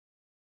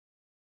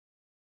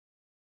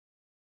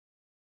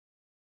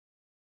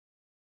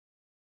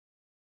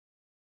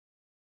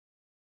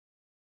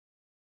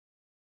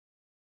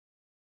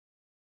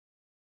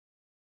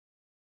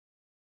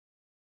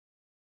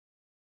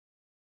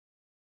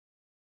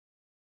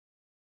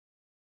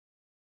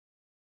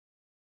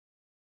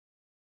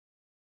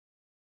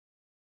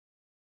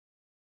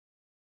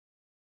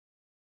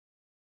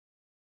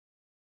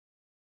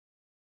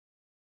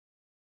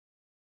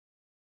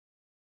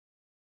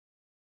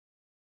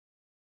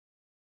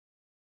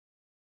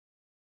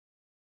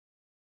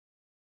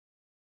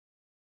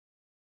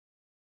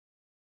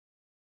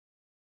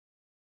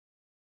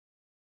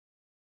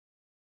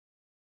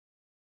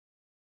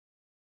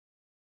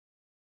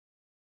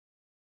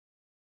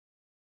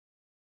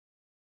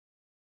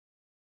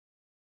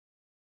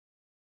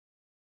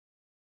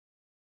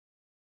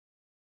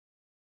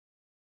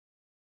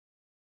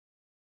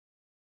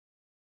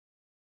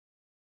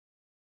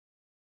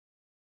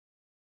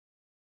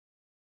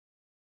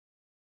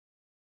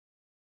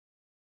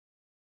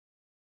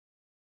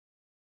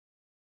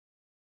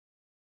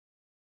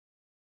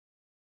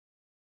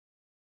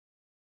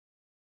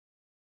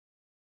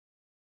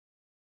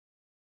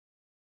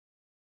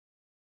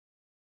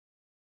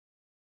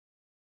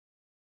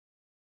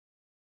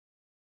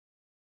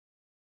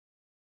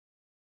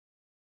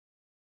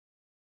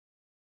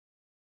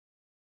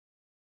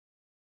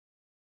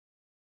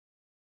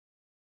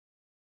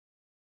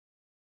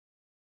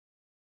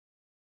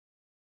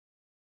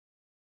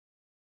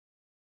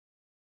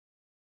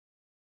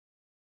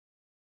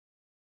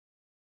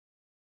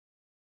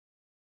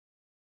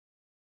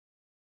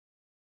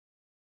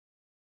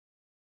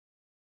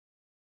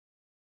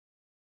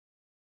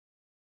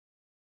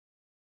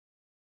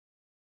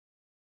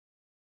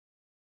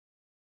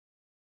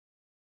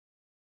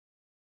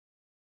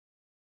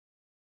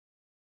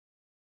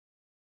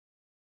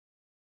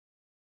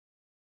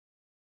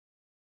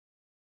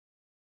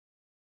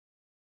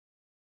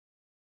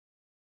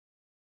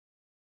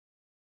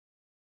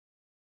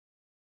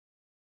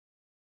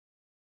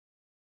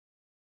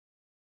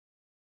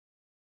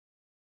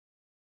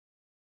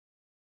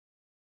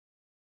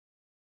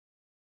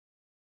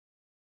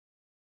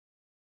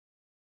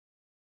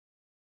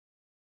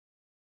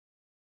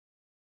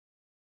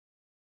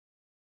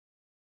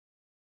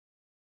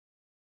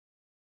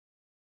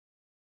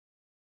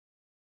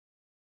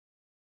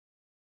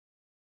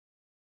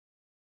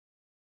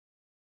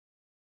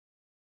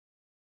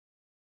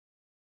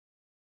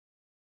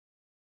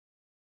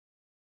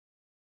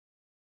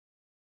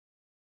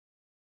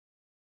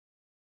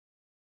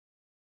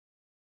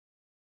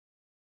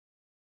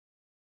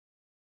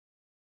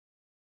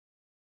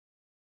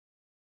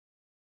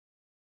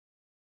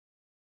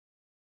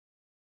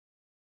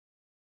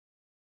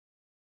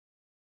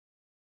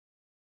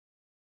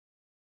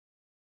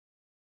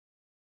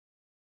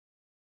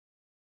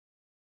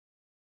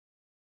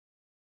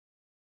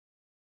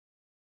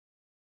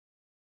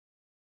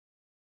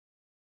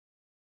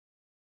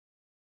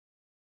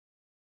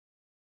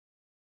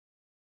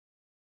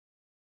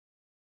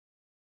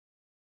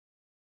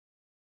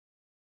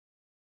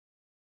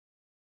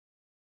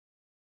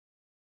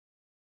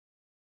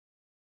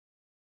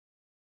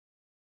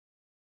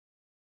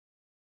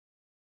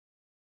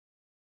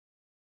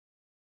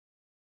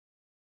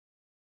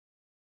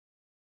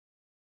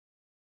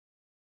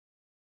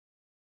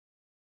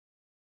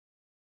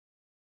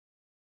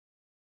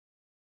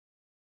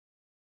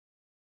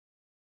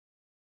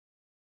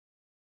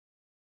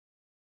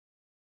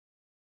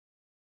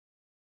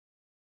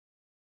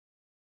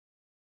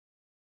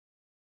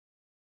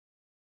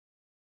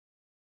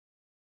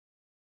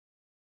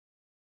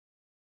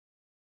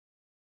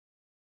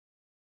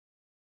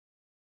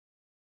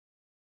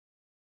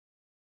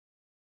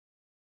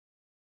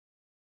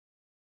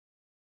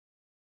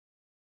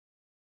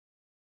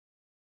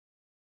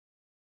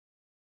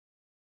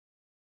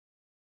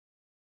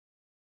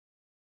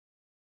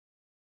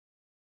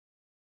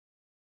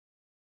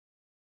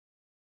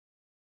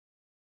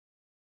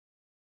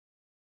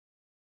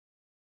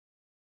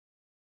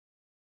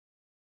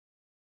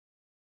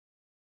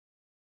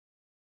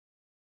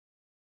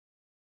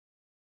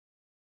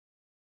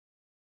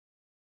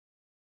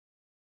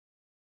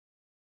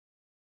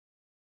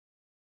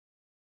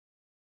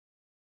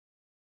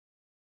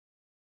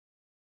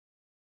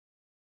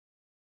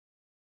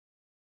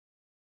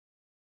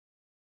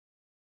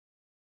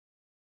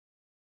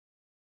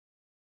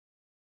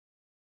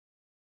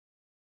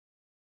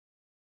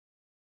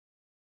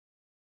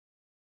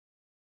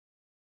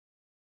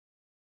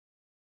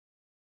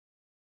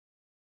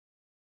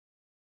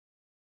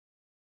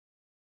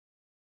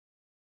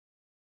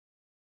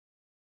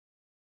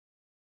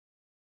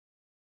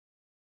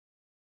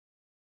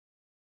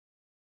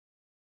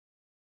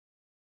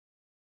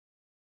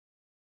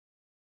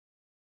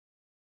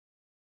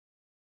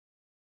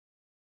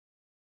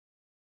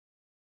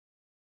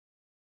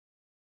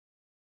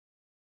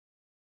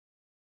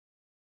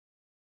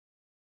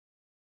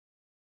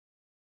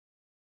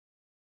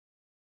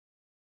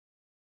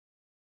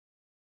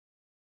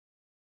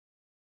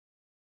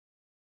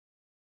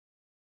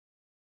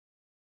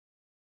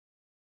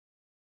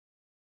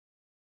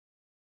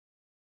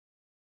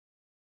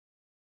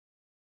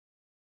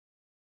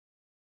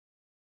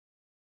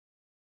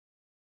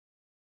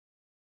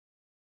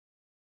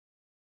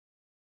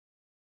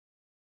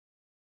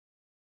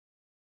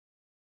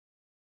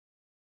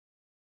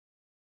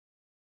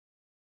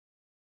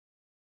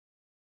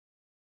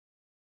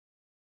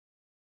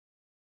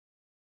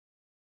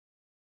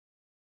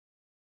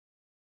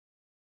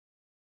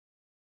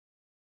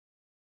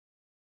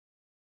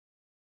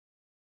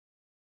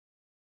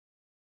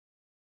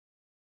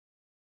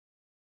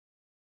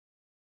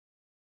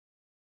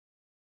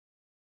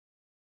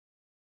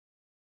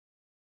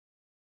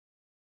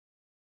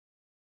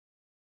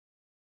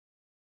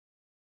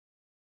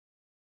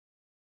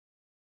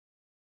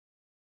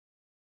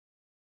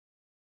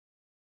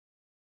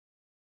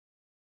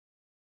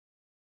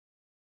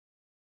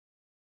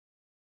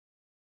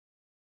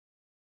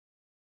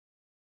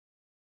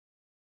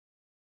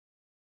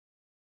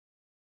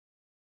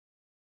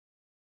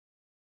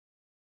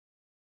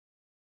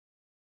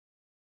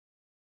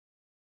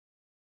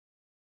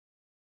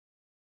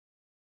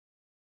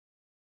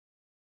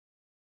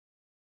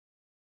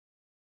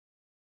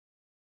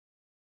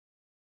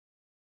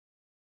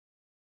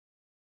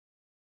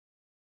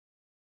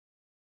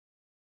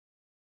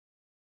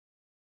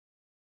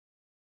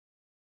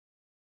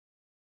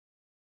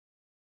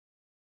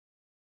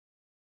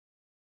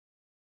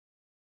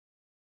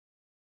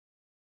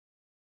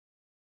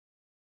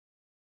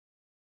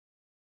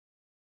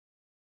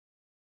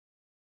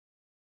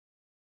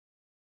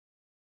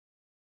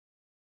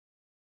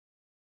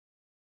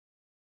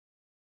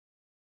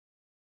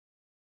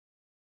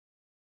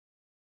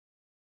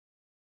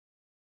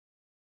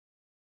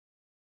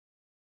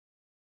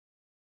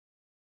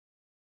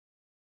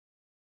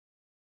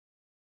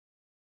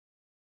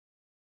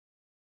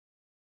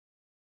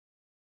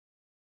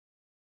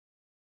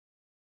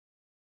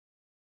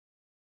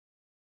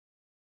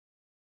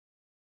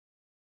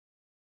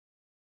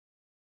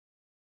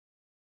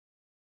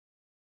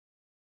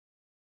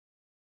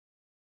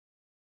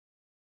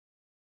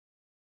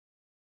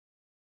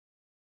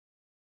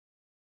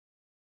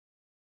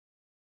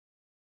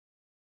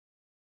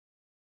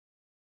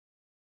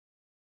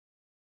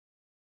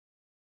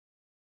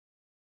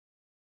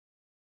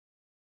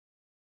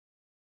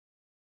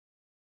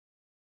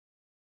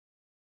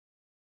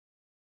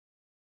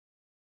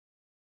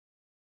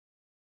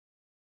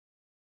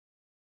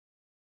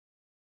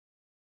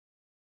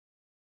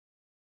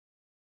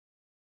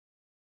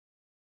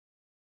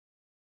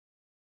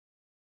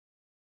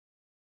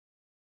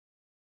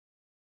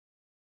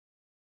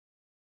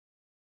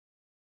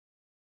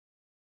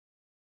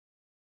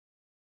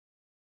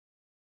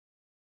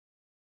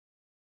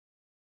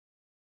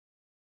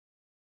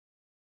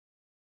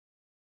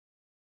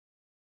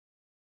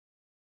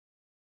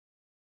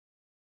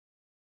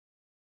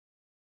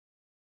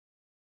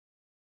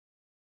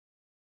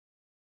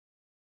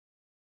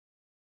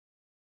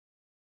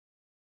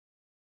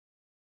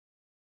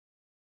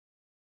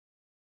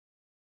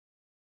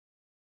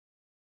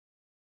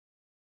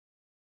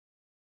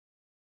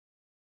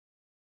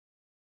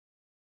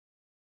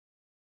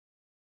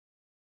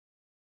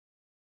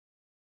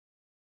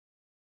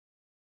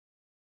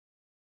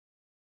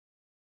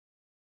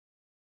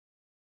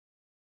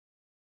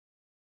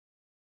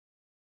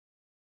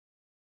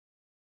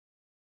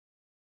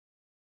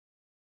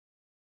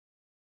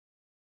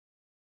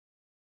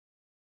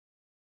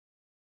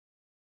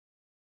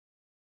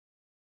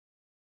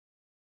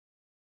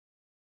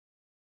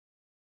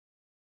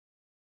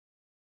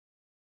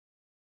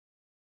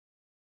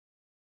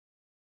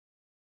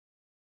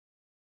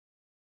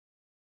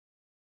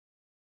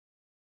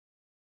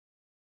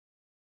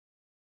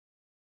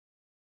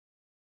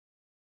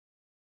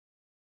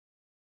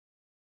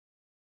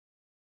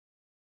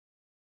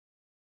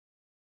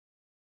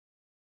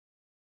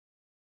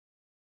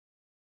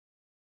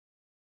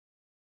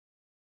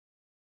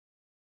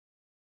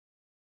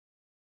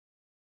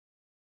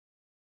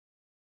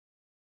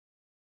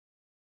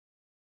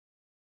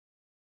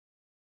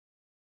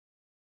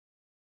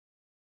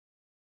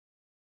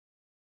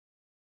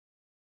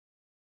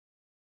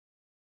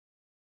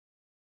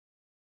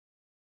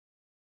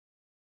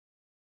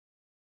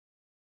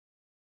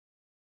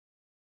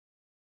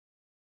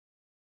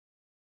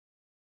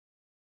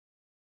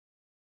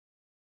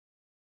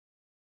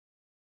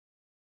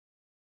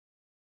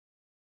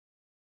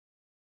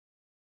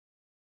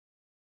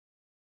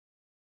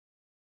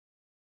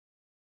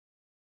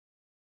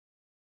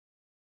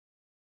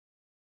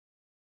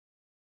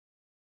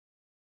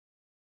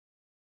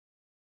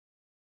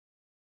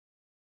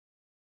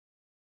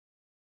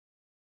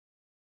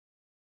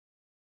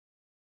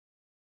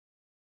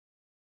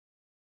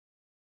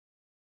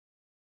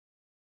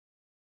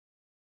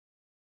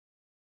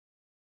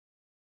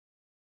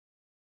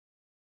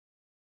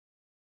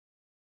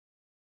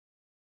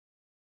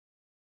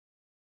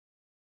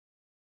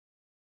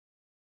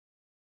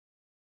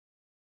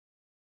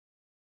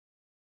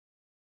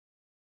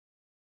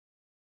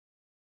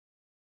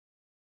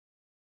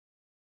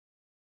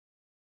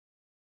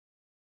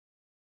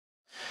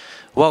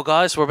Well,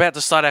 guys, we're about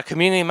to start our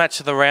community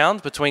match of the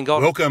round between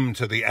Guardall. Welcome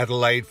to the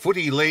Adelaide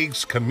Footy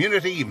League's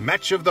Community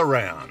Match of the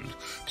Round.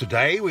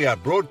 Today we are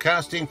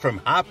broadcasting from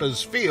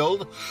Harpers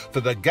Field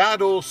for the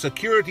Guardall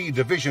Security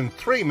Division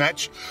 3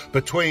 match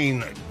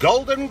between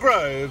Golden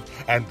Grove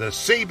and the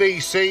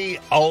CBC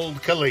Old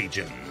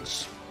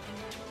Collegians.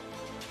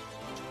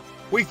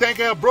 We thank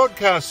our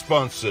broadcast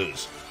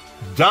sponsors,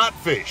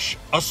 Dartfish,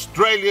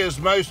 Australia's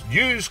most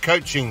used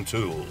coaching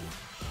tool,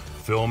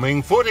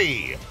 Filming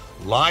Footy,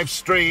 live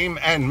stream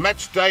and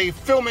matchday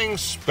filming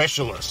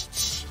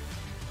specialists.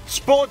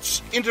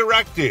 Sports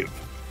Interactive,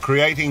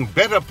 creating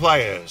better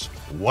players,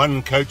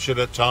 one coach at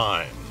a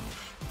time.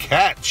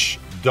 Catch.com.au,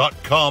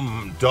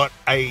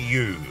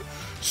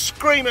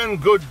 screaming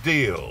good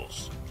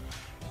deals.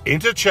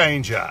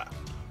 Interchanger,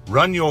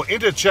 run your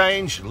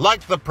interchange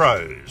like the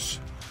pros.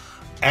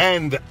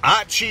 And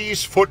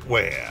Archie's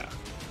Footwear.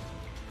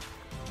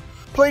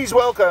 Please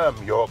welcome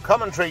your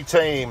commentary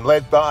team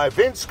led by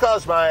Vince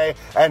Cosme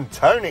and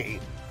Tony,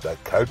 the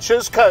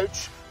coach's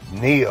coach,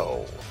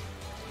 Neil.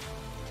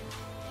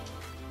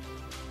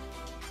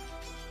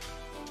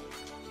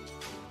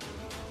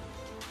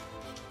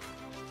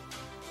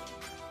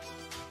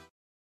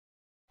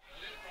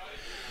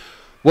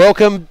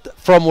 Welcome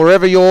from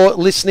wherever you're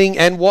listening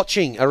and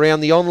watching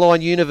around the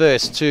online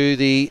universe to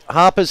the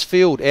Harpers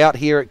Field out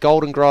here at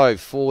Golden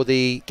Grove for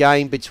the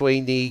game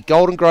between the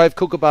Golden Grove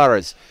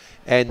Kookaburras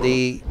and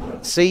the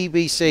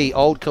CBC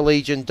Old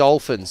Collegian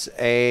Dolphins.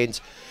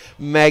 And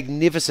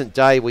magnificent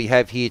day we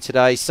have here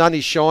today. Sun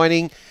is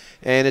shining,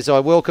 and as I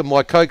welcome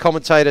my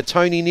co-commentator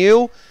Tony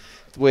Neal,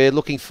 we're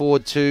looking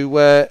forward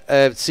to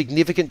a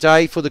significant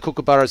day for the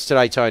Kookaburras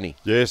today, Tony.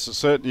 Yes, it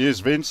certainly is,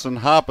 Vince, and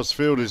Harpers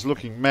Field is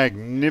looking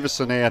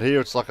magnificent out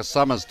here. It's like a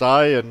summer's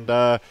day, and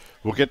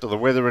we'll get to the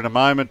weather in a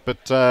moment,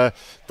 but they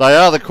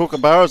are the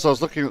Kookaburras. I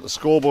was looking at the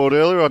scoreboard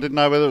earlier. I didn't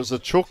know whether it was a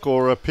chook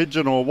or a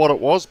pigeon or what it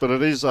was, but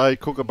it is a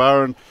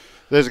Kookaburra, and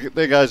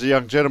there goes a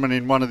young gentleman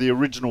in one of the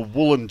original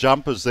woolen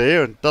jumpers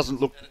there, and doesn't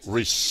look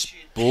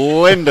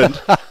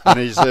resplendent, and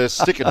he's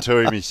sticking to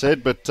him, he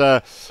said. But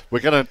we're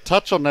going to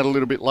touch on that a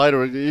little bit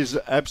later. It is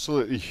an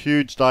absolutely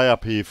huge day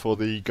up here for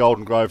the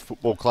Golden Grove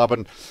Football Club,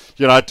 and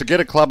you know, to get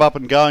a club up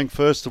and going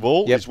first of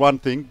all is one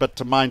thing, but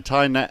to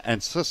maintain that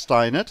and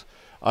sustain it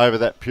over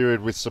that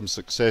period with some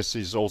success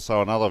is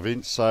also another,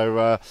 Vince.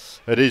 So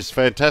it is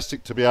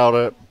fantastic to be able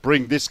to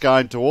bring this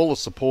game to all the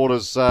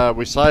supporters.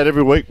 We say it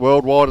every week,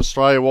 worldwide,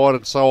 Australia-wide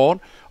and so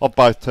on, of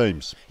both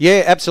teams.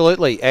 Yeah,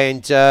 absolutely.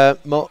 And, you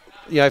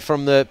know,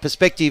 from the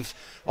perspective,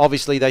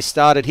 obviously they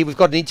started here. We've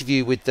got an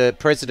interview with the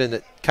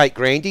president, Kate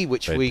Grandy,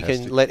 which we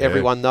can let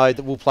everyone know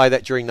that we'll play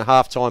that during the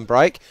halftime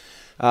break.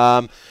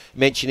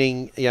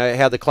 Mentioning, you know,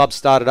 how the club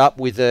started up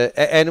with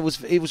and it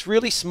was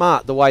really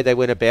smart the way they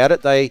went about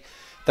it.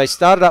 They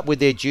started up with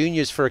their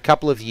juniors for a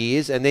couple of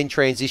years and then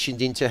transitioned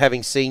into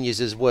having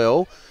seniors as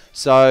well.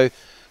 So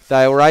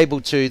they were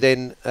able to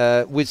then,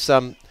 with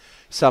some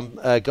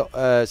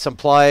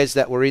players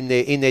that were in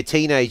their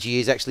teenage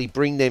years, actually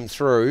bring them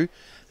through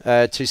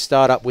to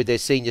start up with their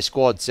senior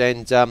squads.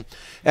 And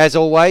as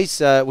always,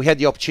 we had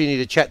the opportunity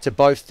to chat to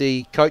both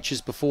the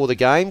coaches before the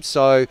game.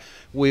 So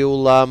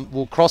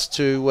we'll cross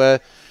to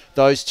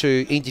those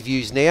two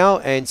interviews now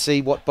and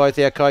see what both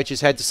our coaches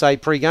had to say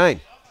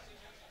pre-game.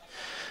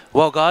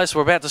 Well, guys,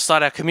 we're about to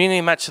start our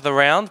community match of the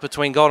round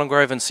between Golden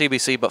Grove and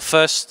CBC, but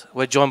first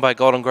we're joined by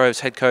Golden Grove's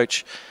head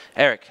coach,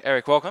 Eric.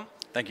 Eric, welcome.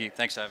 Thank you.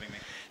 Thanks for having me.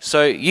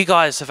 So you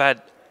guys have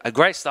had a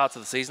great start to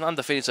the season,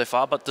 undefeated so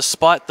far, but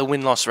despite the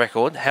win-loss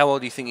record, how well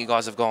do you think you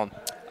guys have gone?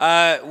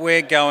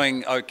 We're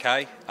going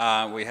okay.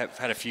 We have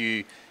had a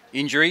few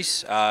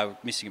injuries,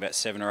 missing about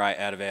 7 or 8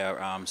 out of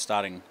our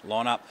starting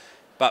lineup,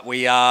 but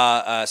we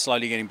are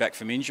slowly getting back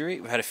from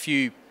injury. We've had a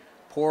few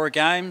poorer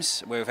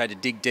games where we've had to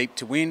dig deep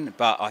to win,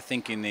 but I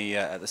think in the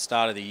at the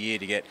start of the year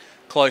to get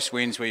close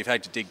wins where you've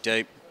had to dig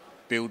deep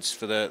builds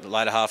for the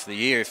later half of the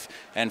year.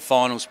 And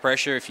finals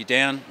pressure, if you're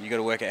down, you've got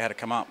to work out how to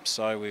come up.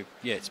 So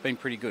it's been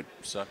pretty good.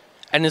 So.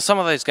 And in some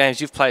of those games,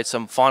 you've played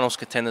some finals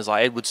contenders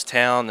like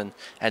Edwardstown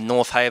and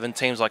North Haven,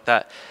 teams like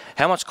that.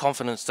 How much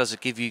confidence does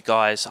it give you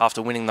guys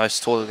after winning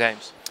those total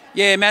games?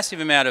 Yeah, massive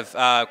amount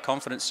of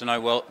confidence to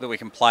know that we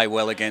can play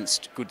well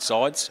against good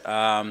sides.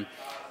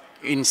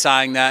 In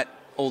saying that,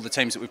 all the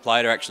teams that we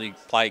played actually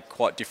play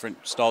quite different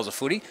styles of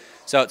footy,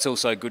 so it's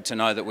also good to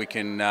know that we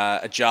can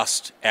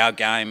adjust our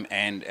game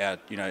and our,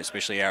 you know,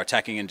 especially our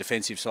attacking and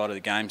defensive side of the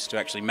games to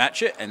actually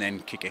match it and then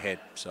kick ahead.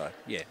 So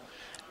yeah.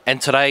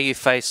 And today you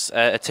face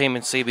a team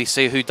in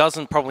CBC who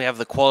doesn't probably have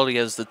the quality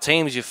as the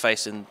teams you've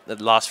faced in the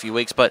last few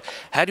weeks. But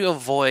how do you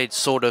avoid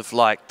sort of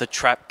like the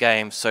trap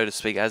game, so to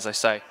speak, as they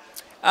say?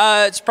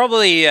 It's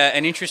probably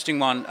an interesting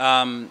one.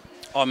 I'm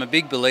a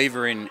big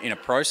believer in a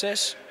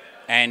process.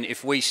 And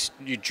if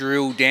you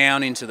drill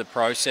down into the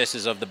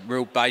processes of the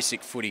real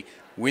basic footy,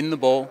 win the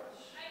ball,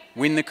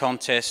 win the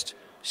contest,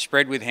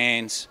 spread with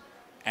hands,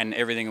 and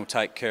everything will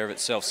take care of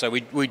itself. So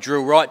we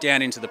drill right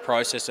down into the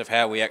process of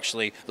how we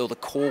actually, the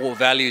core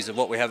values of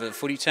what we have as a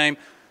footy team,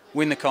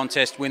 win the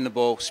contest, win the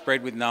ball,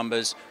 spread with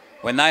numbers.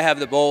 When they have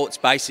the ball, it's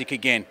basic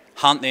again.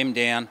 Hunt them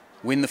down,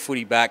 win the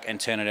footy back and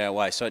turn it our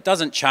way. So it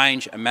doesn't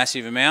change a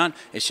massive amount.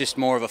 It's just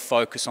more of a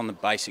focus on the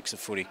basics of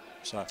footy.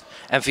 So.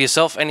 And for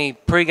yourself, any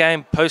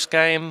pre-game,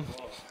 post-game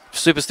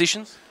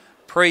superstitions?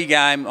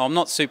 Pre-game, I'm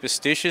not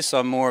superstitious.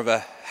 I'm more of a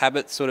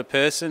habit sort of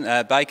person.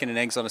 Bacon and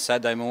eggs on a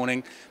Saturday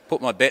morning,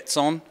 put my bets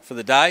on for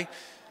the day,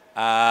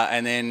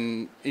 and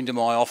then into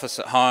my office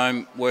at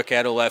home, work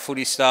out all our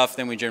footy stuff.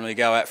 Then we generally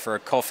go out for a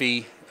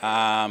coffee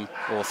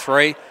or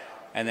 3,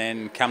 and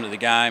then come to the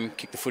game,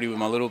 kick the footy with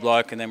my little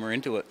bloke, and then we're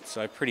into it.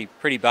 So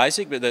pretty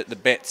basic, but the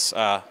bets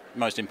are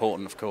most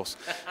important, of course.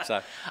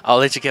 So I'll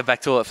let you get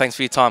back to it. Thanks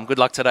for your time. Good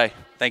luck today.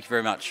 Thank you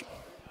very much.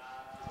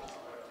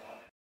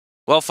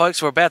 Well,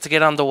 folks, we're about to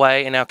get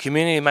underway in our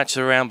community matches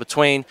around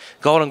between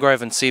Golden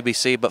Grove and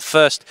CBC. But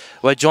first,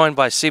 we're joined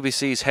by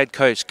CBC's head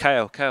coach,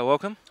 Kale. Kale,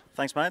 welcome.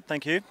 Thanks, mate.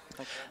 Thank you.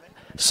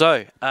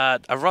 So, a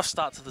rough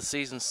start to the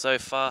season so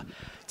far.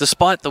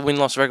 Despite the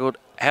win-loss record,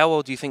 how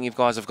well do you think you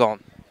guys have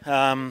gone?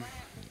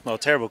 Well,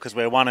 terrible because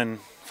we're 1-5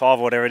 or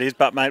whatever it is.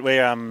 But, mate,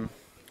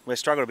 we're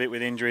struggled a bit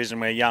with injuries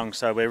and we're young,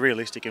 so we're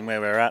realistic in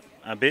where we're at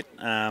a bit.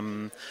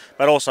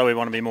 But also we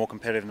want to be more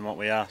competitive than what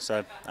we are.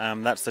 So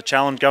that's the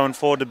challenge going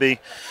forward, to be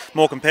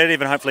more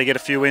competitive and hopefully get a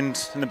few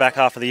wins in the back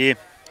half of the year.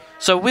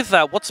 So with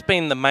that, what's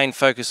been the main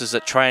focuses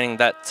at training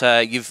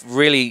that you've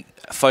really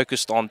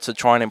focused on to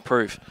try and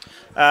improve?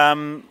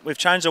 We've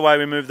changed the way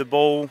we move the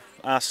ball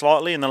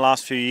slightly in the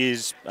last few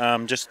years,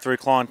 just through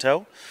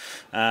clientele.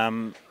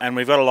 And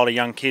we've got a lot of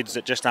young kids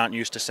that just aren't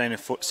used to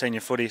senior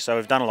footy, so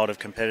we've done a lot of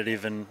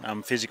competitive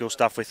and physical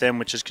stuff with them,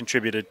 which has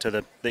contributed to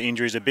the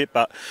injuries a bit.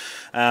 But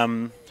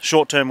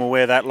short term we'll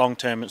wear that, long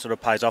term it sort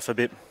of pays off a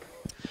bit.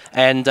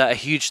 And a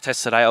huge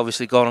test today,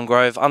 obviously Golden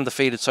Grove,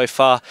 undefeated so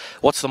far.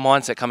 What's the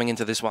mindset coming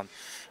into this one?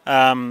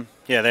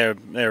 Yeah, they're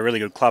a really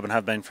good club and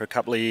have been for a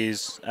couple of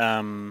years.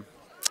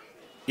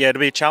 Yeah,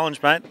 it'll be a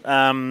challenge, mate.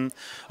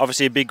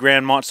 Obviously, a big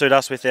ground might suit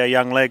us with our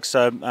young legs,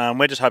 so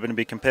we're just hoping to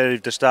be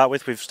competitive to start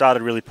with. We've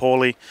started really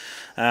poorly,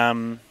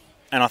 and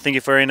I think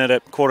if we're in it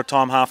at quarter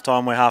time, half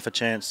time, we're half a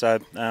chance. So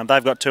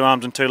they've got 2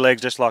 arms and 2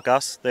 legs just like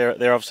us.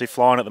 They're obviously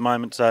flying at the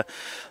moment, so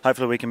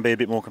hopefully we can be a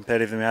bit more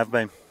competitive than we have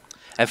been.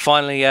 And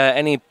finally,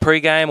 any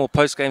pre-game or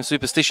post-game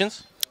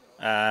superstitions?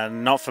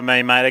 Not for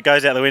me, mate. It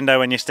goes out the window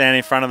when you stand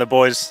in front of the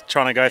boys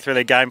trying to go through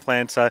their game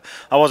plan. So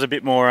I was a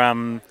bit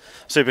more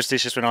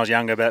superstitious when I was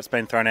younger, but it's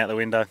been thrown out the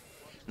window.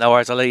 No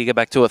worries, I'll let you get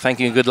back to it.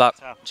 Thank you and good luck.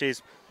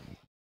 Cheers.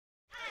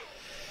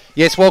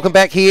 Yes, welcome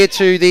back here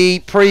to the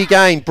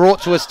pre-game,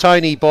 brought to us,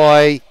 Tony,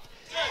 by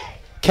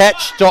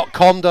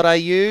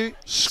catch.com.au.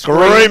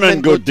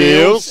 Screaming good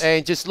deals.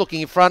 And just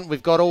looking in front,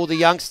 we've got all the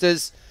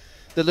youngsters,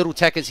 the little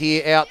tackers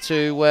here, out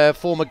to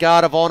form a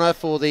guard of honour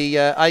for the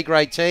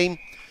A-grade team.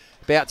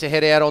 About to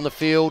head out on the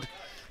field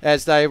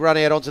as they run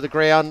out onto the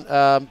ground.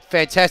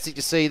 Fantastic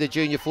to see the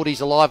junior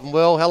footies alive and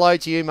well. Hello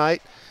to you,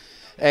 mate.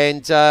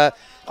 And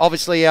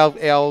obviously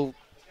our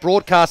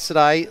broadcast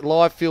today,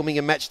 live filming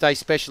and match day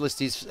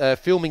specialist is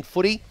Filming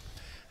Footy,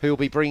 who will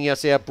be bringing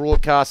us our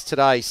broadcast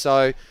today.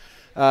 So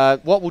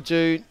what we'll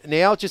do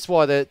now, just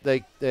while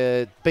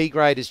the B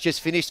grade has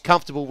just finished,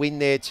 comfortable win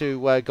there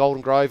to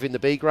Golden Grove in the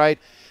B grade.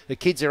 The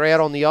kids are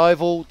out on the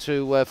oval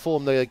to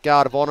form the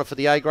guard of honour for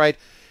the A grade.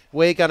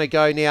 We're going to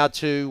go now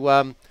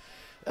to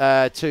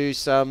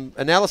some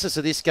analysis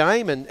of this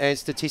game and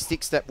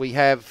statistics that we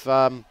have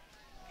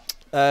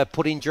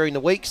put in during the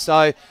week.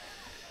 So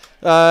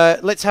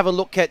let's have a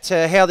look at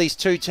how these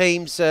two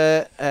teams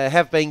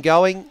have been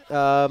going.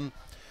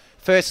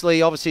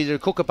 Firstly, obviously, the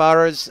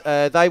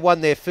Kookaburras, they won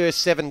their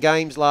first 7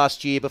 games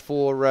last year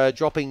before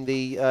dropping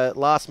the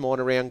last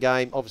minor round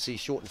game, obviously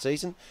shortened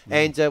season.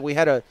 And we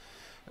had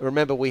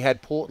remember we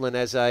had Portland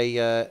as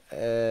a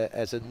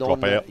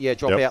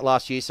dropout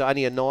last year, so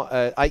only a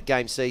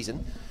 8-game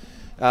season.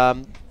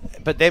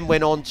 But then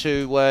went on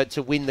to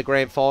win the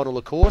grand final,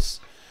 of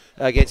course,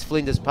 against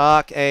Flinders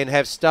Park, and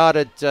have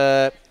started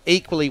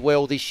equally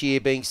well this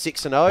year, being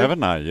 6-0. Haven't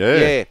they?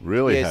 Yeah,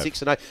 really. Yeah,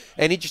 6-0.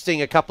 And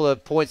interesting, a couple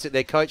of points that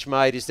their coach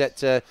made is that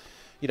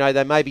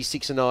they may be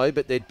 6-0,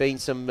 but there'd been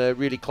some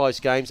really close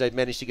games. They'd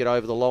managed to get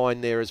over the line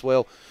there as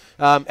well.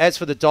 As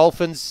for the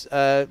Dolphins,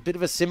 a bit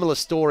of a similar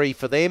story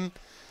for them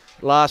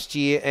last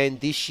year and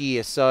this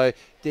year. So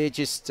they're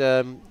just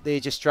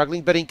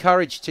struggling, but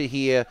encouraged to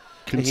hear.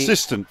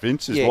 Consistent,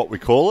 Vince, is what we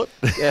call it.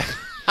 Yeah.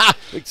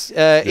 It's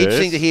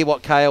interesting to hear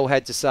what Kale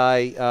had to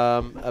say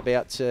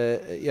about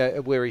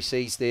where he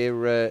sees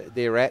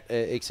they're at,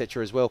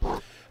 etc. as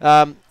well.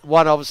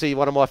 One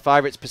of my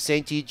favourites,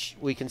 percentage.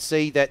 We can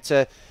see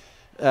that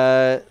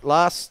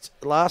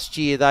last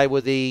year they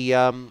were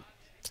the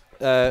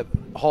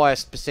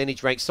highest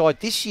percentage ranked side.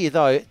 This year,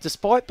 though,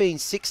 despite being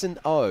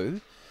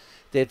 6-0,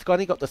 they've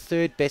only got the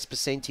 3rd best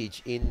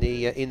percentage in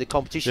the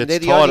competition. They're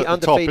the only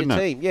undefeated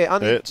team. Yeah,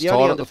 the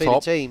only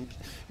undefeated team,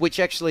 which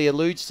actually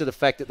alludes to the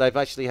fact that they've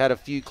actually had a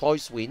few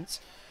close wins,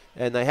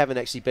 and they haven't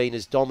actually been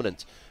as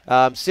dominant.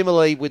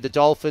 Similarly with the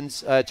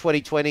Dolphins,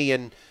 2020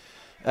 and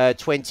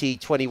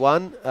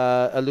 2021,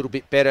 a little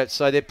bit better.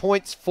 So their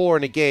points for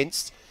and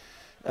against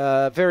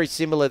Very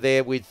similar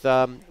there with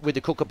the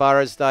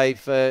Kookaburras.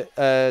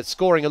 They've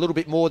scoring a little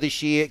bit more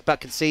this year, but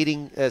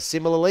conceding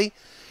similarly.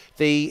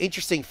 The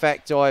interesting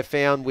fact I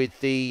found with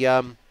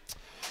CBC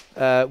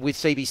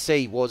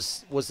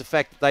was the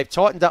fact that they've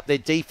tightened up their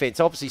defence.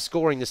 Obviously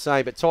scoring the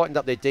same, but tightened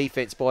up their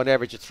defence by an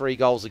average of 3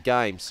 goals a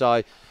game.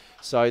 So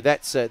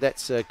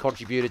that's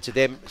contributed to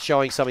them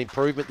showing some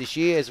improvement this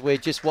year. As we're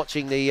just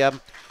watching the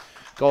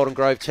Golden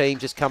Grove team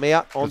just come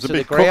out onto the ground. There's a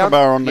big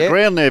kookaburra on the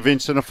ground there,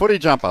 Vince, and a footy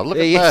jumper. Look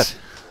at that.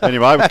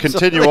 Anyway, we'll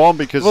continue on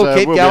because we'll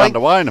be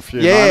underway in a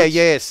few moments.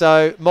 Yeah.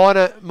 So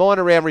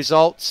minor round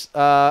results.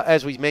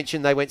 As we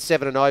mentioned, they went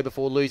 7-0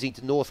 before losing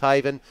to North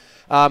Haven.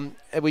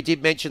 We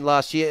did mention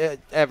last year,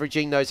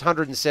 averaging those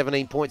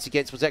 117 points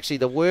against was actually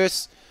the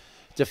worst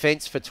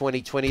defence for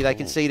 2020. They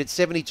conceded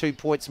 72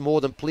 points more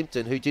than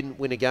Plimpton, who didn't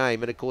win a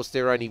game. And, of course,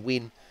 their only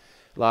win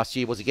last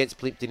year was against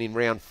Plimpton in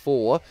round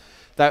 4.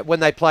 When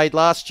they played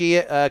last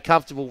year, a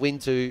comfortable win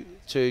to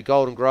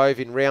Golden Grove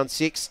in round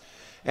 6.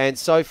 And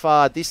so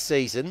far this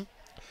season,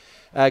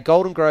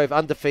 Golden Grove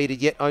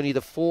undefeated, yet only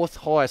the 4th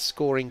highest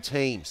scoring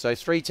team. So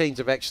 3 teams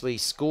have actually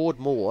scored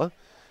more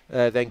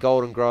than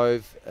Golden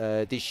Grove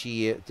this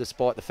year,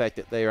 despite the fact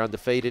that they are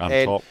undefeated.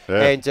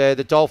 And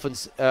the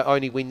Dolphins'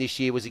 only win this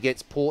year was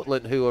against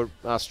Portland, who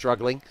are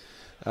struggling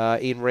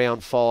in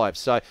round 5.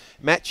 So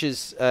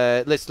matches,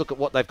 let's look at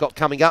what they've got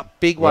coming up.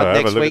 Big one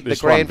next week, the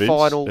grand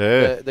final,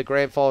 the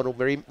grand final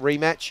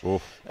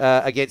rematch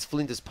against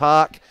Flinders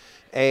Park.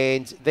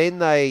 And then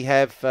they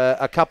have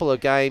a couple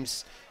of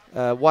games,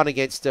 one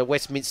against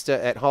Westminster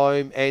at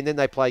home, and then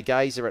they play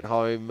Gazer at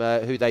home,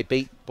 who they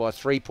beat by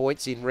 3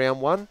 points in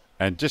round 1.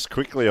 And just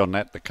quickly on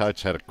that, the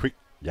coach had a quick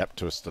yap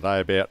to us today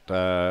about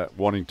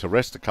wanting to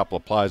rest a couple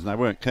of players, and they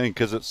weren't keen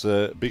because it's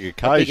a big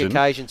occasion.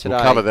 Today.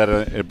 We'll cover that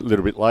a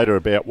little bit later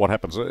about what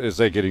happens as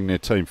they're getting their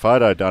team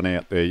photo done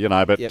out there,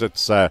 but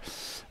it's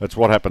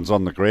what happens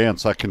on the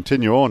ground. So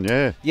continue on,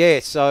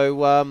 Yeah,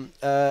 so,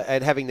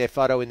 and having their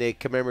photo in their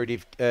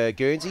commemorative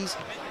Guernseys.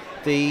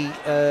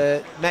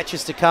 The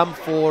matches to come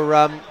for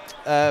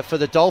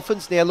the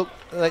Dolphins. Now, look,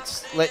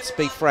 let's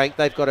be frank.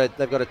 They've got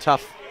a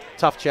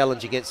tough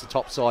challenge against the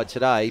top side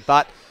today,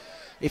 but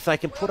if they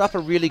can put up a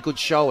really good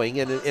showing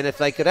and if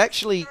they could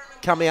actually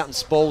come out and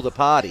spoil the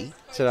party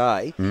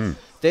today,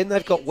 then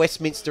they've got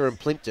Westminster and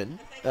Plimpton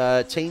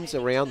teams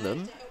around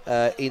them.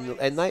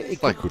 They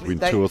could win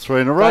 2 or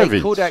 3 in a row.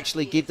 They could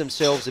actually give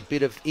themselves a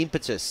bit of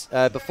impetus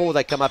before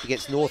they come up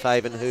against North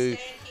Haven, who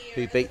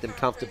beat them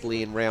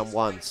comfortably in round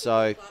 1.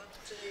 So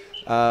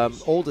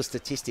all the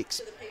statistics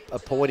are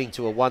pointing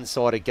to a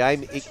one-sided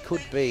game. It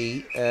could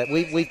be.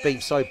 We've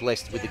been so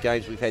blessed with the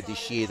games we've had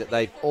this year that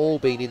they've all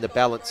been in the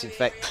balance. In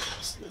fact,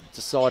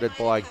 decided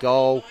by a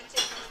goal,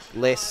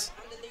 less.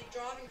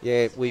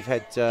 Yeah, we've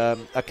had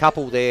a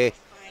couple there.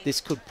 This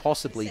could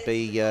possibly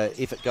be,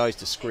 if it goes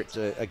to script,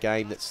 a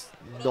game that's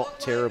not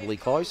terribly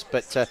close.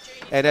 But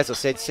and as I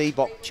said,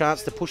 Seabok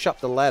chance to push up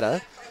the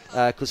ladder.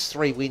 Because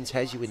 3 wins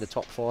has you in the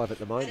top 5 at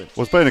the moment.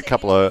 Well, it's been a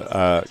couple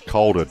of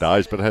colder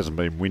days, but it hasn't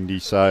been windy.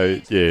 So,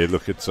 yeah,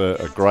 look, it's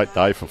a great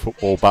day for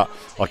football. But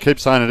I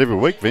keep saying it every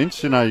week,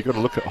 Vince, you've got to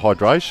look at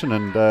hydration,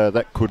 and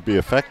that could be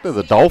a factor.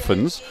 The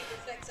Dolphins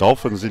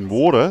in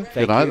water,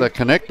 they're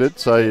connected,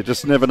 so you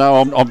just never know.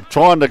 I'm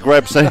trying to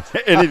grab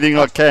anything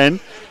I can.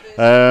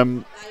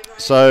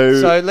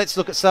 So let's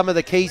look at some of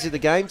the keys of the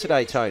game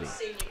today, Tony.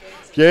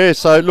 Yeah,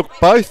 so look,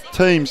 both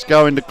teams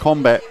go into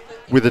combat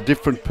with a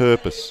different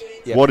purpose.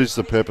 Yep. What is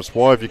the purpose?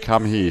 Why have you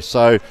come here?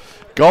 So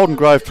Golden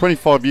Grove,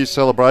 25 year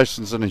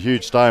celebrations and a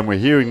huge day, and we're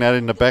hearing that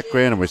in the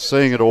background and we're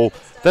seeing it all.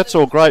 That's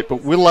all great,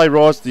 but will they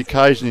rise to the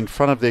occasion in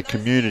front of their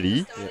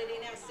community?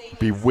 Yep.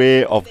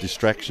 Beware of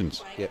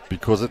distractions,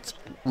 because it's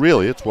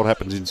what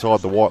happens inside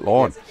the white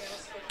line. Yep.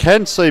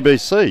 Can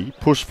CBC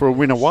push for a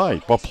win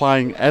away by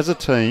playing as a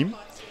team,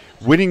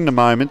 winning the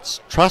moments,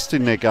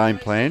 trusting their game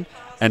plan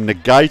and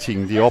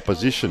negating the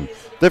opposition?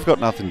 They've got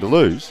nothing to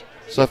lose.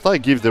 So if they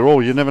give their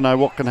all, you never know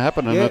what can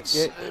happen. And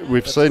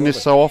we've seen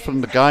this so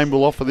often. The game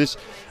will offer this.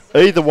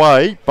 Either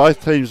way,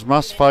 both teams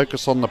must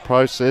focus on the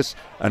process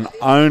and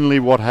only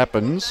what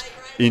happens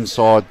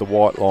inside the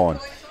white line.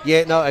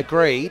 Yeah, no,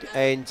 agreed.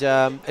 And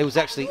it was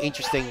actually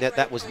interesting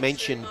that was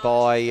mentioned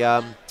by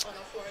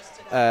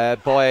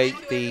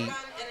the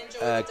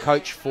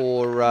coach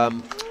for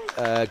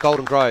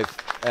Golden Grove,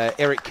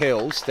 Eric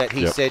Kells, that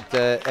he said,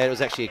 and it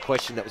was actually a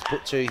question that was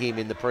put to him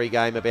in the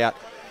pre-game about,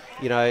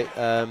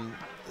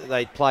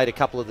 they played a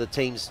couple of the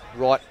teams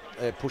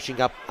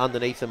pushing up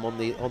underneath them on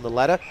the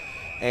ladder,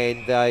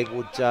 and they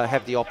would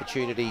have the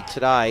opportunity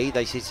today.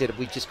 They said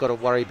we've just got to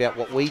worry about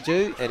what we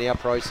do and our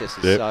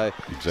processes. Yep,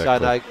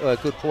 exactly. So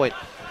good point.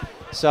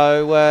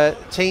 So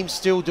teams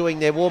still doing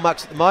their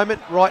warm-ups at the moment.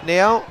 Right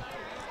now,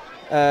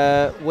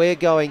 we're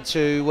going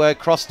to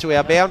cross to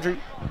our boundary.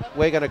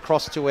 We're going to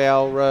cross to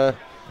our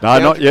No,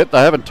 not yet. They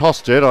haven't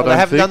tossed yet, I don't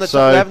think. They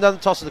haven't done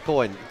the toss of the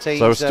coin. So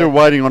we're still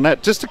waiting on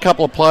that. Just a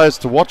couple of players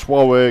to watch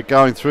while we're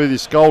going through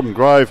this. Golden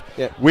Grove,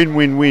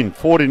 win,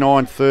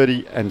 49,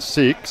 30 and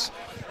 6.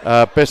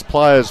 Best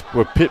players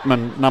were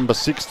Pittman, number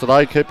 6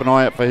 today. Keep an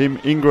eye out for him.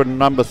 Ingram,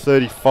 number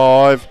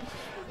 35.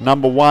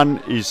 Number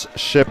 1 is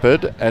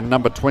Shepherd, and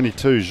number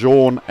 22,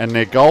 Jean, and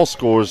their goal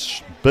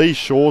scorers, B.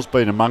 Shaw's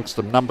been amongst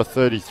them, number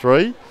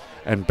 33,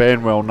 and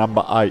Banwell,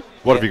 number 8.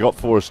 What have you got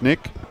for us,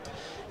 Nick?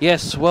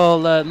 Yes, well,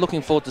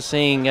 looking forward to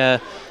seeing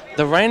the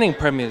reigning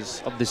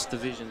premiers of this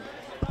division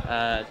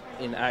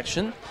in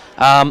action.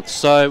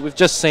 So we've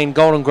just seen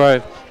Golden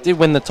Grove did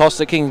win the toss.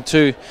 They're kicking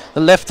to the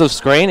left of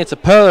screen. It's a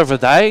pearl of a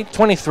day,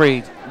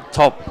 23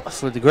 top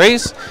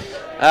degrees.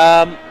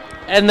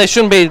 And there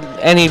shouldn't be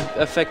any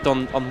effect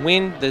on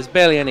wind. There's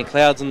barely any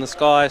clouds in the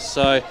sky,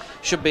 so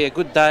should be a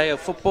good day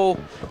of football.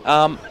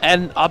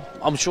 And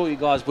I'm sure you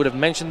guys would have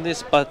mentioned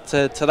this, but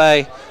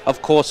today,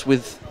 of course,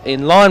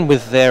 in line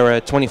with their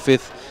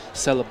 25th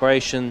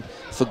celebration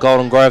for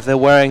Golden Grove, they're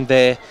wearing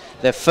their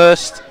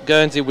first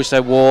Guernsey, which they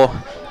wore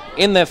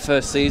in their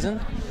first season,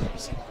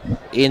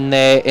 in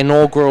their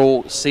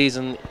inaugural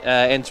season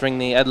entering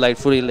the Adelaide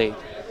Footy League.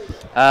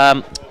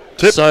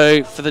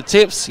 So for the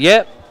tips,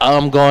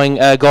 I'm going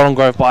Golden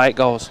Grove by 8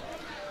 goals.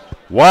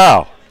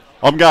 Wow.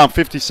 I'm going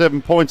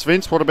 57 points,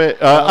 Vince. What about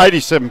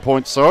 87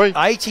 points, sorry.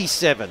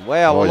 87.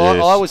 Wow. Oh, well,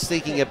 yes. I was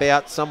thinking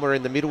about somewhere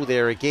in the middle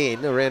there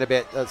again, around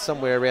about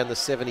somewhere around the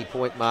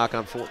 70-point mark,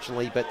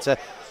 unfortunately. But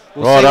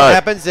we'll see what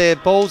happens. The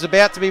ball's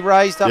about to be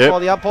raised up by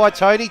the umpire.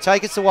 Tony,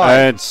 take us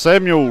away. And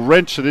Samuel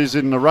Wrenchett is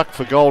in the ruck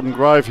for Golden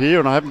Grove here,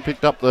 and I haven't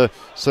picked up the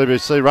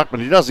CBC ruckman.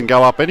 He doesn't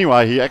go up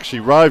anyway. He actually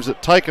roves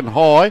it, taken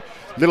high.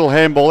 Little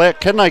handball out.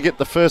 Can they get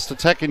the first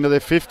attack into their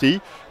 50?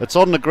 It's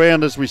on the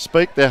ground as we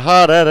speak. They're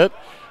hard at it.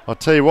 I'll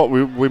tell you what,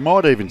 we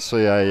might even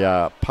see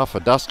a puff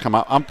of dust come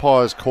up.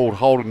 Umpire's called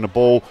holding the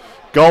ball.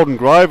 Golden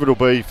Grove, it'll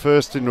be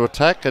first into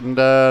attack, and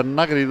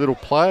nuggety little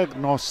player,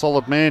 nice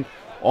solid man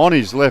on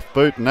his left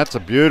boot, and that's a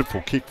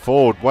beautiful kick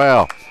forward.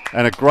 Wow.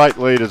 And a great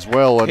lead as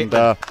well, and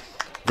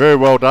very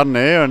well done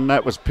there, and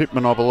that was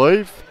Pittman, I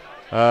believe.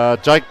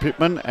 Jake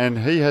Pittman, and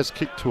he has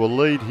kicked to a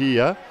lead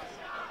here.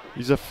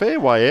 He's a fair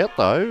way out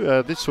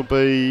though. This will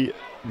be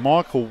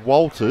Michael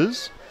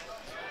Walters,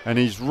 and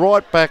he's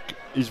right back.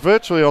 He's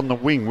virtually on the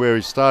wing where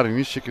he's starting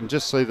this. You can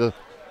just see the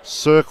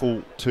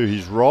circle to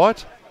his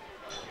right.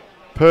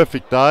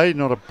 Perfect day,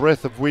 not a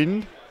breath of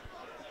wind.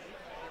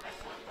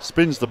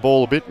 Spins the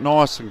ball a bit,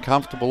 nice and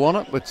comfortable on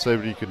it. Let's see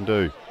what he can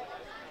do.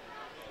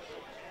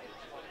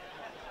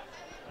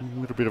 A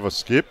little bit of a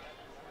skip.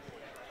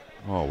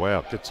 Oh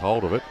wow, gets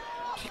hold of it.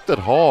 Kicked it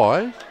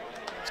high.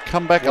 It's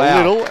come back a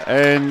little,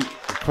 and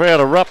the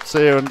crowd erupts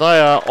there, and they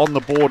are on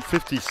the board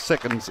 50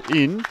 seconds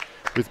in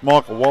with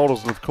Michael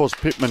Walters and of course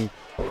Pittman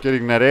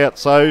getting that out.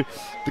 So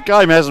the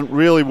game hasn't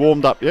really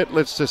warmed up yet.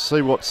 Let's just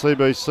see what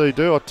CBC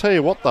do. I'll tell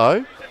you what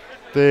though,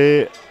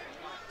 they're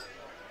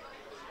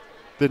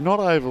not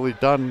overly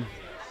done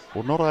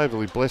or not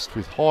overly blessed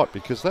with height,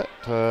 because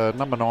that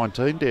number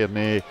 19 down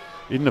there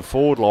in the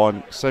forward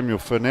line, Samuel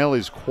Furnell,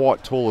 is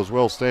quite tall as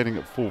well, standing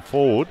at full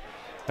forward.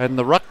 And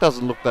the ruck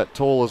doesn't look that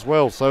tall as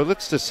well. So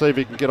let's just see if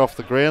he can get off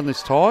the ground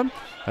this time.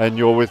 And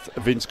you're with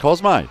Vince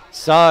Cosme.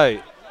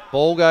 So,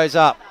 ball goes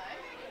up.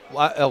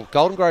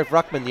 Golden Grove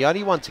ruckman, the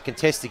only one to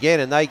contest again,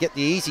 and they get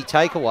the easy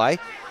takeaway.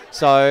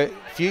 So,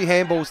 few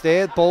handballs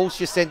there. Ball's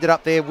just ended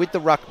up there with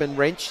the ruckman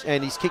wrench,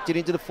 and he's kicked it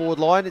into the forward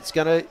line. It's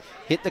going to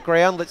hit the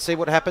ground. Let's see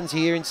what happens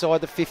here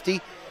inside the 50.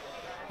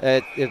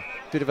 A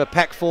bit of a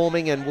pack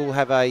forming, and we'll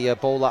have a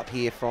ball up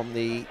here from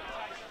the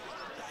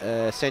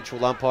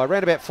central umpire,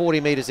 around about 40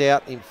 metres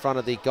out in front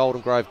of the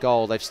Golden Grove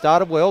goal. They've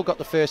started well, got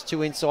the first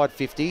 2 inside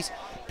 50s.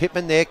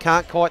 Pittman there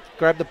can't quite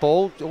grab the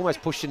ball,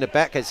 almost pushed in the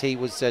back as he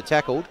was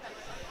tackled.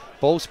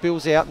 Ball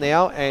spills out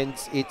now, and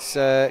it's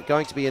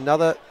going to be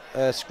another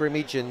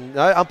scrimmage. And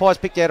no, umpire's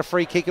picked out a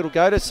free kick. It'll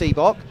go to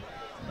Seabock.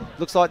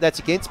 Looks like that's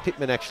against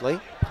Pittman actually,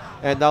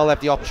 and they'll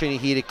have the opportunity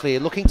here to clear.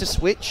 Looking to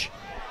switch.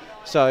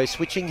 So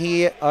switching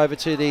here over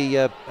to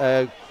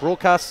the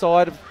broadcast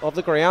side of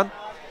the ground.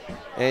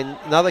 And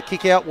another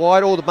kick out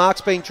wide. The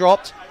mark's been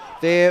dropped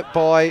there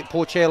by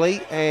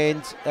Porcelli,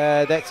 and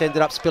that's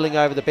ended up spilling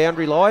over the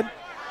boundary line.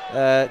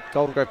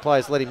 Golden Grove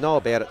players let him know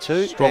about it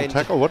too. Strong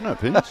tackle, wasn't it,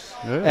 Vince?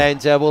 Yeah.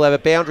 And we'll have a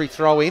boundary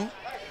throw in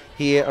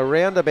here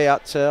around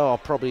about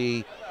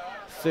probably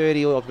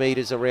 30 odd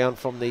metres around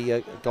from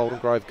the Golden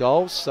Grove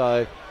goals.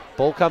 So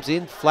ball comes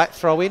in, flat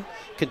throw in,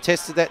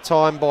 contested that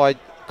time by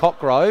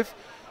Cockgrove.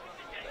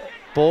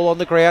 Ball on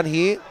the ground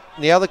here.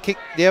 Now we're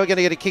going to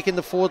get a kick in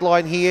the forward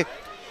line here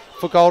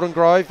for Golden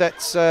Grove.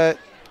 That's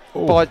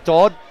by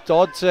Dodd.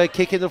 Dodd's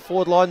kick in the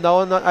forward line. No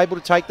one not able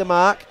to take the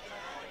mark.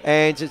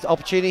 And there's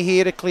opportunity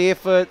here to clear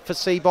for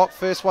Seabock.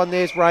 First one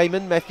there's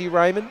Matthew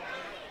Raymond.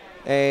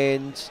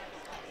 And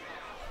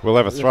we'll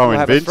have a throw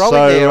in, Vince. So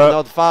there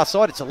on the far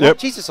side. It's a long,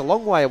 it's a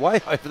long way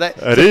away over that.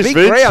 It's a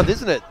big ground,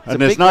 isn't it?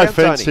 And there's no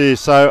fence here.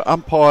 So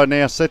umpire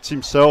now sets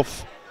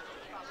himself,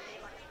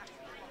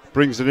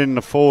 brings it in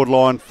the forward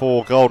line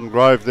for Golden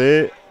Grove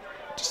there.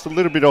 Just a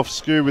little bit off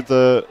skew with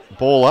the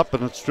ball up,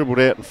 and it's dribbled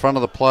out in front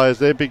of the players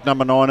there. Big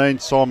number 19,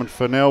 Simon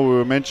Furnell, we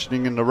were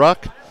mentioning in the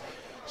ruck,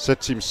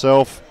 sets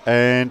himself,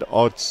 and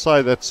I'd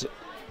say that's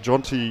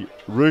Jonty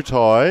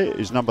Rutai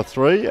is number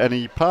 3, and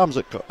he palms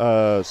it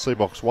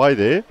Seabock's way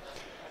there.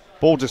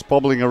 Ball just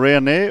bobbling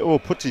around there. Or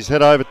puts his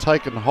head over,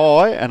 taken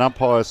high, and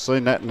umpire's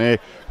seen that, and they're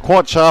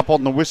quite sharp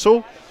on the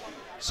whistle.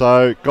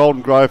 So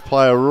Golden Grove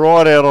player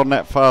right out on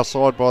that far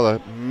side by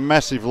the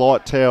massive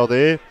light tower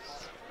there.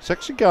 It's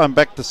actually going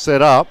back to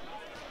set up.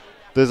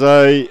 There's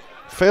a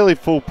fairly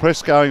full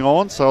press going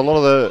on, so a lot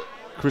of the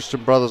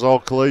Christian Brothers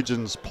Old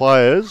Collegians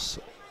players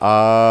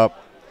are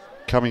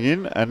coming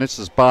in, and this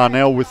is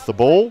Barnell with the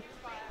ball,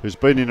 who's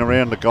been in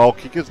around the goal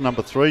kickers,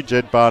 number 3,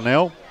 Jed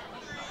Barnell.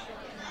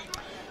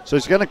 So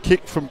he's going to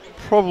kick from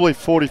probably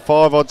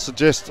 45, I'd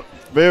suggest.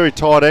 Very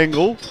tight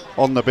angle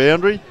on the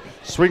boundary.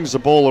 Swings the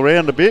ball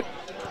around a bit.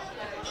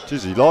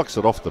 Geez, he likes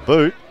it off the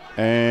boot.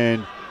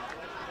 And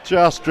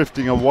just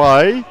drifting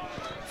away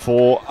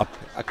for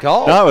a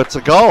goal. No, it's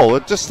a goal.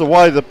 Just the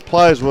way the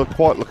players were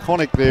quite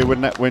laconic there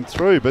when that went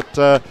through. But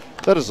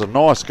that is a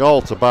nice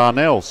goal to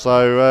Barnell.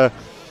 So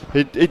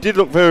he did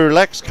look very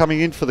relaxed coming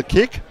in for the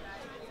kick.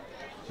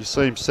 You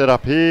see him set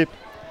up here.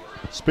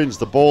 Spins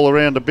the ball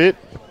around a bit.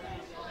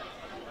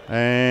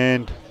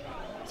 And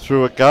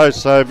through it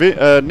goes. So,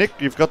 Nick,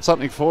 you've got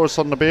something for us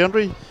on the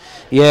boundary?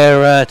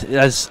 Yeah,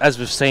 as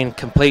we've seen,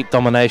 complete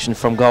domination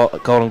from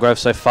Golden Grove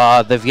so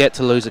far. They've yet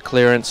to lose a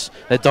clearance.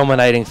 They're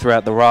dominating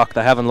throughout the ruck.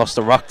 They haven't lost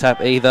a ruck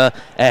tap either,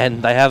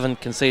 and they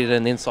haven't conceded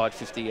an inside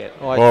 50 yet.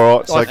 All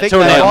right, so I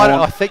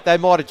think they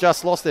might have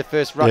just lost their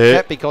first ruck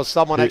tap because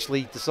someone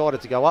actually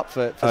decided to go up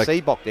for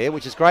Seabock there,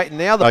 which is great. And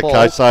now the ball.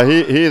 Okay, so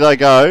here they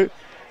go,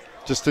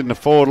 just in the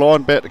forward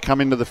line, about to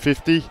come into the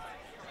 50.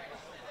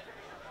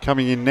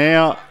 Coming in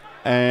now,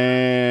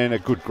 and a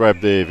good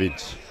grab there,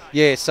 Vince.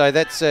 Yeah, so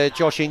that's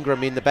Josh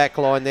Ingram in the back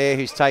line there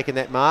who's taken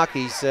that mark.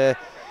 He's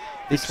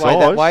this way,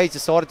 that way. He's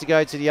decided to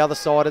go to the other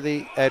side of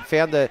the... and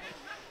found a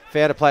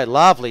play,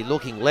 lovely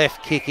looking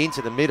left kick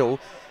into the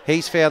middle.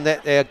 He's found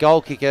that our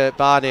goal kicker,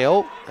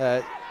 Barnell,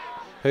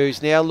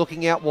 who's now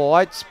looking out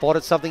wide,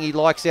 spotted something he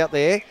likes out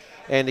there,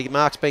 and the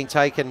mark's been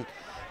taken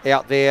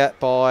out there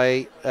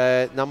by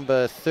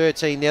number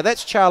 13. Now,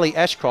 that's Charlie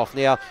Ashcroft.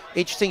 Now,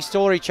 interesting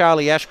story,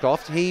 Charlie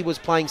Ashcroft. He was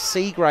playing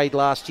C grade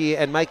last year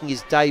and making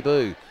his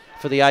debut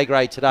for the A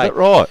grade today. Is that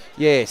right?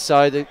 Yeah,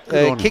 so the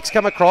kick's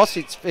come across.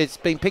 It's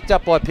been picked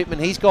up by Pittman.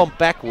 He's gone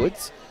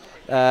backwards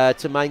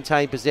to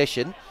maintain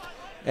possession.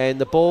 And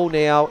the ball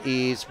now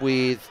is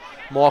with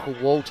Michael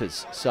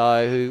Walters,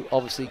 so who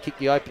obviously kicked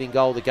the opening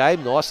goal of the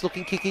game. Nice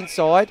looking kick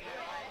inside.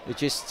 They're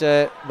just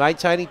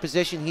maintaining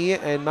possession here,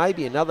 and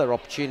maybe another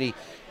opportunity.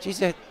 Geez,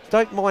 they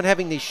don't mind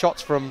having these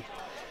shots from,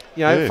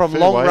 from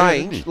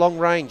long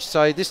range.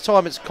 So this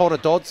time it's Connor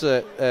Dodd's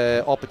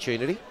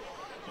opportunity,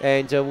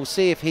 and we'll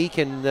see if he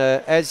can,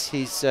 as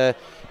his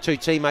two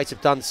teammates have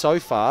done so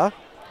far,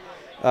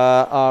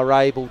 are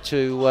able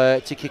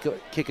to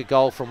kick a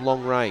goal from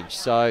long range.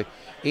 So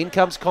in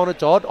comes Connor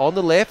Dodd on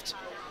the left.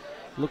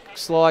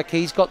 Looks like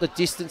he's got the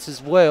distance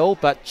as well,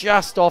 but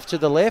just off to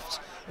the left.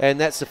 And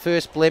that's the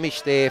first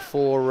blemish there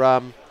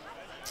for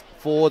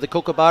the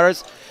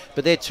Kookaburras.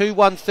 But they're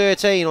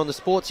 2-1-13 on the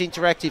Sports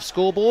Interactive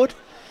scoreboard.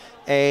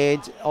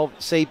 And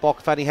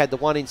Seabock only had the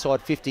one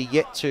inside 50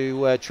 yet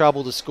to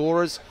trouble the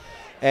scorers.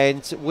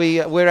 And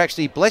we're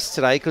actually blessed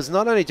today because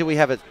not only do we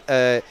have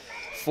it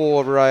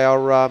for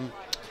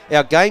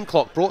our game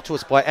clock brought to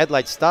us by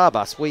Adelaide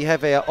Starbus, we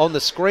have on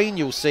the screen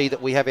you'll see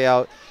that we have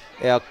our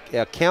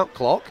count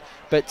clock,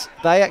 but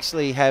they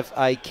actually have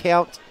a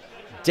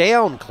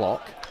countdown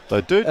clock.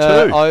 They do too.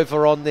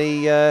 Over on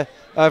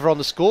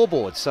the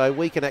scoreboard, so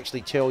we can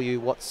actually tell you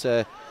what's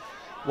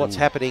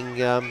happening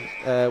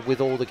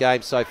with all the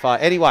games so far.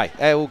 Anyway,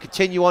 we'll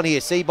continue on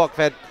here. Seabock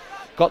had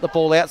got the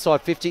ball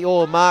outside 50.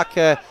 Mark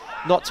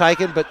not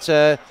taken, but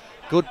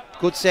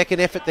good second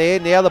effort there.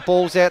 Now the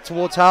ball's out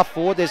towards half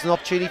forward. There's an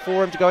opportunity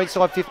for him to go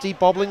inside 50,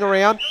 bobbling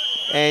around,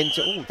 and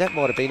that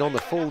might have been on the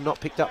full,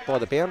 not picked up by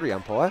the boundary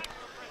umpire.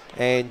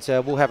 And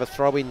we'll have a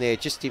throw in there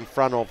just in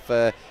front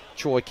of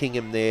Troy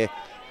Kingham there,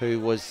 who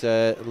was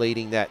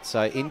leading that.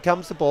 So in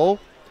comes the ball.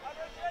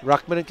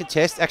 Ruckman and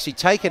contest, actually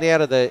taken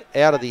out of the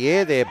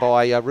air there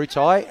by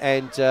Rutai,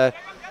 and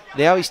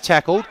now he's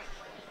tackled.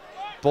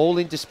 Ball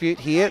in dispute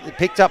here.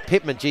 Picked up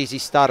Pittman. Geez, he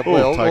started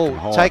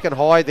well. Taken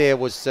high there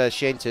was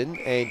Shenton,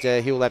 and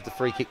he'll have the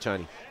free kick,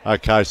 Tony.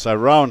 Okay, so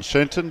Rowan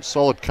Shenton,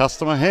 solid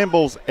customer.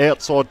 Handball's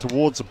outside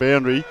towards the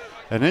boundary,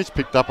 and he's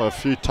picked up a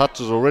few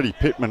touches already.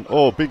 Pittman,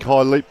 big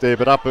high leap there,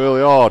 but up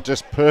early.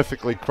 Just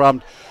perfectly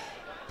crumbed.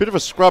 Bit of a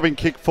scrubbing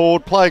kick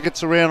forward. Player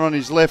gets around on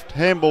his left.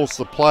 Handballs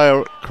the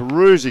player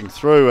cruising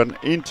through, and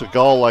into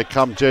goal they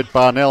come, Jed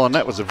Barnell, and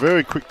that was a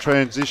very quick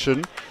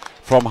transition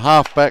from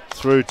half back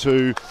through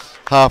to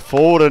half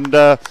forward.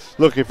 And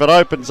look, if it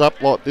opens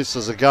up like this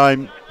as a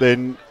game,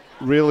 then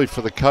really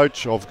for the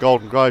coach of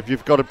Golden Grove,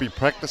 you've got to be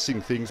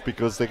practicing things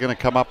because they're going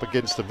to come up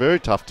against a very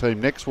tough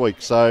team next week.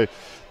 So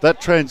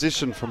that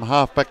transition from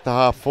half back to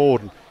half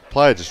forward, and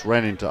player just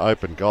ran into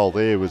open goal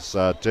there was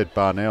Jed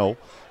Barnell,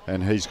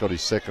 and he's got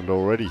his second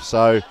already.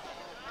 So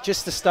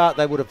just the start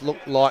they would have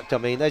looked like. I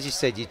mean, as you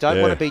said, you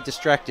don't want to be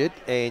distracted,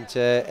 and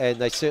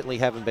they certainly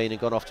haven't been, and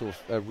gone off to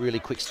a really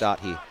quick start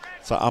here.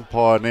 So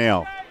umpire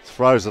now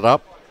throws it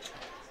up.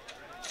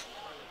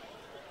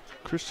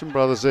 Christian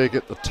Brothers there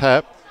get the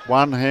tap.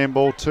 one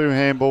handball, two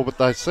handball, but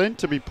they seem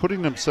to be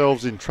putting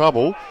themselves in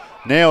trouble.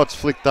 Now it's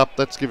flicked up.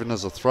 That's given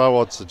us a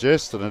throw, I'd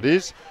suggest, and it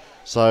is.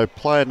 So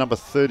player number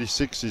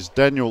 36 is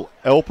Daniel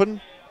Alpin.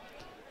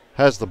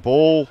 Has the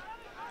ball.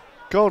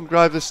 Golden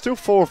Grove, there's still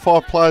 4 or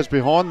 5 players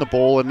behind the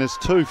ball, and there's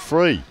 2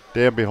 free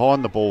down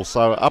behind the ball.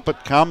 So up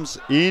it comes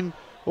in.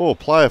 Oh,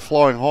 player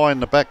flying high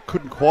in the back,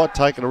 couldn't quite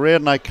take it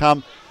around. They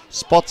come,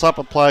 spots up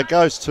a player,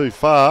 goes too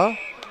far.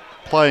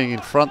 Playing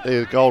in front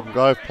there, the Golden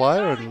Grove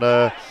player, and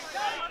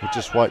we'll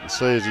just wait and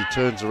see as he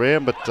turns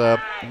around. But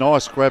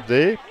nice grab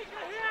there.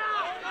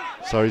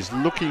 So he's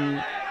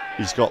looking,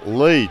 he's got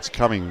leads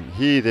coming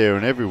here, there,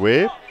 and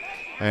everywhere,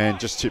 and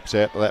just tips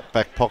out to that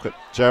back pocket.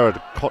 Jared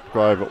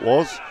Cotgrove it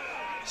was.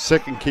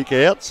 Second kick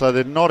out, so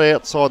they're not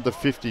outside the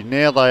 50.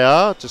 Now they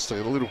are, just a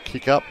little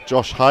kick up.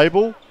 Josh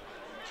Hable.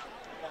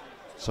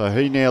 So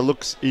he now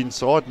looks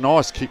inside.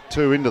 Nice kick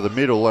too into the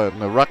middle,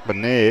 and the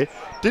ruckman there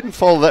didn't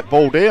follow that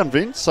ball down,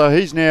 Vince. So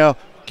he's now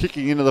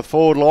kicking into the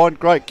forward line.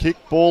 Great kick,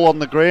 ball on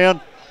the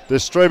ground. They're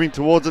streaming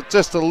towards it.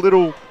 Just a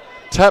little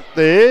tap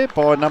there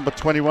by number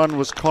 21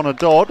 was Connor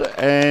Dodd,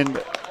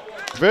 and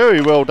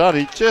very well done.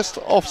 He just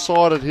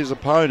offsided his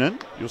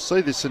opponent. You'll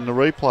see this in the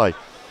replay.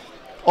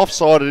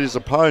 Offsided his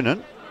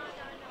opponent,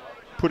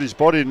 put his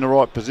body in the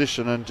right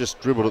position and just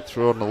dribbled it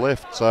through on the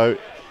left. So,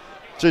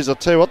 geez, I'll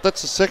tell you what,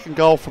 that's the second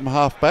goal from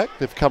half-back.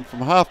 They've come from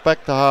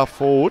half-back to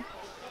half-forward.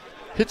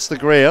 Hits the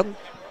ground.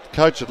 The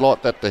coach would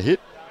like that to hit,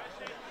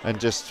 and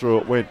just through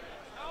it went.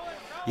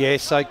 Yeah,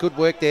 so good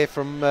work there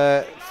from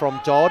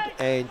Dodd,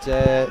 and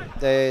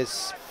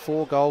there's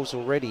 4 goals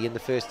already in the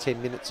first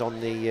 10 minutes on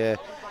the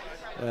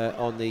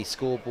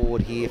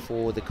scoreboard here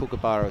for the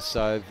Kookaburras.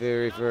 So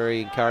very,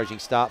 very encouraging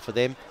start for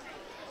them.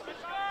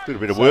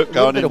 Bit of work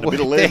going in the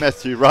middle there,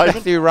 Matthew Raymond.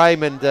 Matthew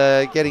Raymond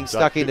getting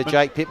stuck into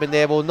Jake Pittman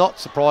there. Well, not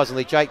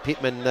surprisingly, Jake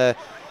Pittman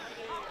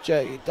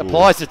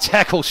applies the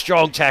tackle,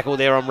 strong tackle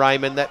there on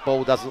Raymond. That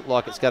ball doesn't look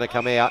like it's going to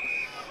come out.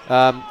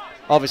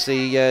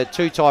 Obviously,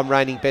 2-time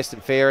reigning best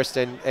and fairest,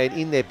 and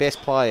in their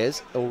best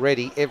players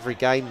already every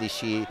game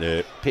this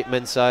year,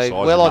 Pittman.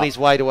 So well on his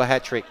way to a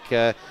hat-trick.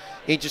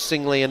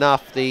 Interestingly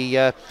enough,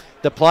 the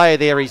player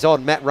there he's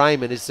on, Matt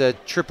Raymond, is a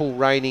triple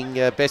reigning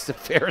best and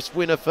fairest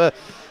winner for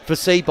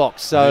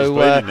C-Box. So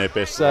he's been in their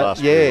best the last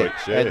few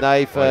weeks. Yeah. And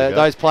they've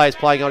those players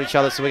playing on each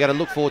other. So we're going to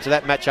look forward to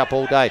that matchup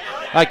all day.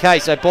 Okay,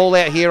 so ball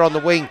out here on the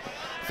wing.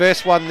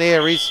 First one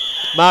there is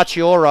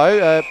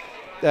Marchioro,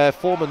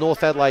 former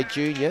North Adelaide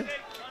junior,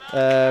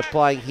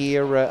 playing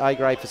here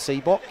A-grade for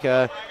C-Box.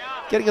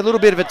 Getting a little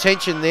bit of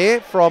attention there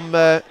from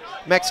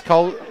Max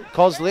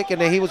Kozlik,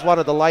 and he was one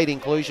of the late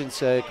inclusions,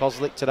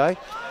 Kozlik, today.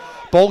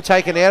 Ball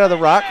taken out of the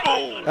ruck.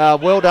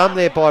 Well done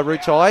there by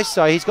Rutai.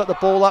 So he's got the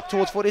ball up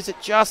towards foot. Is it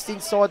just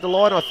inside the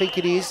line? I think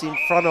it is, in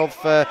front of,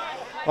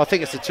 I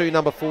think it's the 2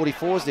 number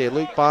 44s there,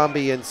 Luke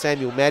Barmby and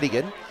Samuel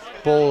Madigan.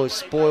 Ball is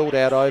spoiled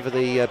out over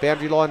the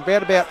boundary line.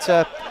 Round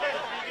about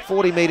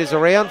 40 metres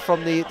around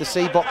from the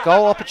C-Box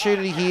goal.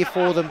 Opportunity here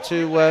for them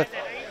to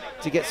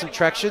get some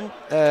traction.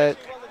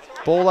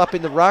 Ball up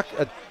in the ruck.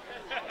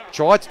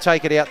 Tried to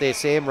take it out there,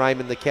 Sam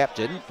Raymond, the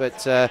captain, but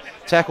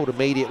tackled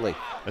immediately.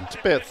 And it's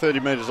about 30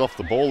 metres off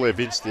the ball there,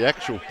 Vince. The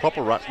actual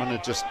proper ruckman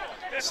had just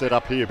set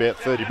up here about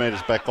 30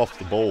 metres back off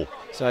the ball.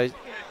 So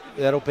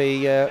that'll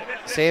be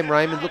Sam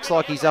Raymond. Looks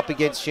like he's up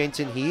against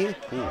Shenton here.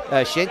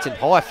 Shenton,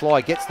 high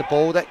fly, gets the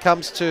ball. That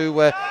comes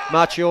to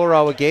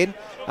Marchioro again.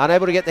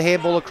 Unable to get the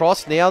handball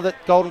across. Now that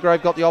Golden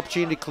Grove got the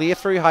opportunity to clear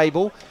through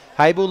Hable.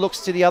 Hable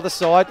looks to the other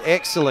side.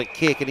 Excellent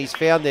kick, and he's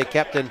found their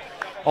captain,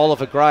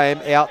 Oliver Graham,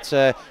 out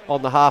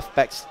on the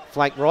half-back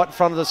flank right in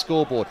front of the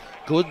scoreboard.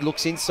 Good,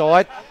 looks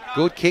inside.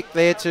 Good kick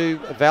there to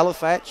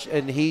Valafach,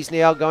 and he's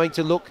now going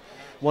to look,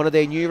 one of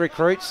their new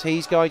recruits,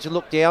 he's going to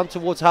look down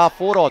towards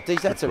half-forward. Oh,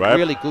 geez, that's a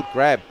really good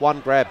grab.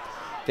 One grab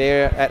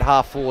there at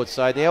half-forward.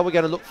 So now we're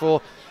going to look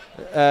for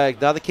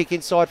another kick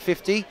inside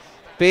 50.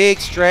 Big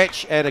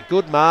stretch and a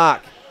good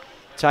mark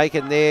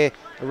taken there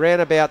around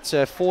about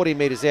 40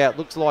 metres out.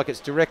 Looks like it's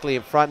directly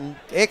in front. And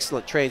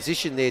excellent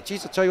transition there.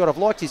 Geez, I'll tell you what, I've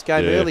liked his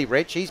game early,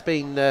 Rich. He's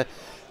been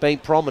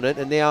prominent,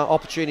 and now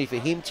opportunity for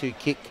him to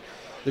kick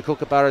the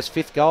Kookaburras'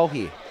 5th goal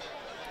here.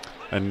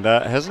 And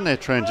hasn't their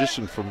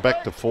transition from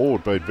back to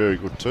forward been very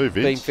good too,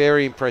 Vince? Been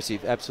very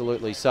impressive,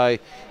 absolutely. So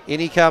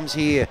in he comes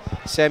here,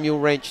 Samuel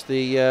Wrench,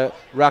 the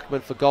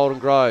ruckman for Golden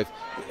Grove.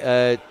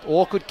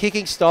 Awkward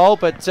kicking style,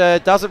 but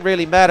doesn't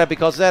really matter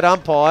because that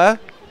umpire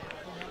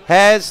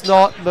has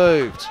not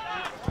moved.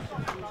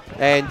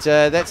 And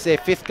that's their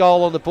 5th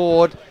goal on the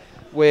board.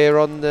 We're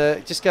on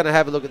the, just going to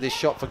have a look at this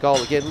shot for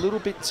goal again. A little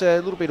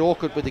bit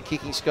awkward with the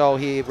kicking style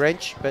here,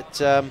 Wrench,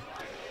 but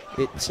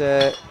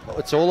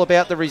it's all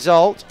about the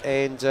result,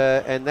 and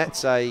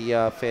that's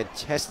a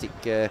fantastic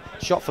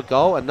shot for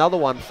goal. Another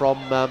one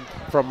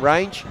from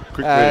range.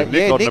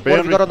 Nick, what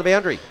have you got on the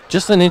boundary?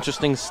 Just an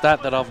interesting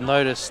stat that I've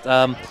noticed.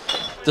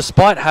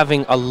 Despite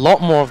having a lot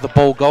more of the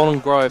ball, Golden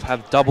Grove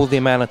have double the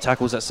amount of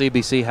tackles that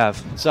CBC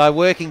have. So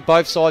working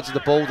both sides of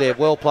the ball there.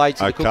 Well played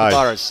to the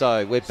Kookaburras.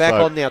 So we're back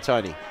on now,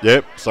 Tony.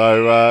 Yep.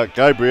 So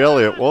Gabriel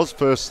Elliott was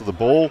first to the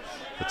ball.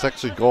 It's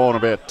actually gone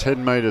about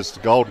 10 metres to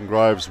Golden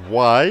Grove's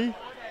way.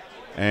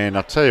 And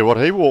I tell you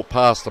what, he walked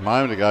past a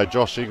moment ago,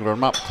 Josh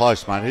Ingram, up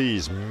close, mate. He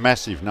is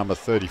massive, number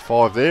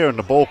 35 there, and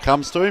the ball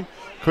comes to him.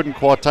 Couldn't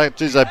quite take it.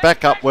 Geez, they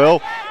back up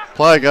well.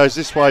 Player goes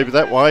this way, but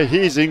that way.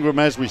 Here's Ingram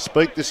as we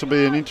speak. This will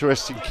be an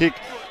interesting kick.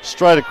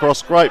 Straight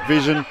across, great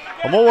vision.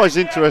 I'm always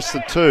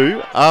interested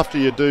too, after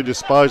you do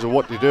disposal,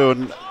 what you do.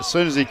 And as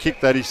soon as he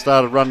kicked that, he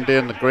started running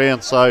down the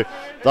ground. So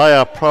they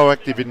are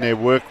proactive in their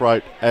work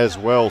rate as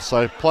well.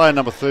 So player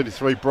number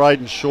 33,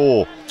 Braden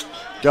Shaw,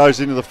 goes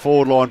into the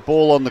forward line.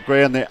 Ball on the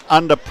ground. They're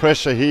under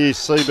pressure here,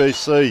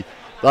 CBC.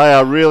 They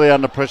are really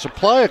under pressure.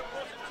 Player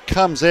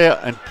comes out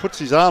and puts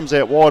his arms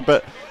out wide,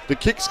 but the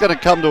kick's going to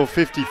come to a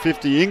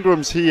 50-50.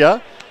 Ingram's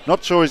here.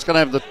 Not sure he's going to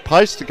have the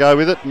pace to go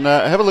with it. And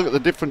have a look at the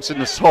difference in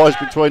the size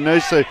between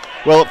these two.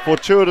 Well, it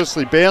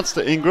fortuitously bounced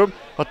to Ingram.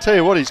 I'll tell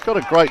you what, he's got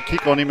a great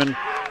kick on him. And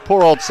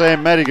poor old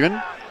Sam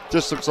Madigan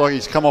just looks like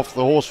he's come off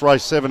the horse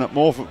race 7 at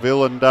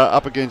Morfettville and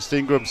up against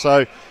Ingram.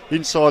 So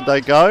inside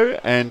they go.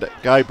 And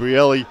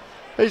Gabrielli,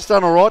 he's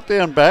done all right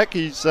down back.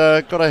 He's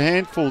got a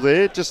handful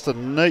there. Just a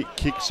neat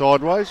kick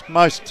sideways.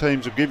 Most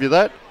teams will give you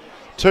that.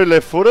 2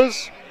 left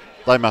footers.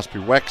 They must be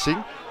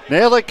waxing.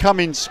 Now they come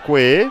in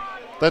square.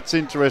 That's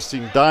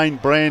interesting. Dane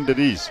Brand it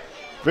is.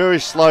 Very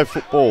slow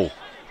football.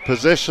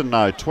 Possession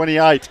though.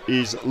 28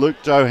 is Luke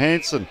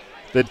Johansson.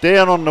 They're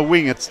down on the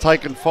wing. It's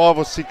taken 5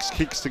 or 6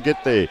 kicks to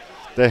get there.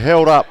 They're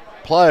held up.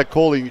 Player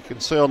calling, you can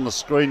see on the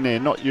screen there,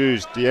 not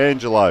used,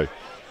 D'Angelo.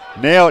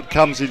 Now it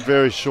comes in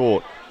very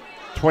short.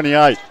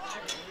 28.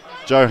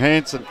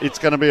 Johansson. It's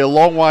going to be a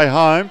long way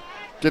home.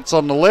 Gets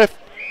on the left.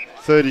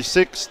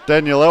 36,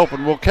 Daniel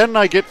Alpin. Well, can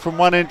they get from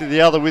one end to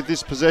the other with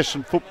this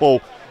possession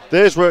football?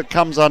 There's where it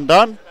comes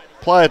undone.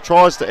 Player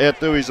tries to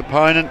outdo his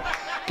opponent,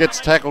 gets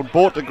tackled,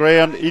 brought to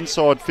ground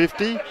inside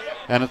 50,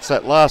 and it's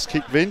that last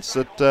kick, Vince,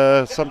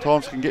 that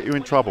sometimes can get you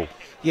in trouble.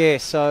 Yeah,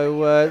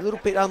 so a little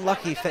bit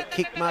unlucky if that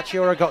kick.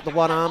 Marchiora got the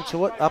one arm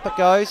to it. Up it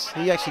goes.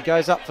 He actually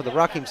goes up for the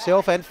ruck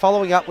himself, and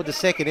following up with the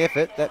second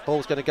effort, that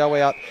ball's going to go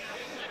out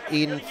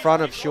in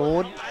front of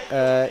Sean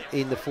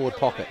in the forward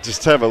pocket.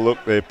 Just have a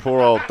look there, poor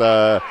old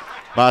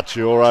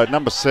Marchioro.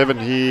 Number 7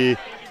 here,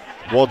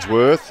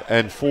 Wadsworth,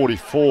 and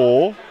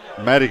 44,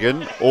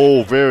 Madigan,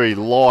 all very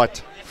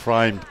light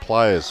framed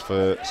players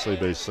for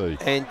CBC.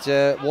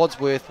 And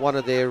Wadsworth, one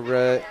of their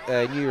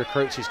new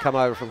recruits who's come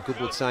over from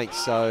Goodwood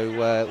Saints. So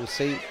we'll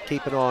see,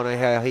 keep an eye on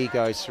how he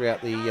goes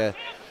throughout the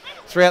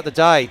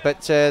day.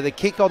 But the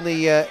kick on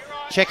the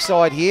check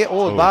side here,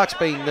 the mark's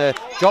been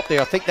dropped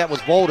there. I think that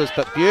was Walters,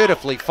 but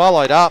beautifully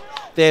followed up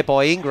there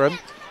by Ingram.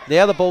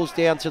 Now the ball's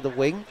down to the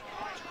wing.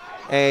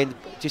 And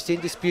just in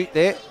dispute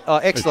there.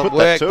 Excellent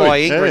work by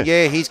Ingram.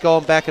 Yeah, he's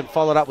gone back and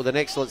followed up with an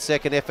excellent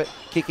second effort.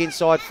 Kick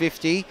inside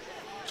 50.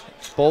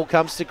 Ball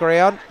comes to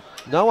ground.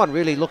 No one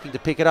really looking to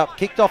pick it up.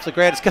 Kicked off the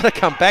ground. It's going to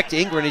come back to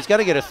Ingram. He's going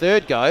to get a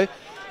third go.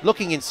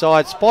 Looking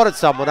inside, spotted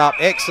someone up.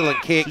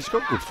 Excellent kick. He's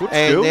got good foot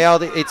and skills. Now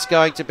it's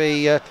going to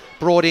be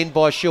brought in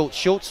by Schultz.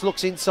 Schultz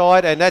looks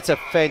inside, and that's a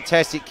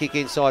fantastic kick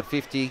inside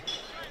 50.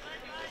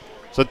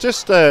 So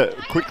just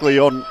quickly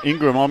on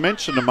Ingram, I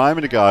mentioned a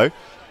moment ago,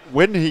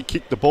 when he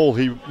kicked the ball,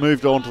 he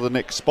moved on to the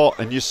next spot,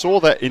 and you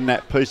saw that in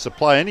that piece of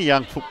play. Any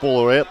young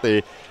footballer out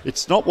there,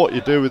 it's not what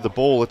you do with the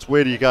ball, it's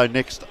where do you go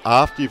next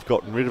after you've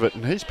gotten rid of it.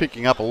 And he's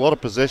picking up a lot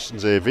of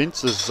possessions there,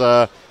 Vince, as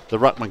the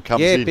ruckman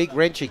comes in. Yeah, big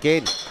wrench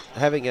again,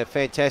 having a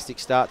fantastic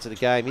start to the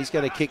game. He's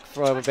going to kick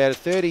from about a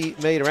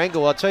 30-metre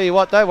angle. I'll tell you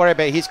what, don't worry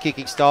about his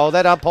kicking style.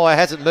 That umpire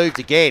hasn't moved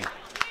again.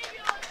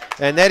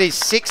 And that is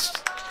 6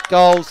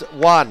 goals,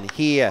 1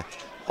 here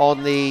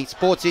on the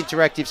Sports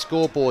Interactive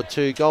scoreboard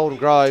to Golden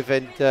Grove,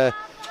 and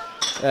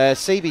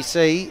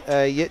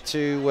CBC yet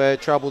to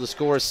trouble the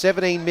scorers.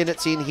 17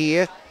 minutes in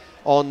here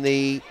on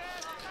the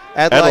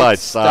Adelaide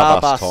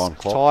Starbus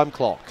time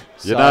clock.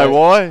 You know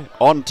why?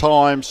 On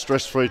time,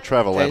 stress-free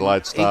travel,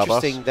 Adelaide Starbus.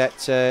 Interesting that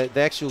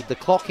the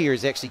clock here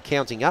is actually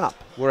counting up,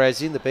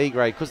 whereas in the B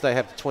grade, because they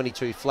have the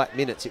 22 flat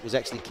minutes, it was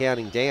actually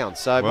counting down.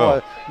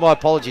 So my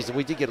apologies, and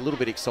we did get a little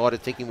bit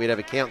excited thinking we'd have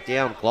a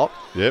countdown clock.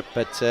 Yep.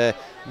 But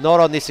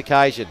not on this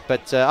occasion.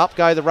 But up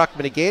go the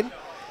ruckman again.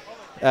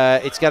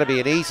 It's going to be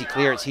an easy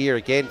clearance here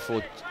again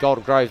for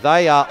Golden Grove.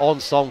 They are on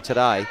song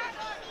today.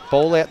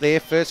 Ball out there.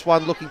 First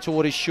one looking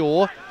toward his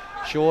Shaw.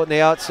 Shaw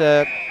now it's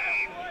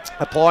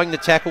applying the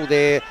tackle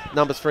there.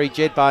 Number 3,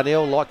 Jed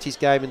Barnell, liked his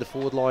game in the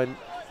forward line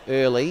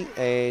early,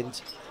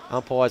 and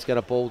umpire's going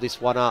to ball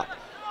this one up.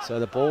 So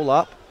the ball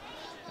up.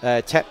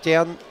 Tap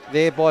down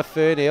there by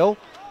Fernell.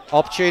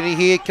 Opportunity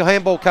here.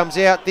 Handball comes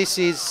out. This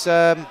is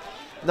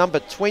number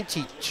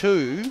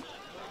 22,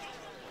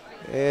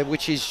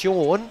 which is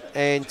Sean,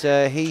 and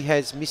he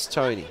has missed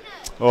Tony.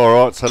 All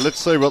right, so let's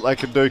see what they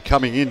can do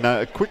coming in.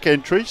 A quick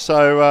entry,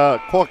 so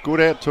quite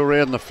good out to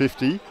around the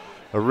 50.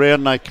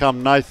 Around they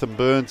come, Nathan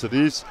Burns it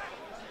is.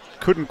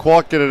 Couldn't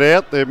quite get it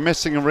out. They're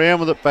messing around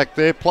with it back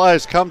there.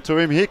 Players come to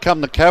him. Here come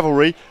the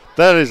cavalry.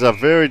 That is a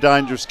very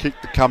dangerous kick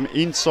to come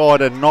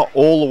inside and not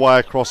all the way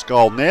across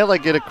goal. Now they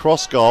get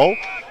across goal.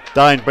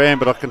 Dane Brand,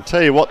 but I can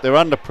tell you what, they're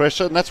under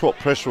pressure, and that's what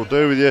pressure will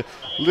do with you.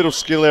 Little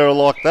skill error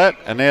like that,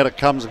 and out it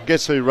comes, and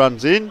guess who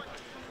runs in?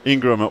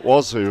 Ingram it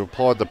was who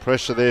applied the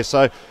pressure there.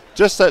 So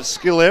just that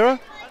skill error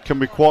can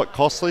be quite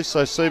costly.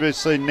 So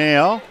CBC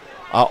now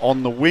are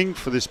on the wing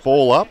for this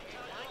ball up.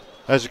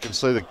 As you can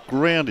see, the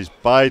ground is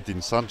bathed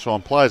in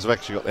sunshine. Players have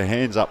actually got their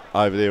hands up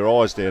over their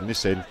eyes down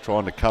this end,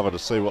 trying to cover to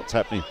see what's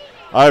happening.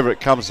 Over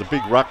it comes the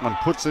big ruckman,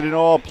 puts it in.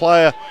 Oh,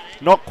 player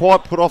not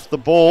quite put off the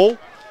ball.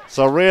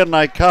 So around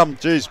they come.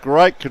 Geez,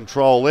 great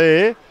control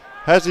there.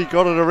 Has he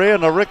got it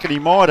around? I reckon he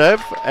might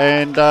have.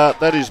 And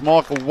that is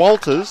Michael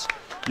Walters.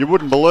 You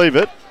wouldn't believe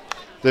it.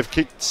 They've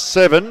kicked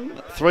 7.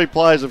 3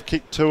 players have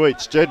kicked 2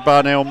 each. Jed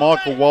Barnell,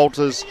 Michael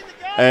Walters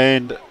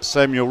and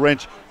Samuel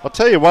Wrench. I'll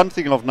tell you one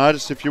thing I've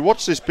noticed. If you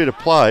watch this bit of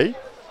play,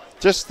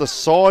 just the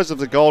size of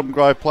the Golden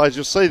Grove players,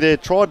 you'll see there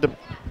tried to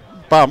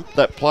bump.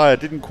 That player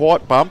didn't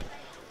quite bump.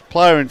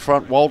 Player in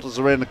front, Walters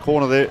around the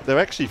corner there. They're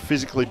actually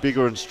physically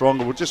bigger and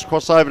stronger. We'll just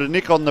cross over to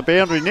Nick on the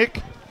boundary.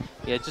 Nick?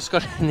 Yeah, just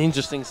got an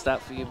interesting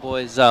stat for you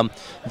boys.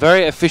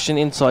 Very efficient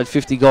inside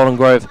 50 Golden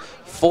Grove.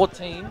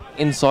 14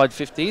 inside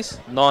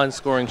 50s, 9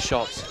 scoring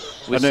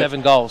shots with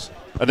 7 goals.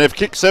 And they've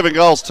kicked 7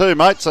 goals too,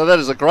 mate, so that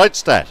is a great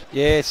stat.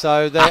 Yeah,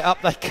 so they're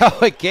up they go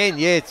again.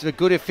 Yeah, it's a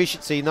good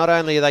efficiency. Not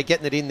only are they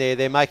getting it in there,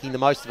 they're making the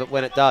most of it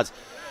when it does.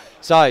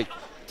 So,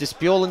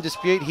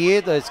 dispute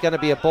here. There's going to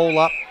be a ball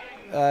up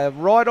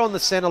right on the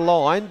centre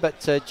line, but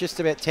just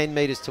about 10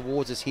 metres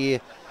towards us here.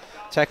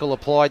 Tackle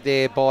applied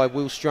there by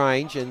Will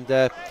Strange, and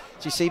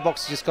GC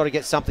Box just got to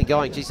get something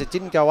going. Geez, it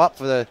didn't go up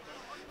for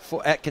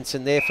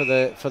Atkinson there for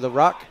the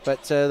ruck,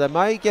 but they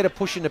may get a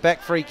push in the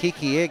back free kick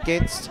here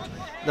against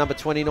number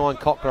 29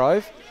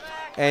 Cockgrove,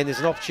 and there's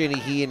an opportunity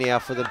here now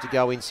for them to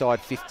go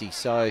inside 50.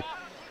 So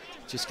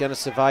just going to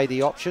survey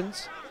the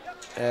options.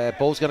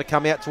 Ball's going to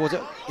come out towards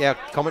it. Our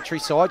commentary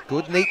side,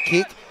 good neat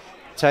kick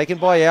taken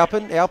by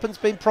Alpin. Alpin's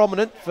been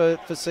prominent for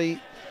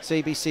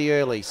CBC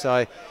early,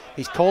 so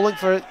he's calling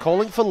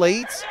for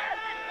leads.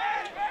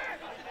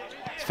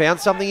 He's found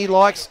something he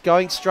likes,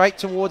 going straight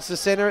towards the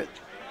centre,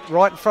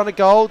 right in front of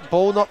goal.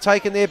 Ball not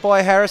taken there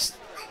by Harris,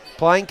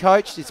 playing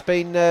coach. It's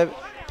been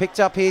picked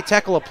up here.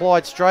 Tackle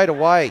applied straight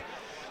away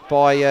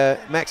by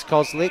Max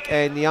Koslick,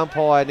 and the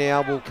umpire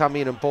now will come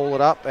in and ball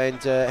it up,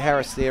 and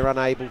Harris there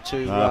unable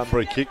to...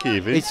 free kick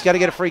here, Vince. He's going to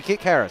get a free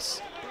kick,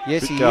 Harris.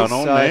 Yes, he going is.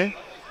 On there.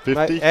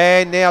 50.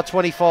 And now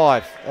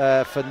 25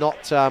 for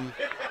not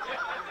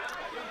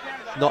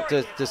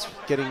just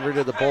getting rid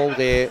of the ball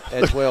there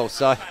as well.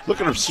 So look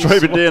at him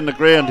streaming down the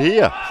ground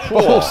here.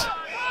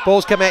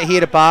 Ball's come out here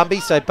to Barmby.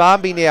 So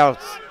Barmby now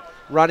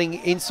running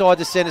inside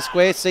the centre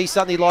square. Sees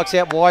something he likes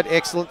out wide.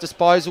 Excellent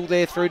disposal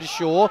there through to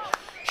Shaw.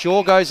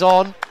 Shaw goes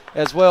on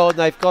as well, and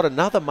they've got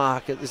another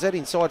marker. Is that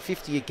inside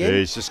 50 again? Yeah,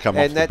 he's just come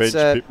off the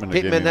bench.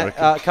 Pittman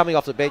again, coming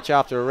off the bench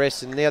after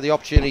arrest, and now the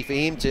opportunity for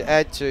him to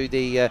add to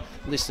the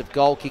list of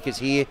goal kickers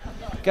here.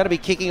 Going to be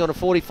kicking on a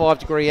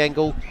 45-degree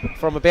angle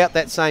from about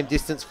that same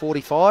distance,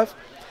 45.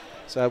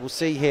 So we'll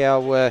see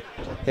how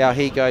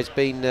he goes.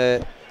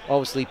 Been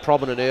obviously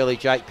prominent early,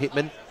 Jake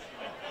Pittman,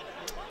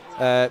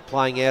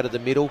 playing out of the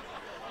middle.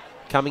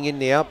 Coming in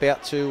now,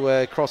 about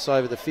to cross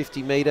over the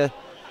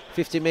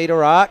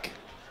 50-metre arc.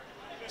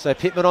 So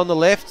Pittman on the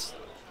left.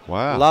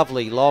 Wow.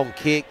 Lovely long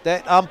kick.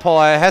 That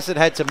umpire hasn't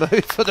had to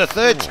move for the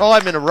 3rd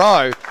time in a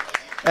row.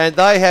 And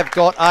they have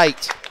got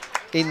 8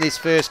 in this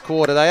first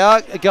quarter. They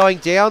are going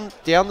down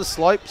the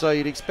slope, so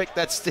you'd expect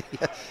that's the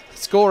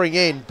scoring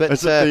end. But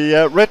is it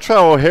the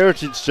retro or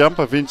heritage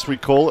jumper, Vince, we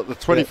call it, the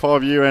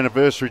 25-year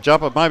anniversary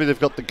jumper? Maybe they've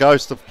got the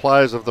ghost of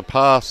players of the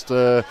past.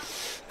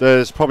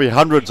 There's probably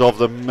hundreds of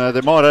them.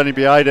 There might only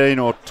be 18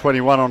 or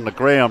 21 on the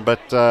ground,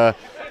 but...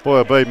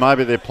 boy or be,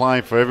 maybe they're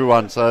playing for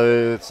everyone,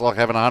 so it's like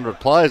having 100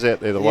 players out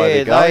there the way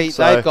they're going.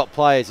 They've got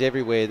players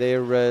everywhere.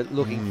 They're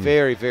looking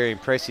very, very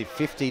impressive.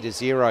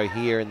 50-0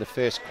 here in the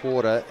first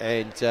quarter,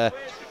 and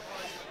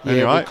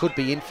anyway, we could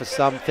be in for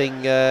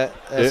something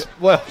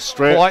quite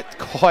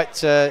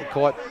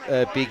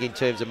big in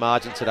terms of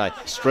margin today.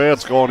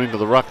 Stroud's gone into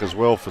the ruck as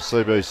well for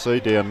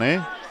CBC down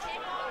there.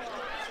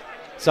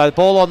 So the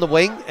ball on the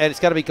wing, and it's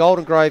going to be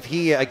Golden Grove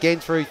here again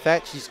through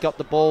Thatch. He's got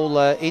the ball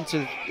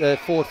into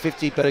forward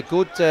 50, but a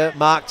good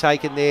mark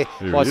taken there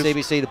by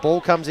CBC. The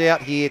ball comes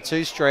out here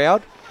to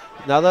Stroud.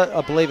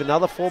 I believe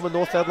another former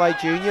North Adelaide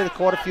junior.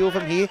 Quite a few of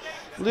them here.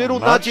 Little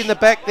nudge in the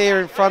back there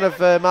in front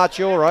of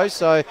Marchioro.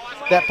 So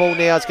that ball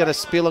now is going to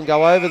spill and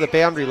go over the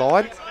boundary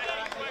line.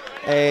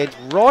 And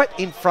right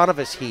in front of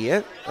us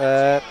here,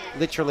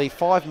 literally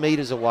 5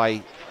 metres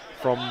away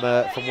from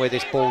where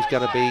this ball's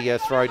going to be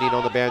thrown in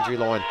on the boundary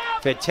line.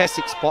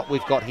 Fantastic spot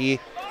we've got here.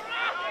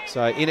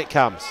 So in it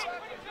comes.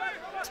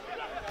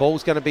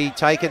 Ball's going to be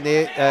taken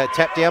there,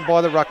 tapped down by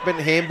the ruckman.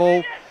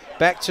 Handball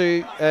back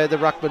to the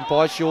ruckman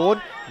by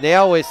Sean.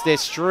 Now as they're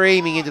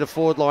streaming into the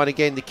forward line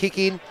again. The kick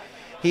in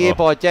here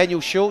by Daniel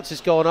Schultz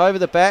has gone over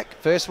the back.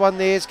 First one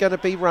there is going to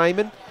be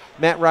Raymond.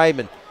 Matt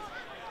Raymond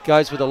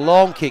goes with a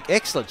long kick.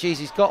 Excellent. Geez,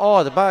 he's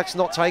got... the mark's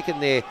not taken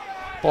there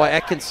by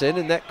Atkinson,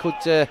 and that could...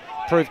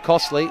 prove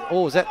costly.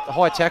 Is that a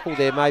high tackle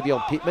there maybe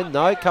on Pittman?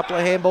 No, a couple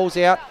of handballs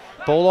out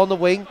Ball on the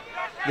wing.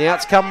 Now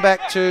it's come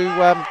back to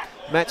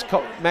Max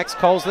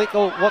Kolsnick.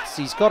 Oh,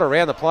 he's got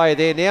around the player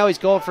there. Now he's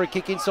gone for a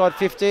kick inside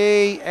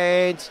 50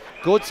 and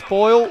good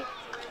spoil.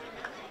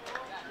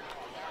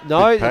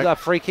 No, the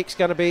free kick's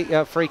going to be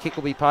free kick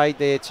will be paid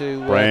there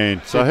to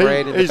Brand. So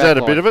Brand he's had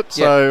a bit of it. Yep.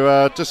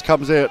 So just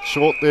comes out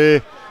short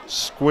there,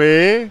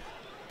 square.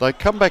 They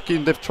come back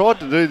in. They've tried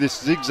to do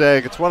this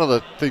zigzag. It's one of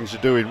the things you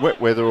do in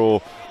wet weather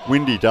or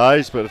windy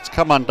days, but it's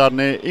come undone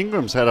there.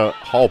 Ingram's had a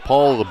whole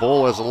pole of the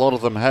ball, as a lot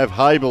of them have.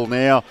 Habel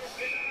now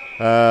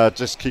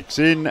just kicks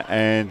in,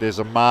 and there's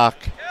a mark.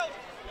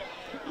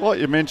 Like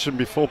you mentioned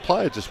before,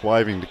 player just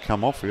waving to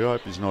come off here. I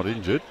hope he's not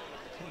injured.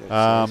 Is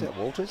that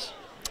Walters?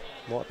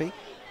 Might be.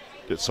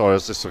 Sorry, I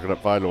was just looking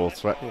at Vader or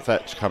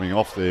Thatch coming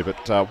off there,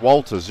 but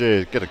Walters,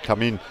 going to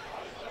come in,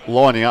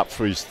 lining up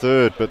for his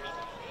third, but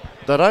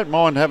they don't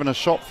mind having a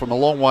shot from a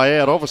long way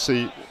out.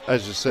 Obviously,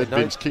 as you said,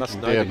 Vince kicking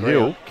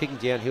downhill. Kicking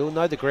downhill,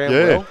 know the ground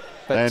well.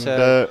 But,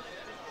 and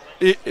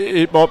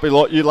it might be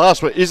like you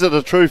last week. Is it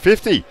a true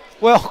 50?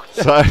 Well,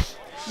 so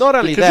not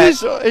only that,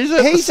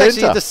 he's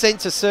actually at the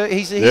centre.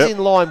 He's in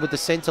line with the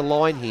centre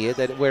line here,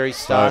 where he's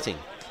starting.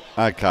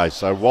 Okay,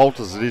 so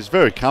Walters, it is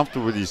very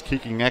comfortable with his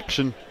kicking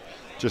action.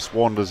 Just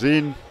wanders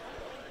in.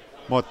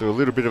 Might do a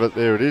little bit of it.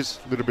 There it is.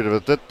 A little bit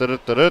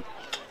of it.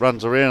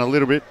 Runs around a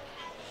little bit.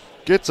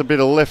 Gets a bit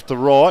of left to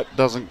right.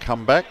 Doesn't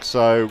come back.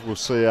 So we'll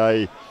see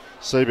a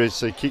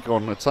CBC kick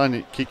on. It's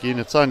only kick in.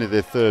 It's only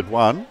their third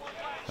one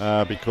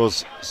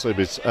because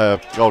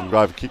CBC Golden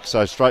Grove kick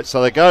so straight.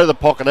 So they go to the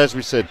pocket, as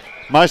we said.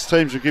 Most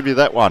teams will give you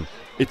that one.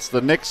 It's the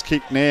next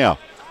kick now.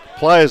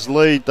 Players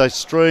lead. They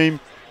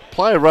stream.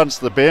 Player runs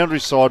to the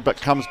boundary side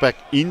but comes back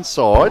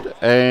inside,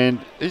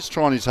 and he's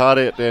trying his heart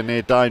out down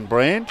there, Dane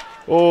Brand.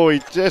 Oh, he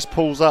just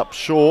pulls up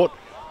short,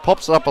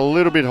 pops it up a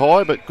little bit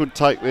high, but good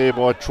take there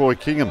by Troy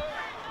Kingham.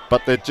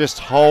 But they're just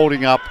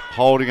holding up.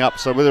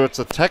 So whether it's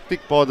a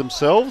tactic by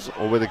themselves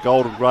or whether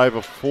Golden Grove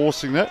are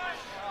forcing it,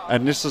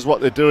 and this is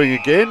what they're doing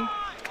again.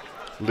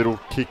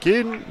 Little kick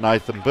in,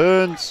 Nathan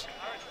Burns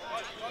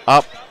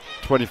up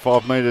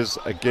 25 metres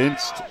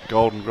against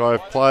Golden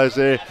Grove players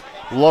there.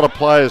 A lot of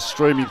players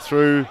streaming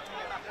through.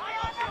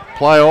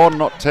 Play on,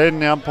 not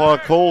 10, the umpire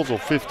calls, or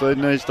 15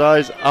 these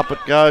days. Up it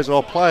goes.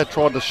 Player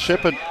tried to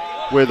shepherd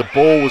where the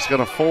ball was going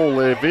to fall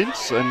there,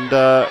 Vince, and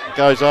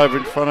goes over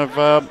in front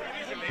of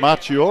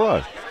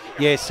Marchioro.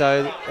 Yeah,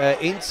 so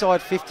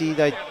inside 50,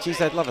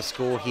 they'd love a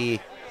score here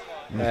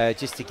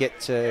just to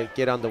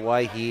get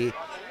underway here.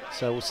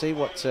 So we'll see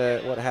what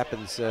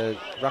happens.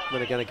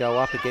 Ruckman are going to go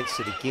up against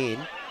it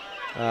again.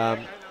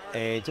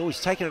 And he's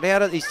taking it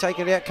out. He's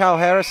taking it out. Carl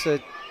Harris,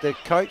 the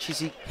coach, is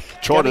he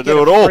trying to get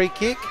do it a all? Free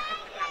kick?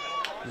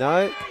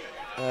 No.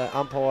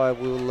 Umpire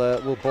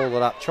will ball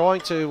it up,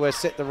 trying to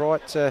set the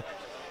right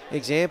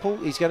example.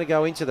 He's going to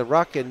go into the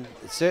ruck and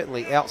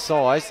certainly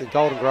outsized. The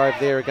Golden Grove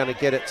there are going to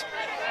get it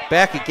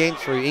back again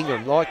through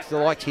Ingram, like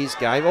his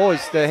game.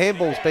 The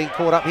handball's been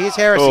caught up. Here's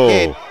Harris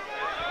again.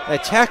 They're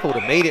tackled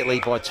immediately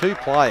by two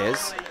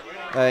players,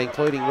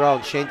 including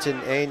Rowan Shenton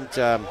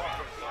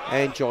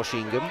and Josh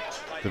Ingham.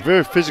 They're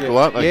very physical,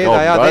 aren't they? Yeah,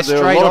 Golden they are. Grove?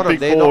 They're a lot on of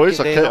big boys.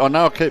 I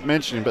know I keep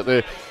mentioning, but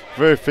they're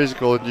very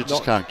physical, and you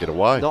just can't get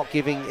away. Not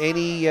giving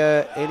any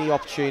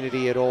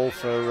opportunity at all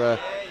for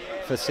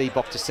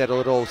Seabock to settle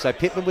it all. So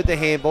Pittman with the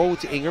handball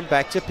to Ingram,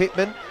 back to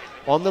Pittman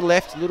on the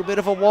left. A little bit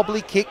of a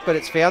wobbly kick, but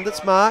it's found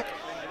its mark.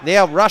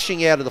 Now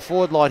rushing out of the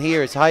forward line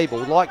here is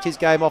Habel. Liked his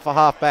game off a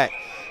half back.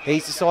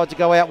 He's decided to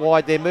go out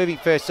wide. They're moving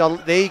first. So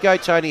there you go,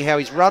 Tony, how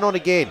he's run on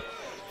again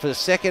for the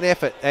second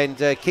effort and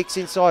kicks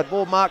inside.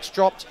 Ball marks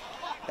dropped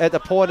at the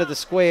point of the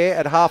square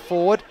at half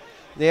forward.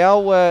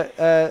 Now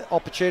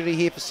opportunity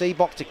here for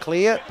Seabock to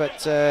clear, but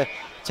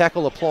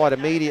tackle applied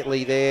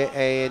immediately there,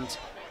 and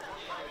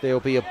there'll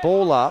be a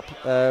ball up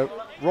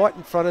right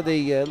in front of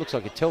the, looks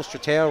like a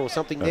Telstra tower or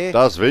something there. It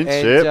does, Vince,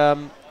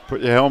 and, Put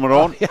your helmet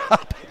on.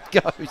 Up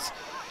it goes.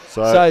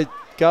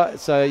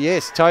 So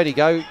yes, Tony,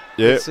 go. Yep.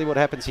 Let's see what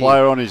happens here.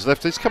 Player on his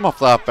left. He's come off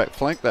the half-back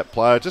flank, that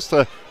player. Just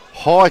a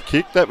high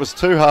kick. That was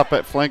two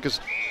half-back flankers.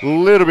 A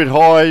little bit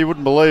higher, you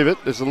wouldn't believe it.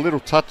 There's a little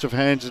touch of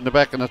hands in the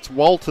back, and it's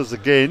Walters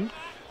again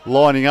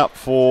lining up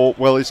for,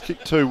 well, he's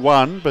kicked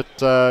 2-1,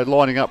 but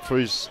lining up for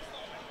his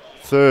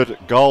third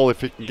goal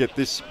if he can get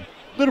this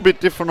a little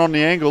bit different on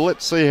the angle.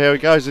 Let's see how he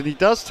goes. And he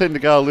does tend to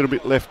go a little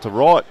bit left to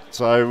right.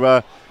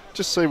 So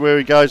just see where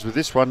he goes with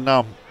this one.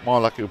 My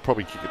luck, he'll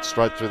probably kick it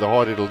straight through the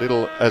height a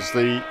little as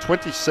the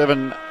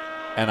 27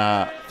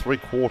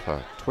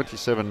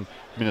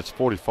 minutes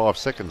 45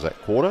 seconds that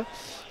quarter.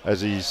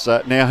 As he's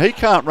now he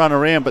can't run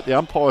around, but the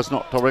umpire's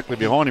not directly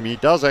behind him. He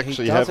does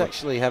actually have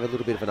a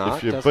little bit of an arc.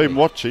 If you've been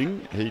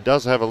watching, he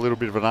does have a little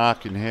bit of an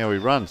arc in how he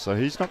runs, so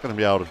he's not going to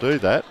be able to do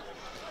that.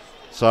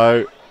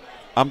 So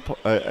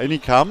in he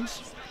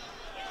comes.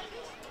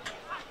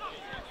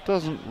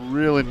 Doesn't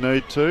really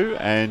need to,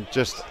 and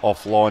just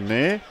offline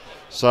there.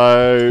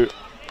 So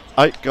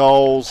 8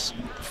 goals,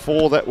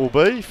 4 that will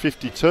be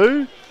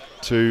 52.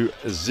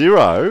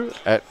 8-0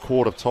 at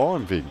quarter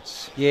time,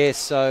 Vince. Yeah,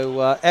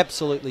 so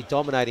absolutely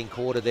dominating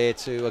quarter there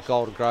to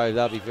Golden Grove.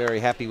 They'll be very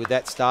happy with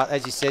that start.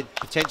 As you said,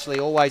 potentially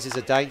always is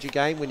a danger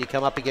game when you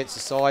come up against a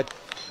side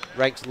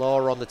ranked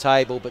lower on the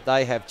table, but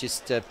they have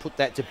just put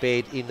that to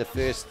bed in the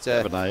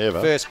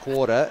first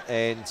quarter,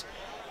 and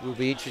we'll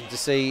be interested to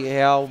see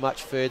how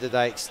much further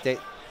they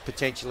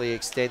potentially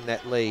extend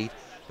that lead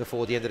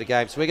before the end of the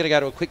game. So we're going to go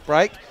to a quick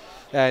break.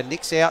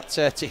 Nick's out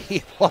to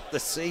hear what the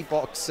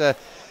C-Box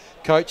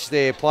coach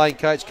there, playing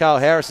coach Carl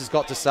Harris, has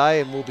got to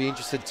say, and we'll be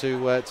interested to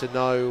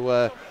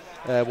know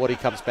what he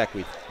comes back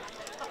with.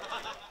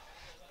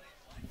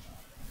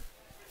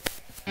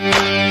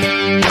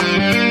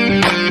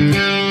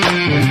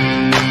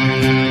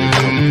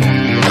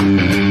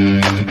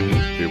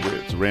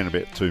 It's around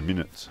about 2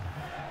 minutes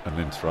and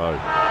then throw.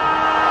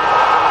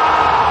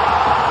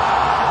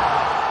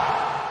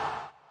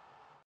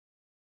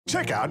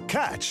 Check out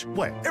Catch,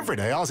 where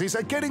everyday Aussies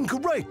are getting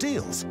great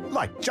deals,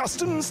 like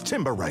Justin's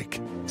Timber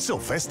Rake,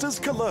 Sylvester's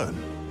Cologne,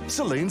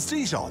 Celine's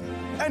Dijon,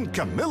 and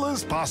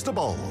Camilla's Pasta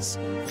Bowls.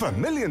 For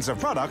millions of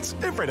products,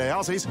 everyday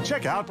Aussies,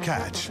 check out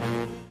Catch.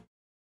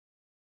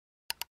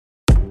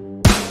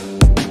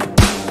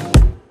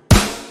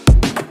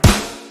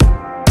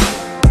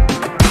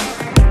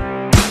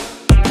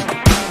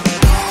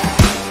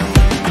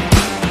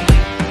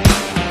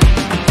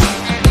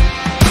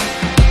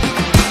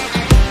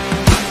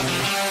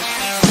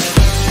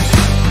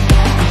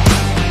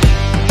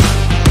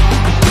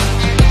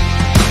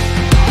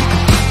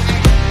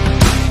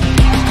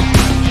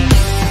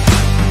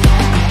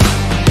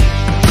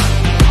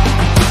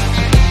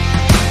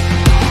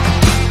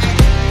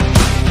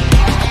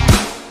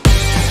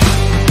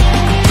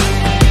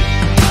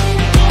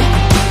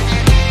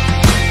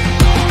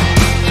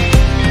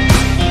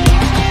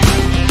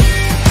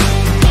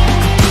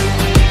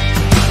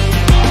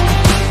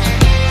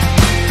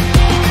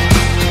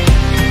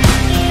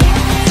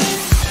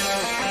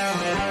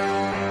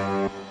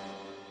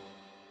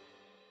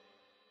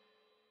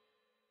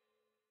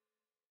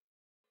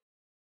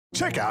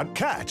 Check out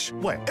Catch,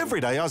 where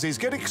everyday Aussies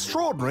get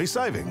extraordinary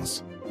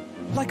savings.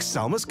 Like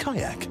Salma's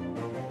Kayak,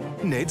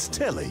 Ned's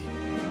Telly,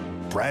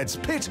 Brad's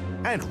Pit,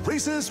 and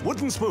Reese's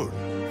Wooden Spoon.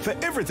 For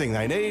everything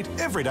they need,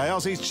 everyday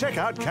Aussies check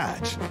out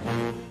Catch.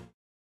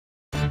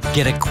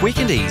 Get a quick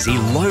and easy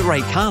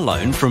low-rate car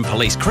loan from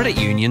Police Credit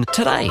Union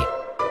today.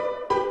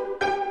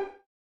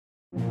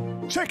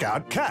 Check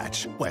out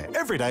Catch, where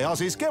everyday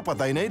Aussies get what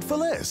they need for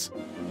less.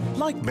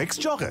 Like Mix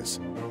Joggers,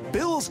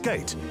 Bill's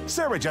Gate,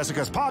 Sarah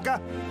Jessica's Parker,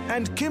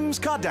 and Kim's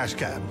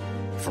Kardashian.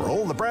 For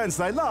all the brands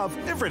they love,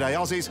 everyday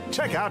Aussies,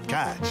 check out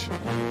Catch.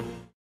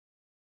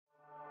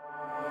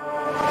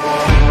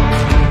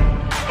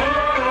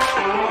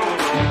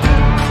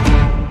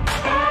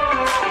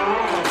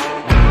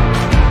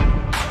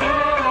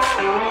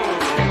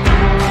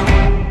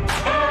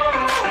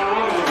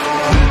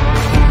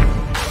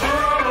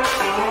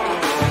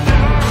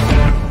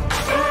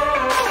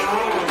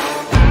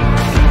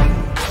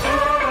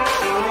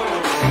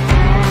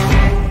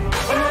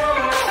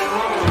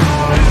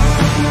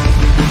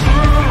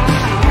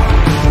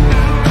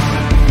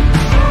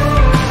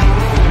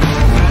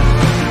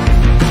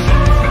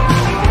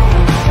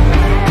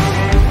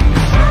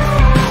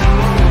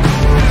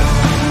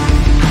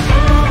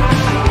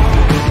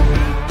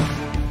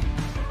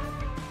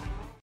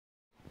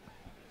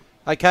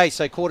 Okay,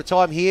 so quarter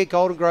time here.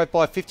 Golden Grove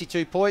by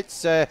 52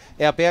 points. Our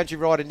boundary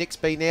rider Nick's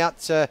been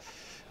out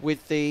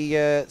with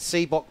the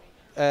C-Box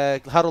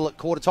huddle at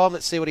quarter time.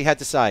 Let's see what he had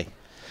to say.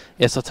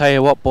 Yes, I'll tell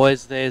you what,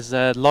 boys, there's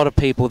a lot of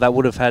people that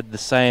would have had the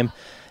same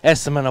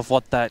estimate of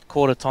what that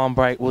quarter time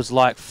break was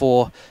like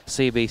for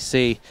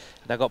CBC.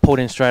 They got pulled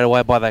in straight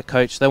away by their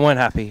coach. They weren't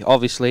happy.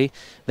 Obviously,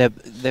 they're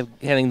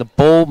getting the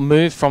ball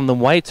moved from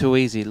them way too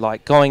easy,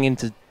 like going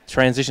into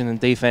transition and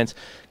defense.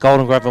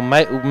 Golden Grove are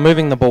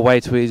moving the ball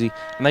way too easy,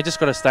 and they just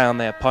got to stay on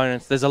their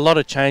opponents. There's a lot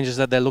of changes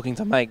that they're looking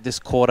to make this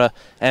quarter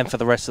and for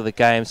the rest of the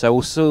game, so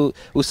we'll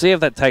see if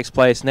that takes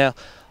place. Now,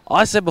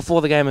 I said before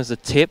the game as a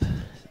tip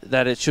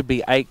that it should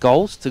be 8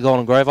 goals to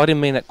Golden Grove. I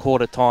didn't mean at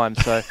quarter time,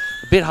 so a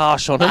bit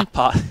harsh on them,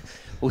 but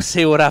we'll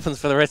see what happens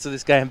for the rest of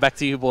this game. Back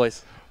to you,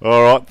 boys.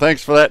 All right,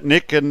 thanks for that,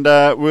 Nick, and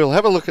we'll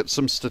have a look at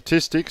some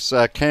statistics.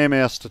 Cam,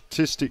 our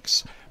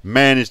statistics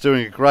man, is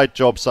doing a great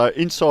job. So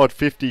inside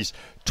 50s,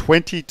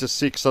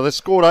 20-6. So they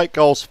scored 8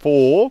 goals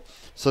for,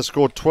 so they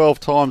scored 12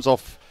 times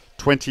off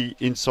 20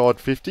 inside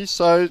 50s.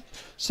 So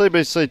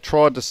CBC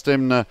tried to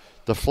stem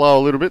the flow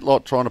a little bit,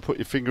 like trying to put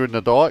your finger in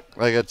the dike.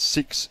 They got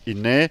 6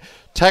 in there.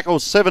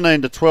 Tackles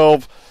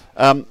 17-12.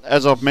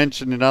 As I've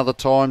mentioned in other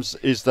times,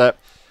 is that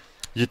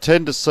you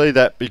tend to see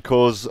that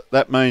because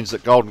that means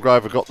that Golden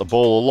Grove have got the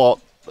ball a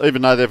lot,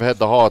 even though they've had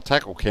the higher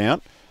tackle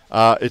count.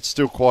 It's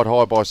still quite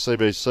high by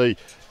CBC.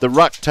 The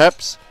ruck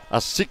taps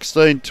are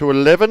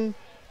 16-11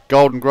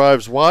 Golden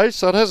Grove's way,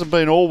 so it hasn't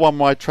been all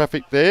one-way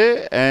traffic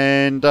there,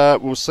 and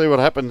we'll see what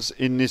happens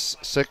in this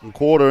second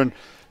quarter. And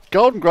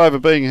Golden Grove are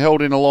being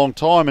held in a long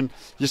time, and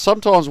you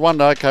sometimes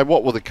wonder, okay,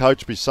 what will the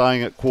coach be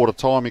saying at quarter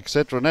time,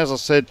 etc. And as I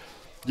said,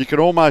 you can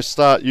almost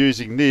start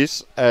using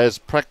this as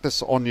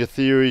practice on your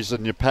theories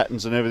and your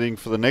patterns and everything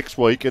for the next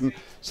week. And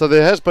so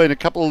there has been a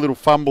couple of little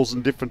fumbles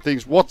and different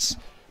things. What's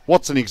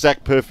an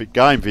exact perfect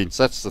game, Vince?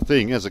 That's the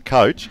thing. As a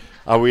coach,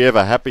 are we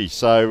ever happy?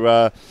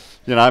 So,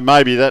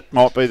 maybe that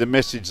might be the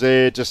message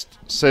there, just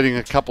setting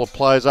a couple of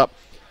players up.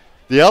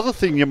 The other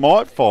thing you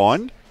might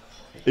find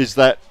is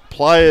that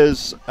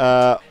players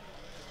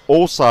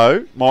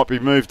also might be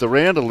moved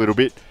around a little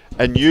bit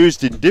and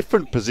used in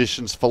different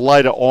positions for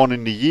later on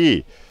in the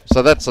year.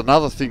 So that's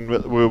another thing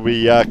that we'll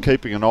be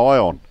keeping an eye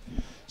on.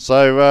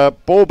 So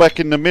ball back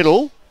in the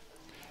middle.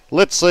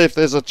 Let's see if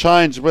there's a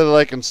change, whether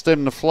they can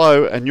stem the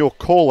flow, and your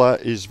caller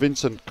is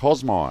Vincent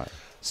Cosmire.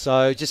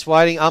 So just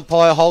waiting.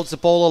 Umpire holds the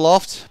ball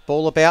aloft.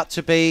 Ball about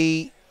to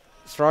be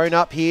thrown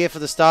up here for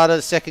the start of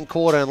the second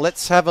quarter. And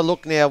let's have a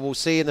look now. We'll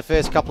see in the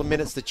first couple of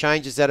minutes the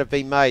changes that have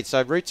been made.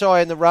 So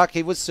Rutai in the ruck,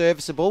 he was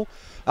serviceable.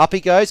 Up he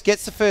goes,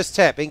 gets the first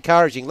tap,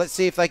 encouraging. Let's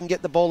see if they can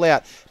get the ball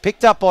out.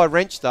 Picked up by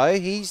Wrench, though.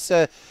 He's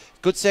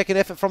good second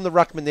effort from the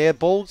ruckman there.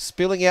 Ball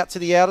spilling out to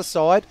the outer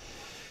side.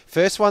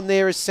 First one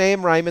there is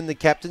Sam Raymond, the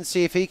captain.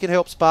 See if he can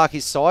help spark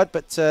his side,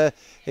 but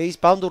he's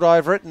bundled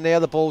over it, and now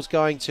the ball's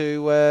going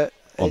to...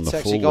 it's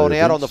actually gone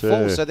out on the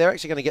full, so they're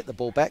actually going to get the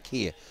ball back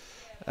here.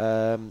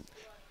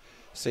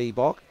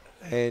 Seabok.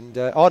 And,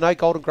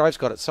 Golden Grove's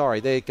got it. Sorry,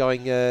 they're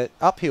going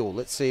uphill.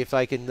 Let's see if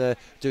they can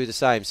do the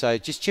same. So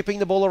just chipping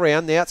the ball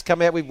around. Now it's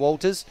come out with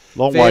Walters.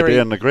 Long way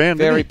down the ground,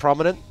 very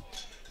prominent.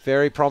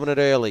 Very prominent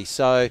early.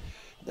 So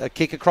a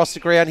kick across the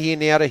ground here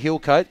now to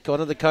Hillcoat,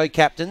 one of the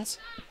co-captains.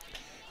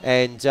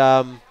 And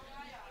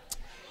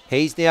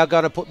he's now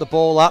going to put the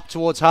ball up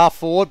towards half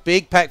forward.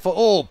 Big pack for...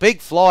 Oh, big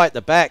fly at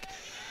the back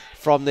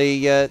from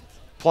the...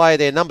 player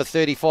there, number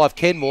 35,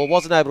 Kenmore,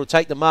 wasn't able to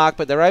take the mark,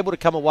 but they're able to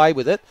come away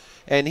with it.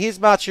 And here's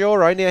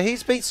Marchioro. Now,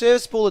 he's been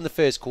serviceable in the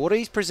first quarter.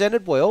 He's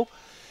presented well.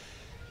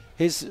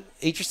 His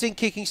interesting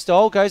kicking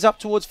style goes up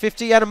towards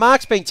 50, and a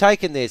mark's been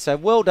taken there, so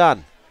well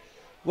done.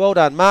 Well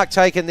done. Mark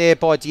taken there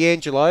by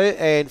D'Angelo,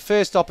 and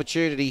first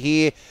opportunity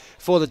here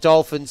for the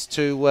Dolphins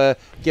to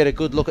get a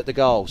good look at the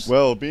goals.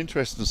 Well, it'll be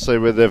interesting to see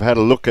whether they've had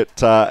a look at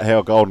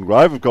how Golden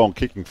Grove have gone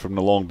kicking from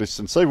the long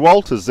distance. See,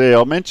 Walters there,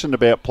 I mentioned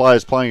about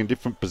players playing in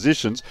different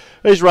positions.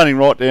 He's running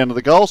right down to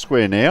the goal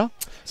square now.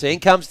 So in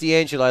comes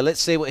D'Angelo. Let's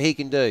see what he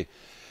can do.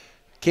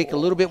 Kick a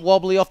little bit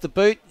wobbly off the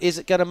boot. Is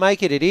it going to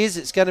make it? It is.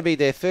 It's going to be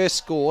their first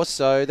score,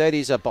 so that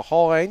is a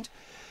behind.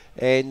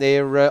 And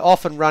they're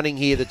off and running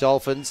here, the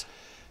Dolphins.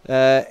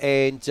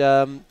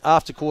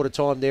 After quarter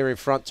time, they're in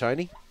front,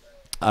 Tony.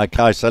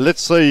 Okay, so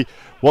let's see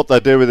what they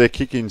do with their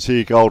kick-ins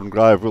here, Golden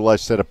Grove. Will they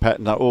set a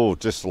pattern? Oh,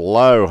 just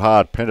low,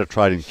 hard,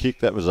 penetrating kick.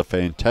 That was a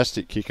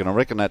fantastic kick, and I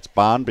reckon that's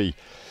Barnby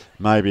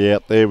maybe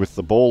out there with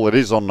the ball. It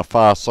is on the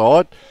far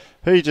side.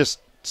 He just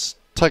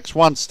takes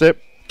one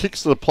step,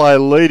 kicks to the player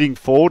leading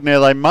forward. Now,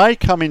 they may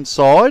come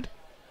inside.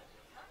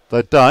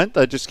 They don't.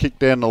 They just kick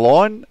down the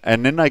line,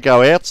 and then they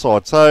go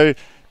outside. So...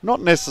 not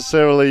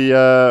necessarily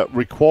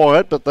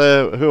required, but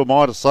who am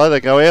I to say? They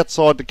go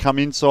outside to come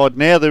inside.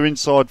 Now they're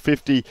inside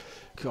 50.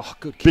 Oh,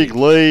 good kick. Big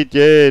lead,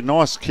 yeah,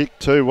 nice kick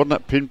too. Wasn't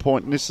it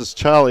pinpoint? And this is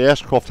Charlie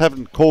Ashcroft.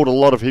 Haven't called a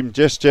lot of him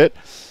just yet.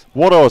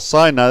 What I was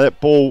saying, though,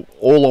 that ball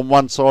all on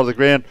one side of the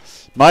ground,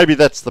 maybe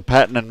that's the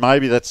pattern, and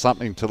maybe that's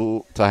something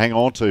to hang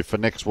on to for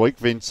next week,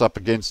 Vince, up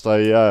against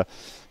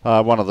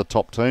one of the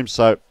top teams.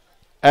 So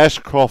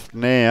Ashcroft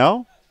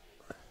now...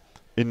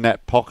 in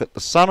that pocket. The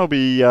sun will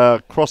be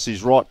across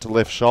his right to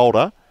left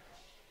shoulder.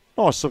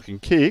 Nice looking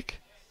kick.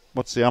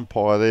 What's the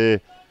umpire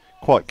there?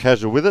 Quite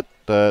casual with it.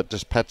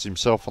 Just pats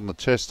himself on the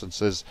chest and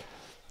says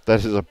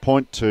that is a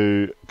point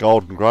to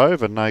Golden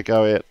Grove, and they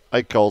go out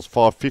 8 goals,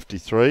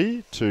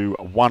 553 to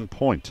 1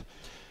 point.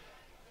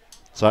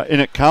 So in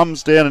it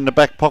comes, down in the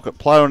back pocket,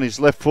 player on his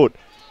left foot,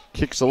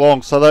 kicks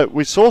along. So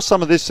we saw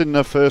some of this in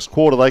the first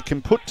quarter. They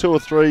can put 2 or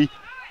 3,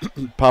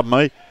 pardon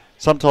me,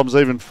 sometimes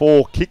even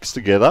 4 kicks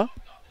together.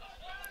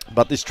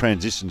 But this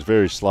transition's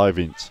very slow,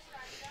 Vince.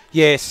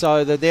 Yeah,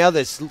 so now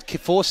they're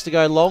forced to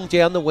go long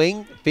down the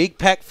wing. Big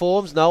pack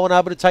forms, no one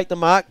able to take the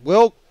mark.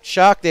 Well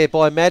shark there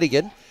by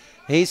Madigan.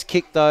 His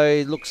kick,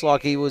 though, looks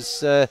like he was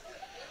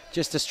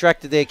just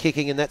distracted there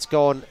kicking, and that's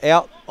gone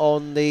out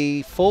on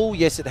the full.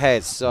 Yes, it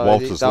has. So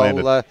Walters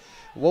landed.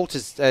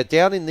 Walters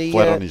down in the...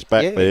 flat on his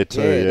back there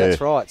too, yeah.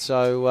 That's right.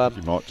 So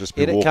he might just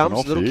be in it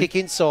comes, little kick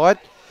inside.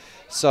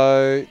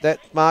 So that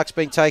mark's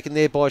been taken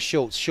there by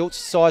Schultz.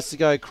 Schultz decides to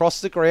go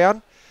across the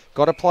ground.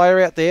 Got a player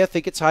out there. I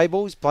think it's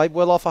Hable. He's played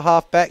well off a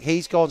half-back.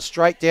 He's gone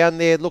straight down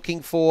there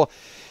looking for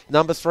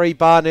number 3,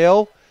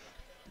 Barnell.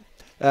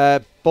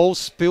 Ball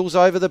spills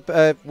over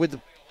with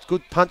a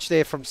good punch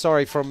there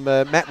from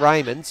Matt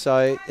Raymond.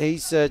 So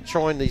he's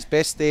trying his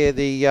best there,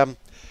 the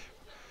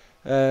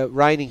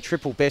reigning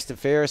triple best and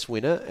fairest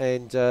winner,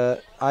 and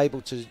able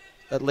to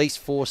at least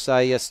force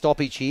a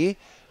stoppage here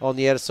on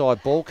the outer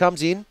side. Ball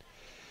comes in.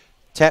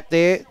 Tap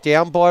there,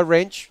 down by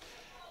Wrench.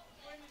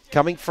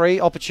 Coming free,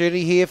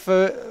 opportunity here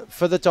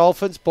for the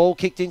Dolphins. Ball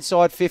kicked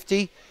inside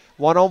 50.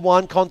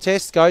 One-on-one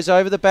contest, goes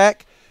over the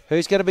back.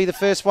 Who's going to be the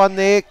first one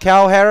there?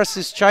 Carl Harris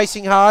is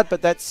chasing hard,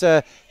 but that's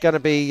going to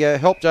be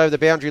helped over the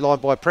boundary line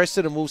by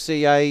Preston, and we'll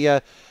see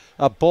a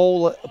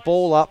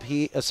ball up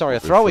here. Sorry, a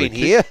throw in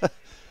here.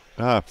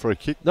 Free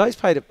kick. No, he's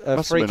paid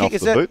a free kick.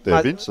 Is that boot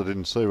there, Vince? I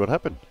didn't see what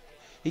happened.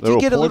 He did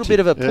get a little bit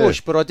of a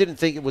push, but I didn't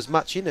think it was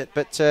much in it.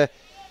 But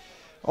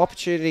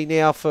opportunity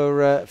now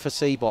for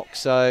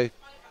Seabox.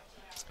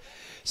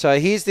 So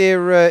here's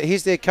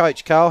their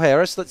coach, Carl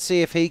Harris. Let's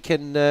see if he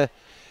can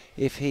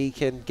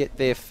get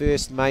their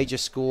first major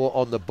score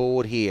on the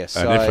board here.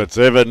 So, and if it's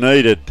ever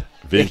needed,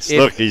 Vince,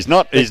 look, he's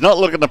not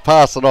looking to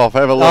pass it off.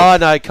 Have a look. Oh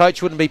no,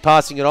 coach wouldn't be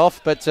passing it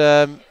off, but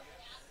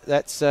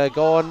that's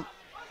gone.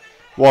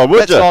 Why would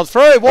That's you? gone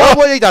through. Why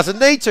would he? Doesn't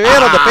need to.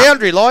 Out on the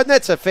boundary line.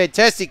 That's a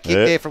fantastic kick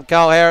there from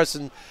Carl Harris,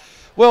 and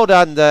well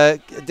done.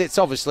 It's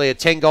obviously a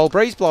 10-goal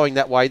breeze blowing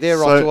that way.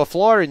 They're onto a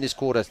flyer in this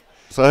quarter.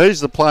 So he's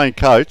the playing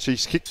coach.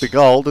 He's kicked the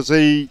goal. Does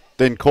he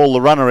then call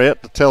the runner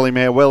out to tell him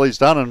how well he's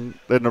done, and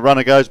then the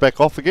runner goes back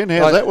off again?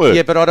 How does that work?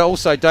 Yeah, but I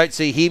also don't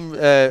see him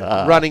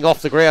running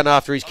off the ground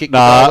after he's kicked the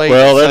goal.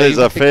 Well, that is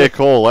a fair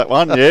call, that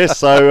one, yes.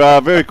 So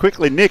very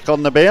quickly, Nick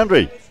on the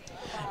boundary.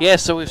 Yeah,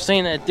 so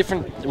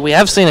we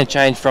have seen a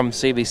change from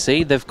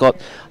CBC. They've got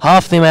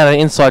half the amount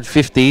of inside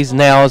 50s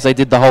now as they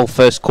did the whole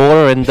first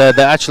quarter, and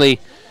they actually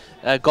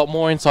got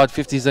more inside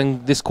 50s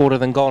in this quarter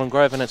than Golden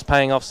Grove, and it's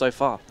paying off so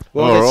far.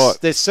 Well,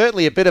 there's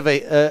certainly a bit of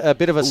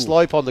a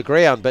slope on the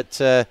ground,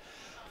 but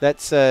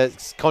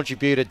that's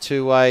contributed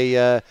to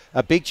a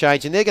big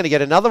change, and they're going to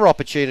get another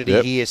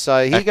opportunity here.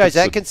 So here goes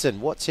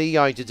Atkinson. What's he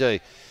going to do?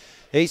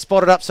 He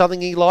spotted up something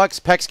he likes.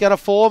 Pack's going to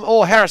form.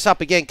 Oh, Harris up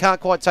again. Can't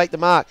quite take the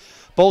mark.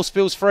 Ball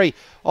spills free.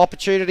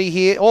 Opportunity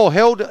here. Oh,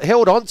 held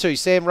on to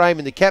Sam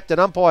Raymond, the captain.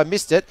 Umpire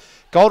missed it.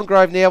 Golden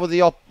Grove now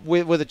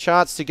with a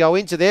chance to go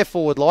into their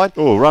forward line.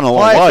 Oh, run a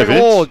long way,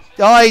 Vince.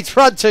 Oh, he's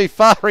run too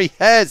far. He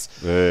has.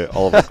 Yeah,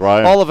 Oliver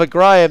Graham. Oliver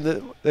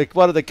Graham,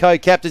 one of the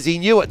co-captains. He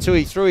knew it too.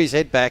 He threw his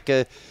head back.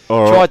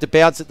 Tried to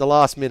bounce at the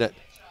last minute.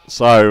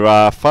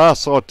 So far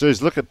side,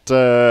 geez, look at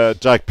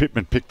Jake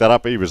Pittman picked that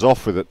up. He was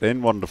off with it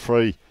then, wanted a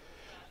free.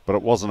 But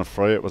it wasn't a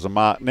free, it was a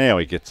mark. Now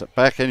he gets it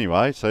back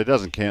anyway, so he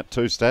doesn't count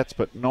 2 stats.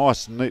 But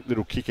nice, neat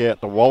little kick out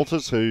to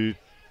Walters, who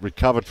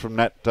recovered from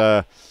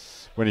that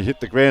when he hit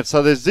the ground.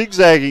 So they're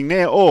zigzagging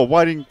now. Oh,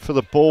 waiting for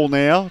the ball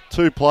now.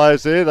 2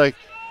 players there.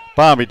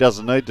 Barmy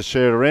doesn't need to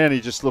share it around. He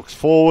just looks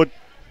forward.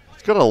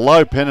 He's got a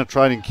low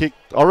penetrating kick.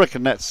 I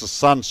reckon that's the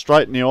sun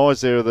straight in the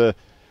eyes there of the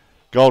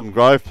Golden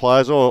Grove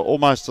players, or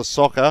almost a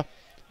soccer.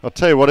 I'll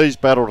tell you what, he's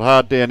battled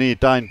hard down here,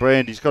 Dane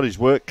Brand. He's got his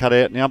work cut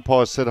out, and the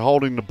umpire said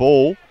holding the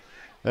ball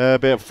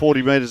about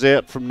 40 metres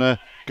out from the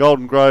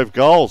Golden Grove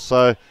goal.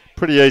 So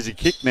pretty easy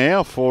kick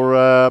now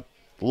for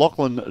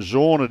Lachlan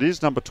Jean, it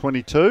is, number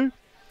 22.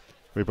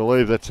 We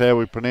believe that's how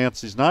we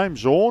pronounce his name,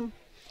 Jean.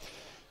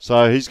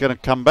 So he's going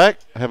to come back,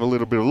 have a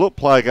little bit of look.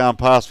 Player going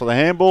past for the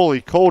handball.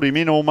 He called him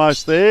in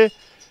almost there.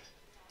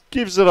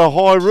 Gives it a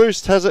high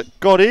roost. Has it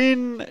got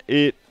in?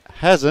 It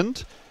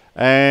hasn't.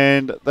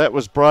 And that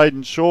was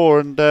Braden Shaw.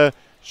 And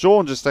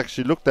Jean just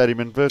actually looked at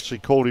him and virtually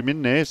called him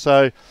in there.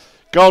 So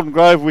Golden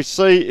Grove we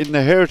see in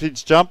the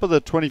heritage jumper,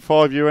 the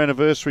 25-year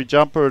anniversary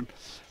jumper. And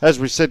as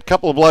we said, a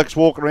couple of blokes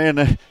walking around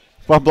there.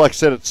 One bloke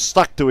said it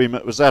stuck to him.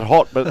 It was that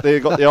hot, but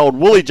they've got the old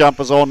woolly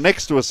jumpers on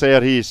next to us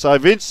out here. So,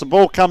 Vince, the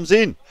ball comes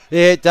in.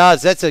 Yeah, it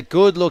does. That's a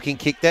good-looking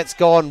kick. That's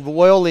gone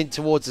well in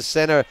towards the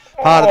centre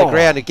part of the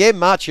ground. Again,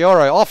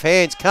 Marchioro off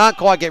hands. Can't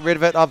quite get rid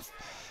of it. I've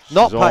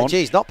not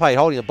paid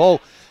holding the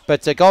ball.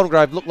 But Golden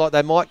Grove look like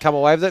they might come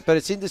away with it, but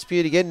it's in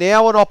dispute again.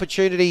 Now an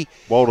opportunity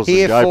Walters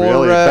here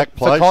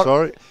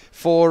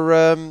for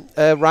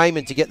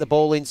Raymond to get the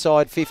ball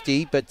inside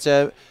 50,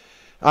 but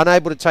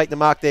unable to take the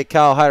mark there,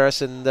 Carl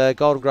Harris, and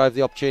Golden Grove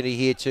the opportunity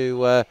here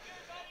to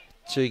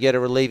get a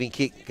relieving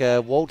kick.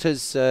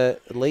 Walters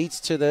leads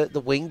to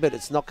the wing, but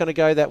it's not going to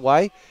go that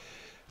way.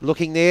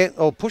 Looking there,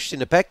 pushed in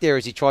the back there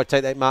as he tried to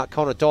take that mark.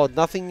 Connor Dodd,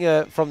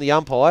 nothing from the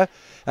umpire.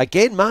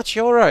 Again,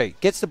 Marchioro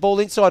gets the ball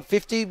inside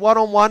 50,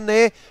 one-on-one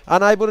there,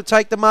 unable to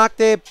take the mark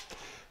there.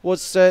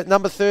 Was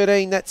number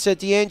 13, that's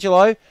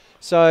D'Angelo.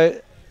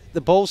 So the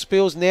ball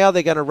spills now.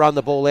 They're going to run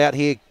the ball out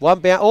here.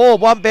 One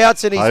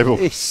bounce, and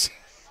he's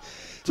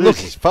look,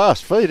 he's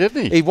fast feet,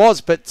 isn't he? He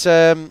was, but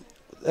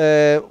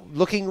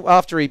looking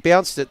after he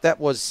bounced it, that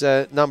was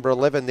number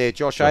 11 there,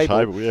 Josh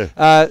Abel.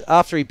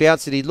 After he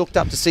bounced it, he looked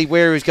up to see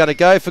where he was going to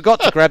go, forgot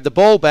to grab the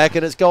ball back,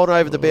 and it's gone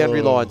over the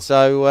boundary line.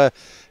 So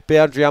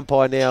boundary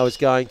umpire now is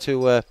going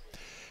to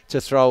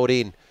throw it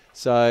in.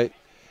 So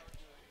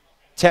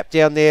tap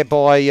down there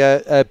by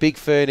Big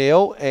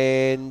Fernell,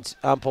 and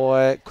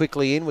umpire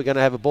quickly in. We're going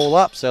to have a ball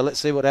up, so let's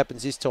see what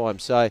happens this time.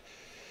 So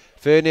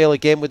Fernell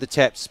again with the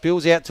tap.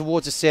 Spills out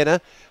towards the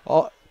centre.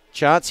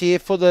 Chance here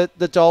for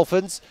the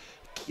Dolphins.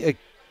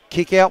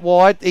 Kick out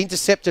wide.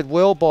 Intercepted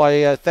well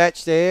by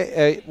Thatch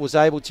there. Was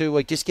able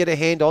to just get a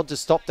hand on to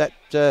stop that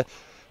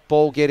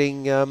ball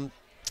getting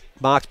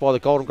marked by the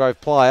Golden Grove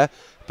player.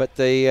 But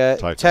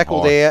the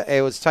tackle high. there,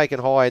 it was taken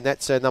high, and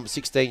that's number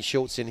 16,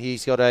 Schultz, and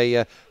he's got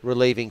a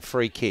relieving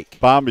free kick.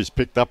 Barmby's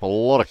picked up a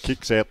lot of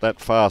kicks out that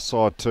far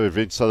side too,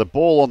 Vince. So the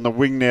ball on the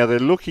wing now, they're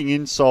looking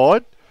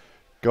inside.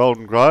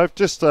 Golden Grove,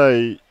 just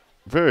a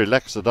very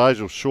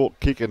lackadaisical short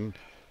kick and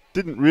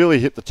didn't really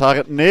hit the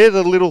target. And they're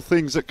the little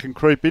things that can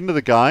creep into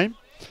the game.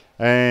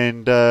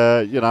 And,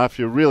 if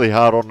you're really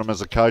hard on them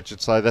as a coach,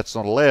 you'd say that's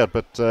not allowed.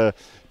 But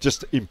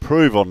just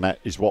improve on that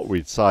is what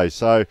we'd say.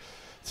 So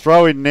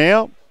throw in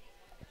now.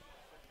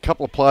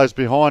 Couple of players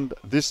behind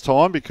this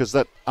time because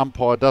that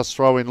umpire does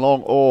throw in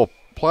long. Or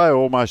player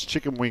almost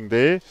chicken wing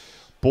there.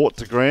 Brought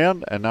to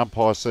ground and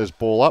umpire says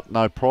ball up.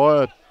 No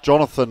prior.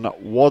 Jonathan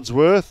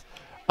Wadsworth.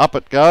 Up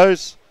it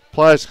goes.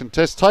 Players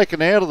contest.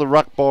 Taken out of the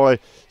ruck by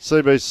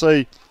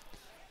CBC.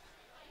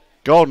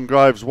 Golden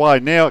Grove's way.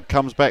 Now it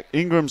comes back.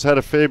 Ingram's had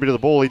a fair bit of the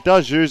ball. He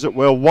does use it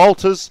well.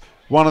 Walters,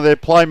 one of their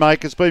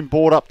playmakers, been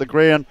brought up the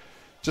ground.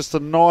 Just a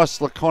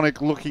nice,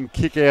 laconic looking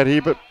kick out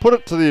here, but put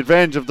it to the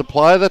advantage of the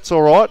player. That's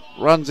all right.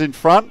 Runs in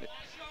front.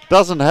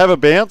 Doesn't have a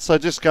bounce, so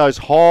just goes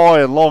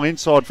high and long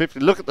inside 50.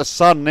 Look at the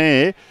sun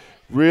there.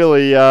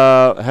 Really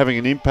having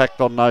an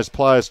impact on those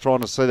players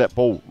trying to see that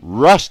ball.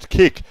 Rushed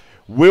kick.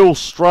 Will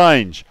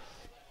Strange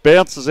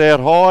bounces out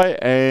high,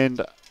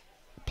 and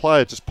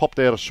player just popped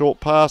out a short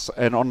pass,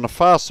 and on the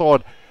far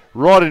side,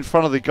 right in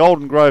front of the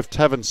Golden Grove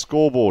Tavern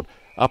scoreboard,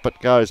 up it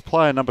goes.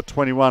 Player number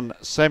 21,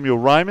 Samuel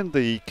Raymond,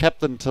 the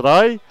captain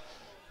today,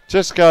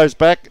 just goes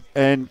back,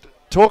 and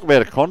talk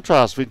about a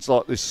contrast, Vince,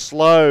 like this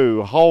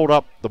slow hold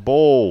up the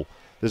ball.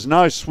 There's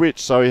no switch,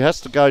 so he has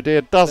to go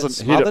down,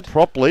 doesn't hit it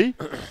properly,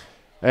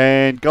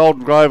 and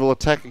Golden Grove will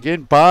attack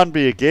again.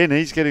 Barnby again,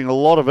 he's getting a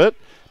lot of it,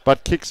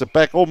 but kicks it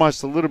back,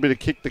 almost a little bit of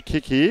kick to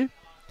kick here.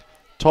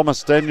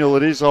 Thomas Daniel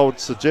it is, I would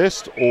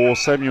suggest, or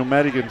Samuel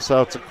Madigan,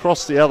 so it's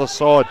across the other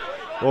side,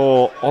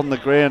 or on the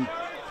ground.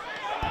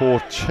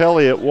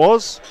 Porcelli it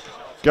was,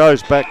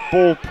 goes back,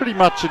 ball pretty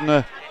much in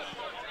the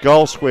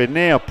goal square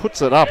now,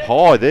 puts it up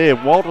high there.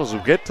 Walters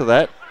will get to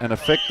that and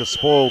affect the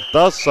spoil,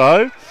 does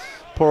so.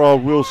 Poor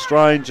old Will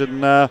Strange,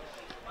 and a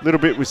little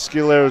bit with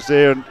skill errors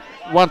there, and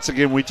once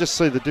again we just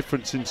see the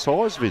difference in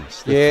size,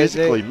 Vince. They're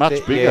physically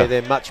much bigger. Yeah,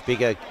 they're much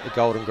bigger,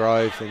 Golden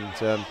Grove,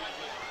 and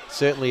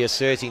certainly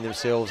asserting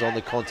themselves on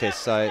the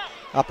contest. So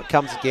up it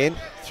comes again.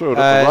 Threw it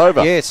at the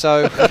rover. Yeah,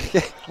 so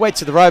went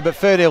to the rover, but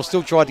Fernell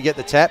still tried to get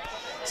the tap.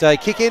 So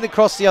kick in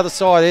across the other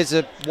side. There's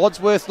a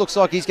Wadsworth. Looks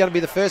like he's going to be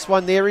the first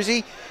one there, is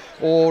he?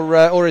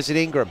 Or is it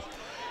Ingram?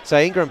 So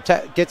Ingram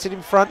gets it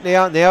in front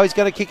now. Now he's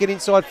going to kick it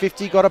inside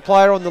 50. Got a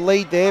player on the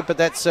lead there, but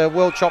that's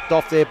well chopped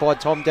off there by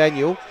Tom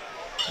Daniel.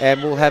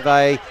 And we'll have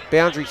a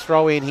boundary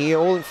throw in here,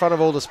 all in front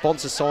of all the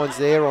sponsor signs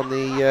there on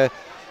the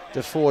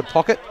forward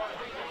pocket.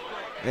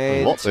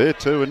 And a lot there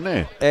too, isn't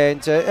there?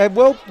 And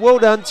well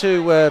done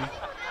to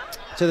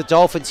the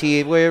Dolphins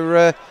here.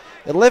 We're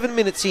 11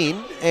 minutes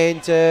in,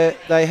 and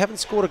they haven't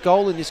scored a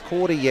goal in this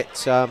quarter yet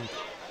to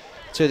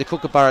the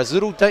Kookaburras.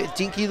 Little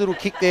dinky little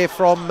kick there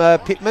from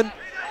Pittman.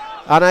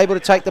 Unable to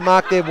take the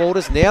mark there,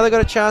 Walters. Now they've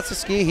got a chance to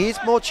scare. Here's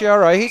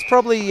Morciaro. He's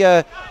probably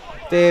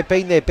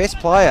been their best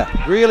player.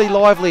 Really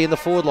lively in the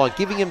forward line,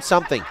 giving him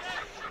something.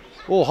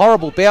 Oh,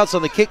 horrible bounce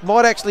on the kick.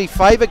 Might actually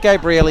favour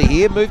Gabrielli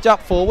here. Moved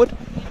up forward.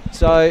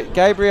 So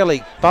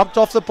Gabrielli bumped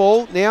off the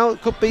ball. Now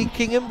it could be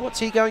Kingham. What's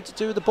he going to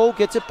do with the ball?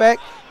 Gets it back.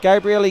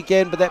 Gabrielli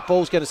again, but that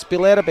ball's going to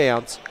spill out of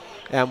bounds.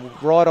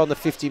 Right on the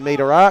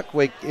 50-metre arc,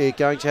 we're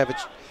going to have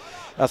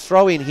a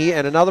throw in here,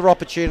 and another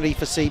opportunity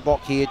for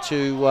Seabock here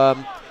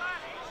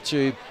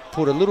to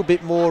put a little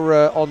bit more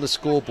on the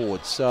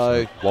scoreboard.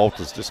 So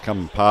Walter's just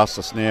come past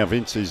us now.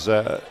 Vince is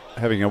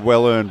having a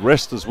well-earned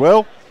rest as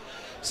well.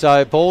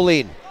 So ball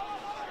in.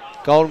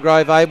 Golden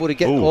Grove able to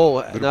get... there's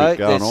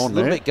a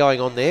little bit going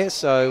on there.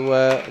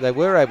 So they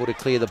were able to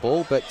clear the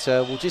ball, but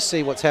we'll just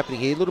see what's happening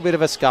here. A little bit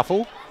of a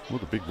scuffle. Well,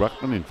 the big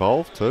ruckman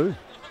involved too.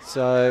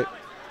 So...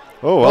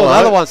 hello.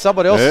 Another one.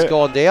 Somebody else has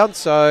gone down.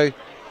 So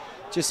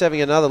just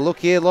having another look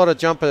here. A lot of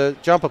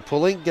jumper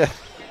pulling.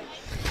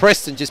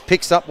 Preston just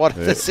picks up one of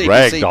the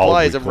CBC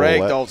players and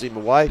ragdolls him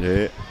away.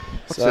 Yeah.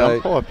 What's the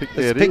umpire picked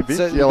out here?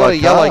 We've got a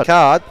yellow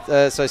card.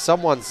 So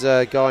someone's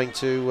going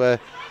to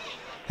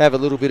have a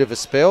little bit of a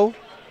spell.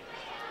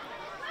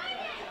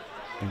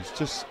 He's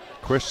just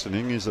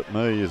questioning, is it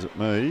me, is it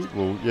me?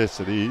 Well, yes,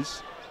 it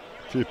is.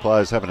 A few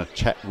players having a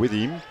chat with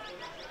him.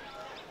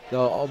 There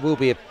will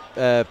be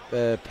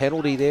a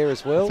penalty there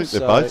as well. I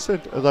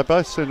think they're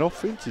both sent off,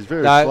 Vince. He's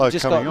very slow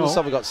coming off.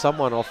 Someone got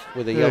someone off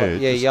with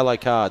a yellow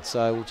card.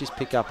 So we'll just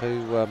pick up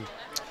who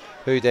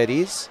that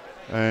is.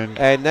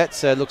 And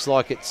that looks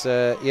like it's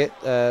down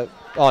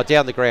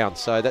the ground.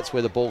 So that's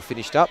where the ball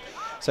finished up.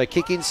 So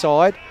kick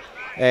inside.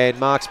 And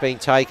mark's been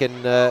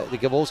taken.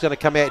 The ball's going to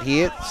come out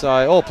here.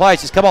 So,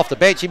 players just come off the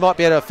bench. He might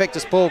be able to affect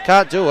this ball.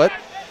 Can't do it.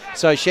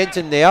 So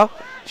Shenton now.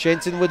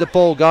 Shenton with the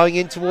ball going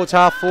in towards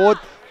half forward.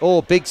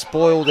 Oh, big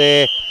spoil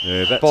there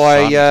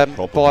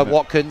by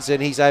Watkins,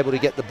 and he's able to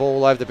get the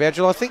ball over the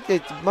boundary. I think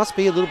there must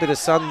be a little bit of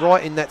sun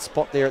right in that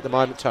spot there at the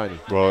moment, Tony.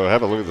 Well,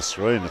 have a look at the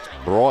screen. It's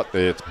bright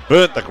there. It's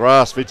burnt the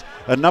grass, Vince.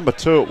 And number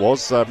 2 it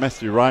was,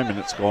 Matthew Raymond.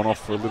 It's gone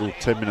off for a little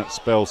 10-minute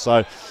spell.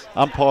 So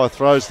umpire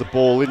throws the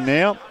ball in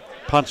now.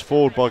 Punch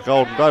forward by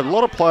Golden Grove. A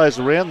lot of players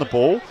around the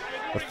ball.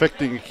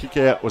 Affecting a kick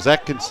out was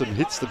Atkinson.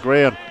 Hits the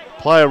ground.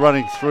 Player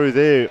running through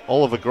there.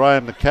 Oliver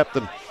Graham, the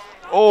captain.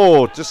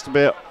 Oh, just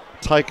about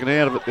taken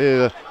out of it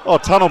there. Oh,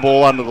 tunnel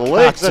ball under the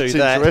legs. That's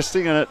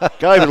interesting, and it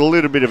gave it a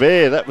little bit of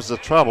air. That was the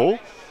trouble.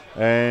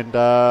 And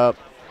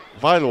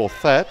Valor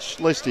Thatch,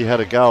 at least he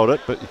had a go at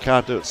it, but you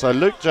can't do it. So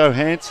Luke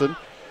Johansson,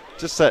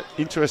 just that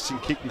interesting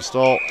kicking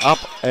style, up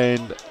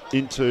and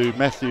into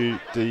Matthew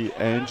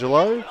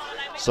D'Angelo.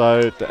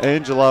 So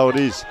D'Angelo it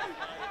is.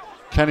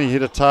 Can he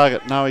hit a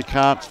target? No, he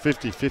can't.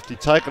 50-50.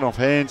 Taken off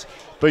hands.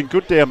 Been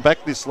good down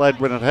back, this lad,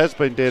 when it has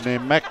been down there.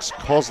 Max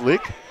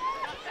Koslik.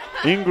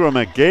 Ingram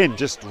again,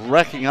 just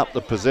racking up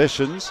the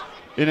possessions.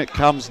 In it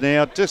comes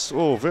now, just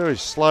very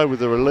slow with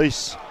the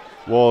release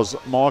was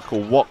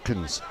Michael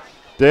Watkins.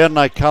 Down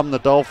they come, the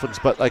Dolphins,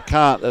 but they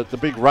can't. The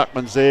big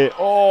ruckman's there.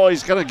 Oh,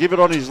 he's going to give it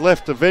on his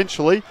left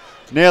eventually.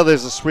 Now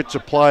there's a switch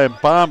of play, and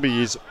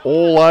Barmby is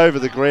all over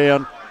the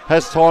ground.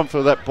 Has time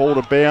for that ball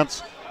to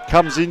bounce.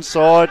 Comes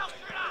inside.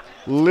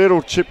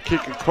 Little chip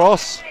kick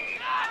across.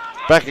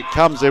 Back it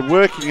comes. They're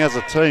working as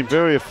a team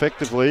very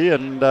effectively,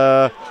 and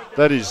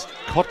that is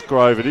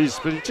Cotgrove it is.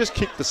 But he just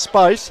kicked the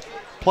space.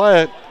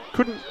 Player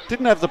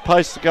didn't have the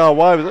pace to go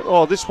away with it.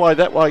 Oh, this way,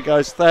 that way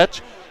goes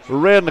Thatch.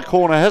 Around the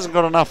corner, hasn't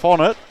got enough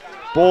on it.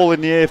 Ball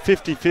in the air,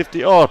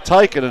 50-50. Oh,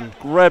 taken and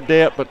grabbed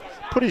out, but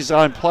put his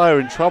own player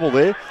in trouble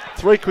there.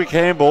 3 quick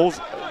handballs.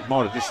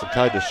 Might have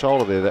dislocated his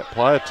shoulder there, that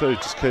player too.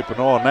 Just keep an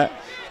eye on that.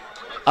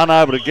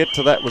 Unable to get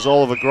to that was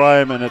Oliver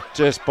Graham, and it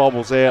just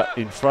bobbles out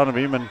in front of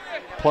him, and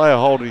player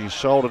holding his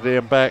shoulder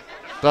down back.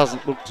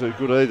 Doesn't look too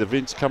good either.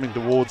 Vince coming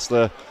towards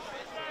the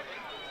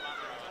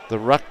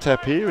ruck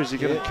tap here. Is he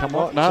going to come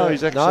on? No,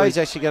 he's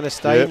actually going to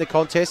stay in the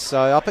contest.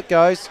 So up it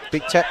goes.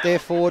 Big tap there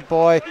forward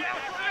by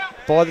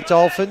the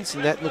Dolphins,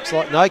 and that looks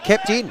like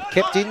kept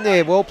in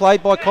there. Well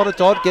played by Connor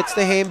Dodd. Gets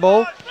the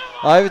handball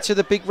over to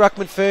the big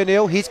ruckman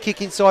Fernell. His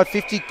kick inside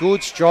 50.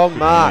 Good strong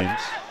mark.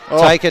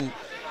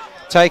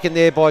 Taken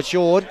there by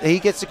Sean. He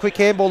gets the quick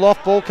handball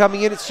off. Ball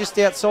coming in. It's just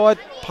outside.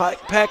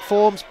 Pack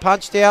forms.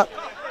 Punched out.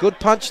 Good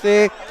punch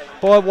there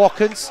by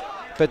Watkins.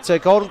 But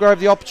Golden Grove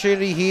the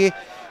opportunity here.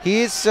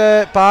 Here's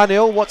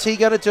Barnell. What's he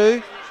going to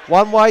do?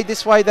 One way,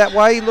 this way, that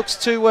way. He looks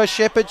to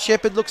Shepherd.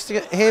 Shepherd looks to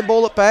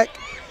handball it back.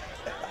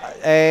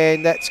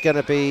 And that's going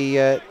to be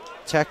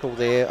tackle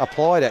there.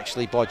 Applied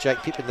actually by Jake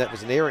Pittman. That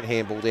was an errant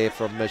handball there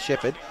from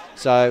Shepherd.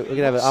 So we're going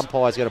to have an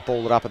umpire's going to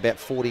ball it up about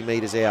 40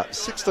 metres out.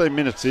 16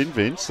 minutes in,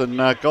 Vince, and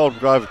Golden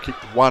Grove have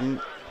kicked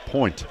 1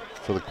 point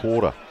for the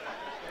quarter.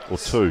 Or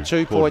 2.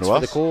 2 points for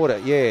the quarter,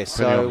 yeah.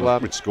 Depending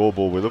on which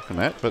scoreboard we're looking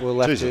at. But we'll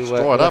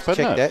have to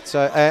check that.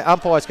 So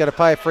umpire's going to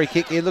pay a free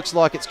kick. It looks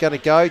like it's going to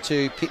go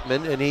to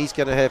Pittman, and he's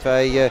going to have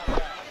a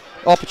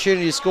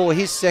opportunity to score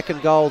his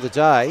 2nd goal of the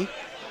day.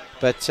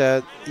 But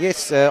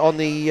yes, on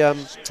the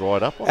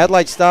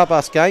Adelaide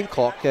Starbus game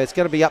clock, it's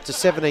going to be up to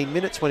 17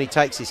 minutes when he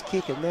takes his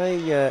kick, and they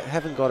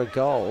haven't got a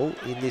goal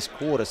in this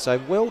quarter.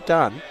 So well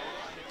done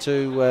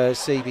to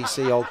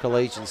CBC Old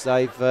Collegians.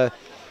 They've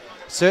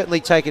certainly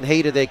taken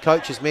heed of their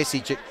coach's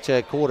message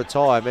at quarter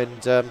time,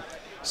 and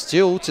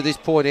still to this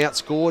point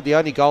outscored. The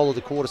only goal of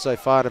the quarter so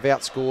far, and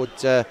have outscored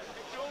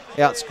the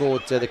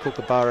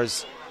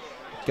Kookaburras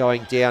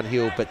going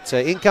downhill. But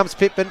in comes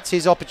Pittman. It's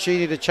his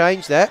opportunity to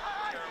change that.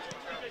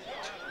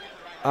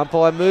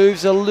 Umpire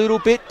moves a little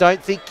bit.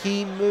 Don't think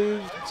he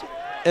moved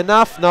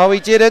enough. No,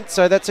 he didn't.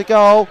 So that's a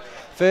goal.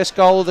 First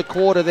goal of the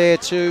quarter there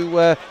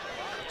to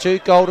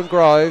Golden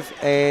Grove,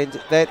 and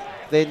that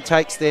then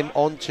takes them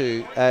on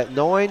to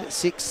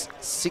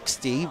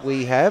 9-6-60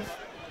 we have.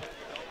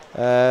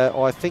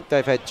 I think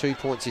they've had 2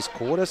 points this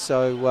quarter,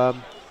 so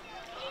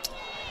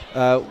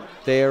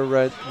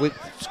they're with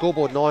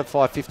scoreboard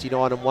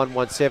 9-5-59 and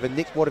 1-1-7.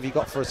 Nick, what have you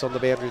got for us on the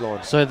boundary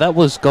line? So that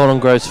was Golden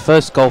Grove's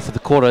first goal for the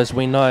quarter, as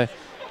we know.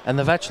 And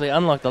they've actually,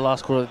 unlike the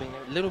last quarter, been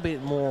a little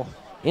bit more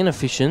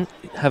inefficient,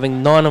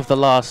 having 7 of the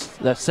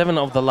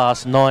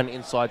last 9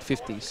 inside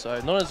 50. So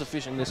not as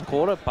efficient this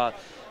quarter, but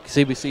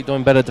CBC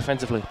doing better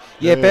defensively.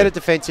 Yeah, better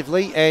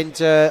defensively,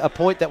 and a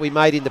point that we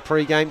made in the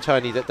pre-game,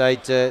 Tony, that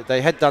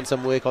they had done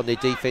some work on their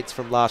defence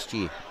from last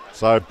year.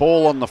 So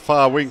ball on the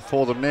far wing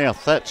for them now.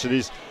 Thatch, it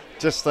is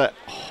just that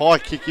high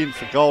kick in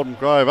for Golden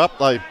Grove. Up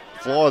they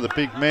fly, the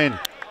big men.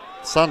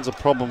 Sun's a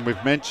problem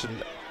we've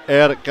mentioned.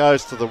 Out it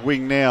goes to the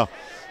wing now.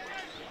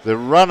 The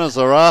runners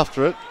are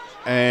after it,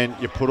 and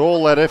you put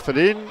all that effort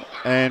in,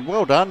 and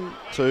well done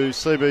to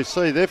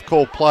CBC. They've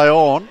called play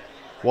on,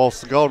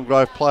 whilst the Golden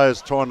Grove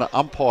players trying to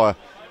umpire.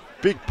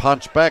 Big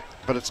punch back,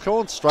 but it's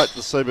gone straight to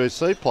the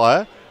CBC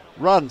player.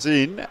 Runs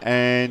in,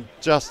 and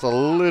just a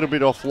little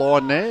bit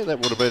offline there. That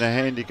would have been a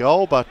handy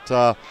goal, but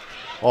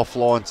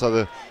offline, so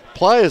the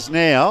Players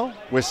now,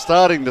 we're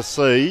starting to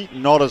see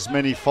not as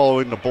many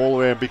following the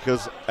ball around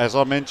because, as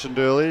I mentioned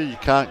earlier, you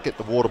can't get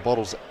the water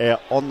bottles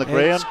out on the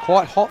ground. It's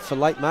quite hot for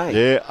late May.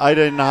 Yeah,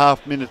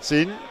 18.5 minutes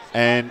in,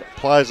 and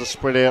players are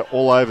spread out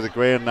all over the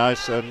ground now.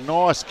 So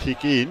nice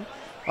kick in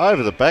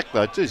over the back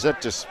though. Geez,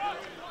 that just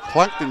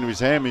clunked into his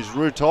hand. Is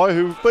Rutai,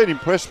 who we've been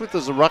impressed with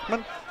as a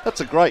ruckman.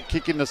 That's a great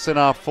kick in the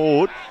centre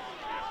forward.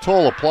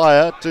 Taller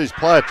player. Geez,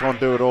 player trying to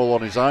do it all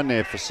on his own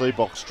there for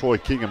C-Box Troy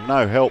Kingham.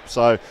 No help.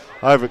 So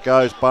over it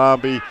goes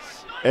Barmby.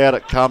 Out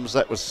it comes.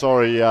 That was,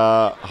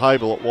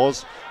 Habel it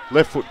was.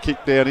 Left foot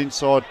kick down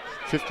inside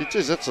 50.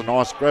 Geez, that's a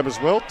nice grab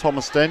as well.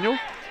 Thomas Daniel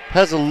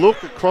has a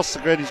look across the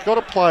ground. He's got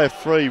a player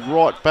free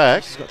right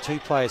back. He's got two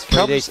players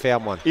free. He's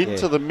found one.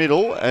 Into the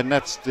middle, and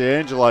that's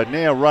D'Angelo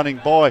now running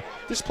by.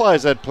 This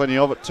player's had plenty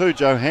of it too.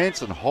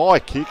 Johansson, high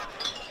kick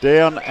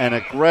down, and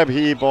a grab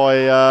here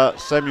by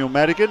Samuel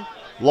Madigan.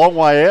 Long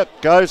way out,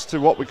 goes to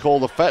what we call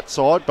the fat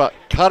side, but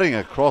cutting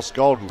across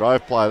Golden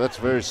Grove player. That's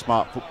very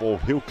smart football.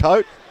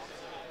 Hillcoat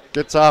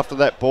gets after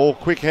that ball.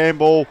 Quick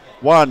handball.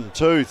 1,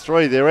 2,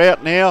 3. They're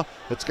out now.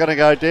 It's going to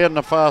go down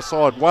the far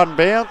side. One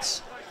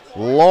bounce.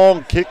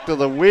 Long kick to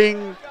the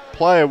wing.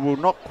 Player will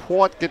not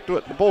quite get to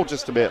it. The ball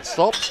just about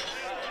stops.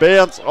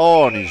 Bounce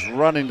on. He's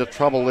run into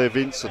trouble there,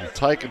 Vincent.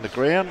 Taken the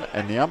ground,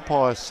 and the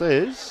umpire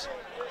says,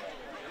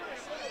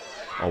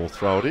 I will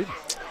throw it in.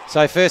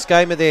 So first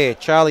gamer there,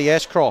 Charlie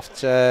Ashcroft,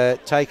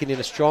 taken in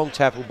a strong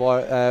tackle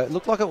by,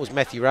 looked like it was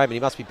Matthew Raymond. He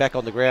must be back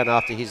on the ground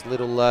after his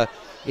little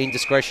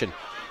indiscretion.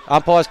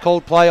 Umpire's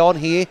called play on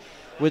here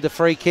with the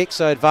free kick,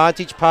 so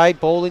advantage paid,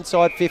 ball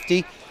inside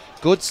 50.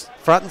 Good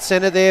front and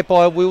centre there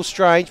by Will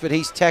Strange, but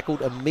he's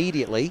tackled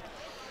immediately.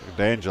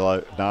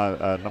 D'Angelo,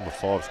 number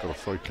 5's got a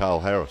free,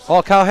 Carl Harris.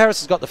 Oh, Carl Harris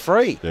has got the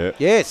free. Yeah.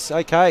 Yes,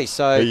 okay,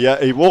 so...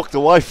 He walked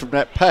away from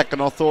that pack,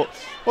 and I thought,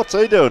 what's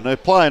he doing? They're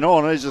playing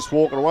on, and he's just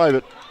walking away,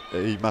 but...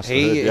 He must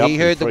have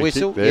heard the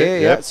whistle.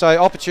 Yeah. So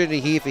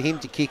opportunity here for him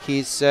to kick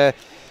his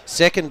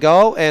second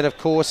goal, and of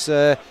course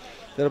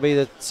that'll be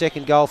the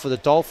second goal for the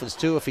Dolphins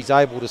too if he's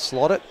able to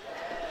slot it.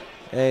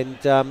 And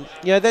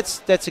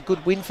that's a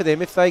good win for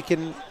them if they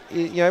can.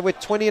 We're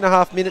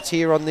 20.5 minutes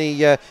here on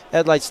the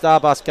Adelaide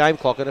Starbus game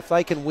clock, and if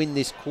they can win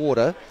this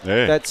quarter,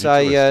 that's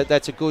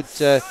a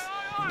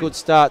good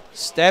start.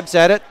 Stabs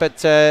at it,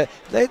 but a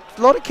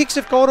lot of kicks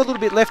have gone a little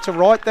bit left to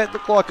right. That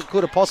looked like it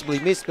could have possibly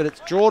missed, but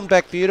it's drawn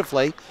back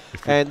beautifully,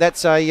 and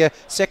that's a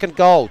second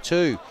goal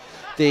to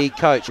the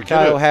coach,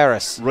 Cale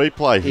Harris.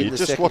 Replay here.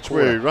 Just watch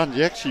where he runs.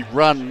 He actually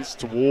runs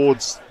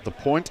towards the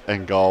point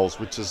and goals,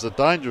 which is a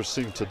dangerous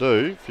thing to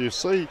do. If you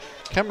see,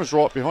 camera's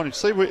right behind him.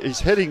 See where he's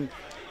heading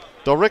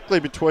directly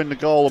between the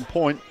goal and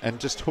point, and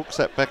just hooks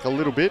that back a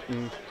little bit,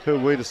 and who are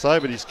we to say,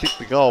 but he's kicked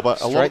the goal. But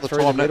straight a lot of the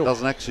time that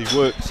doesn't actually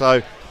work.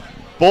 So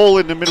ball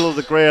in the middle of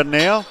the ground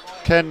now.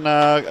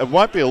 It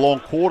won't be a long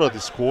quarter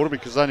this quarter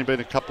because there's only been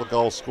a couple of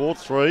goals scored,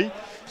 3.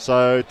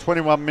 So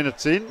 21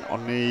 minutes in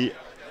on the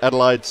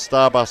Adelaide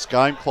Starbus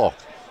game clock.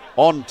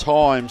 On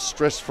time,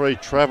 stress-free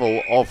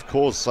travel, of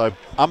course. So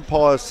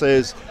umpire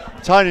says,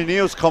 Tony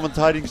Neal's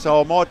commentating, so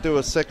I might do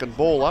a second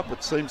ball up.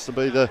 It seems to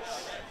be the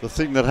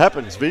thing that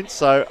happens, Vince.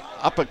 So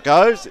up it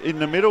goes in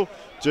the middle.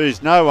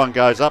 Geez, no one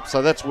goes up,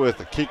 so that's worth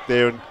a kick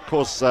there. And of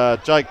course,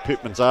 Jake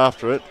Pittman's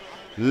after it.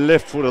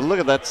 Left footer, look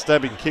at that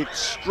stabbing kick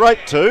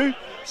straight to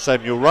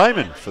Samuel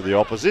Raymond for the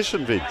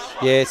opposition, Vince.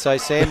 Yeah, so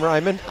Sam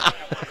Raymond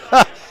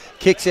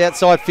kicks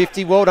outside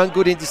 50. Well done,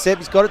 good intercept.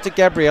 He's got it to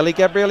Gabrielli.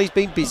 Gabrielli's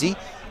been busy,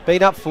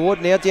 been up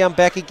forward, now down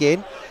back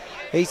again.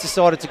 He's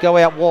decided to go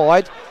out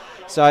wide.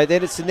 So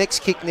then it's the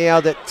next kick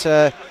now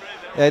that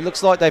it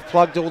looks like they've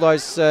plugged all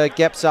those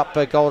gaps up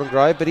Golden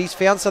Grove, but he's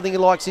found something he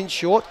likes in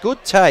short.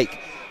 Good take.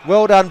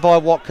 Well done by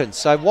Watkins.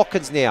 So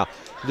Watkins now.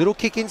 Little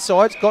kick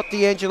inside, got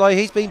D'Angelo.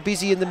 He's been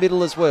busy in the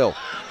middle as well.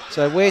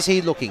 So where's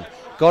he looking?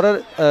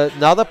 Got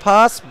another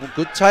pass.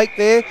 Good take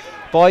there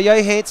by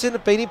Johansson.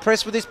 Been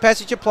impressed with this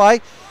passage of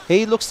play.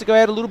 He looks to go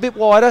out a little bit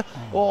wider.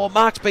 Oh,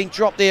 Mark's been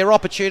dropped there.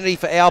 Opportunity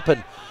for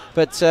Alpin.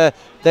 But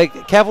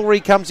the cavalry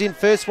comes in.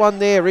 First one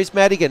there is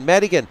Madigan.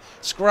 Madigan,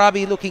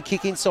 scrubby looking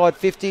kick inside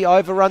 50.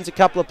 Overruns a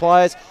couple of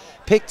players.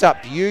 Picked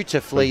up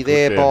beautifully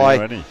there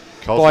by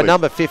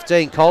number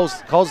 15,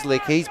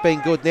 Kozlik. He's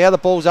been good. Now the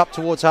ball's up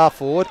towards half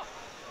forward.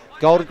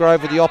 Golden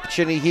Grove with the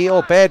opportunity here.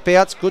 Oh, bad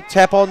bounce. Good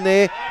tap on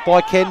there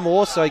by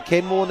Kenmore. So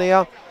Kenmore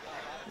now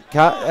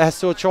has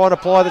to try and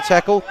apply the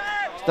tackle.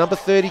 Number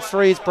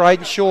 33 is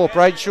Braden Shaw.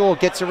 Braden Shaw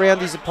gets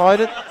around his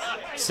opponent.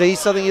 Sees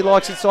something he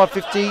likes inside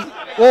 50.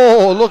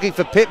 Oh, looking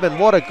for Pittman.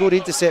 What a good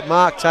intercept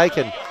mark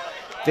taken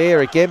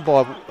there again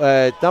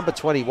by number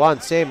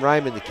 21, Sam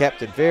Raymond, the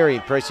captain. Very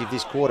impressive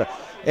this quarter.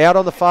 Out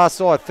on the far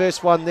side.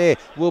 First one there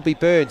will be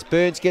Burns.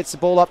 Burns gets the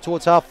ball up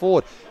towards half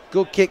forward.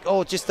 Good kick.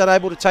 Oh, just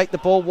unable to take the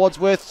ball.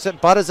 Wadsworth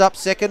butters up.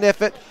 Second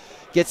effort.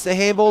 Gets the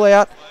handball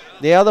out.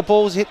 Now the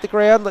ball's hit the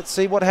ground. Let's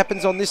see what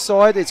happens on this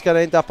side. It's going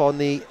to end up on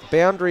the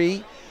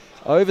boundary,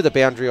 over the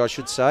boundary, I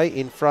should say,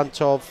 in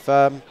front of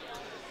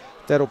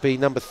That'll be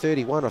number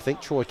 31, I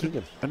think, Troy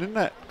Kingham. And isn't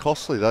that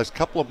costly? Those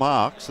couple of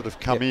marks that have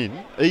come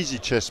in, easy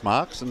chest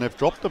marks, and they've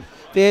dropped them.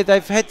 Yeah,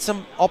 they've had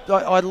some...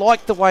 I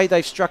like the way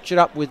they've structured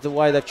up with the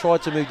way they've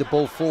tried to move the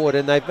ball forward,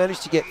 and they've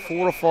managed to get 4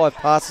 or 5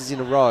 passes in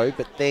a row,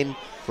 but then...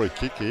 Free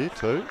kick here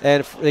too.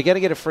 And they're going to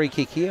get a free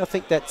kick here. I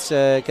think that's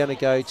going to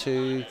go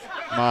to...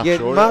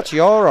 Marchioro.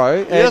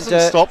 Marchioro. He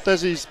hasn't stopped,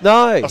 has he?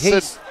 No, he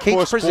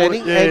keeps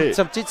presenting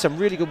and did some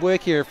really good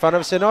work here in front of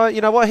us. And you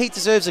know what? He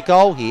deserves a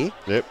goal here.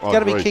 Yep, He's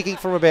going to be kicking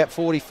from about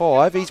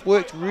 45. He's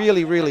worked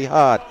really, really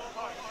hard.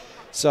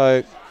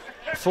 So,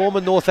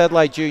 former North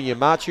Adelaide junior,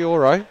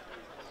 Marchioro.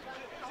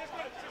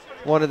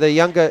 One of the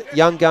young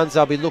guns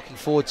I'll be looking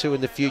forward to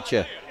in the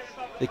future.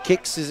 The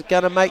kicks is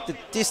going to make the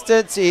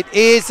distance. It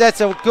is.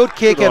 That's a good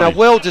kick and a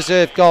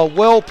well-deserved goal.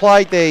 Well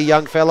played there,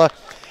 young fella.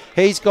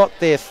 He's got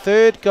their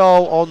 3rd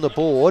goal on the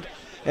board,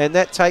 and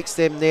that takes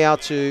them now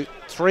to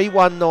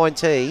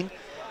 3-1-19,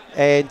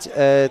 and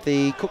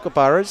the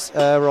Kookaburras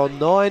are on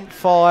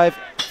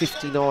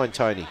 9-5-59,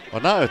 Tony. I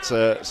know it's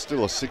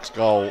still a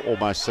 6-goal,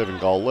 almost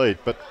 7-goal lead,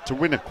 but to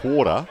win a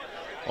quarter,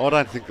 I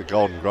don't think the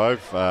Golden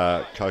Grove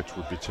coach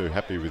would be too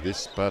happy with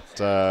this, but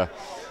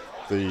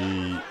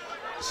the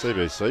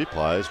CBC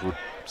players would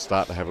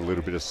start to have a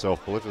little bit of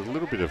self-belief, a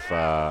little bit of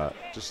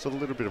just a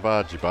little bit of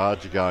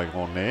argy-bargy going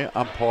on there.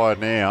 Umpire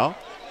now,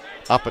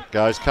 up it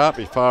goes, can't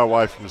be far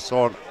away from the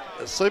side.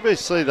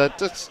 CBC, they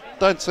just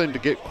don't seem to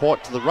get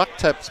quite to the ruck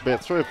taps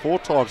about 3 or 4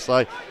 times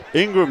today.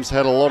 Ingram's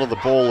had a lot of the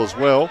ball as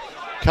well.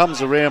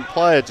 Comes around,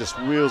 player just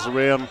wheels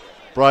around,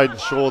 Braden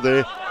Shaw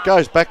there.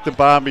 Goes back to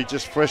Barmby,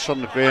 just fresh on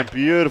the ground,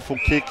 beautiful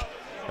kick.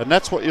 And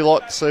that's what you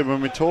like to see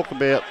when we talk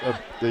about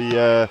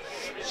the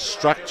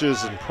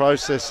structures and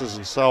processes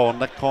and so on,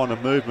 that kind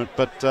of movement.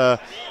 But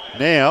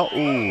now,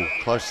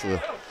 close to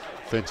the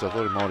fence. I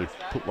thought he might have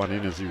put one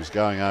in as he was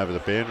going over the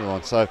boundary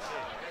line. So,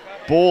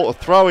 ball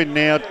throw in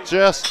now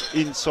just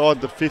inside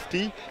the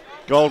 50,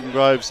 Golden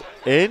Grove's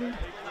end,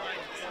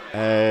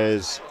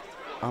 as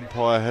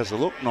umpire has a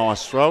look.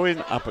 Nice throw in,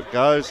 up it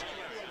goes.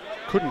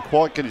 Couldn't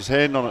quite get his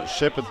hand on it,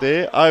 Shepherd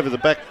there, over the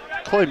back.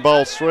 Clean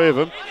bowls, 3 of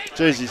them.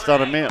 Geez, he's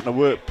done a mountain of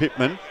work,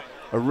 Pittman.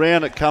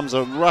 Around it comes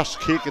a rush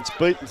kick. It's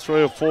beaten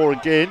 3 or 4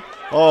 again.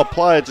 Oh,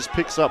 player just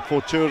picks up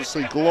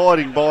fortuitously,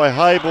 gliding by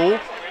Hable.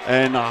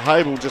 And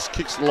Hable just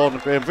kicks it along the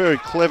ground. Very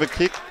clever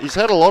kick. He's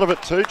had a lot of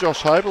it too,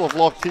 Josh Hable. I've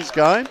liked his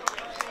game.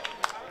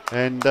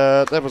 And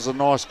that was a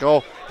nice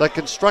goal. They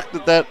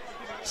constructed that.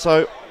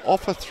 So,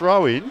 off a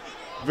throw-in,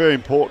 very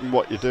important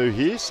what you do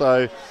here.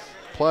 So,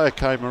 player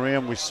came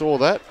around. We saw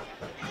that.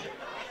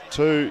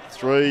 2,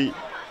 3...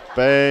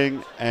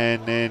 bang,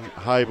 and then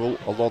Hable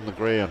along the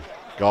ground.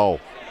 Goal.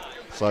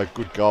 So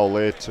good goal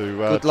there to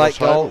good Josh late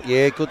goal. Hable.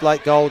 Yeah, good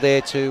late goal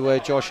there to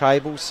Josh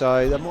Hable.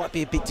 So they might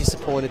be a bit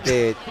disappointed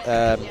there.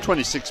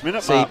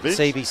 26-minute mark, Vince.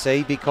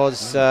 CBC,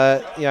 because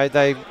you know,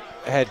 they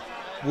had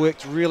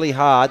worked really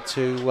hard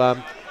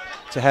to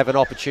have an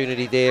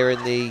opportunity there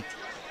in the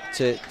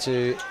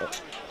to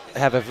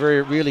have a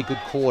really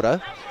good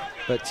quarter.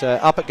 But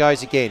up it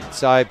goes again.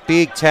 So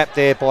big tap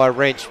there by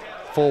Wrench.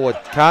 Forward.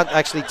 Can't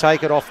actually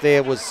take it off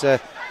there was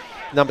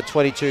number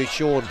 22,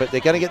 Sean, but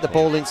they're going to get the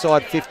ball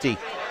inside 50.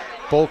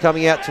 Ball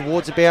coming out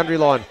towards the boundary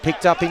line.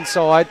 Picked up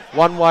inside.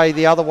 One way,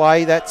 the other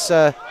way. That's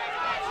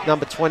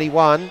number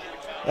 21,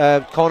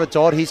 Connor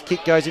Dodd. His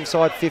kick goes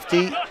inside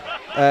 50.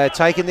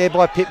 Taken there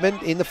by Pittman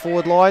in the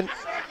forward line.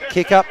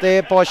 Kick up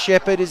there by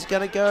Shepherd. Is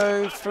going to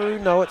go through?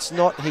 No, it's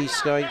not.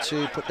 He's going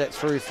to put that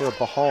through for a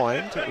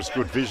behind. That was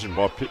good vision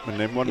by Pittman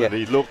then, wasn't it?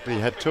 He looked, he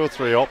had 2 or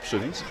 3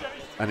 options,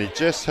 and he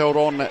just held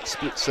on that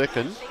split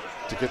second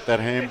to get that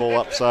handball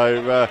up.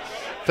 So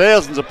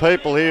thousands of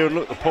people here, and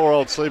look, the poor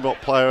old Seabot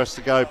player has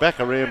to go back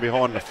around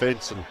behind the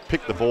fence and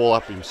pick the ball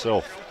up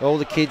himself. All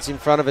the kids in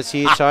front of us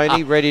here,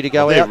 Tony, ready to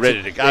go out. They're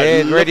ready to go.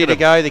 Yeah, ready to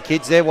go. The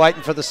kids, they're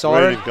waiting for the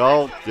siren. Ready to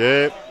go,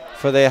 yeah.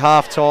 For their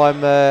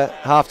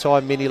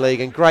halftime mini league,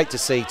 and great to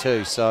see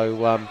too.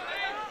 So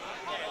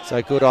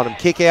so good on them.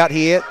 Kick out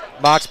here.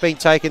 Mark's been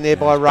taken there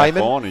by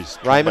Raymond.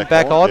 Raymond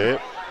back on.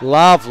 Yeah.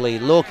 Lovely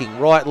looking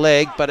right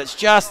leg, but it's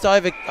just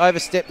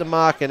overstepped the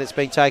mark, and it's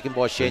been taken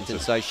by Shenton.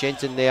 So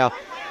Shenton now,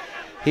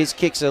 his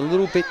kick's a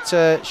little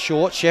bit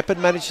short. Shepherd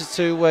manages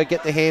to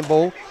get the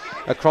handball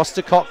across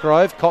to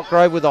Cockgrove.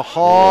 Cockgrove with a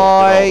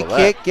high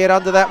kick. Get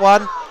under that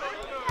one.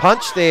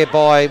 Punch there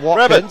by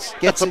Watkins.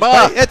 That's a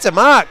mark. It's a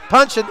mark.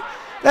 Punch and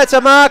that's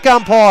a mark,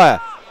 umpire.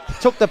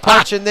 Took the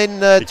punch and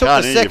then took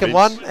the second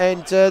one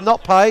and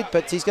not paid,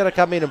 but he's going to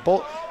come in and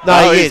ball.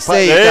 No, he is.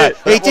 There you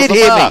go. He did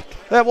hear me.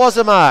 That was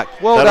a mark.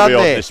 Well done there.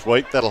 That'll be on this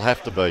week. That'll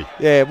have to be.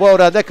 Yeah, well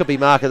done. That could be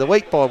mark of the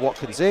week by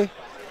Watkins there.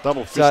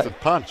 Double-fisted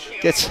punch.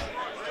 Gets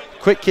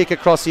quick kick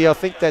across here. I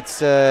think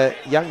that's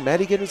young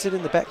Madigan, is it,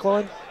 in the back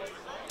line?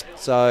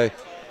 So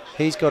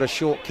he's got a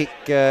short kick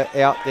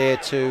out there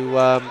to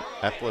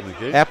Applin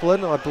again.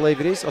 Applin, I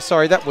believe it is. Oh,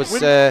 sorry, that was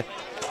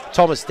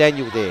Thomas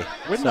Daniel there.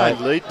 When they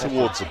lead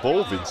towards the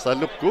ball, Vince, they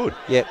look good.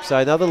 Yep, so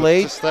another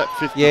lead. Just that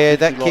 50, yeah, 50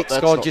 that kick's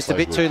gone just a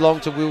bit too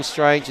long to Will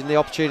Strange, and the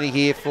opportunity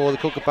here for the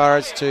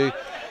Kookaburras to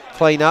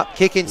clean up.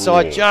 Kick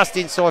inside, just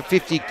inside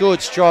 50.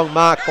 Good, strong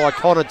mark by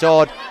Connor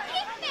Dodd.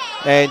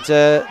 And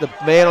the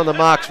man on the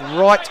mark's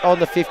right on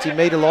the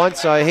 50-metre line,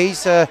 so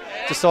he's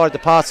decided to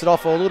pass it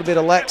off. Or a little bit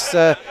of lax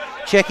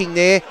checking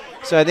there.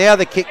 So now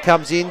the kick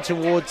comes in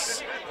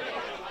towards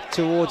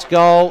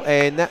goal,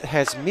 and that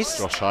has missed.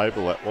 Josh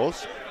Hable, that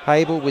was.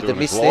 Hable with the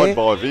miss there. there.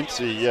 By Vince,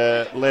 he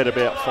led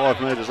about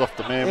 5 metres off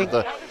the man with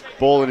the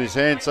ball in his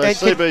hand. So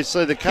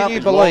CBC, the can you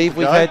believe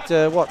we've had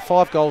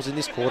 5 goals in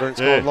this quarter, and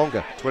it's gone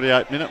longer.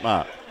 28-minute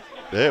mark.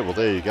 Yeah, well,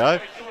 there you go.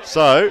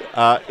 So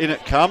in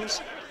it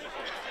comes.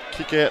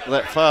 Kick out to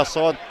that far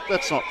side.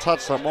 That's not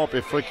touched. That might be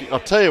a free kick. I'll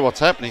tell you what's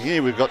happening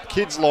here. We've got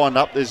kids lined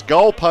up. There's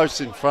goalposts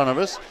in front of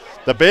us.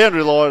 The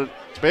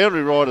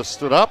boundary rider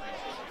stood up.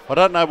 I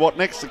don't know what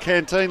next. The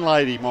canteen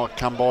lady might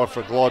come by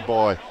for a glide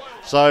by.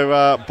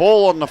 So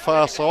ball on the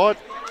far side.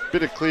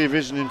 Bit of clear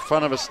vision in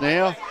front of us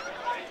now.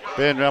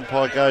 Boundary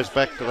umpire goes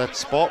back to that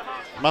spot.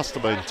 Must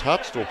have been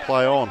touched or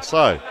play on.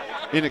 So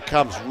in it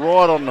comes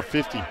right on the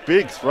 50.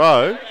 Big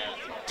throw.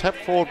 Tap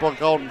forward by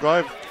Golden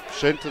Grove.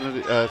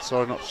 Shenton,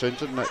 sorry, not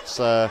Shenton, that's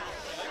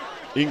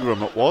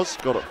Ingram it was,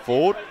 got it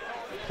forward.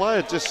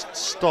 Player just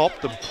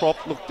stopped and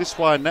propped, looked this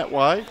way and that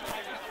way.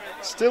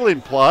 Still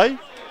in play.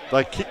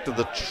 They kick to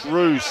the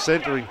true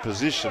centering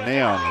position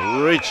now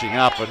and reaching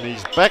up, and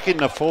he's back in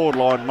the forward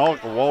line,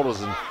 Michael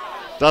Walters, and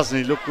doesn't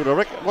he look good? I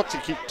reckon, what's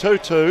he kicked?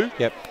 2-2.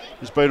 Yep.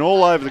 He's been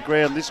all over the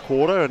ground this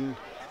quarter, and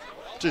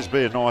just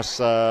be a nice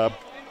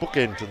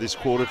bookend to this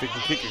quarter if he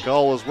can kick a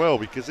goal as well,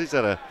 because he's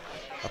had a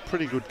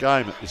pretty good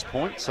game at this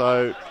point.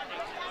 So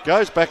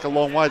goes back a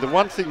long way. The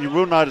one thing you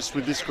will notice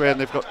with this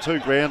ground, they've got 2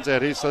 grounds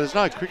out here, so there's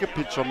no cricket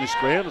pitch on this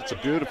ground. It's a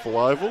beautiful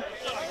oval.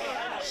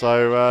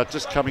 So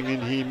just coming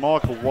in here,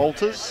 Michael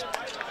Walters.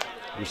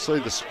 You'll see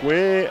the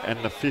square and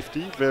the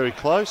 50 very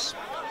close.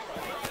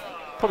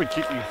 Probably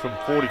kicking from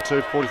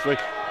 42, 43.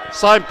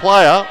 Same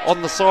player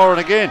on the siren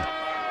again.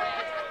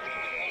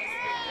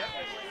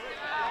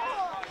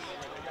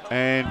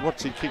 And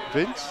what's he kicked,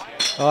 Vince?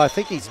 Oh, I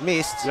think he's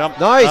missed. No,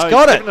 he's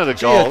got it. It a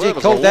goal. Gee,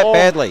 called that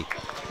badly.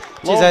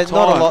 Geez,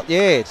 not a lot.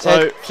 Yeah, it's so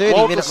had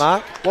 30-minute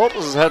mark.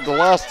 Walters has had the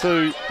last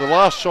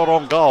shot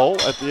on goal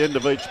at the end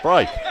of each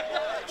break.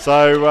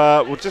 So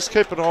we'll just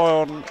keep an eye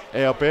on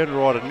our boundary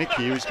rider Nick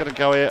here. He's going to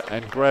go out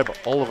and grab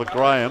Oliver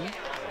Graham,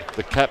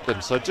 the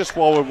captain. So just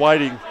while we're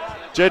waiting,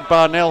 Jed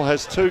Barnell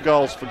has 2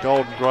 goals for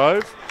Golden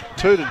Grove,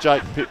 2 to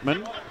Jake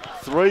Pittman,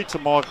 3 to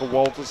Michael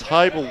Walters,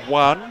 Hable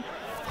 1,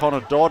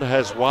 Connor Dodd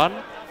has 1,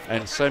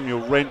 and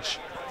Samuel Wrench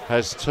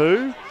has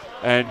 2.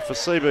 And for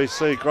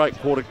CBC, great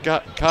quarter,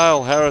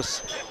 Cale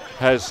Harris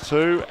has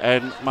 2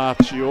 and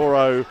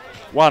Marchioro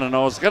 1. And I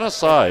was going to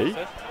say,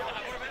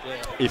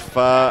 if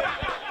the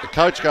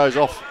coach goes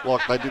off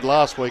like they did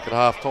last week at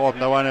half-time,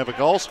 they won't have a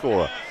goal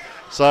scorer.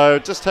 So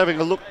just having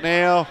a look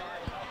now,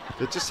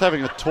 they're just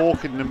having a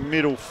talk in the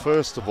middle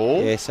first of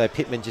all. Yeah, so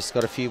Pittman just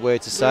got a few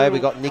words to say.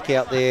 We've got Nick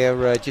out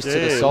there just to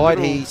the side.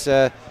 He's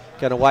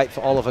going to wait for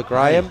Oliver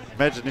Graham. Hey,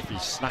 imagine if he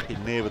snuck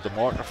in there with the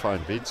microphone,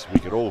 Vince. We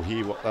could all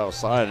hear what they were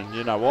saying, and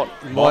you know what?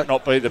 Might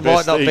not be the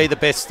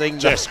best thing.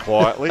 Just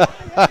quietly.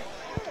 But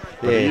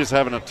he is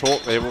having a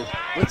talk there. Well,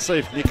 let's see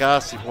if Nick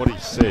asks him what he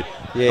said.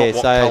 Yeah, not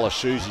what colour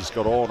shoes he's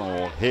got on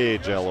or hair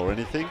gel or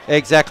anything.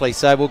 Exactly.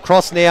 So we'll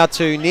cross now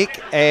to Nick,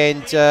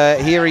 and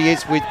here he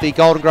is with the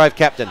Golden Grove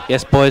captain.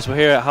 Yes, boys, we're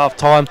here at half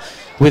time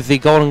with the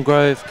Golden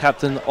Grove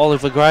captain,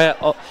 Oliver Gray.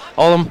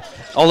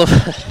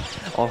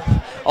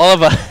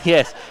 Oliver,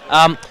 yes.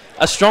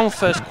 A strong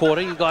first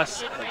quarter. You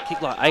guys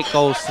kicked like 8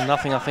 goals to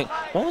nothing, I think.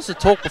 What was the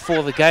talk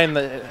before the game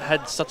that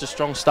had such a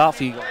strong start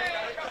for you guys?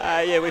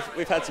 Yeah,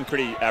 we've had some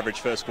pretty average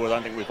first quarters. I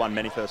don't think we've won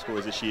many first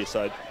quarters this year,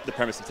 so the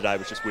premise of today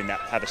was just win that,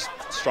 have a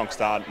strong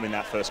start, win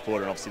that first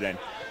quarter, and obviously then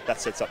that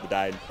sets up the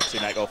day. And obviously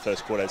an 8-goal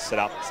first quarter has set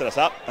us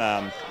up.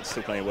 There's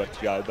still plenty of work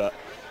to go, but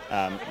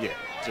yeah,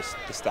 just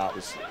the start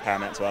was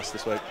paramount to us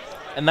this week.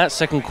 And that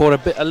second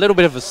quarter, a little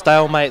bit of a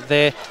stalemate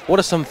there. What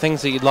are some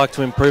things that you'd like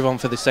to improve on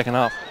for the second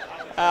half?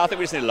 I think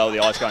we just need to lower the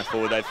eyes going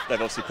forward. They've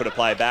obviously put a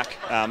player back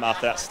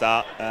after that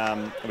start,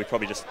 and we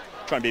probably just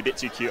try and be a bit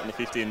too cute on the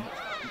 50, and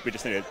we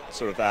just need to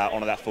sort of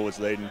honour that forwards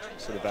lead and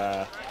sort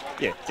of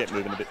get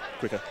moving a bit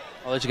quicker.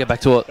 I'll let you get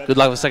back to it. Good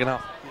luck with the second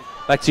half.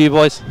 Back to you,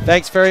 boys.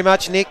 Thanks very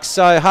much, Nick.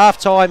 So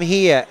half-time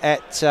here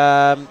at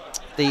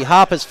the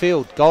Harpers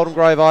Field, Golden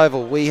Grove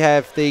Oval. We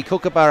have the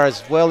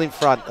Kookaburras well in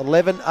front,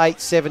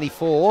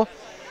 11-8-74,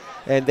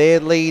 and they're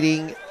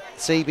leading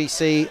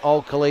CBC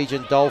Old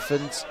Collegian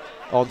Dolphins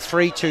on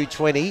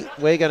 3-2-20.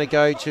 We're going to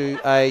go to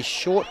a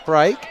short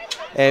break,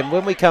 and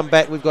when we come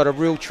back, we've got a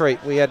real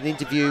treat. We had an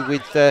interview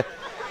with the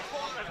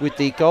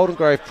Golden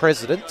Grove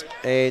president,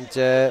 and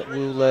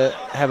we'll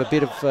have a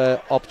bit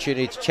of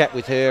opportunity to chat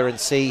with her and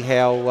see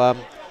how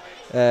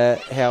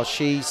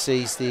she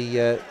sees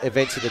the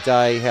events of the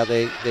day, how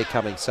they're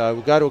coming. So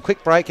we'll go to a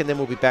quick break, and then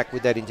we'll be back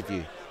with that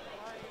interview.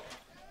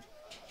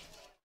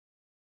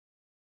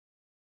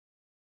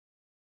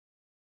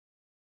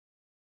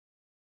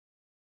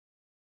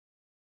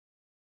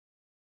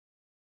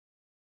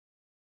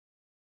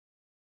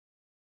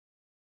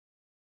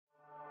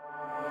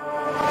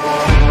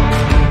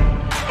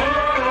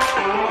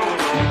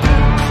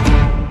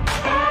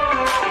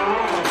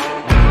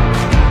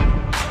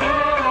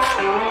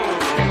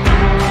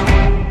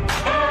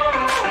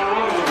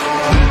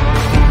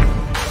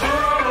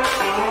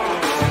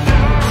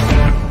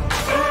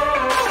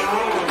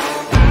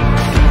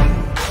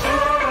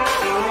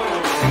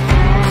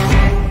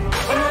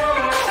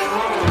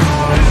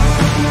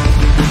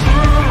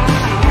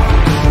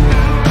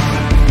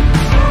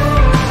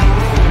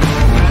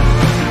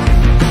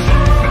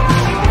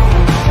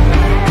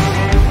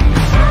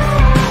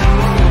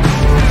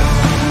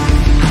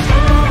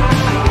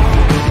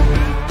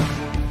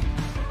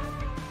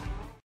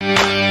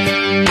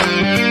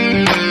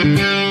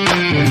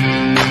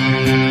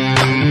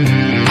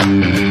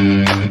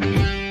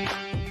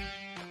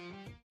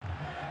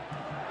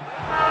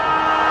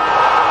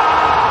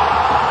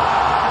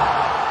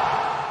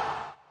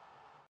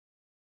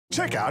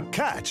 out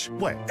Catch,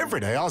 where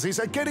everyday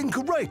Aussies are getting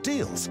great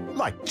deals,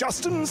 like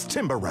Justin's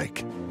Timber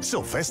Rake,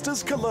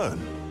 Sylvester's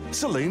Cologne,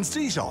 Celine's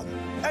Dijon,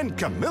 and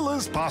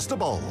Camilla's Pasta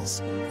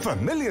Bowls. For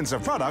millions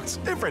of products,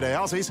 everyday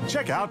Aussies,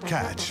 check out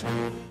Catch.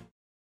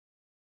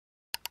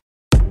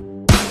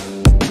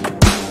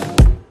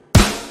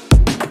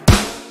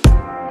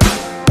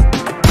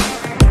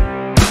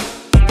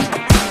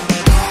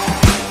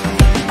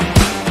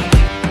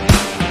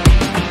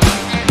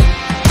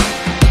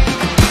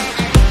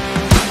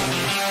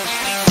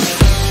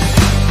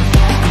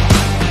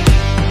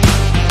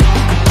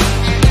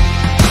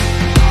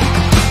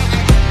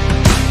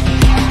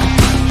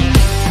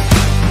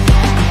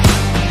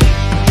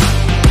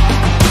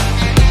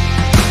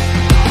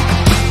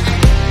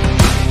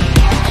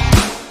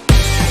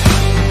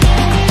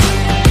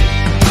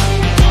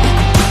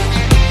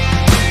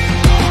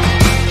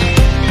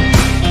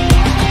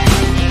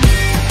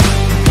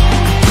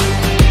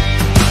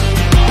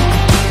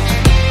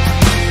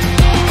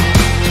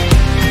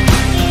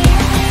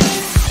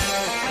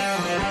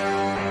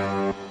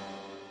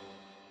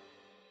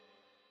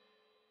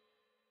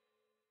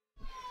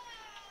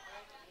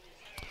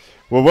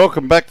 Well,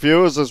 welcome back,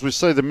 viewers. As we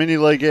see the mini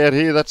league out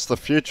here, that's the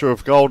future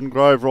of Golden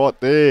Grove right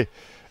there,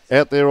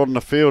 out there on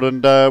the field.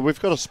 And we've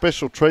got a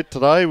special treat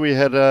today. We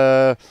had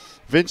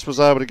Vince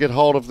was able to get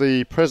hold of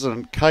the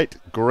president, Kate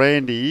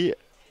Grandy,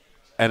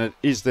 and it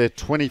is their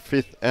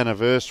 25th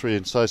anniversary.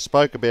 And so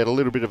spoke about a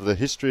little bit of the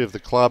history of the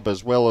club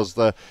as well as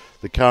the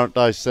current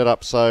day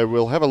setup. So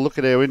we'll have a look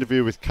at our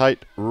interview with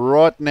Kate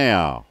right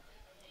now.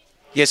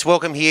 Yes,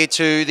 welcome here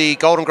to the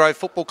Golden Grove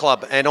Football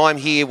Club, and I'm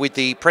here with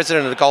the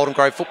president of the Golden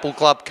Grove Football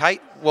Club, Kate.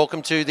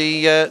 Welcome to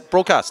the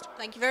broadcast.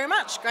 Thank you very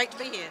much. Great to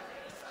be here.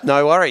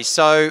 No worries.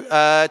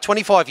 So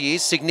 25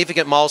 years,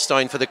 significant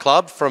milestone for the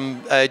club,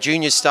 from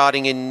juniors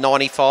starting in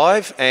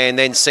 95 and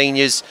then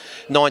seniors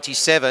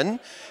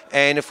 97.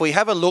 And if we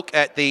have a look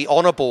at the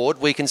honour board,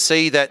 we can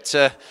see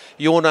that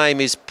your name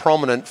is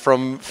prominent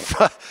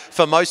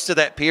for most of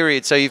that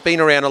period. So you've been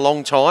around a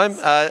long time.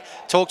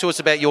 Talk to us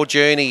about your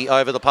journey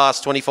over the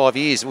past 25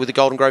 years with the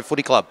Golden Grove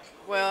Footy Club.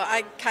 Well,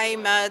 I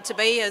came to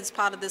be as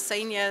part of the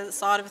senior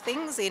side of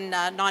things in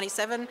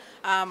 97.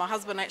 My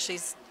husband actually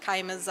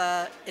came as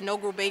an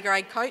inaugural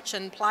B-grade coach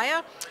and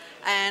player.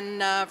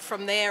 And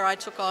from there I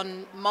took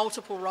on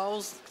multiple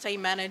roles,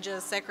 team manager,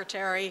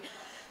 secretary,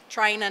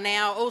 trainer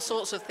now, all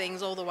sorts of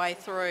things all the way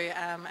through,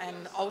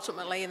 and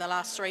ultimately in the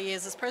last 3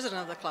 years as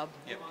president of the club.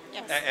 Yep.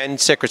 Yes. And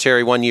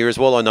secretary 1 year as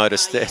well, I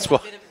noticed. Yeah, as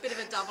well. bit of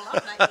a double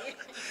up that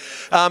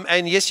year.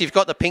 And yes, you've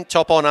got the pink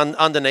top on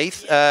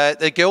underneath.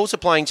 The girls are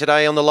playing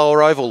today on the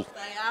lower oval.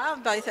 They are.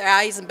 Both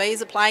our A's and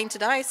B's are playing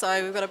today,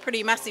 so we've got a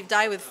pretty massive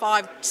day with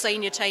 5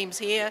 senior teams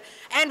here.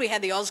 And we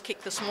had the Oz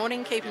kick this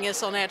morning, keeping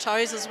us on our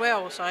toes as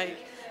well. So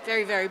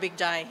very, very big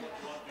day.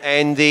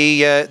 And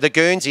the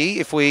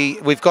Guernsey,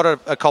 we've got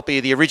a copy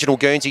of the original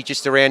Guernsey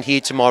just around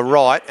here to my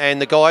right,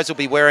 and the guys will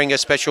be wearing a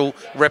special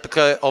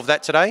replica of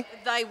that today?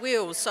 They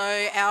will.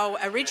 So our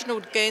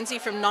original Guernsey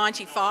from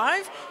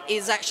 95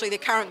 is actually the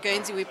current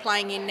Guernsey we're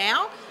playing in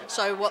now.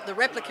 So what the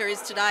replica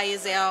is today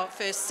is our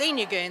first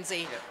senior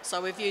Guernsey. Yep.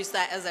 So we've used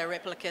that as our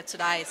replica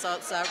today. So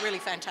it's really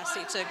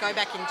fantastic to go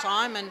back in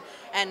time.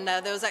 And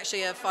there was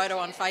actually a photo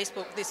on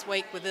Facebook this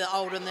week with the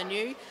old and the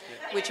new,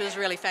 which was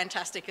really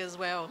fantastic as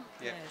well.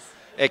 Yep. Yes.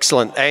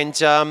 Excellent. And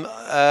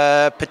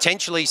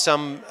potentially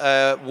some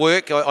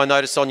work, I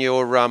noticed on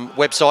your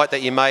website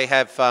that you may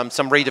have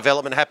some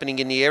redevelopment happening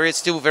in the area. It's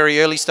still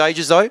very early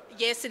stages though?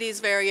 Yes, it is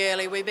very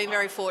early. We've been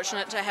very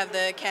fortunate to have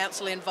the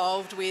council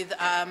involved with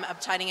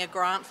obtaining a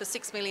grant for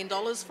 $6 million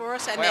for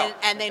us, and wow.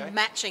 then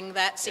matching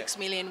that $6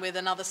 million with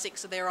another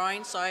 6 of their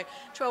own. So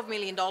 $12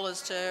 million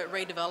to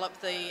redevelop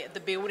the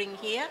building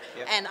here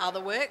and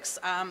other works.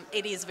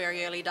 It is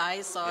very early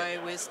days, so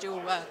we're still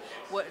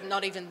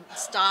not even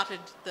started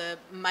the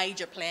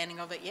major planning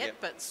of it yet,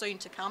 but soon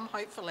to come,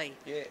 hopefully.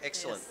 Yeah,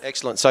 excellent, yes.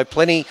 Excellent. So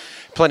plenty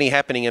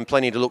happening and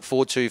plenty to look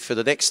forward to for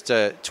the next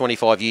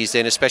 25 years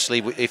then, especially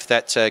if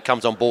that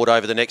comes on board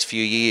over the next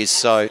few years.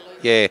 So,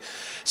 yeah.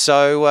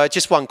 So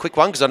just one quick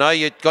one, because I know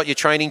you've got your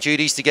training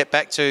duties to get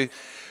back to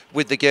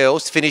with the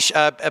girls. To finish,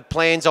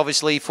 plans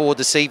obviously for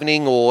this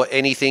evening or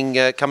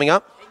anything coming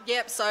up?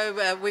 Yep,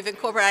 so we've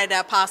incorporated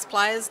our Past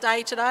Players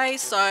Day today,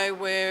 so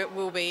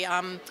we'll be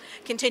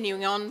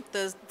continuing on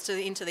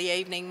into the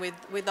evening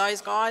with those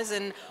guys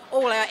and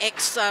all our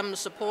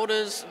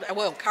ex-supporters,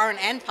 well, current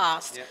and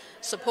past,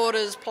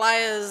 supporters,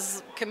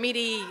 players,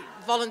 committee,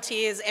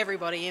 volunteers,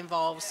 everybody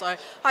involved. So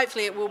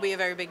hopefully it will be a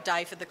very big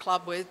day for the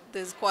club.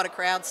 There's quite a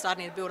crowd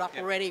starting to build up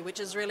already, which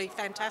is really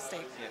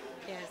fantastic.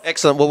 Yes.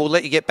 Excellent. Well, we'll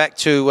let you get back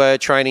to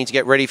training to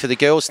get ready for the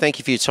girls. Thank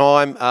you for your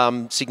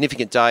time.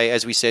 Significant day,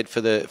 as we said,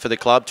 for the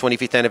club,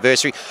 25th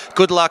anniversary.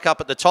 Good luck up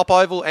at the top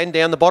oval and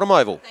down the bottom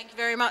oval. Thank you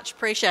very much.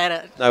 Appreciate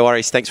it. No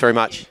worries. Thanks very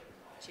much.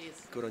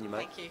 Cheers. Good on you,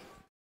 mate. Thank you.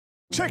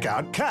 Check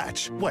out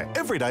Catch, where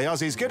everyday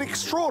Aussies get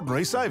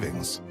extraordinary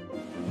savings.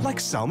 Like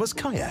Salma's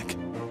Kayak,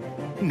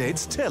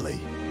 Ned's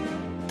Telly,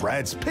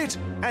 Brad's Pit,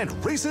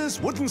 and Reese's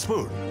Wooden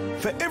Spoon.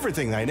 For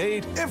everything they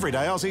need,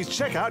 everyday Aussies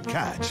check out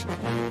Catch.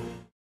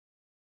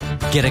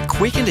 Get a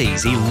quick and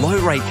easy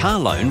low-rate car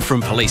loan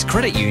from Police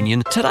Credit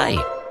Union today.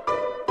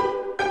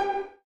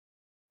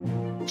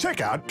 Check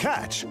out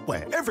Catch,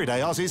 where everyday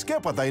Aussies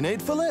get what they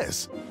need for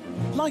less.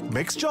 Like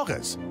Mixed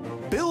Joggers,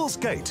 Bill's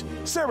Gate,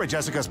 Sarah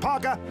Jessica's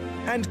Parker,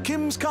 and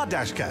Kim's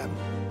Kardashian.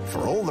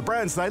 For all the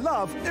brands they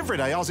love,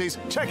 everyday Aussies,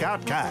 check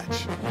out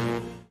Catch.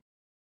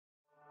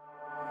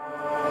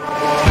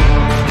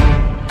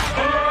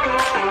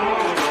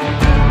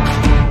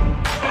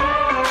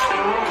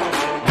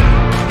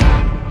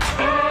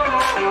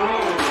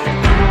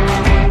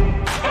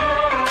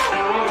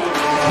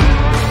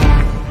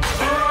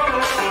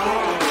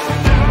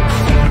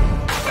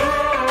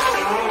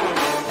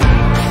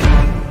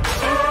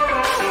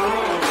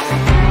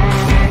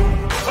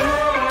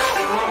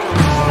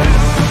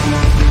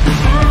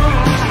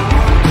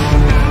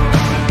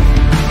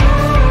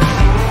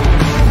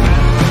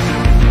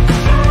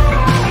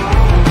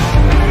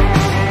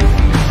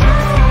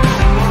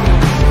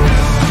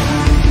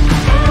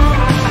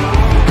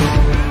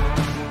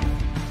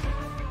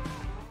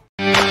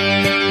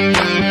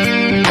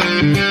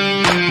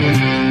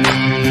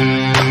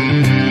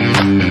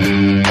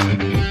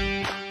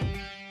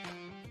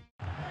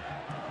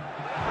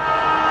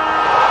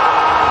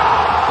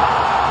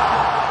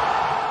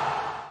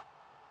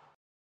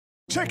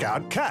 Check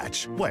out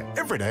Catch, where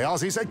everyday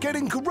Aussies are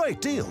getting great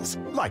deals,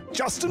 like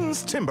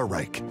Justin's Timber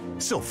Rake,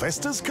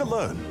 Sylvester's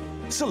Cologne,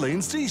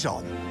 Celine's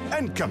Dijon,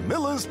 and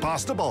Camilla's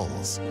Pasta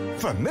Bowls.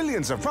 For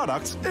millions of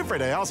products,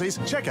 everyday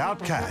Aussies, check out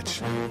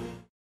Catch.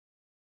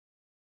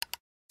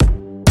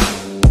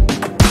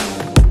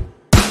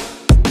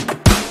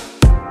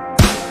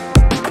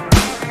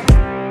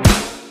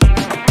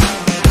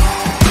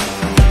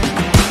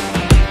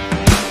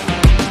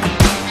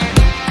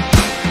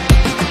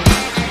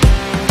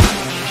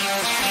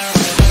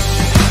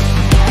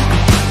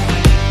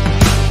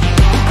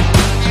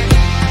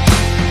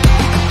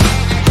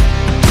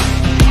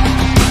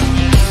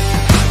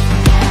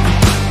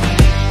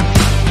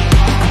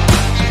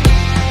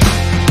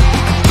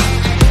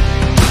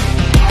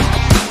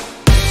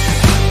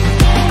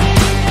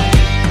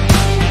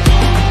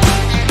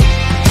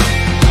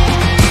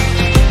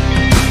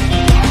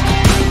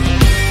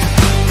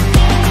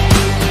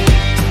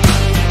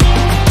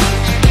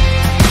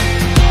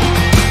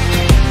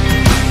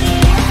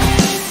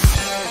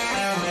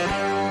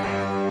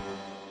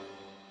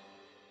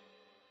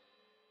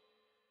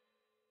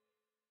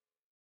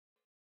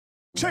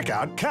 Check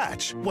out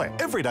Catch, where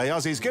everyday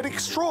Aussies get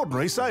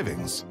extraordinary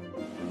savings.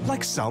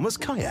 Like Salma's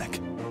Kayak,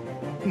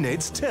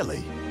 Ned's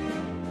Telly,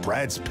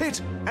 Brad's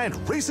Pit, and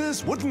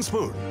Reese's Wooden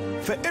Spoon.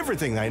 For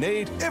everything they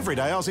need,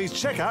 everyday Aussies,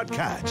 check out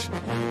Catch.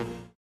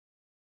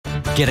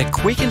 Get a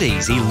quick and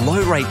easy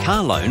low-rate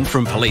car loan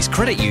from Police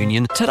Credit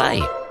Union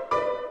today.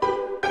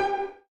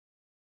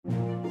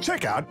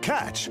 Check out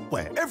Catch,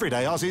 where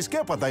everyday Aussies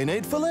get what they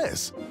need for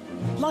less.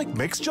 Like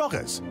Mixed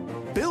Joggers,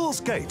 Bill's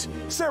Gate,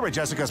 Sarah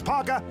Jessica's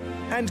Parker,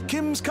 and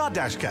Kim's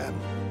Kardashian.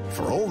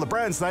 For all the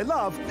brands they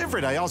love,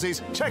 everyday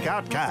Aussies, check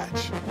out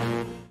Catch.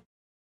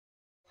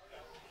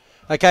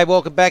 Okay,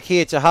 welcome back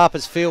here to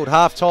Harpers Field.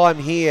 Half-time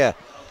here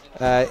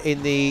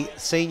in the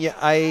Senior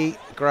A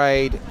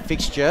grade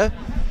fixture.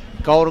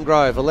 Golden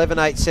Grove,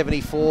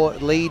 11-8-74,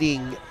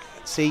 leading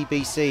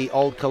CBC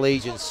Old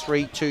Collegians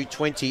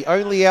 3-2-20.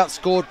 Only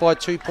outscored by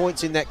 2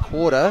 points in that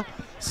quarter,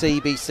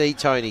 CBC,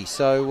 Tony.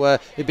 So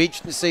it'd be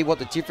interesting to see what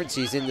the difference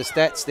is in the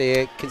stats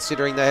there,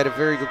 considering they had a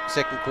very good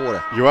second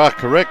quarter. You are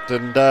correct,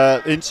 and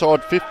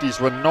inside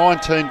 50s were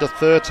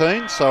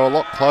 19-13, so a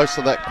lot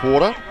closer that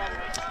quarter.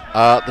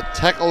 The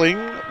tackling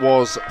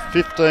was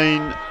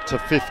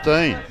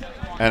 15-15,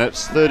 and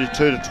it's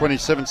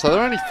 32-27, so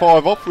they're only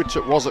 5 off, which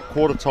it was at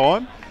quarter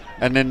time.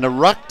 And then the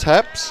ruck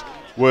taps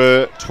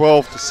were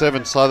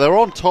 12-7, so they're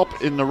on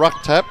top in the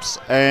ruck taps,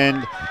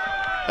 and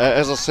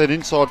as I said,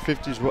 inside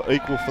 50s were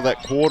equal for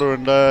that quarter.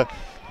 And I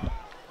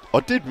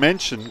did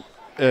mention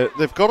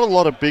they've got a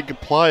lot of bigger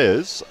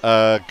players,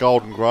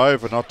 Golden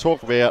Grove, and I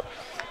talk about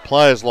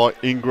players like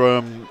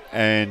Ingram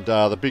and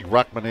the big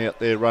ruckman out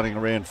there running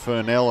around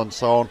Fernell and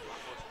so on.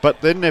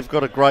 But then they've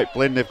got a great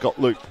blend. They've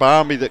got Luke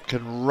Barmby that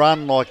can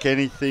run like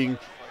anything.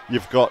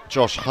 You've got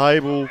Josh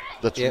Hable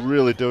that's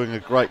really doing a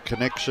great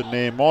connection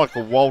there.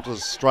 Michael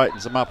Walters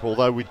straightens them up,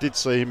 although we did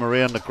see him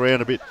around the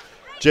ground a bit.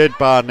 Jed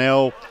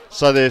Barnell.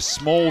 So their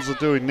smalls are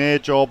doing their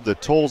job, their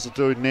talls are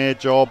doing their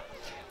job,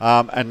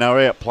 and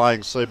they're out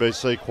playing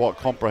CBC quite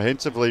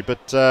comprehensively.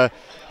 But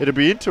it'll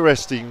be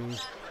interesting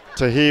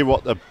to hear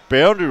what the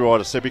boundary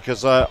rider said,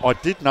 because I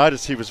did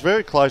notice he was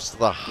very close to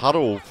the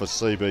huddle for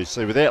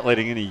CBC without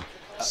letting any...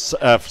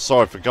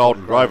 for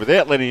Golden Grove,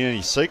 without letting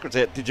any secrets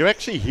out. Did you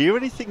actually hear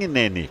anything in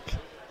there, Nick?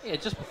 Yeah,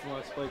 just before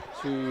I spoke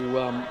to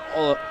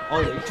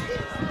Ollie,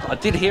 I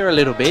did hear a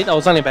little bit. I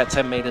was only about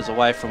 10 metres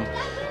away from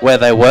where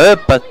they were,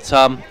 but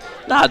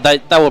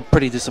they were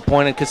pretty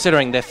disappointed,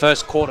 considering their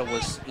first quarter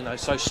was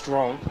so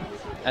strong,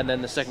 and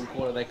then the second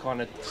quarter they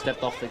kind of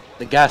stepped off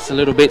the gas a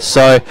little bit.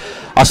 So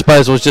I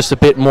suppose it was just a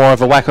bit more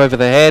of a whack over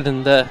the head,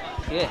 and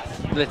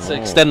let's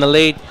extend the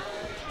lead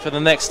for the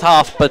next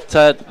half, but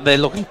they're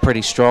looking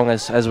pretty strong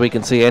as we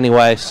can see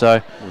anyway.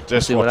 So just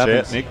we'll see watch what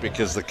happens. out, Nick,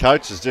 because the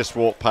coach has just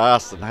walked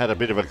past and had a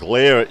bit of a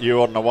glare at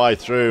you on the way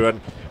through, and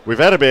we've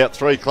had about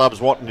 3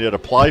 clubs wanting you to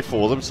play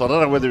for them, so I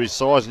don't know whether he's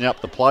sizing you up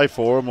to play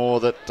for them or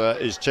that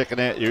he's checking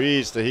out your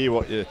ears to hear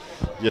what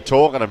you're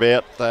talking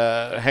about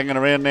hanging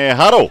around their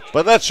huddle.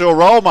 But that's your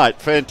role,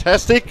 mate.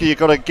 Fantastic. You've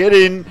got to get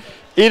in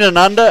and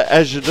under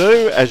as you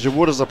do, as you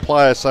would as a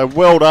player. So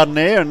well done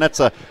there, and that's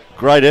a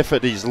great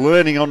effort. He's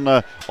learning on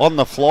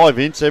the fly,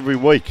 Vince, every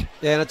week.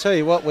 Yeah, and I tell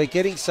you what, we're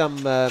getting some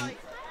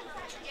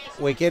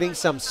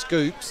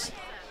scoops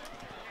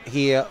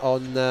here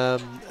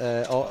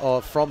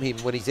on from him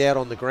when he's out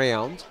on the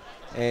ground,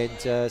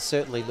 and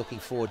certainly looking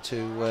forward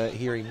to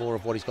hearing more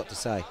of what he's got to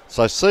say.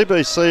 So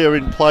CBC are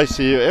in place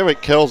here.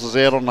 Eric Kells is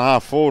out on the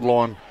half-forward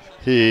line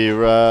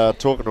here,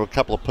 talking to a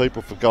couple of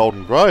people for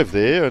Golden Grove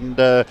there, and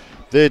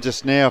they're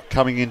just now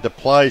coming into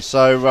play.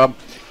 So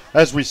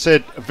as we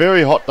said, a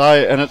very hot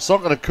day, and it's not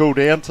going to cool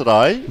down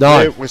today.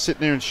 No. We're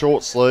sitting here in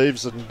short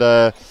sleeves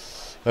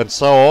and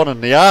so on,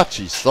 and the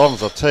Archies,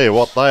 Thongs, I'll tell you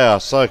what, they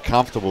are so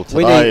comfortable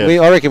today.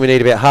 I reckon we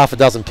need about half a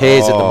dozen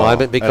pairs at the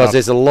moment, because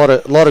there's a lot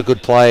of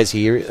good players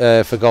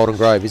here for Golden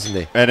Grove, isn't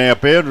there? And our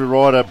boundary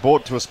rider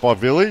brought to us by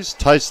Villies,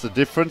 Taste the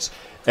Difference.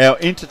 Our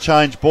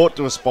interchange brought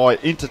to us by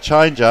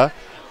Interchanger,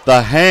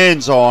 the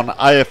hands-on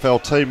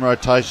AFL team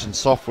rotation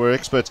software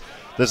experts.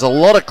 There's a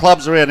lot of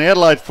clubs around the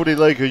Adelaide Footy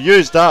League who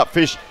use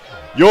Dartfish.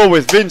 You're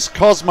with Vince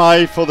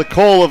Cosme for the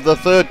call of the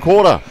third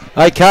quarter.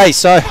 Okay,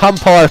 so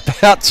umpire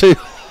about to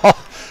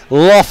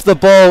loft the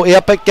ball.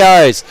 Up it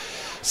goes.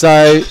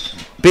 So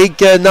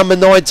big number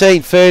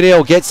 19,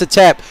 Fernell, gets the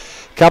tap.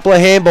 Couple of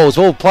handballs.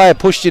 All player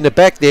pushed in the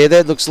back there.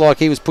 That looks like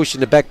he was pushed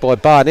in the back by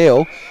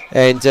Barnell,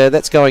 and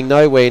that's going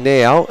nowhere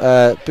now.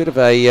 Bit of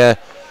a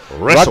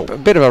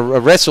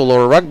wrestle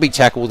or a rugby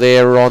tackle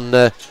there on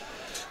the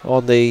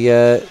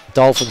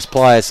Dolphins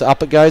player. So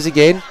up it goes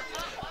again.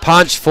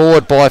 Punch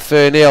forward by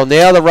Fernell.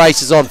 Now the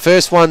race is on.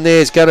 First one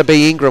there is going to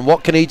be Ingram.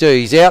 What can he do?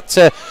 He's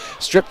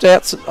stripped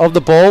out of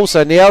the ball.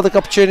 So now the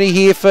opportunity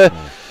here for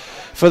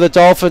the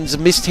Dolphins.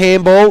 Missed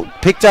handball.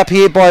 Picked up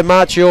here by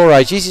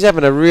Marchioro. Jeez, he's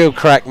having a real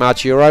crack,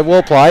 Marchioro.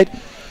 Well played.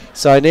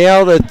 So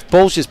now the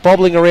ball's just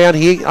bobbling around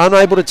here.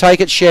 Unable to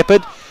take it,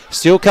 Shepherd.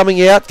 Still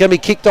coming out. Going to be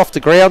kicked off the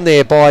ground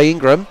there by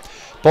Ingram.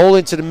 Ball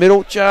into the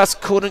middle, just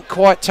couldn't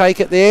quite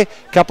take it there.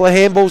 Couple of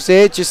handballs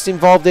there, just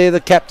involved there, the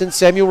captain,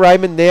 Samuel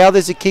Raymond. Now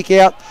there's a kick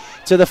out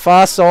to the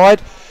far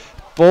side.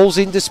 Ball's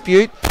in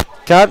dispute.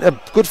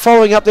 Good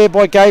following up there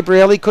by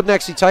Gabriel. He couldn't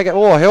actually take it.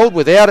 Oh, held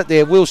without it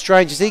there. Will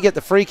Strange, does he get the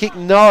free kick?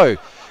 No.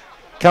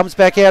 Comes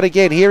back out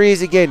again. Here he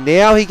is again.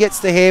 Now he gets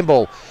the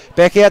handball.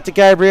 Back out to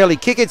Gabriel.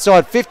 Kick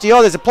inside 50.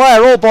 Oh, there's a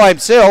player all by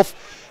himself.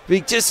 He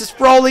just is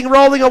rolling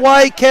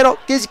away. Can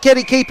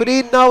he keep it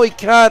in? No, he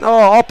can't.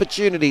 Oh,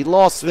 opportunity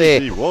lost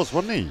there. He was,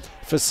 wasn't he?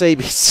 For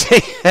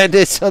CBC. And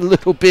there's a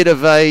little bit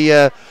of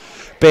a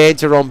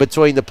banter on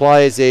between the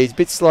players there. He's a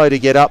bit slow to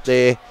get up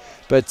there.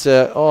 But,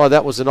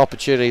 that was an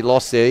opportunity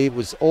lost there. He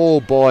was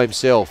all by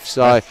himself.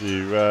 So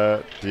Matthew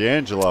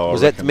D'Angelo,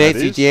 was that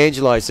Matthew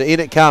D'Angelo? So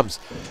in it comes.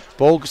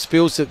 Ball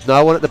spills to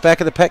no one at the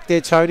back of the pack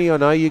there, Tony. I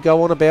know you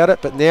go on about it,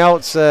 but now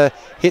it's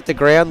hit the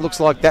ground.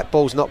 Looks like that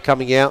ball's not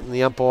coming out, and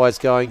the umpire's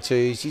going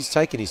to. He's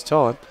taking his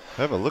time.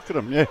 Have a look at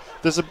him. Yeah,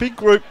 there's a big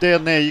group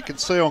down there. You can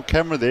see on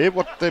camera there.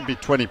 There'd be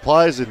 20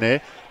 players in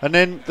there, and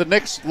then the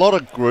next lot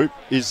of group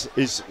is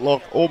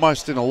like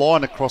almost in a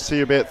line across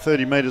here, about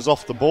 30 metres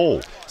off the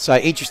ball. So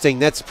interesting.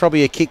 That's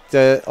probably a kick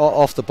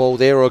off the ball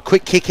there, or a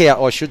quick kick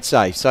out, I should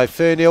say. So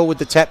Fernell with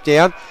the tap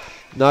down.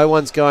 No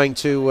one's going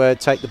to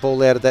take the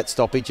ball out of that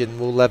stoppage, and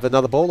we'll have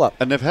another ball up.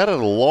 And they've had it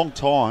a long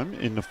time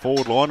in the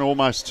forward line,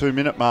 almost 2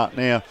 minute mark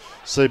now,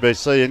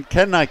 CBC. And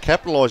can they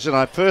capitalise?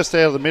 First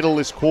out of the middle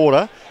this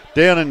quarter,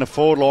 down in the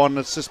forward line,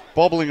 it's just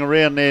bobbling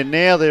around there.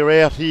 Now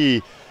they're out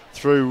here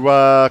through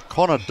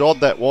Connor Dodd,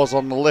 that was,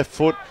 on the left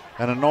foot,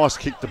 and a nice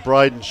kick to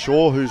Braden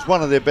Shaw, who's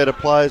one of their better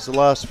players the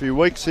last few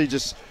weeks. He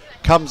just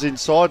comes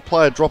inside,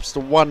 player drops to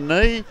one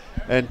knee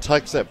and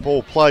takes that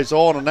ball, plays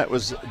on, and that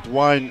was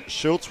Dwayne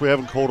Schultz. We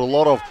haven't called a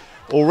lot of.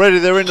 Already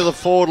they're into the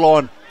forward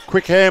line.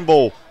 Quick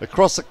handball.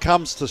 Across it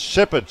comes to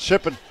Shepherd.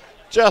 Shepherd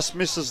just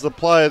misses the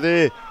player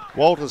there.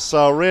 Walters,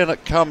 so around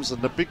it comes,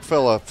 and the big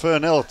fella,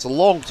 Fernell. It's a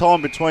long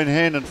time between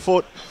hand and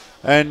foot.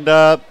 And,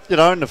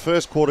 in the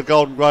first quarter,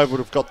 Golden Grove would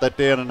have got that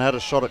down and had a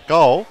shot at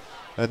goal.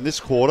 And this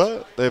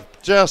quarter, they've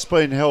just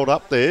been held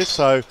up there,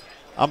 so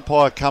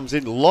umpire comes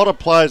in. A lot of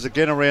players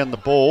again around the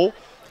ball.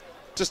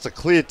 Just a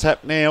clear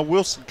tap now.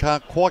 Wilson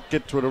can't quite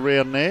get to it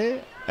around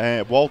there.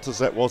 Walters,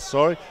 that was,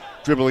 sorry,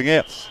 dribbling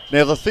out.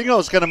 Now, the thing I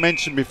was going to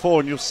mention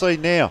before, and you'll see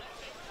now,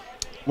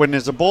 when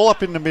there's a ball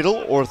up in the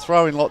middle or a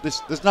throw-in like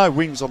this, there's no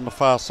wings on the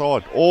far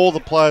side. All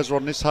the players are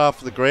on this half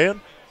of the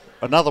ground.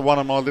 Another one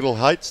of my little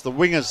hates, the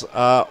wingers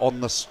are on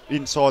the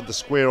inside the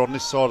square on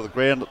this side of the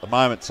ground at the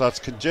moment, so it's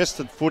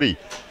congested footy.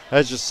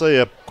 As you see,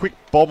 a quick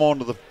bomb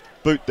onto the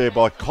boot there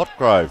by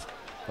Cotgrove.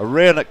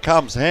 Around it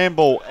comes,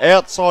 handball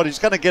outside. He's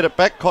going to get it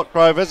back,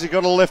 Cotgrove. Has he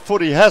got a left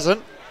foot? He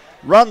hasn't.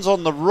 Runs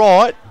on the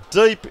right,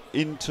 deep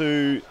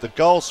into the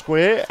goal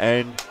square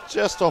and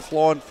just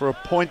offline for a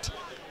point.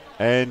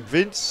 And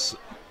Vince,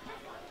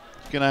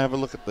 going to have a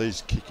look at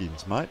these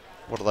kick-ins, mate.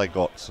 What have they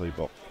got,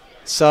 Seabok?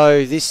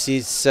 So this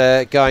is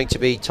going to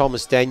be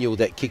Thomas Daniel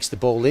that kicks the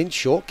ball in.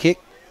 Short kick.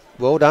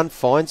 Well done.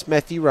 Finds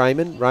Matthew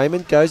Raymond.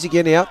 Raymond goes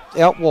again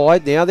out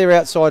wide. Now they're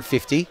outside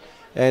 50.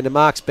 And the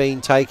mark's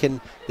been taken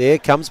there.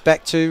 Comes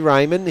back to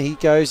Raymond. He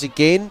goes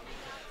again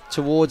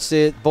towards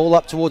the ball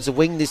up towards the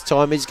wing this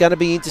time. He's going to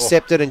be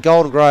intercepted, and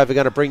Golden Grove are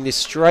going to bring this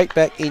straight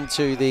back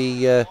into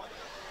the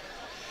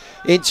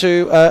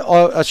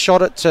a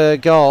shot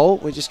at goal.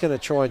 We're just going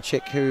to try and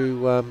check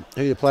who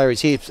the player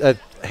is here.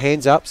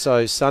 Hands up,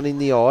 so sun in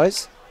the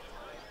eyes.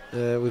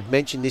 We've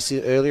mentioned this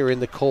earlier in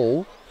the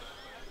call.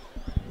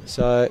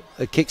 So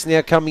the kick's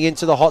now coming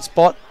into the hot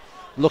spot,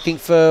 looking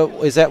for,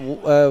 is that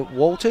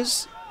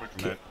Walters?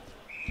 No.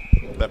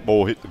 That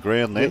ball hit the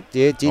ground there.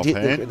 Yeah, did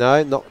hit.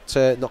 No, not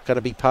going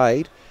to be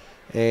paid,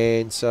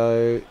 and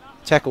so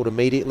tackled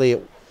immediately.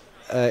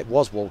 It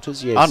was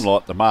Walters, yes.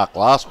 Unlike the mark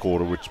last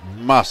quarter, which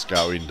must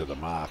go into the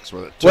marks.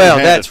 Well,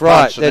 that's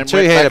right. That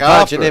two-handed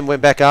punch and then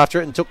went back after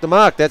it and took the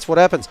mark. That's what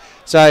happens.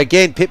 So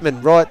again,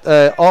 Pittman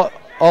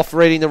off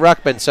reading the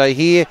ruckman. So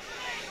here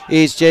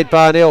is Jed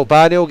Barnell.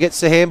 Barnell gets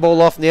the handball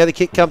off. Now the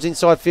kick comes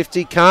inside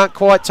 50. Can't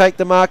quite take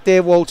the mark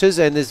there, Walters.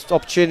 And there's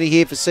opportunity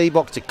here for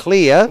Seabok to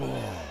clear.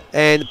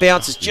 And the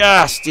bounce is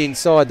just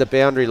inside the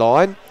boundary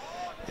line.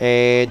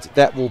 And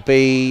that will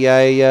be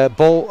a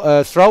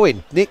ball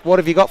throw-in. Nick, what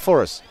have you got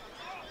for us?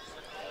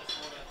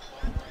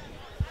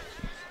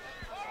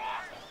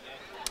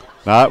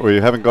 No, we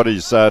haven't got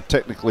his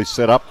technically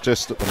set up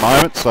just at the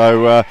moment.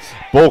 So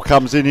ball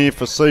comes in here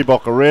for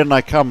Seabok around.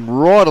 They come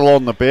right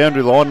along the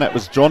boundary line. That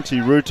was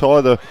Jonty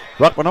Rutai, the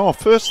ruckman. Oh,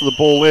 first of the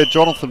ball there,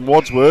 Jonathan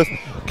Wadsworth.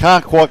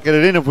 Can't quite get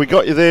it in. Have we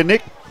got you there,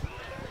 Nick?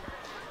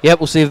 Yep,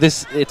 we'll see if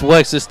it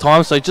works this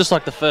time. So just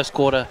like the first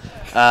quarter,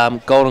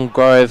 Golden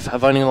Grove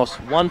have only lost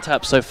one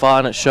tap so far,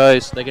 and it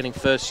shows they're getting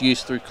first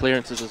use through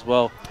clearances as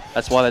well.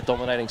 That's why they're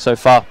dominating so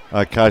far.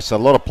 Okay, so a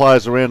lot of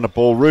players around the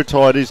ball.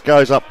 Rutai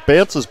goes up,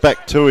 bounces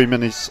back to him,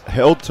 and is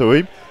held to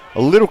him.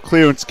 A little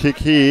clearance kick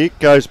here,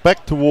 goes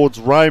back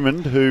towards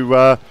Raymond,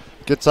 who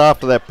gets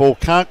after that ball.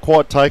 Can't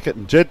quite take it,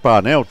 and Jed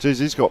Barnell, geez,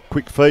 he's got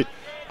quick feet.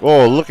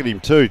 Oh, look at him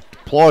too.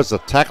 Applies the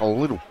tackle,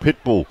 a little pit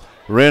bull.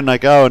 Around they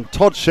go, and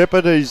Todd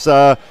Shepherd, he's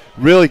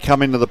really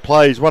come into the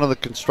play. He's one of the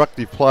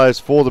constructive players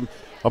for them.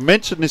 I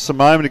mentioned this a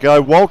moment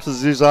ago.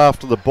 Walters is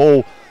after the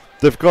ball.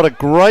 They've got a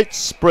great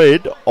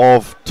spread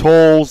of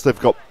talls. They've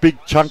got big,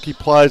 chunky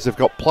players. They've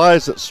got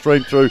players that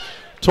stream through.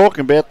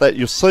 Talking about that,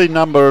 you'll see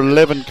number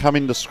 11 come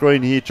into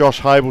screen here,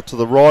 Josh Hable to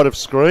the right of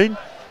screen.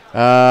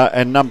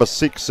 And number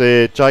 6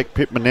 there, Jake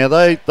Pittman. Now,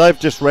 they've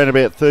just ran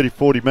about 30,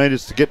 40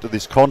 metres to get to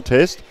this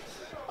contest.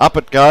 Up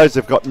it goes.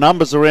 They've got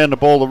numbers around the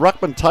ball. The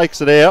ruckman takes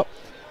it out.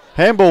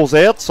 Handball's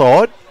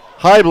outside.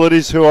 Hable it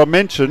is who I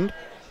mentioned.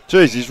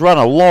 Geez, he's run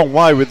a long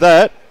way with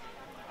that.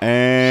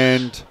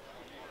 And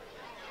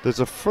there's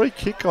a free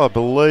kick, I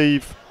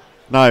believe.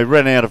 No, he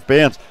ran out of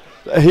bounds.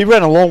 He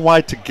ran a long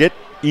way to get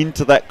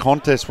into that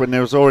contest when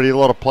there was already a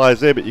lot of players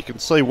there, but you can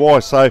see why.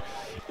 So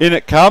in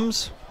it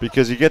comes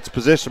because he gets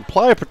possession.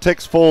 Player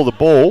protects for the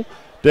ball.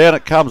 Down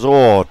it comes.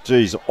 Oh,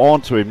 geez,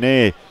 onto him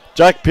there.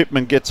 Jake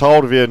Pittman gets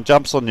hold of you and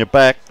jumps on your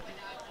back.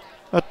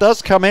 It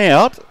does come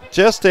out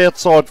just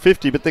outside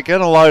 50, but they're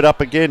going to load up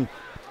again.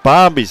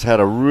 Barmby's had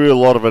a real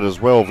lot of it as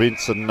well,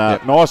 Vince, and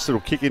nice little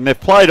kick in. They've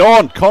played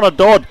on. Connor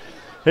Dodd,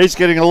 he's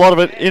getting a lot of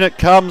it. In it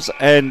comes,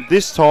 and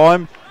this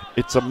time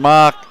it's a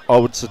mark. I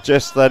would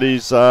suggest that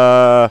is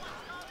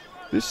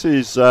this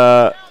is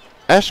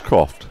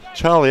Ashcroft,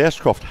 Charlie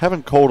Ashcroft.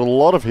 Haven't called a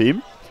lot of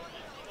him.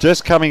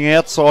 Just coming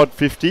outside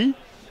 50.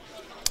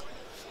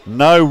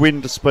 No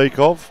wind to speak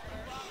of.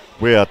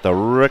 We are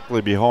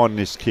directly behind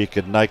this kick,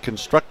 and they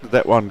constructed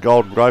that one,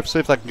 Golden Grove. See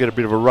if they can get a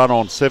bit of a run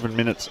on 7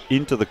 minutes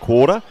into the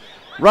quarter.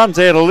 Runs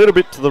out a little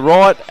bit to the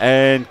right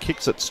and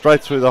kicks it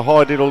straight through the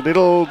high diddle,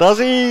 does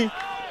he?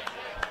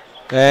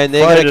 And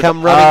they're going to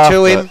come running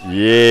to him.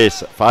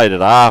 Yes,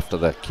 faded after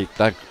that kick.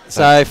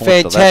 So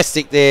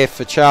fantastic there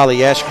for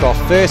Charlie Ashcroft.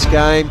 First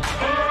game,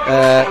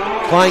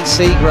 playing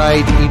C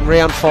grade in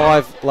round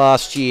 5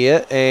 last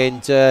year,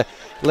 and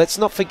let's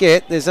not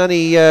forget there's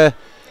only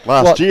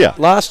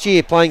last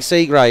year playing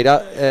C grade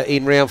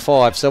in round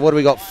 5. So what do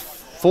we got?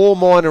 4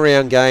 minor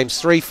round games,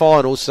 3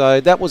 finals.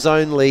 So that was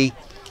only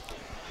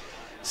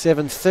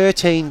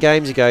 13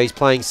 games ago. He's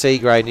playing C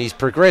grade, and he's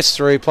progressed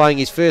through, playing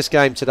his first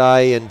game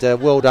today, and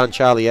well done,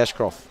 Charlie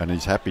Ashcroft. And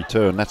he's happy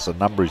too, and that's the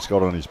number he's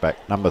got on his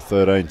back, number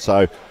 13.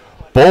 So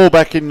ball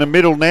back in the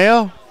middle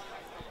now.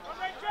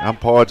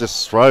 Umpire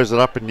just throws it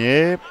up in the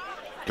air.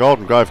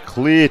 Golden Grove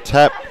clear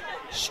tap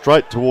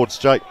straight towards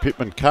Jake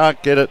Pittman.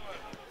 Can't get it.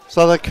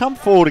 So they come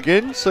forward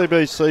again,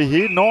 CBC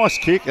here. Nice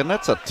kick, and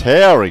that's a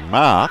towering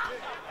mark.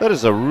 That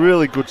is a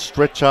really good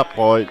stretch up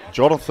by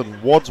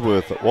Jonathan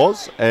Wadsworth it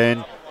was,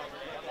 and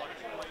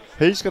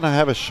he's going to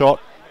have a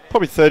shot,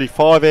 probably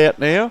 35 out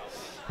now.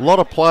 A lot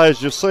of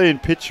players, you'll see in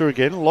picture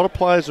again, a lot of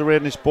players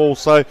around this ball.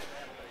 So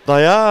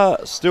they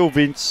are still,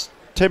 Vince,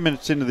 10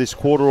 minutes into this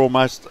quarter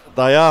almost.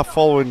 They are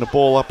following the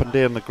ball up and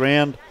down the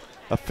ground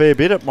a fair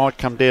bit. It might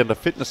come down to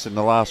fitness in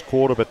the last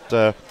quarter,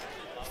 but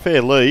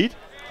fair lead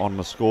on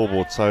the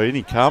scoreboard. So in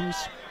he comes.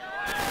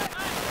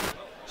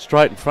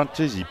 Straight in front.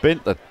 Geez, he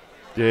bent the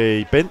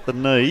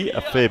knee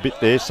a fair bit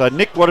there. So,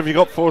 Nick, what have you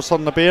got for us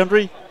on the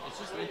boundary?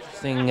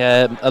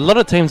 A lot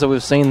of teams that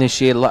we've seen this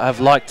year have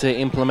liked to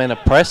implement a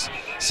press.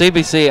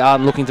 CBC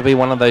aren't looking to be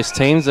one of those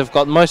teams. They've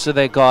got most of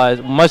their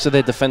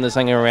defenders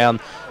hanging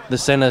around the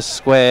centre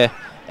square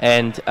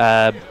and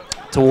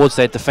towards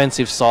their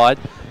defensive side.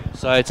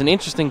 So it's an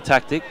interesting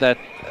tactic that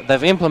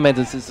they've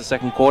implemented since the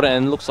second quarter,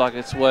 and it looks like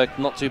it's worked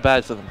not too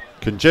bad for them.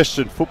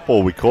 Congestion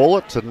football, we call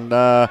it, and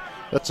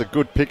that's a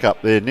good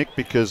pickup there, Nick,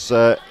 because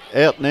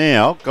out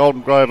now,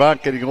 Golden Grove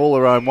aren't getting all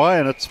their own way,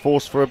 and it's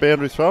forced for a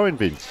boundary throw-in,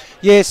 Vince.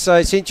 Yes, so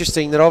it's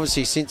interesting that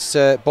obviously since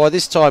by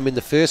this time in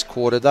the first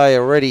quarter, they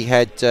already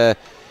had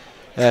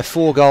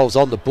 4 goals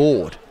on the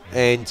board,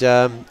 and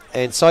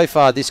so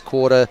far this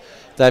quarter,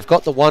 they've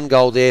got the 1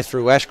 goal there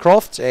through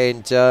Ashcroft,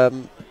 and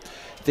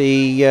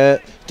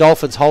the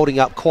Dolphins holding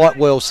up quite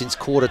well since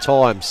quarter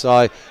time.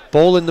 So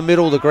ball in the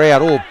middle of the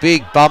ground. Oh,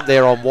 big bump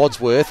there on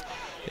Wadsworth.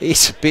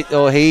 He's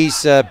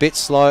a bit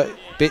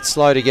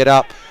slow to get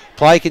up.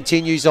 Play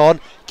continues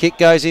on. Kick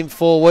goes in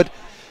forward.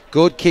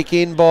 Good kick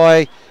in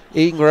by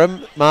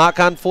Ingram. Mark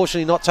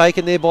unfortunately not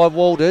taken there by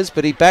Walters,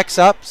 but he backs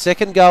up.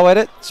 Second go at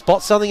it.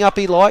 Spots something up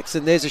he likes,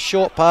 and there's a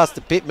short pass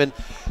to Pittman.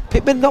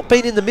 Pittman not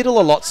been in the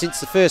middle a lot since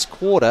the first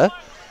quarter.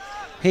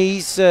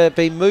 He's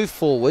been moved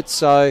forward,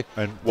 so...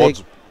 And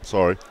Wadsworth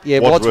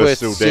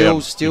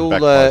still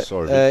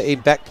in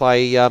back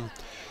play.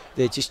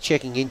 They're just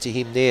checking into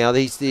him now.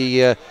 He's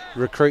the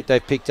recruit they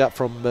picked up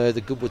from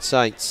the Goodwood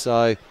Saints.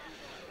 So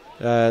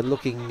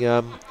looking,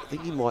 I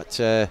think he might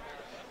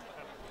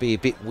be a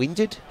bit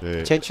winded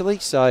potentially.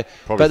 So,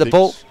 probably but the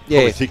ball,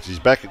 probably thinks he's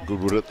back at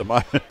Goodwood at the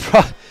moment.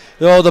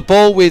 Oh, the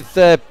ball with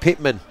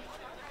Pittman.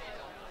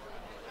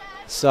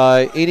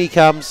 So in he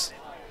comes,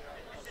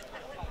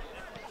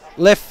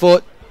 left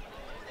foot,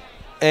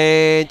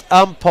 and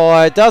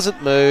umpire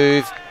doesn't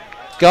move.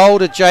 Goal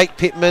to Jake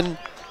Pittman.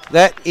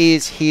 That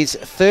is his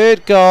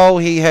 3rd goal.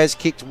 He has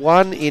kicked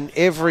 1 in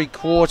every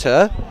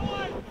quarter,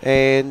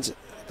 and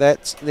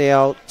that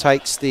now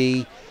takes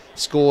the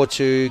score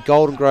to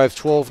Golden Grove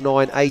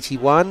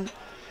 12-9-81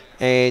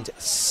 and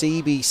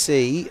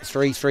CBC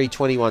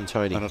 3-3-21,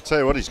 Tony. And I'll tell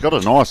you what, he's got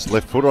a nice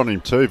left foot on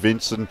him too,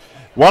 Vince. And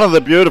one of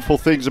the beautiful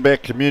things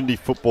about community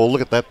football,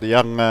 look at that, the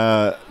young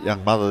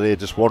mother there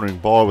just wandering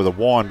by with a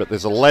wine, but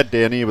there's a lad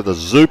down here with a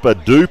Zuper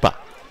Duper.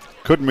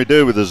 Couldn't we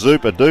do with a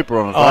Zuper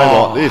Duper on a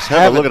day like this?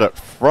 Have a look at it,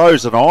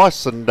 frozen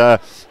ice, and I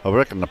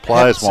reckon the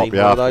players might be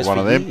after one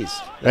of them. Years.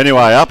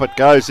 Anyway, up it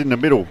goes in the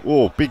middle.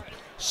 Oh, big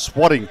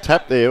swatting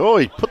tap there. Oh,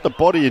 he put the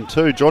body in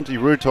too, Jonty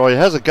Rutai. He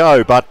has a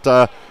go, but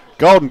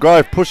Golden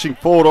Grove pushing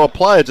forward. Our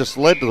player just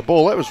led to the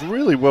ball. That was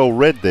really well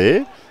read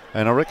there,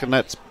 and I reckon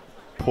that's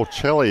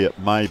Porcelli it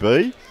may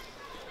be.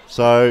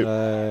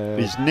 So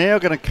he's now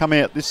going to come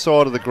out this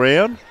side of the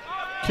ground.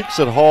 Kicks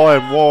it high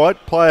and wide.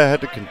 Player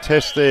had to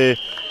contest there.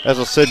 As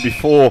I said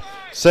before,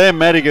 Sam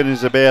Madigan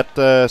is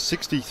about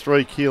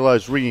 63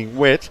 kilos ringing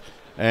wet.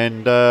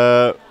 And,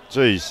 up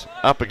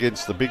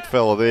against the big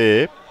fella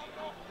there,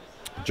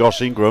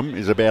 Josh Ingram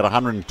is about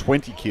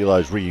 120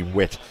 kilos ringing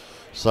wet.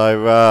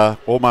 So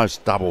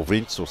almost double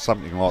Vince or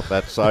something like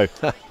that. So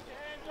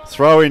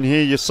throw in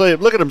here. You see it.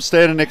 Look at them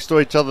standing next to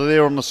each other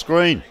there on the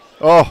screen.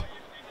 Oh,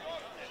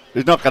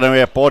 he's not going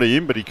to outbody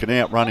him, but he can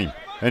outrun him.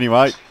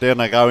 Anyway, down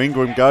they go.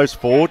 Ingram goes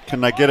forward.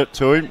 Can they get it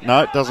to him?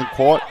 No, it doesn't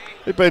quite.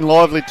 They've been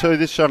lively too.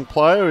 This young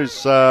player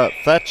is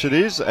Thatch it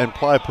is, and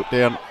player put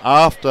down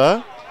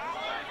after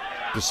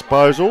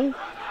disposal.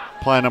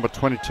 Player number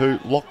 22,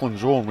 Lachlan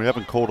Zorn. We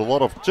haven't called a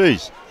lot of.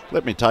 Geez,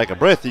 let me take a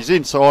breath. He's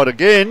inside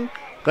again.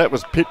 That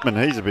was Pittman.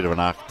 He's a bit of an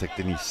architect,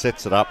 and he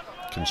sets it up.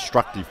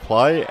 Constructive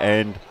play,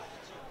 and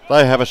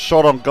they have a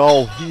shot on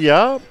goal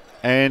here,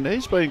 and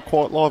he's been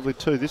quite lively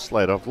too, this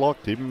lad. I've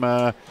liked him.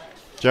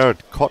 Jared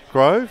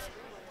Cotgrove.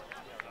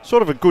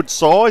 Sort of a good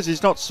size.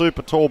 He's not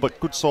super tall, but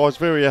good size.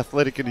 Very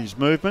athletic in his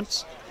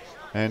movements.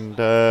 And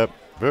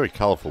very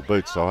colourful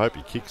boots, so I hope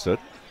he kicks it.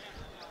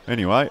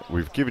 Anyway,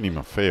 we've given him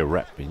a fair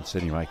rap, Vince.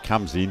 Anyway,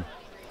 comes in,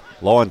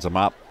 lines them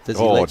up.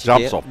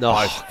 Jumps off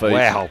both feet.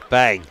 Wow,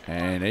 bang.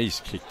 And he's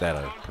kicked that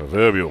a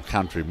proverbial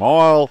country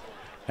mile.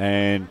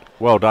 And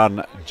well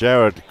done,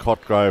 Jared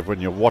Cotgrove, when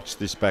you watch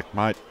this back,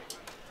 mate.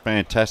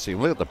 Fantastic.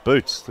 Look at the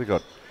boots. They've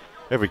got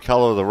every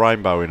colour of the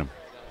rainbow in them.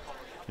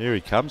 Here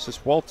he comes.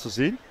 This waltzes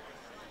in.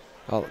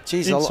 Oh,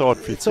 geez, inside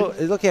 50.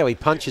 Look how he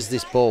punches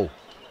this ball.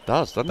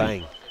 Does, doesn't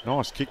Bang. he?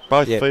 Nice kick.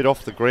 Both feet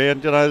off the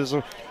ground. You know, there's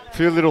a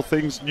few little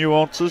things,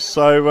 nuances.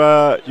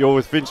 So you're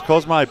with Vince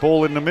Cosme.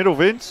 Ball in the middle,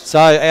 Vince. So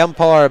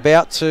umpire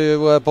about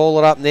to ball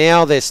it up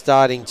now. They're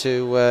starting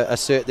to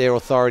assert their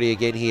authority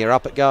again here.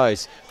 Up it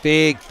goes.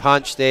 Big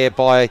punch there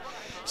by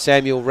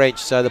Samuel Wrench.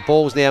 So the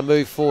ball's now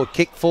moved forward.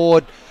 Kick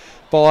forward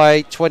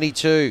by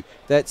 22.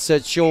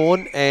 That's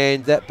Sean,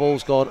 and that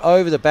ball's gone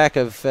over the back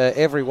of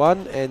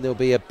everyone, and there'll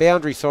be a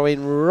boundary throw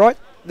in right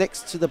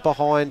next to the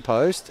behind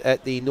post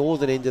at the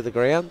northern end of the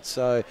ground.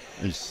 So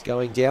he's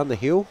going down the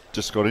hill.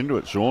 Just got into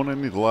it, Sean,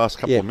 and in the last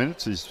couple of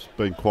minutes he's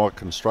been quite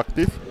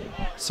constructive.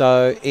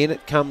 So in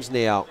it comes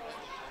now.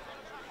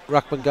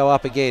 Ruckman go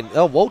up again.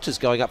 Oh, Walter's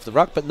going up for the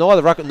ruck, but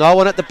neither ruck. No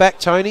one at the back,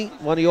 Tony.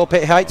 One of your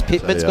pet hates.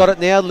 Pittman's got it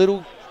now.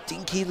 Little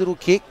dinky little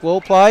kick.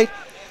 Well played.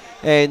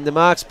 And the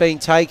mark's been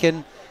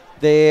taken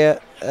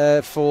there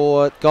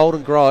for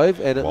Golden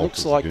Grove, and it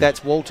looks like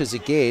that's Walters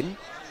again.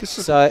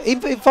 So he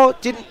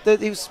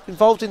was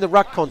involved in the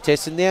ruck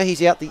contest, and now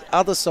he's out the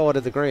other side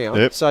of the ground.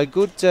 Yep. So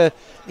good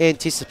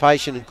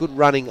anticipation and good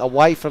running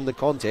away from the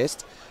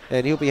contest,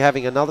 and he'll be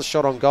having another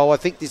shot on goal. I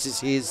think this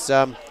is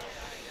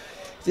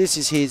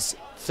his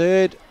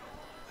third,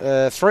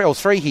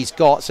 three he's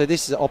got. So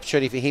this is an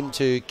opportunity for him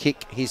to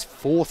kick his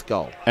fourth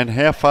goal. And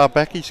how far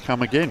back he's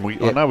come again?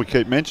 I know we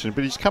keep mentioning,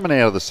 but he's coming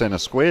out of the centre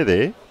square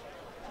there.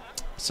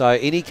 So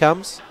in he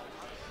comes.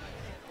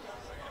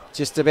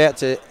 Just about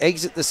to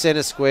exit the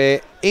centre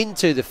square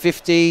into the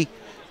 50.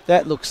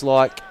 That looks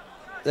like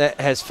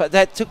take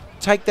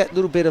that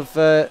little bit of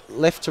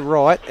left to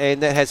right,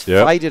 and that has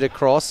faded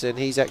across, and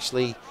he's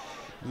actually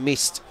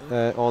missed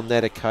on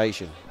that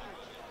occasion.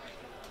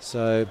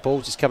 So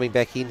ball just coming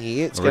back in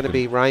here. It's going to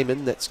be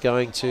Raymond that's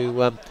going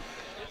to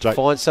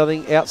find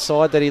something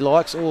outside that he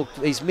likes. Oh,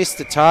 he's missed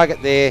the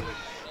target there,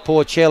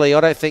 poor Chelly. I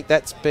don't think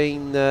that's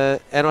been,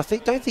 and I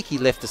don't think he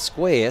left the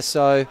square.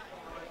 So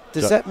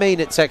does that mean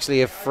it's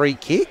actually a free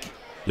kick?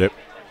 Yep.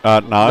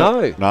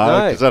 No,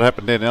 because that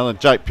happened down now. And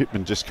Jake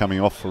Pittman just coming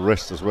off for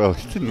rest as well.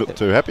 He didn't look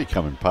too happy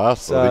coming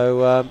past.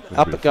 So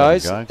up it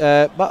goes.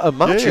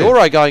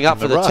 Marchioro going up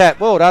for the tap.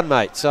 Well done,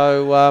 mate.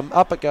 So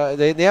up it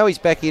goes. Now he's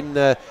back in,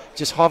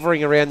 just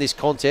hovering around this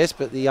contest,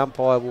 but the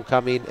umpire will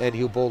come in and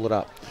he'll ball it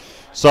up.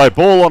 So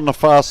ball on the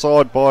far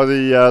side by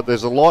the.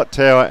 There's a light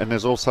tower, and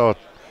there's also I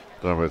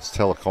don't know whether it's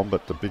telecom,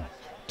 but the big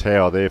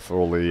tower there for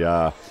all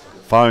the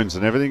phones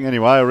and everything.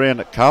 Anyway,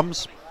 around it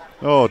comes.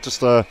 Oh,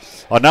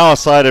 I know I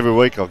say it every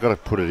week, I've got to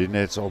put it in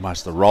there. It's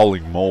almost a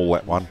rolling maul,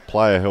 that one.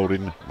 Player held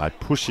in, they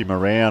push him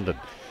around, and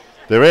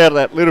they're out of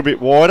that little bit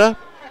wider.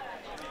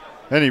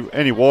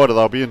 Any wider,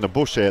 they'll be in the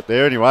bush out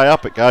there. Anyway,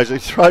 up it goes. He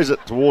throws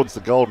it towards the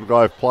Golden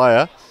Grove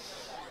player.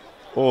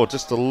 Oh,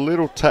 just a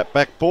little tap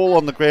back. Ball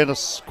on the ground, a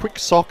quick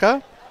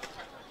soccer.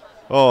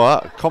 Oh,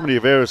 comedy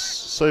of errors.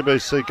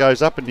 CBC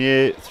goes up in the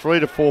air. 3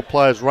 to 4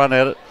 players run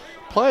at it.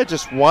 Player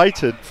just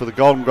waited for the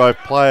Golden Grove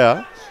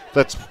player.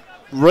 That's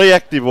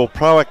reactive or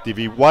proactive.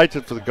 He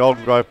waited for the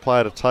Golden Grove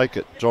player to take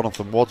it,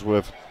 Jonathan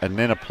Wadsworth, and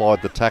then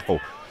applied the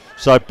tackle.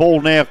 So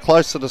ball now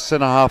closer to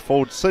centre half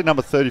forward. See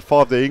number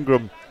 35 there,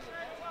 Ingram,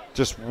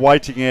 just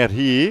waiting out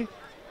here.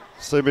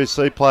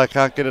 CBC player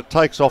can't get it.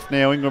 Takes off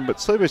now, Ingram, but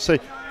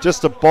CBC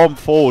just a bomb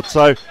forward.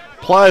 So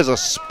players are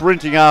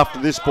sprinting after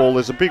this ball.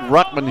 There's a big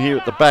ruckman here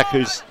at the back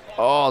who's,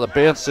 the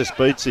bounce just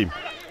beats him.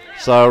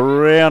 So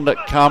around it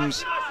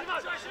comes.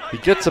 He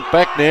gets it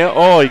back now.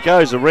 Oh, he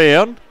goes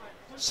around.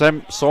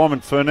 Simon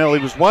Furnell,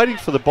 he was waiting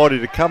for the body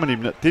to come at him,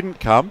 and it didn't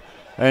come.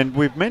 And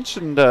we've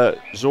mentioned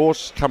Jean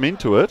come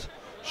into it.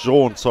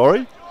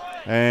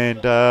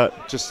 And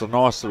just a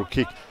nice little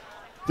kick.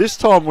 This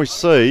time we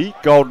see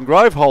Golden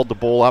Grove hold the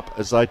ball up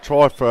as they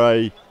try for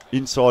a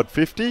inside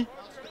 50.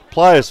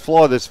 Players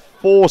fly. There's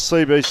 4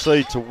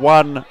 CBC to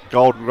 1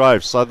 Golden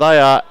Grove, so they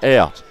are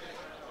out.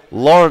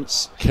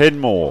 Lawrence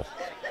Kenmore.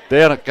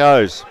 Down it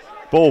goes.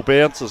 Ball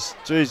bounces.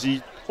 Geez,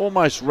 he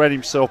almost ran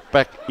himself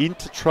back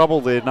into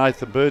trouble there,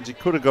 Nathan Burns. He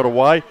could have got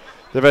away.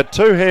 They've had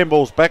 2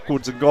 handballs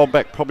backwards and gone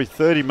back probably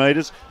 30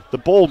 metres. The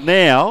ball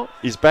now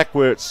is back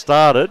where it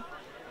started.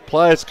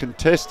 Players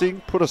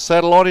contesting, put a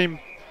saddle on him,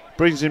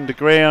 brings him to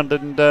ground,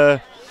 and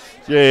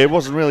it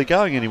wasn't really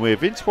going anywhere,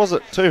 Vince, was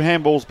it? 2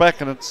 handballs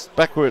back, and it's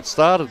back where it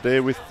started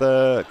there with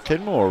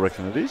Kenmore, I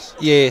reckon it is.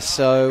 Yeah,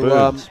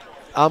 so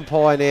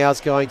umpire now is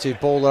going to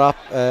ball it up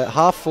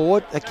half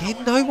forward.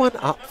 Again, no one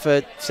up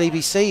for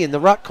CBC in the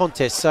ruck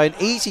contest, so an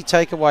easy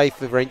takeaway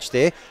for Wrench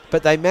there,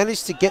 but they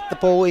managed to get the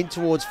ball in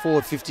towards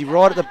forward 50,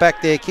 right at the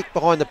back there, kick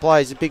behind the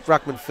players, a big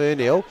ruckman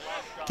Fernell,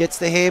 gets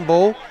the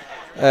handball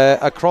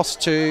across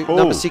to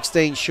number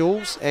 16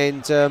 Schulz,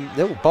 and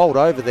they were bowled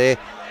over there.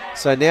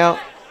 So now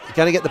you're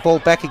going to get the ball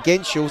back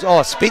again, Schulz.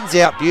 Oh, spins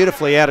out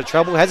beautifully out of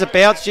trouble, has a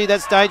bounce, gee,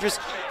 that's dangerous,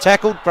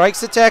 tackled, breaks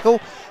the tackle,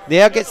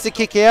 now gets the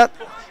kick out.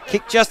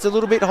 Kick just a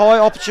little bit high.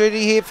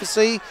 Opportunity here for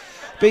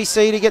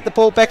CBC to get the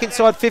ball back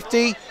inside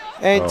 50.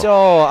 And,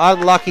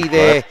 unlucky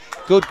there.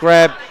 Good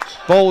grab.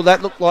 Ball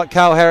that looked like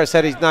Carl Harris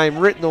had his name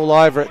written all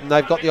over it. And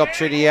they've got the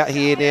opportunity out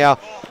here now.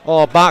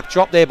 Oh, mark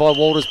dropped there by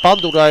Walters.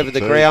 Bundled over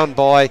the ground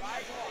by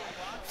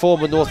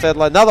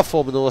another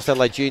former North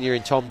Adelaide junior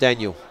in Tom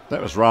Daniel.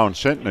 That was Rowan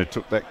Shenton who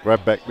took that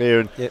grab back there.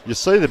 And you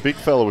see the big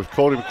fella, we've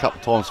called him a couple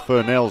of times,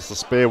 Furnell's the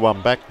spare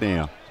one back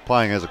now.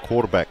 Playing as a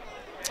quarterback.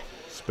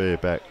 Spare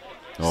back.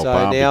 So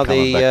now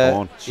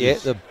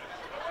the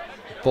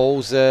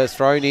ball's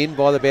thrown in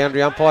by the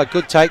boundary umpire.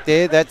 Good take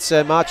there. That's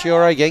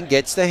Marchioro again.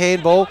 Gets the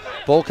handball.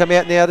 Ball come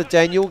out now to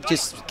Daniel.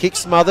 Just kick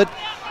smothered.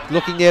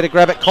 Looking there to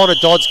grab it. Connor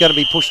Dodd's going to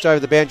be pushed over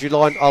the boundary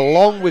line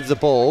along with the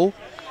ball.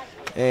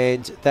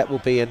 And that will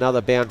be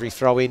another boundary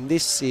throw in.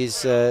 This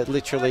is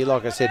literally,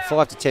 like I said,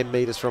 5 to 10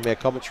 metres from our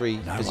commentary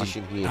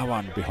position here. No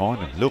one behind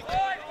him. Look.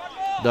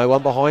 No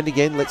one behind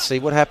again. Let's see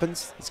what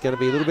happens. It's going to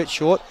be a little bit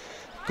short.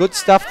 Good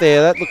stuff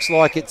there. That looks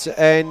like it's...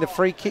 And the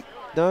free kick...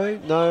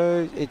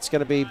 No, it's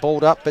going to be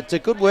balled up. But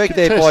good work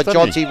there by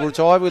Jonty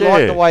Rutai. We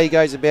like the way he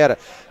goes about it.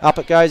 Up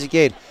it goes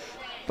again.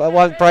 But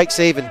one breaks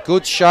even.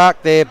 Good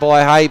shark there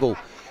by Hable.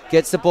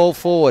 Gets the ball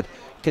forward.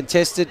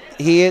 Contested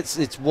here.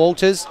 It's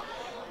Walters.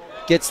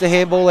 Gets the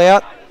handball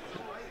out.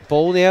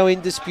 Ball now in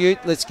dispute.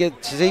 Let's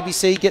get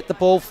CBC get the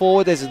ball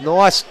forward. There's a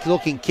nice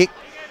looking kick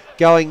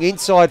going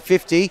inside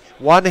 50.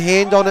 One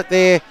hand on it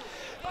there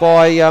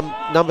by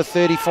number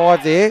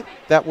 35 there.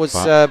 That was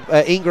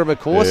Ingram, of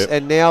course. Yep.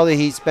 And now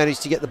he's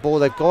managed to get the ball.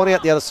 They've gone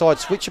out the other side.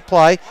 Switch of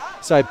play.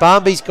 So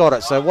Barmby's got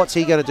it. So what's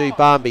he going to do,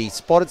 Barmby?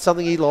 Spotted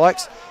something he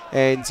likes.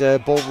 And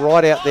ball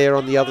right out there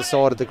on the other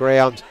side of the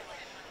ground.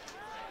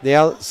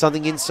 Now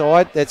something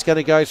inside that's going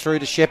to go through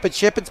to Shepherd.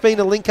 Shepherd's been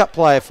a link-up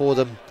player for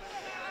them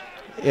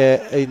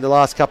in the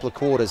last couple of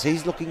quarters.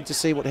 He's looking to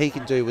see what he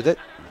can do with it.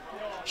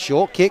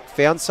 Short kick,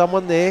 found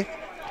someone there.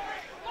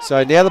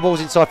 So now the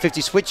ball's inside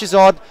 50. Switches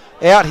on,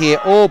 out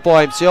here all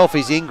by himself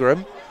is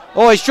Ingram.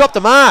 Oh, he's dropped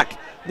the mark.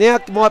 Now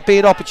might be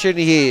an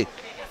opportunity here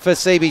for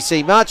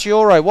CBC.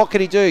 Marchioro, what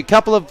can he do?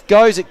 Couple of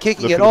goes at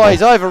kicking it. Oh,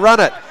 he's overrun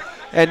it.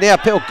 And now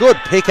good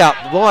pick-up.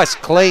 Nice,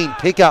 clean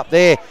pick-up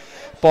there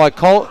by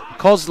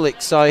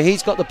Kozlik. So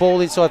he's got the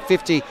ball inside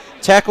 50.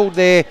 Tackled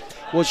there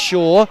was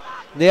Shaw.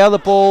 Now the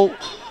ball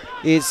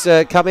is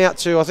come out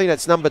to, I think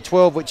that's number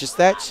 12, which is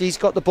Thatch. He's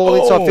got the ball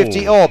inside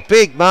 50. Oh,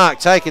 big mark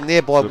taken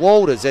there by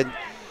Walters. And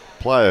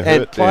player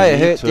hurt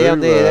down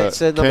there.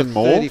 That's number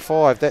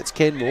 35. That's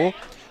Kenmore.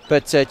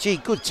 But, gee,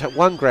 good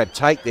one grab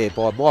take there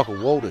by Michael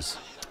Walters.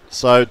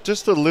 So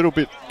just a little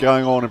bit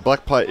going on in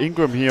black play.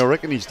 Ingram here, I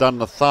reckon he's done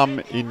the thumb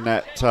in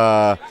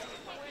that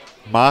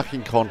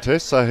marking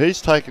contest. So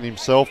he's taken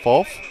himself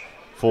off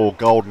for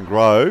Golden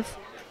Grove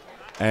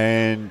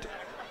and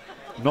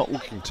not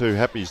looking too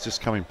happy. He's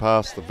just coming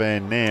past the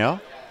van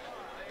now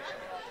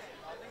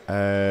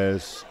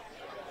as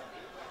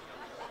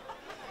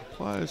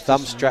players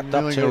thumb strapped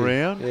up too.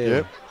 Around.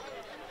 Yep.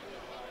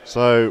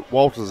 So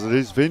Walters it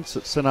is, Vince,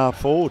 at centre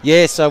forward.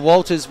 Yeah, so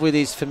Walters with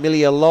his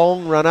familiar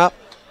long run up.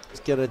 He's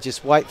going to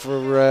just wait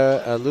for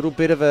a little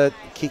bit of a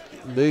kick,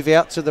 move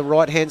out to the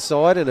right-hand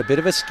side and a bit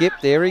of a skip.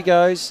 There he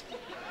goes.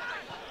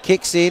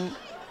 Kicks in,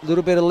 a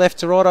little bit of left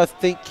to right. I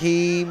think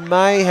he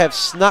may have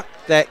snuck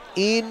that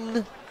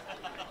in.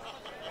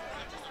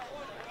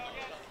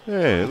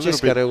 Yeah,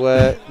 just going to...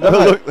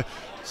 look,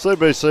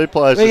 CBC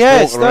players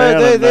just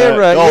walking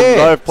around.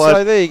 Grove players.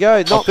 So there you go.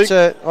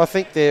 I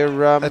think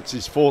they're... that's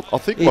his fourth. I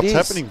think what's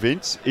happening,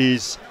 Vince,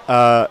 is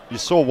you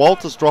saw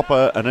Walters drop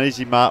an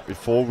easy mark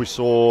before. We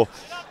saw...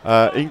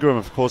 Ingram,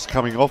 of course,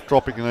 coming off,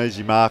 dropping an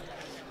easy mark.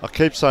 I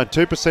keep saying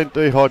 2%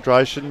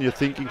 dehydration. Your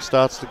thinking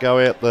starts to go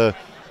out the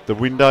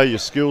window. Your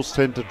skills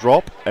tend to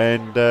drop.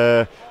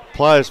 And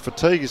players'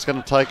 fatigue is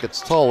going to take its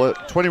toll.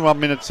 21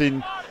 minutes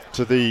in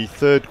to the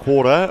third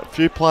quarter. A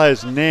few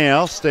players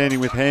now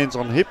standing with hands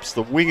on hips.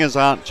 The wingers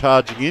aren't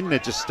charging in. They're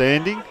just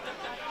standing.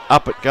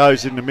 Up it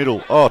goes in the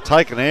middle. Oh,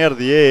 taken out of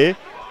the air.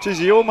 Geez,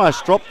 he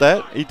almost dropped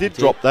that. He did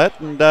drop that.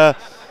 And...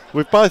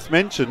 we've both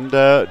mentioned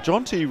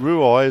Jonty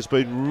Ruai has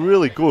been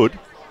really good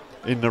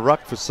in the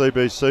ruck for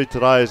CBC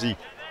today as he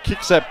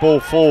kicks that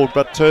ball forward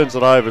but turns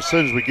it over. As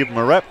soon as we give him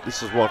a wrap,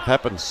 this is what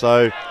happens.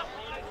 So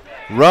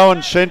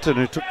Rowan Shenton,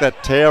 who took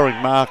that towering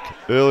mark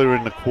earlier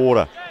in the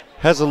quarter,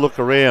 has a look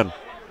around.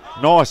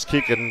 Nice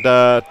kick, and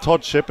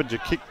Todd Shepherd, you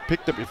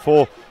picked it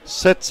before,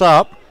 sets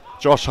up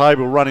Josh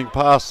Hable running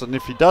past, and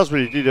if he does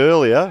what he did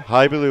earlier,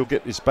 Hable, he'll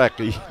get this back.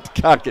 He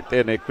can't get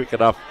down there quick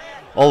enough.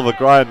 Oliver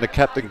Graham, the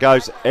captain,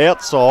 goes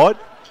outside.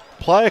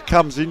 Player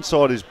comes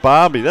inside his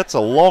Barmby. That's a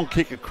long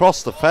kick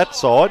across the fat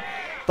side.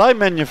 They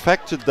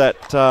manufactured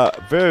that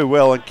very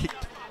well and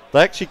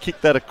they actually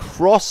kicked that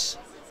across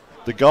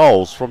the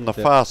goals from the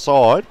far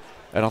side.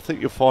 And I think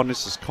you'll find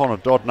this is Connor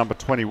Dodd, number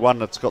 21,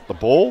 that's got the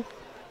ball.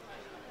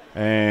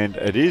 And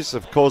it is,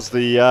 of course,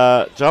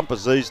 the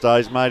jumpers these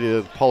days made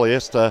of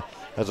polyester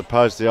as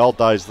opposed to the old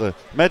days.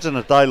 Imagine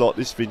a day like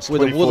this, Vince,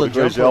 with 24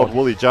 degrees, the old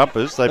woolly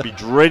jumpers. They'd be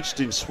drenched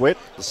in sweat.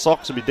 The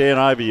socks would be down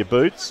over your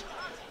boots.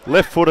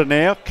 Left footer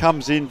now,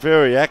 comes in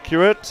very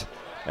accurate,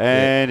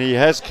 and he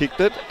has kicked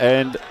it.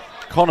 And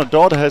Connor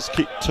Dodd has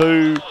kicked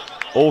 2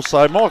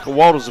 also. Michael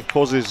Walters, of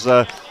course, is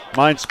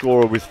main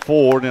scorer with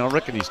 4, and I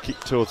reckon he's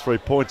kicked 2 or 3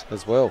 points.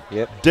 As well,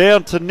 yep.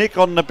 Down to Nick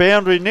on the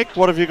boundary. Nick,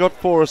 what have you got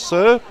for us,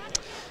 sir?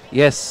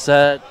 Yes,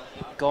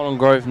 Golden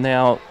Grove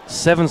now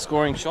 7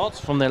 scoring shots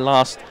from their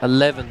last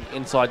 11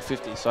 inside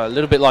 50. So a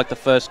little bit like the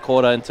first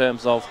quarter in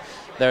terms of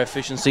their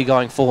efficiency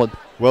going forward.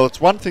 Well,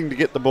 it's one thing to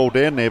get the ball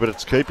down there, but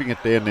it's keeping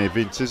it down there,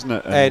 Vince, isn't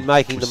it? And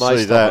making the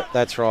most of it.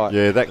 That's right.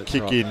 Yeah, that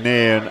kick in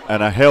there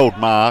and a held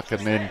mark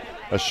and then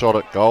a shot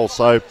at goal.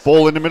 So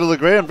ball in the middle of the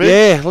ground, Vince.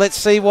 Yeah, let's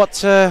see what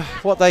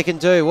they can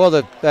do. Well,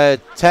 the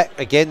tack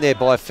again there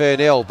by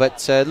Fernell,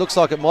 but looks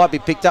like it might be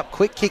picked up.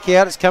 Quick kick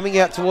out. It's coming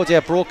out towards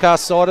our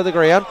broadcast side of the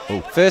ground.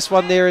 Ooh. First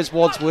one there is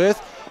Wadsworth.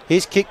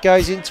 His kick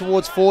goes in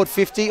towards forward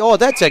 50. Oh,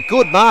 that's a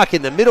good mark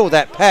in the middle of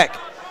that pack.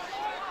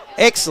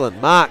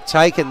 Excellent mark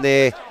taken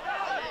there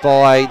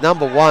by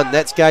number 1.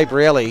 That's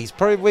Gabrielli. He's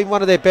probably been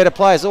one of their better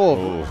players.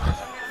 Oh,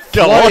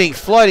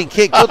 floating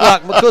kick. Good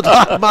luck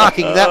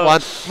marking that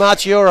one.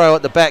 Marchioro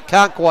at the back.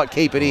 Can't quite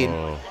keep it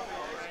in.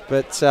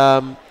 But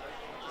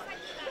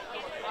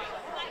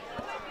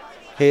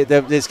here,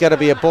 there's going to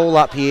be a ball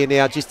up here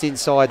now just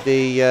inside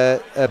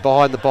the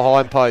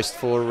behind post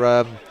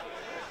for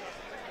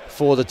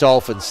the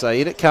Dolphins. So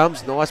in it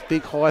comes. Nice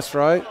big high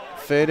throw.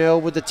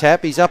 Fernell with the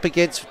tap. He's up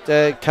against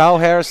Carl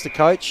Harris, the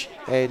coach,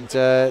 and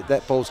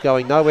that ball's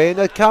going nowhere.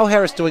 No, Carl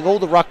Harris doing all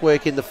the ruck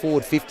work in the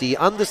forward 50,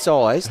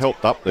 undersized.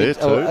 Helped up there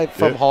too.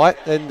 From height,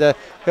 and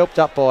helped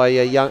up by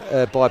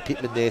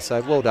Pittman there, so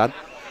well done.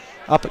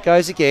 Up it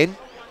goes again.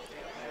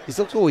 He's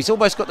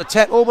almost got the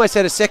tap, almost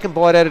had a second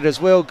bite at it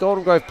as well.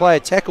 Golden Grove player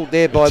tackled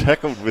there by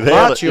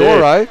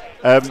Marchioro.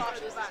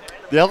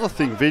 The other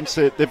thing, Vince,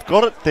 they've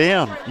got it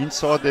down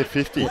inside their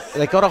 50.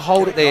 They've got to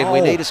hold it there, and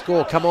we need a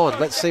score. Come on,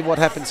 let's see what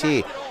happens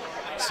here.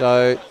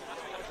 So,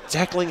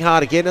 tackling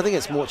hard again. I think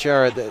it's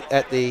Morchara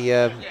at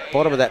the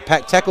bottom of that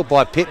pack. Tackled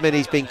by Pittman.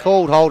 He's been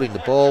called holding the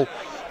ball.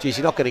 Geez,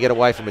 you're not going to get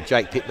away from a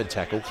Jake Pittman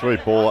tackle. 3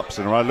 ball ups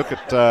in a row. Look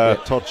at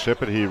Todd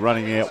Shepherd here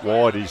running out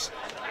wide.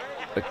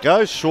 It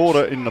goes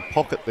shorter in the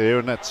pocket there,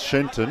 and that's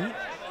Shenton,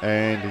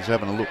 and he's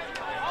having a look.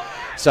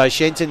 So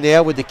Shenton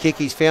now with the kick.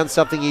 He's found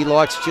something he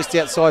likes just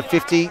outside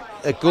 50.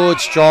 A good,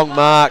 strong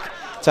mark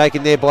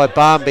taken there by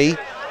Barmby.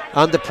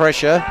 Under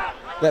pressure.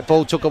 That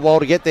ball took a while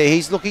to get there.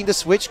 He's looking to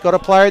switch. Got a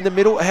player in the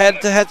middle.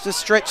 Had to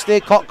stretch there.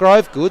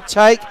 Cockgrove. Good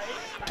take.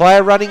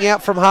 Player running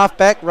out from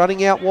half-back.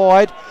 Running out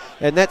wide.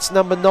 And that's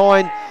number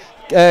 9,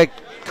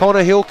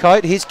 Connor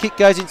Hillcoat. His kick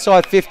goes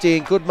inside 50.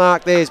 And good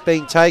mark there is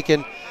being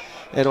taken.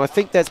 And I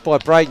think that's by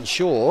Braden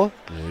Shaw. Yeah,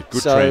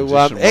 good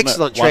transition.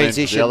 Excellent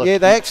transition. Yeah,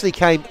 they actually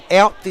came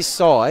out this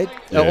side,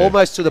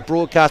 almost to the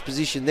broadcast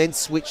position, then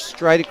switched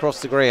straight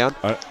across the ground.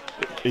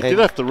 He did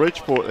have to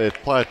reach for it there.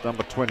 Player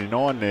number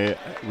 29 there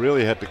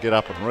really had to get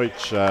up and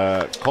reach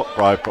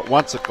Cockgrove. But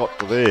once it got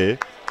to there,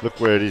 look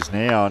where it is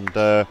now. And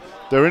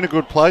they're in a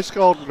good place,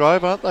 Golden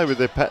Grove, aren't they, with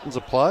their patterns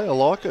of play? I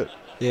like it.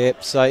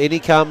 Yep, so in he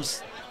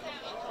comes.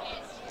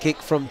 Kick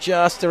from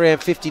just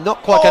around 50,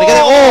 not quite going to get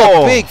it.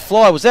 Oh, big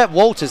fly. Was that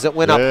Walters that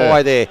went up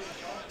high there?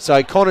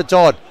 So Connor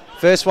Dodd,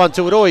 first one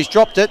to it. Oh, he's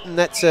dropped it, and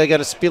that's going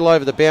to spill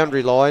over the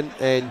boundary line.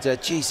 And,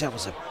 geez, that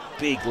was a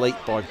big leap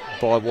by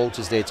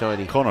Walters there,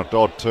 Tony. Connor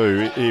Dodd,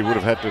 too. He would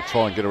have had to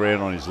try and get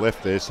around on his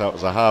left there, so it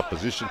was a hard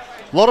position.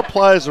 A lot of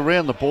players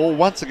around the ball.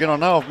 Once again, I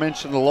know I've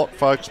mentioned a lot,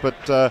 folks,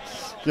 but, a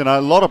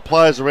lot of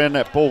players around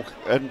that ball.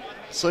 And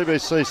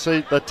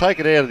CBC, they take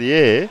it out of the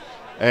air,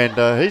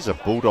 and he's a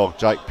bulldog,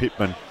 Jake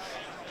Pittman.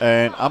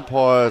 And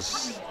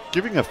umpires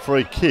giving a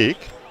free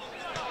kick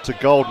to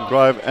Golden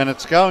Grove, and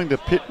it's going to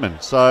Pittman.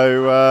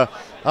 So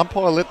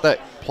umpire let that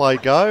play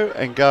go,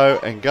 and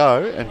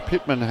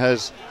Pittman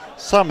has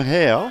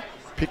somehow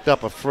picked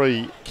up a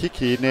free kick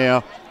here.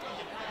 Now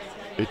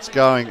it's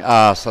going,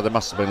 so there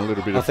must have been a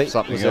little bit of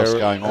something else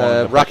going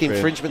on. Ruck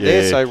infringement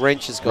there, so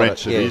Wrench has got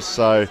it. It is,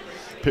 so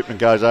Pittman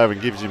goes over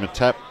and gives him a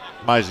tap.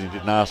 Amazing he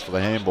didn't ask for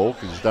the handball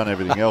because he's done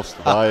everything else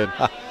today. And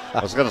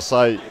I was going to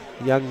say,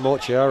 young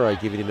Morchiaro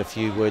giving him a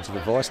few words of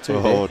advice too.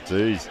 Oh,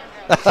 geez.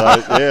 So,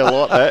 yeah,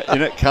 like that.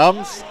 In it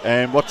comes,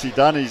 and what's he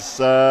done? He's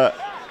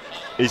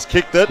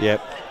kicked it.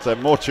 Yep. So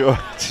Morchiaro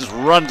just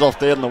runs off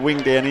down the wing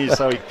down here,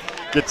 so he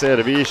gets out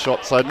of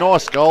earshot. So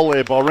nice goal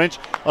there by Wrench.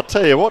 I'll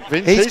tell you what,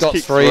 Vince, he's got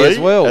three as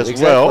well.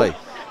 Exactly.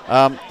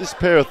 This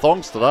pair of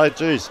thongs today,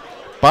 geez.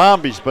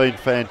 Barmby's been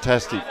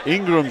fantastic.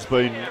 Ingram's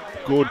been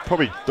good.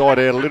 Probably died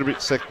out a little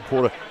bit second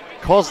quarter.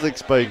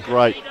 Kozlik's been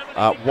great.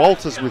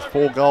 Walters with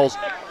 4 goals.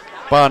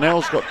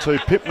 Barnell's got 2,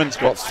 Pittman's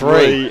got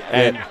 3,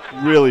 and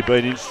really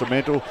been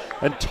instrumental.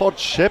 And Todd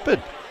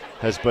Shepherd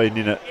has been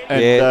in it.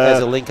 And,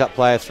 as a link-up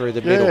player through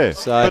the middle.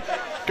 So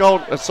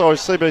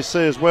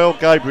CBC as well.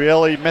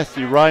 Gabrielli,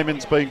 Matthew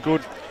Raymond's been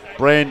good.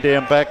 Brand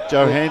down back,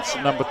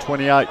 Johansson, number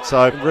 28.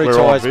 So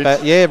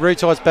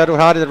Rutai's battled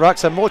hard in the ruck.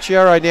 So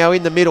Morchiaro now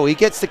in the middle. He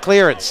gets the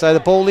clearance. So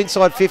the ball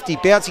inside 50.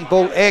 Bouncing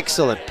ball.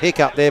 Excellent pick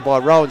up there by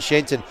Rowan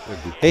Shenton.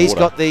 He's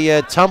got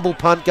the tumble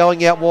punt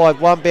going out wide.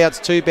 1 bounce,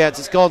 2 bounce.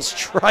 It's gone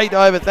straight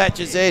over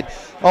Thatcher's head.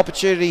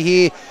 Opportunity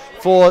here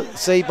for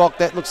Seabock.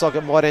 That looks like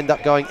it might end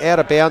up going out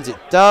of bounds. It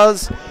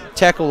does.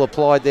 Tackle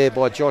applied there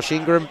by Josh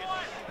Ingram.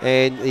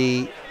 And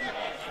the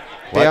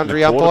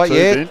boundary umpire,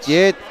 game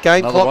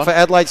Another clock one for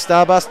Adelaide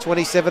Starbus,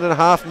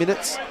 27.5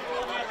 minutes.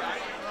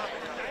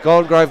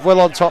 Golden Grove well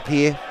on top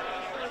here.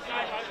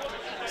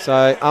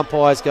 So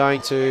umpire's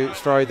going to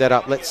throw that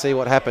up. Let's see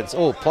what happens.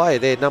 Oh, player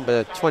there,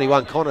 number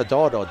 21, Connor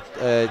Dodd,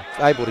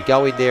 able to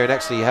go in there and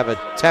actually have a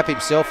tap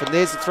himself. And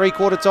there's the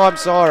 3/4 time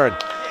siren.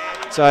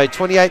 So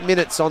 28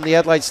 minutes on the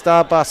Adelaide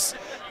Starbus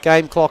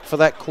game clock for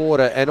that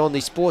quarter. And on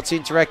the Sports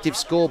Interactive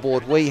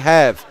scoreboard, we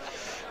have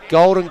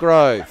Golden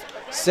Grove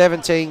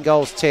 17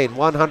 goals 10,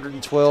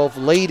 112,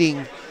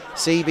 leading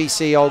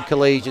CBC Old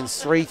Collegians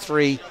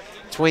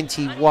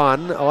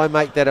 3-3-21. I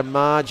make that a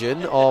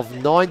margin of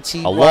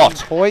 91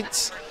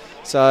 points.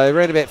 So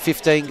around about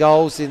 15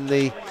 goals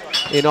in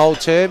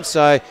old terms.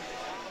 So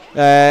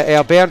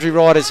our boundary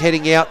riders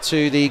heading out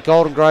to the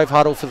Golden Grove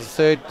huddle for the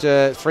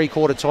third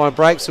three-quarter time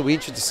break. So we're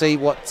interested to see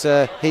what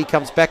he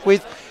comes back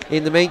with.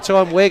 In the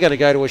meantime, we're going to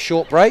go to a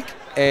short break,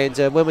 and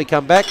when we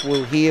come back,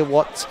 we'll hear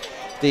what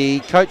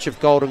the coach of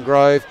Golden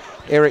Grove,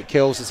 Eric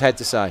Kells, has had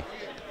to say.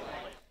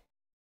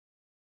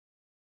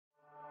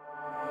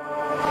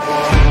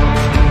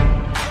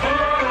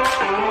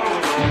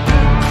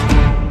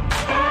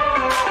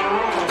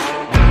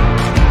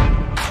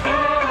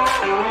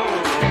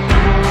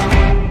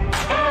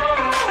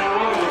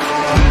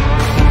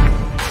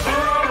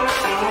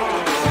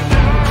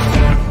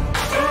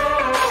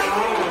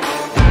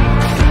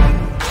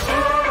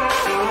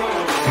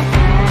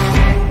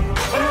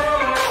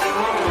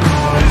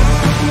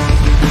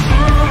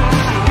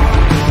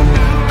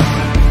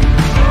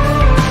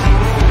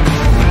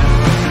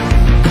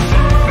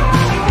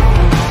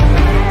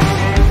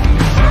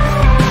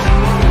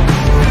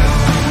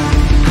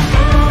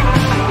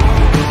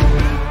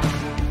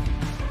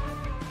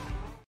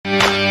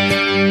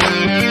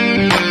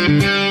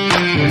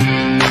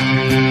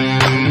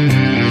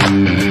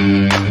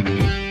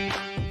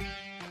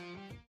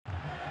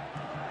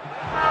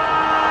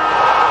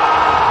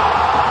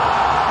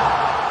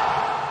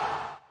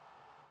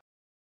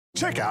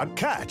 Check out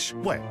Catch,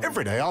 where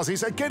everyday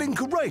Aussies are getting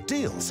great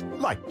deals,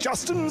 like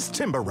Justin's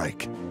Timber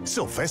Rake,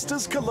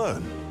 Sylvester's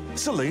Cologne,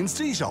 Celine's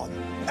Dijon,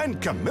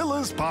 and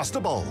Camilla's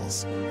Pasta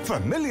Bowls. For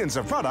millions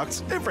of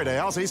products, everyday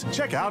Aussies,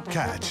 check out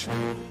Catch.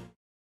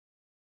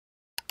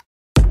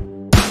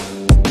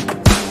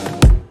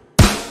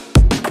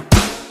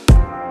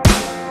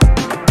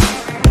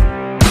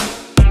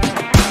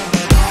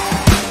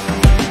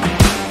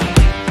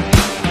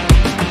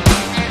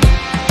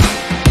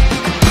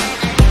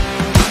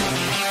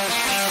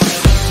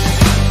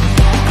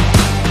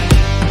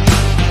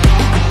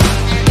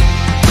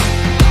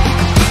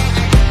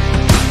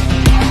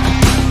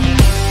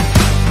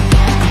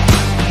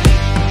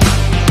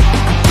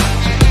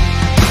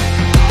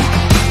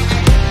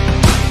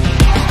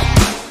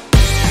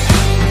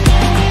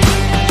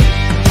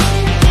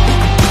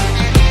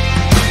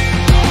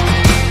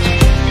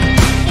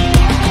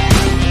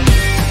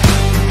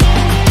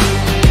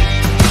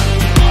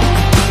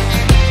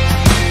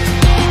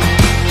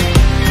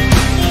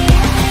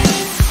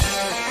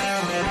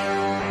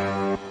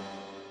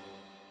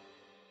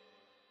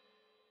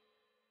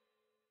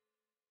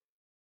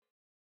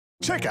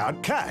 Check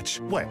out Catch,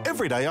 where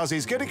everyday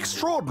Aussies get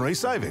extraordinary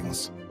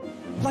savings.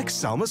 Like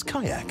Salma's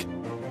Kayak,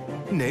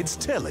 Ned's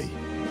Telly,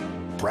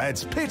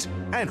 Brad's Pit,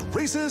 and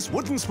Reese's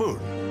Wooden Spoon.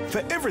 For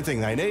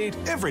everything they need,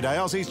 everyday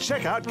Aussies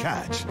check out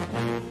Catch.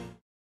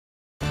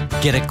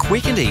 Get a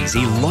quick and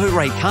easy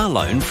low-rate car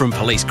loan from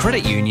Police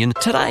Credit Union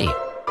today.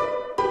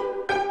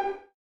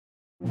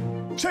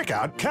 Check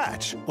out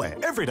Catch, where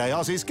everyday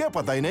Aussies get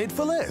what they need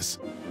for less.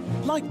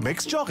 Like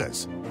Mixed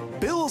Joggers,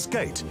 Bill's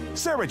Gate,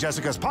 Sarah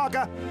Jessica's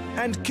Parker,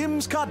 and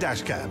Kim's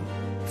Kardashian.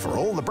 For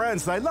all the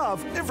brands they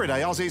love,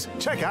 everyday Aussies,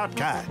 check out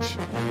Catch.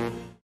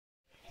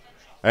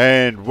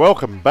 And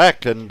welcome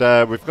back, and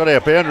we've got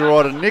our boundary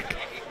rider Nick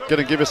going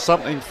to give us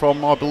something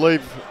from, I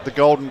believe, the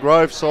Golden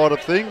Grove side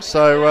of things.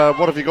 So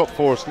what have you got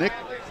for us, Nick?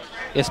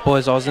 Yes,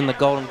 boys, I was in the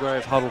Golden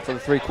Grove huddle for the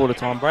three-quarter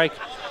time break.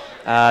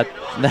 They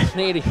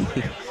need a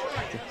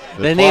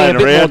bit more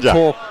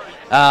talk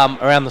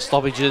around the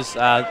stoppages.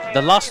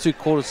 The last two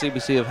quarters,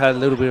 CBC have had a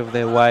little bit of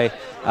their way.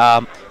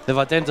 They've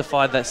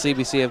identified that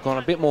CBC have gone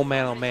a bit more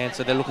man-on-man,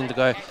 so they're looking to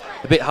go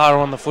a bit harder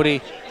on the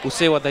footy. We'll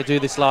see what they do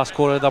this last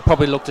quarter. They'll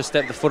probably look to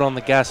step the foot on the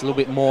gas a little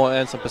bit more,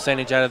 earn some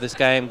percentage out of this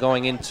game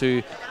going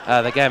into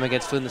the game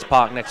against Flinders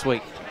Park next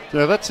week.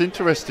 Yeah, that's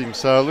interesting.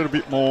 So a little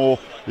bit more,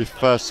 if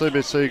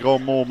CBC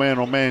gone more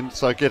man-on-man,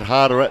 so get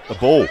harder at the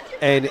ball.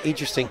 And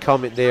interesting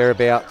comment there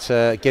about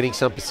getting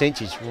some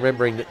percentage,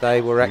 remembering that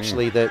they were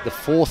actually the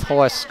fourth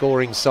highest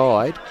scoring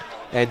side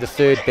and the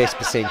third best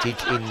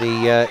percentage in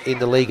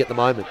the league at the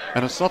moment.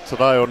 And it's not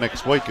today or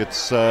next week,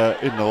 it's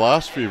in the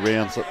last few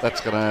rounds that's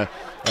going to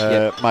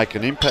make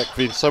an impact,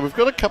 Vince. So we've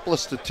got a couple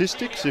of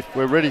statistics if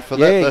we're ready for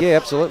that. Yeah,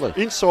 absolutely.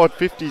 Inside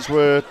 50s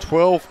were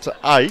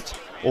 12-8,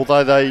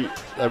 although they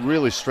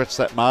really stretched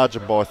that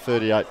margin by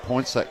 38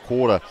 points that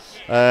quarter.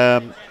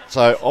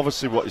 So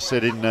obviously what you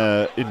said in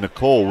the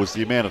call was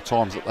the amount of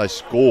times that they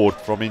scored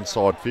from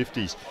inside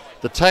 50s.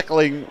 The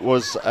tackling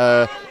was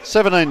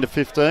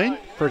 17-15.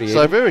 Pretty so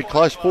even. very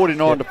close,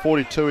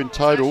 49-42 in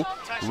total.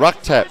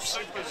 Ruck taps,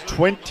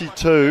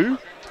 22-8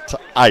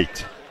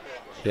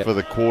 for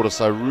the quarter.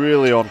 So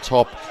really on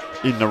top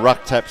in the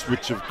ruck taps,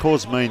 which of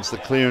course means the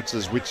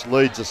clearances, which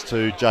leads us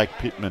to Jake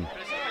Pittman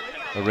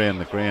around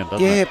the ground,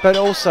 doesn't it? Yeah, but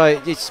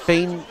also it's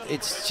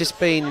just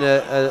been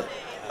a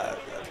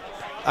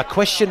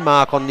question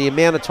mark on the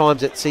amount of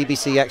times that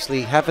CBC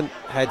actually haven't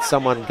had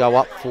someone go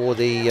up for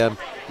the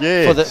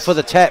for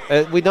the tap.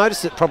 We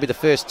noticed that probably the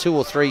first two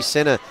or three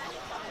centre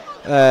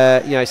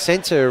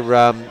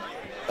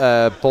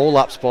ball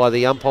ups by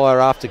the umpire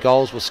after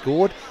goals were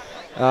scored.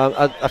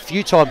 A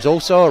few times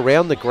also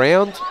around the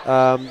ground,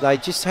 they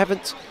just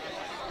haven't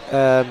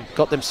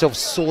got themselves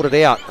sorted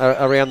out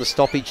around the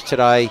stoppage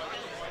today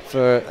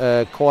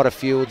for quite a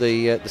few of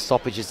the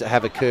stoppages that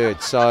have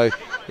occurred. So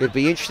it'd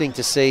be interesting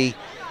to see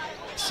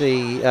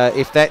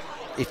if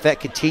that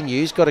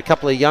continues. Got a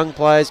couple of young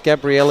players,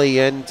 Gabrielli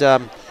and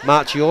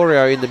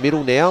Marchiorio in the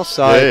middle now.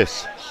 So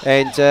yes.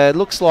 And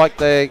looks like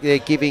they're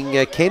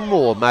giving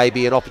Kenmore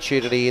maybe an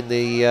opportunity in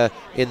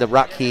the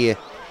ruck here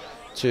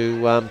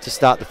to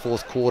start the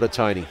fourth quarter,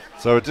 Tony.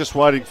 So we're just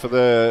waiting for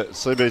the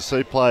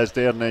CBC players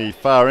down the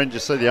far end. You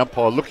see the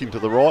umpire looking to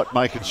the right,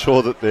 making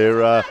sure that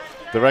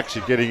they're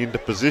actually getting into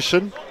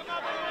position,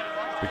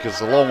 because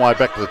it's a long way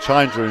back to the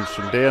change rooms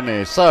from down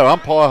there. So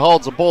umpire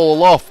holds the ball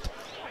aloft.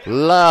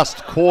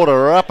 Last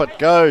quarter, up it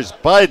goes,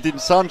 bathed in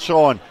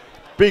sunshine.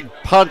 Big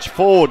punch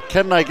forward.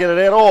 Can they get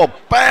it out? Oh,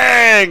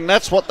 bang!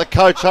 That's what the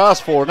coach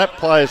asked for, and that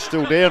player's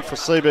still down for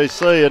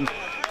CBC. And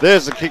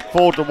there's the kick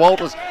forward to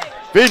Walters.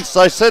 Vince,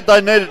 they said they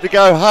needed to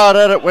go hard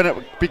at it when it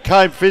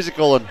became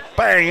physical, and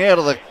bang, out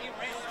of the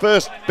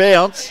first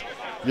bounce.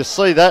 You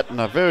see that, and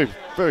they're very,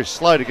 very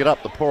slow to get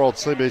up, the poor old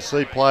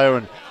CBC player.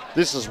 And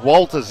this is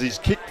Walters. He's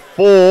kicked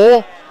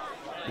 4.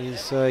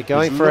 He's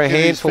going for a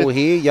handful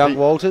here, young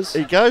Walters.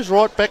 He goes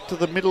right back to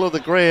the middle of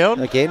the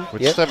ground. Again, we're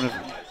just having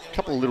a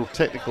couple of little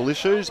technical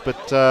issues,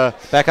 but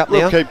back up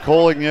we'll now. Keep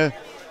calling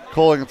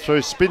it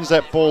through. Spins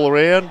that ball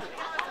around.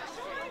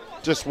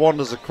 Just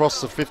wanders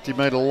across the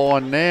 50-metre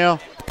line now.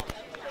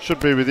 Should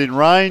be within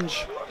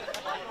range.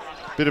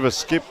 Bit of a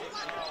skip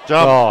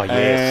jump. Oh,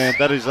 yes. And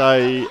that is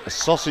a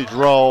sausage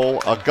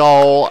roll, a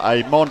goal,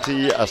 a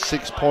Monty, a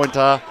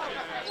 6-pointer.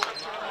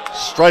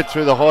 Straight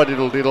through the high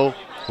diddle-diddle,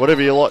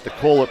 whatever you like to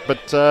call it.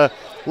 But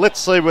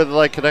let's see whether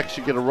they can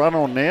actually get a run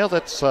on now.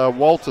 That's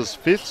Walter's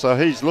 5th, so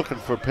he's looking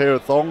for a pair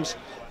of thongs.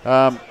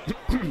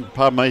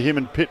 Pardon me, him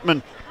and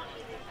Pittman.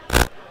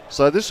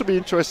 So this will be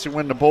interesting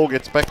when the ball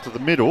gets back to the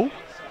middle.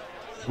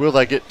 Will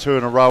they get 2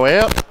 in a row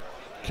out?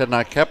 Can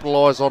they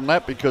capitalise on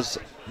that? Because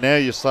now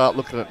you start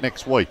looking at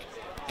next week.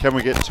 Can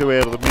we get 2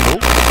 out of the middle?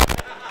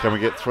 Can we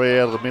get 3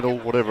 out of the middle?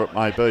 Whatever it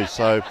may be.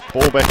 So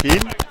ball back in.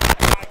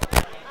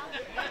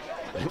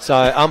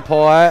 So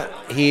umpire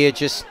here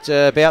just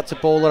about to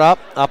ball it up.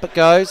 Up it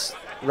goes.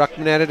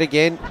 Ruckman at it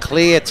again.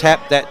 Clear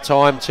tap that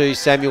time to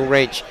Samuel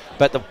Wrench.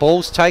 But the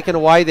ball's taken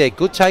away there.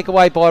 Good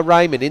takeaway by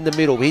Raymond in the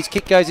middle. His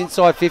kick goes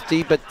inside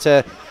 50,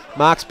 but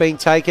mark's been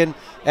taken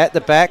at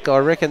the back. I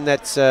reckon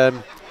that's... is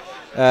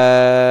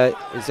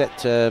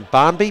that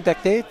Barnby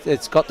back there?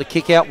 It's got the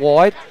kick out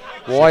wide.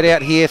 Wide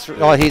out here.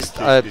 Here's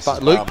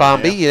Luke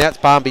Barnby. Yeah, that's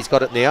Barnby's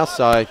got it now.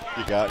 So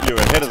you're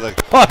ahead of the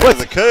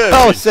curve.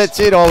 Oh, that's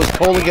it. I was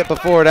calling it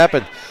before it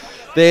happened.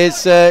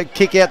 There's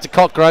kick out to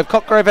Cockgrove.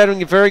 Cockgrove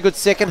having a very good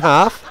second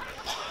half.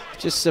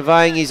 Just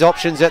surveying his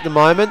options at the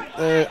moment.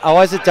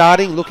 Eyes are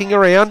darting, looking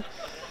around.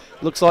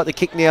 Looks like the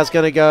kick now is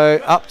going to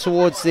go up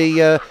towards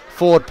the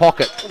forward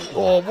pocket.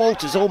 Oh,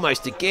 Walters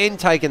almost again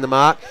taking the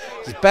mark.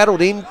 He's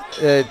battled in.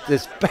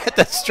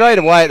 Straight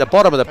away at the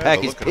bottom of the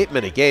pack is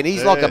Pittman again.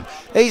 He's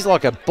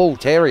like a bull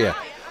terrier.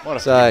 Might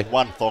have to give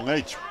 1 thong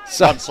each.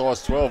 One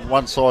size 12 and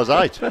one size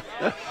 8.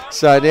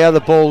 So now the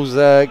ball's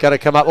going to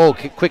come up. Oh,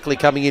 quickly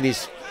coming in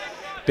is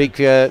big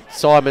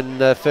Simon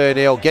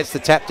Furnell. Gets the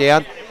tap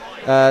down.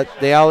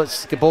 Now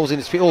the ball's in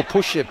his feet. Oh,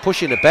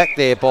 pushing it back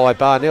there by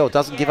Barnell.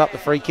 Doesn't give up the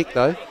free kick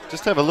though.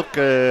 Just have a look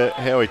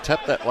how he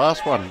tapped that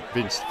last one,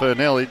 Vince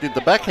Furnell. He did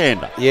the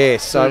backhander. Yeah,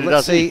 so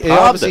let's see. He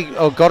obviously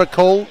got a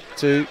call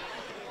to...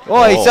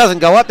 Oh, he doesn't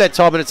go up that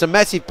time, and it's a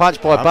massive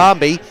punch by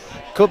Barnby.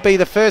 Could be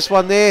the first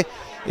one there.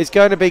 It's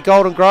going to be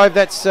Golden Grove.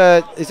 That's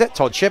is that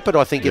Todd Shepherd,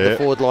 I think, in the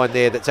forward line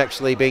there that's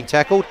actually being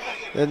tackled.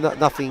 And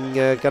nothing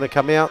going to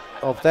come out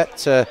of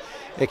that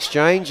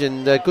exchange.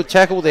 And good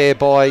tackle there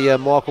by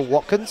Michael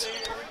Watkins.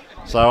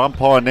 So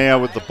umpire now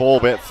with the ball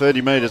about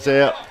 30 metres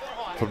out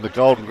from the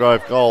Golden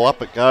Grove goal.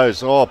 Up it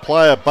goes. Oh,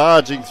 player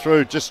barging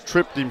through, just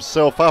tripped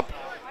himself up.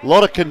 A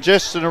lot of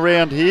congestion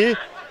around here.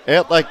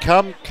 Out they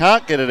come,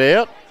 can't get it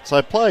out.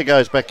 So player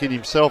goes back in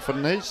himself,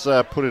 and he's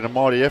put in a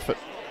mighty effort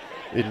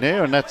in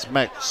there, and that's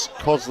Max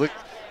Kozlik.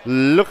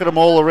 Look at them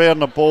all around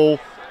the ball.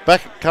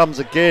 Back it comes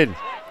again.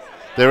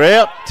 They're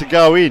out to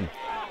go in.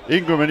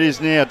 Ingram it is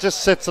now.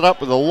 Just sets it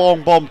up with a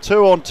long bomb.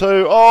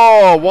 2-on-2.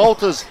 Oh,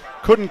 Walters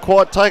couldn't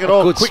quite take it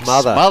off. Good Quick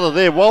smother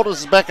there.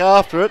 Walters is back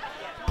after it.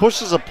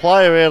 Pushes a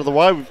player out of the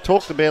way. We've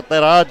talked about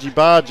that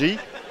argy-bargy.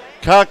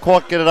 Can't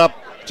quite get it up.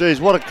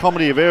 Geez, what a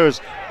comedy of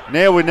errors.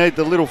 Now we need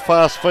the little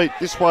fast feet.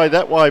 This way,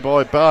 that way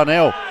by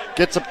Barnell.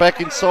 Gets it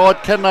back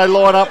inside. Can they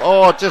line up?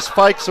 Oh, just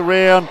fakes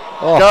around.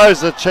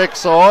 Goes the check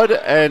side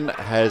and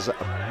has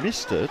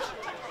missed it.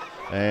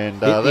 And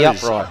that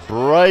is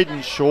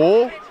Braden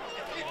Shaw.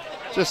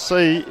 Just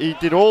see, he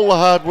did all the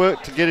hard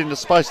work to get into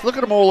space. Look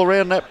at them all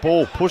around that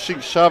ball. Pushing,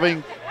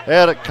 shoving.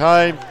 Out it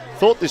came.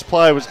 Thought this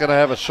player was going to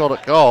have a shot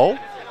at goal.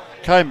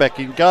 Came back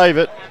in, gave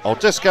it. I'll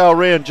just go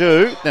around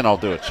you. Then I'll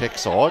do a check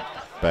side.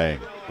 Bang.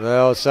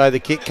 Well, so the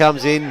kick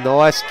comes in.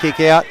 Nice kick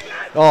out.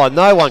 Oh,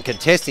 no one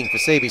contesting for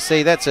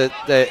CBC. That's a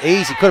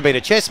easy. Could have been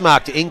a chest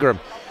mark to Ingram.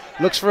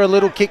 Looks for a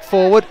little kick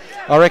forward.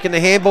 I reckon the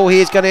handball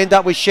here is going to end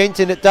up with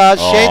Shenton. It does.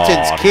 Oh,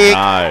 Shenton's kick.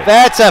 no.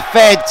 That's a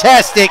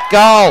fantastic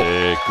goal.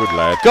 Yeah, good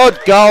lad. Good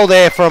goal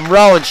there from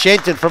Rowan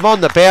Shenton from on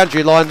the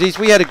boundary line.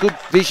 We had a good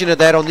vision of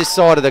that on this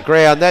side of the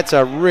ground. That's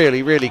a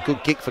really, really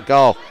good kick for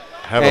goal.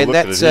 Have a look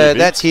at it here,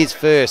 that's his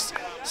first.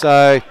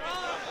 So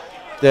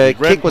the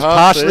kick was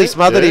partially there,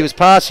 smothered. yeah. He was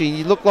partially.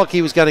 He looked like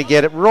he was going to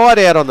get it right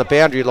out on the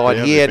boundary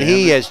line here, and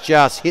he has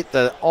just hit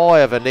the eye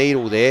of a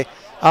needle there.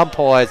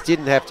 Umpires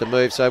didn't have to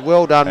move, so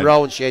well done,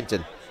 Rowan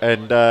Shenton.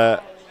 And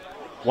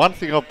one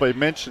thing I've been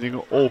mentioning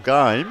all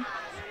game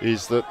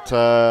is that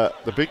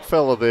the big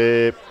fella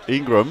there,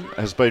 Ingram,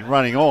 has been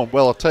running on.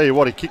 Well, I'll tell you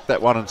what, he kicked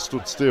that one and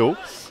stood still,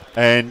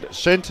 and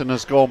Shenton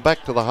has gone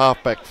back to the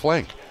half-back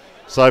flank.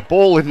 So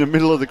ball in the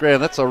middle of the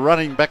ground. That's a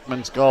running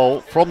backman's goal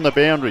from the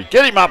boundary.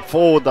 Get him up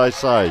forward, they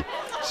say.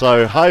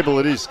 So Hable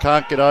it is,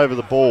 can't get over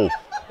the ball.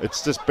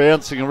 It's just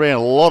bouncing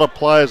around. A lot of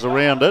players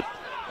around it.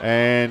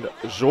 And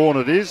Jean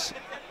it is,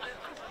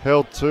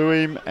 held to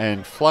him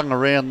and flung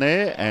around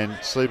there. And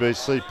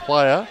CBC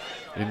player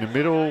in the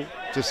middle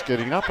just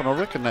getting up. And I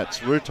reckon that's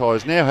Rutai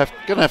is now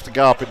going to have to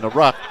go up in the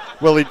ruck.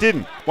 Well, he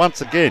didn't.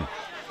 Once again,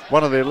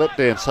 one of their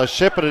letdowns. So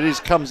Shepherd it is,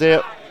 comes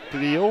out.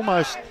 Did he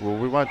almost, well,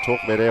 we won't talk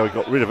about how he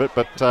got rid of it,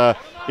 but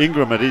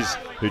Ingram it is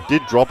who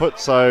did drop it.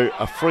 So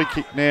a free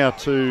kick now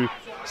to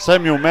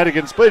Samuel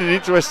Madigan. It's been an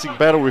interesting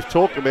battle. We've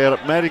talked about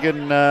it.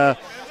 Madigan,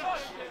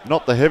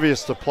 not the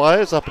heaviest of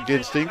players up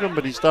against Ingram,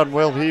 but he's done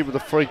well here with a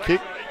free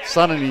kick.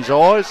 Sun in his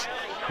eyes.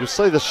 You'll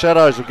see the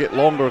shadows will get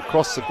longer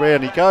across the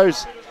ground. He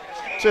goes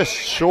just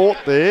short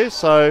there,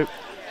 so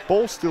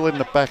ball still in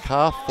the back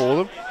half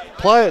for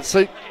them.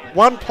 See,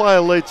 one player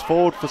leads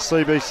forward for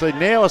CBC.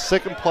 Now a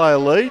second player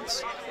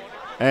leads.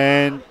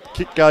 And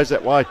kick goes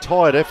that way.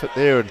 Tired effort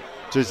there, and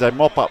geez, they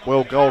mop up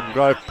well. Golden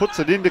Grove puts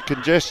it into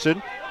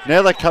congestion.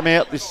 Now they come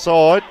out this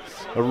side.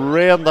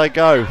 Around they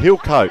go.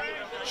 Hillcoat.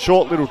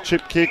 Short little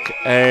chip kick,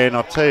 and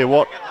I'll tell you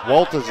what,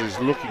 Walters is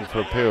looking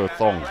for a pair of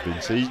thongs,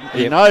 Vince.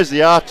 He knows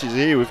the Archers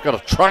here. We've got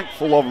a trunk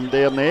full of them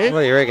down there.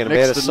 What do you reckon,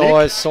 about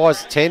a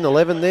size 10,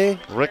 11 there?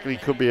 I reckon he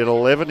could be at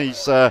 11.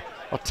 He's, I'll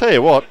tell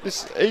you what,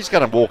 he's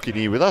going to walk in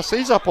here with us.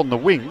 He's up on the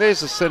wing.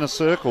 There's the centre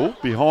circle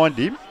behind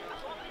him.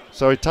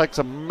 So he takes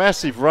a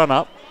massive run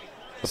up.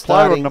 The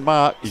player on the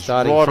mark is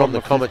right on the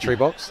commentary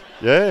box.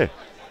 Yeah.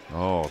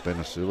 Oh,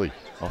 Dennis Illy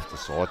off the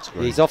side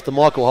screen. He's off the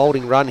Michael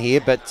Holding run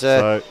here, but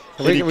so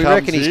we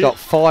reckon he's got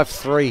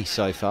 5-3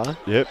 so far.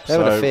 Yep.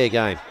 Having a fair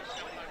game.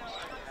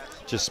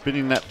 Just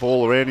spinning that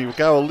ball around. He'll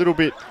go a little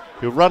bit.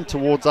 He'll run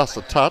towards us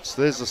a touch.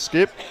 There's a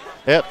skip.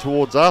 Out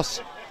towards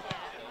us.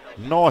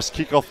 Nice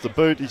kick off the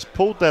boot. He's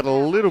pulled that a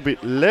little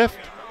bit left.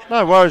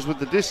 No worries with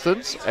the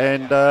distance.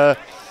 And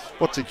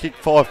what's he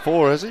kicked?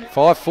 5-4, has he?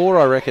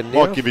 5-4, I reckon.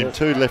 Now. Might give him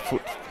two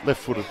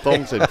left-footed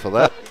thongs in for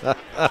that.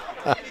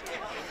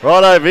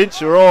 Righto,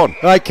 Vince, you're on.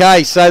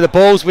 Okay, so the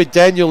ball's with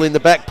Daniel in the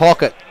back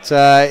pocket.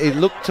 He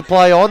looked to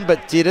play on,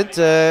 but didn't.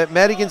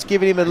 Madigan's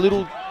given him a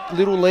little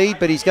lead,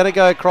 but he's going to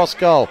go across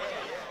goal.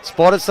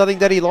 Spotted something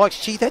that he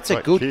likes. Gee, that's a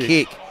good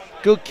kick.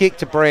 Good kick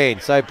to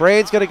Brand. So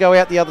Brand's going to go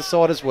out the other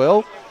side as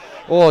well.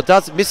 Or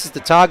misses the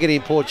target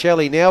in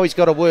Porcelli. Now he's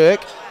got to work,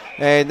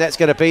 and that's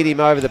going to beat him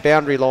over the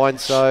boundary line.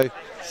 So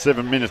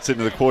 7 minutes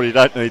into the quarter, you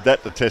don't need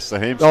that to test the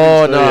hamstrings.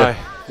 Oh, no.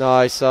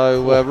 No,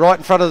 so right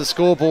in front of the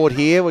scoreboard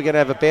here, we're going to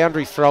have a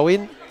boundary throw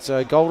in.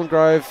 So Golden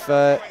Grove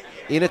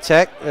in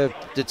attack,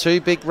 the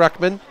two big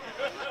ruckmen,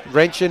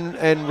 Wrenchin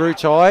and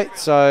Rutai.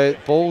 So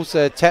ball's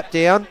tapped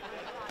down.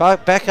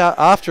 Back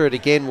after it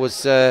again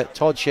was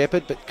Todd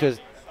Shepherd, but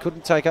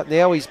couldn't take up.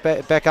 Now he's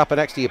back up and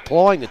actually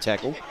applying the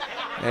tackle.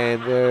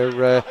 And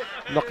we're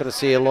not going to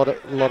see a lot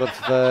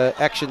of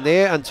action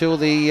there until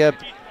the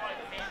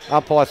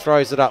umpire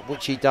throws it up,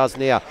 which he does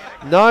now.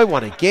 No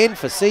one again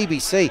for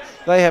CBC.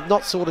 They have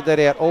not sorted that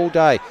out all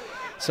day.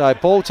 So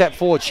ball tap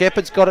forward.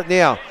 Shepherd's got it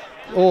now.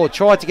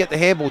 Tried to get the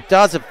handball.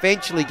 Does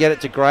eventually get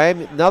it to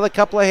Graham. Another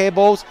couple of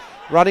handballs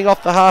running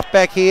off the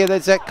halfback here.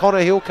 There's that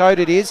Connor Hillcoat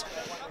it is.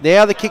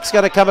 Now the kick's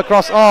going to come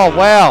across. Oh,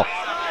 wow.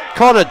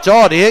 Connor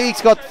Dodd here.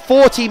 He's got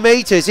 40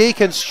 metres. He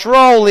can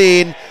stroll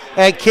in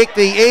and kick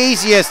the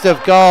easiest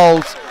of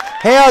goals.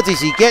 How does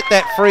he get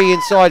that free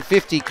inside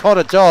 50,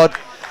 Connor Dodd?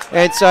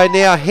 And so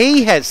now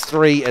he has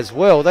 3 as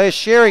well. They're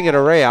sharing it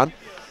around.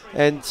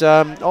 And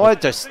I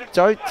just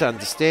don't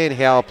understand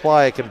how a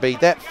player can be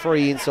that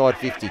free inside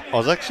 50. I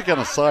was actually going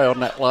to say on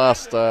that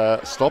last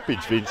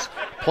stoppage, Vince,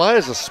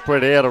 players are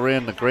spread out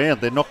around the ground.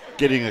 They're not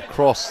getting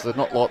across. They're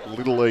not like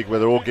Little League where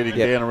they're all getting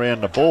down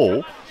around the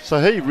ball. So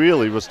he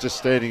really was just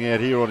standing out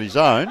here on his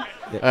own.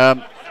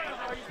 Yep.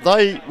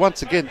 They,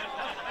 once again,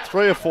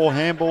 3 or 4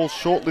 handballs,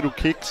 short little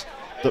kicks.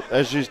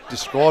 As you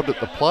described it,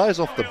 the players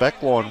off the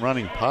back line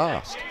running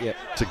past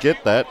to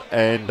get that,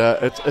 and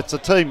it's a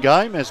team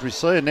game as we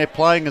see, and they're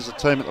playing as a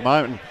team at the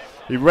moment.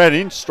 He ran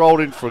in, strolled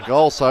in for a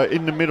goal, so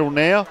in the middle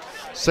now,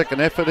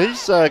 second effort.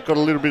 He's got a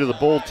little bit of the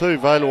ball too,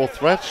 Valor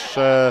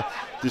Thratch,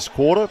 this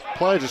quarter.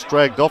 Player just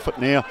dragged off it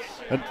now,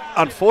 and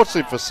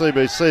unfortunately for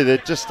CBC, they're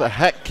just a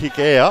hack kick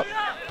out.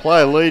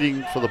 Player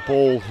leading for the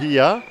ball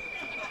here,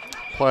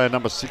 player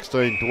number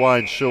 16,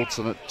 Dwayne Schultz,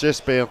 and it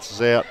just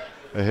bounces out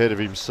ahead of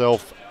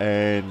himself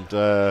and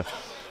I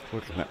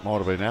reckon that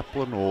might have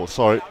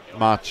been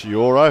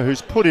Marchioro,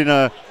 who's put in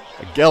a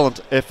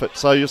gallant effort.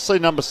 So you'll see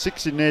number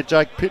 6 in there,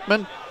 Jake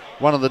Pittman,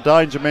 one of the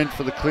danger men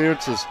for the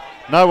clearances.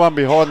 No one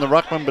behind the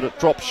ruckman, but it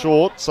dropped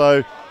short,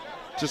 so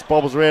just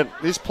bobbles around.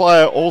 This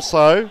player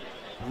also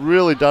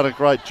really done a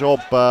great job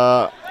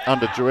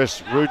under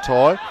duress,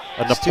 Rutai,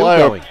 and the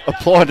player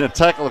applying the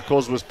tackle, of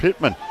course, was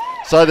Pittman.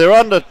 So they're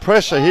under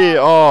pressure here.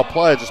 Oh,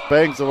 player just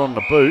bangs it on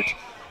the boot.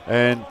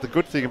 And the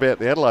good thing about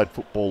the Adelaide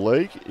Football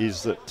League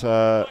is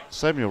that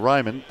Samuel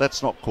Raymond,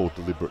 that's not called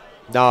deliberate.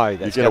 No,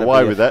 that's you get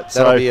away with that.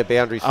 That'll be a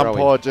boundary throw.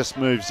 Umpire just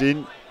moves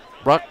in.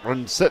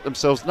 Ruckman set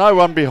themselves, no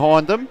one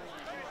behind them.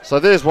 So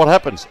there's what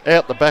happens.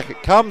 Out the back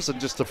it comes, and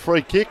just a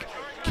free kick.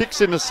 Kicks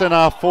in the centre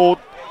half forward.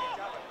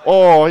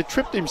 Oh, he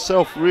tripped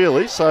himself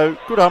really, so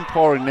good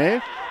umpiring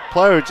there.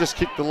 Player who just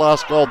kicked the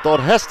last goal,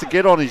 Dodd, has to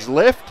get on his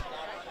left.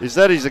 Is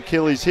that his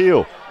Achilles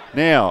heel?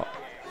 Now,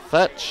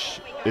 Thatch,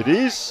 it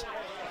is.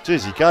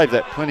 Geez, he gave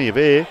that plenty of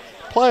air.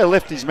 Player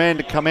left his man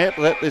to come out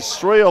to that. There's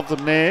 3 of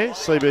them there,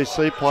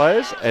 CBC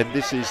players, and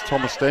this is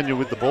Thomas Daniel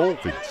with the ball,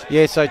 Vince.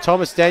 Yeah, so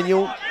Thomas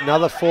Daniel,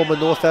 another former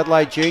North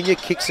Adelaide junior,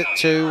 kicks it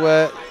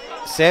to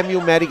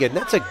Samuel Madigan.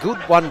 That's a good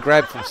one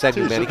grab from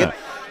Samuel Madigan.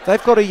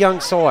 They've got a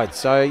young side,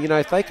 so you know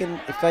if they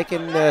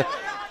can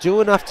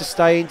do enough to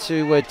stay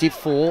into Div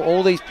 4,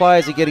 all these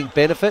players are getting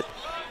benefit.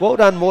 Well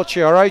done,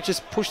 Morchioro,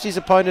 just pushed his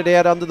opponent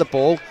out under the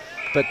ball,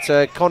 but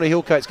Connor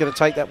Hillcoat's going to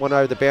take that one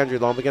over the boundary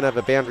line. We're going to have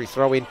a boundary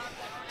throw in.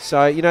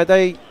 So you know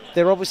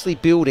they're obviously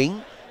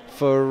building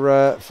for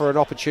an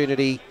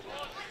opportunity.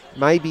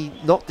 Maybe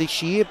not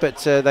this year, but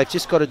they've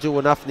just got to do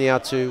enough now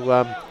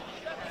to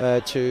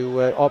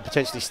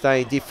potentially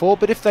stay in Div 4.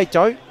 But if they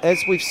don't,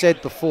 as we've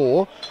said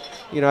before,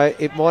 you know,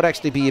 it might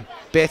actually be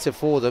better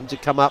for them to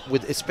come up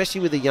with, especially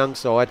with a young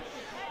side,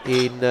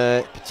 in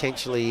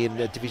potentially in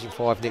Division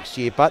 5 next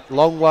year. But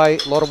long way,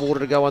 a lot of water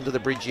to go under the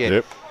bridge yet.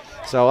 Yep.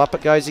 So up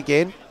it goes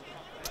again.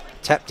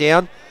 Tap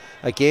down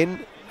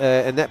again.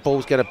 And that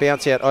ball's going to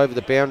bounce out over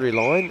the boundary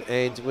line,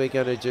 and we're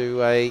going to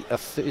do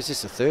is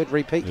this a third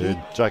repeat?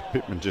 Yeah, Jake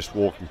Pittman just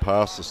walking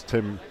past us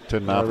 10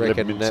 and a half,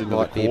 11 minutes that into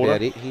might the be quarter.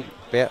 about it.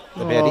 About it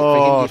for him,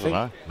 do you think? I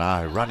don't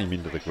know. No, run him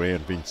into the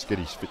ground, Vince. Get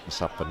his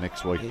fitness up for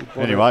next week.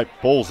 Anyway,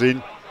 ball's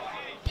in.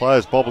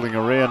 Players bobbling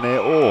around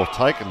there. Oh,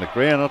 taking the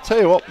ground. I'll tell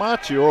you what,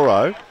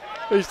 Marchioro,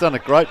 he's done a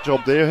great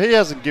job there. He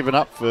hasn't given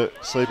up for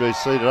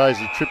CBC today as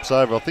he trips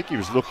over. I think he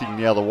was looking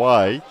the other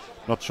way.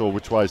 Not sure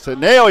which way. So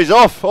now he's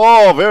off.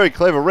 Oh, very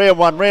clever. Round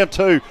 1, round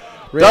 2.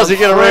 Does he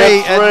get a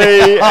round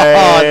 3?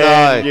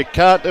 No. You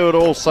can't do it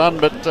all, son.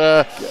 But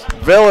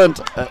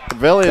valiant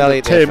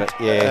attempt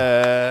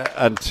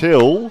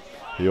until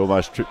he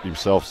almost tripped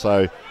himself.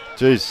 So,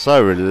 geez,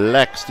 so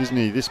relaxed, isn't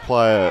he? This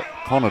player,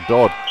 Connor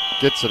Dodd,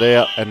 gets it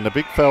out. And the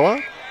big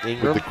fella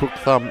with the crook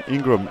thumb,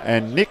 Ingram,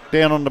 and Nick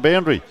down on the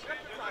boundary.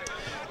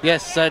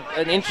 Yes, an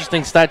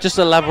interesting stat. Just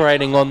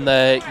elaborating on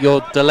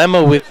your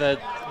dilemma with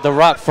the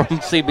ruck from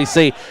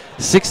CBC,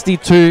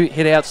 62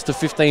 hit-outs to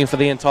 15 for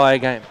the entire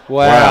game.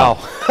 Wow.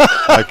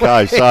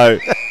 Okay, so...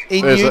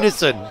 in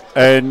unison.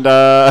 And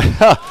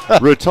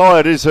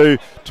retired is who,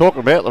 talking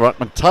about the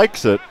ruckman,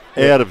 takes it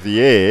out of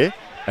the air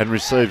and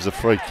receives a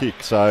free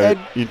kick. So,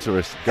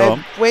 interesting. Go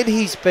on. When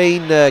he's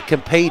been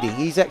competing,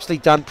 he's actually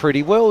done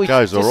pretty well.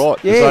 Goes all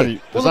right. Yeah.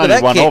 There's only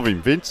one of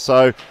him, Vince,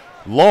 so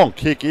long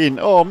kick in.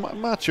 Oh,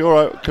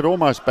 Marchioro could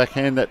almost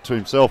backhand that to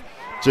himself.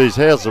 Geez,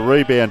 how's the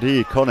rebound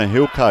here? Connor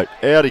Hillcoat.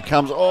 Out he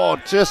comes. Oh,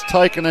 just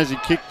taken as he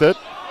kicked it.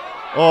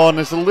 Oh, and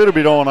there's a little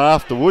bit on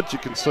afterwards. You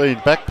can see in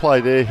back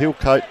play there,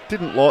 Hillcoat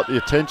didn't like the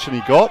attention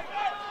he got.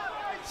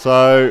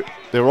 So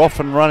they're off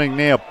and running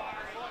now.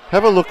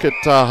 Have a look at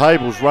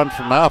Habel's run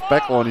from the half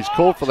back line. He's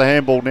called for the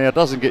handball now.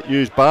 Doesn't get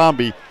used.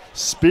 Barmby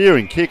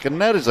spearing kick,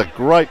 and that is a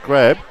great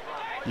grab.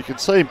 You can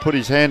see him put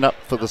his hand up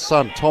for the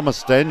son,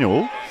 Thomas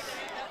Daniel.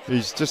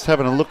 He's just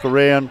having a look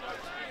around.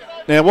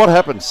 Now what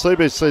happens?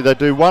 CBC, they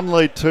do 1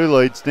 lead, 2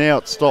 leads. Now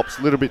it stops,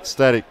 a little bit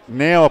static.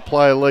 Now a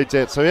player leads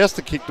out, so he has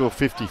to kick to a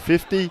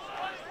 50-50.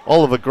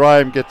 Oliver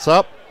Graham gets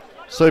up.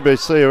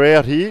 CBC are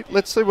out here.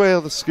 Let's see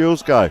where the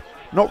skills go.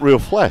 Not real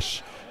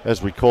flash,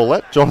 as we call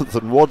that.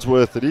 Jonathan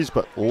Wadsworth it is,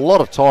 but a lot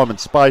of time and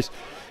space.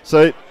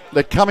 So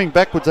they're coming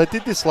backwards. They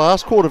did this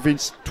last quarter,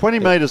 Vince. 20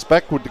 metres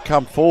backward to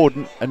come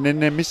forward, and then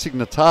they're missing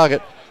the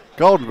target.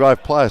 Golden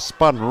Grove player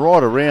spun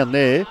right around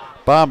there.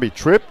 Barmby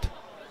tripped.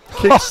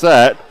 Kicks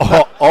that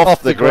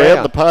off the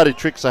ground. The party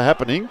tricks are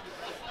happening.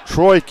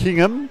 Troy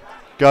Kingham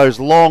goes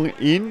long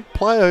in.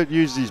 Player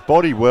uses his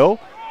body well.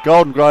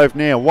 Golden Grove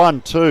now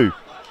 1-2.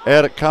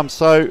 Out it comes.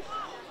 So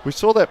we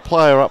saw that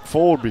player up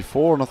forward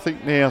before, and I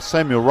think now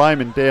Samuel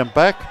Raymond down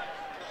back.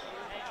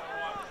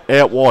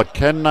 Out wide.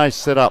 Can they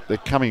set up? They're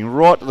coming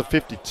right to the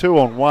 52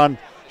 on 1.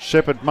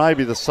 Shepherd,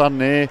 maybe the son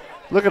there.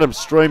 Look at him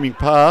streaming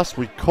past.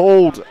 We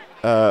called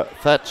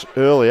Thatch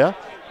earlier.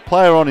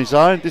 Player on his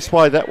own, this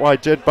way, that way,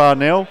 Jed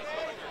Barnell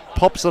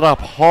pops it up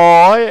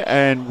high,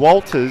 and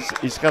Walters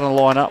is going to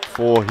line up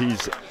for his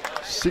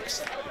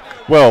 6th.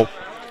 Well,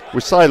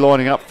 we say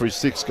lining up for his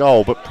 6th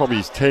goal, but probably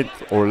his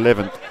 10th or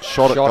 11th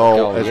shot at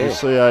goal, as we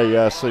see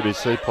a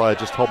CBC player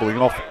just hobbling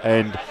off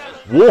and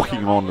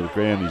walking onto the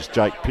ground is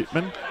Jake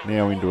Pittman,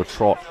 now into a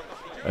trot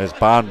as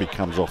Barnby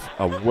comes off.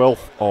 A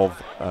wealth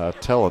of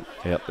talent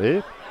out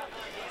there.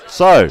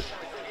 So,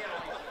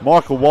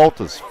 Michael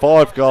Walters,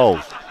 5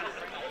 goals.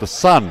 The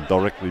sun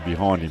directly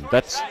behind him.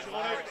 That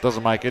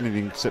doesn't make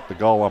anything except the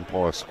goal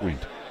umpire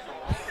squint.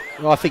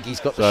 I think he's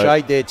got the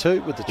shade there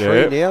too with the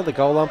tree now, the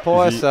goal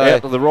umpire. So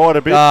out to the right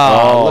a bit.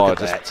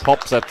 Look at just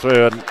pops that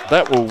through, and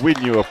that will win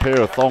you a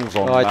pair of thongs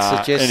on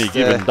any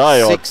given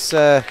day. Six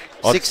of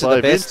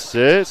the best.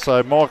 Yeah,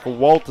 so Michael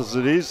Walters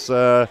it is.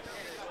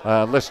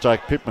 Unless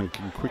Jake Pittman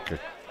can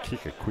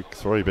kick a quick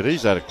 3, but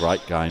he's had a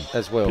great game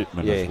as well.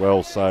 Pittman as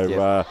well.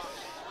 So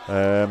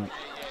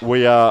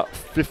we are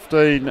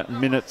 15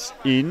 minutes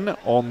in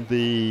on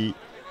the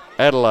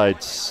Adelaide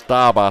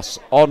Starbus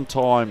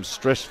on-time,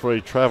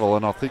 stress-free travel,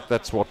 and I think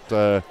that's what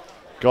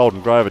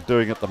Golden Grove are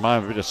doing at the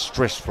moment. A bit of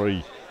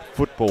stress-free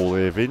football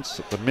there, Vince,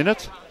 at the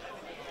minute.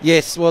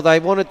 Yes, well, they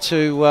wanted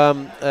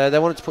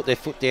to put their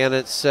foot down.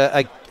 It's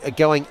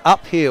going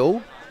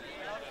uphill.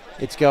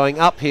 It's going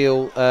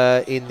uphill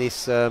in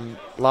this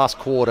last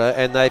quarter,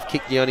 and they've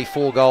kicked the only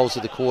 4 goals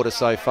of the quarter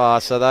so far.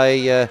 So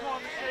they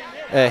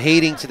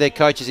heeding to their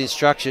coach's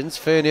instructions.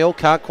 Fernell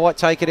can't quite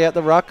take it out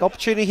the ruck.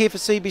 Opportunity here for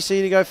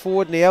CBC to go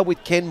forward now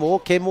with Kenmore.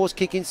 Kenmore's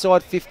kick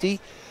inside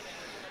 50.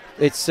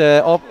 It's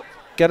going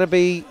to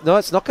be... No,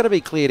 it's not going to be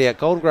cleared out.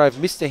 Golden Grove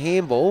missed a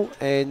handball,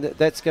 and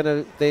that's going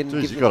to then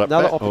give them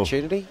another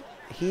opportunity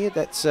here.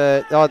 That's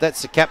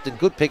the captain.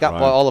 Good pick up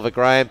by Oliver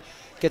Graham.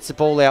 Gets the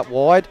ball out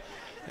wide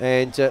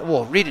and,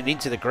 ridden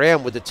into the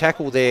ground with the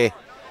tackle there.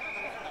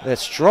 A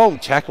strong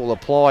tackle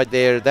applied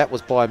there. That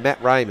was by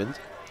Matt Raymond,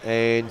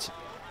 and...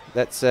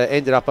 That's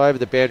ended up over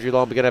the boundary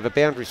line. We're going to have a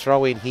boundary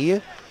throw in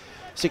here.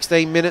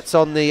 16 minutes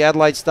on the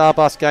Adelaide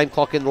Starbus game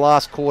clock in the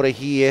last quarter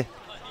here.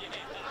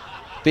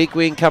 Big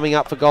win coming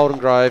up for Golden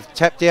Grove.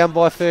 Tapped down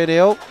by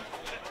Fernell.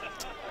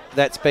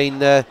 That's been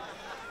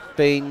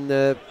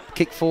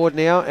kicked forward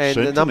now. And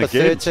the number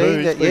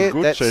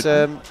 13. That's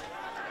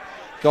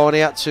gone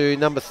out to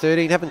number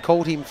 13. Haven't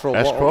called him for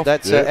a while.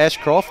 That's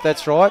Ashcroft.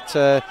 That's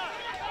right.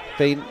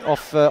 Been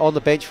off on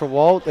the bench for a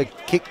while. The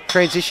kick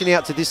transition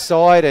out to this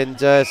side and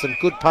some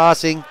good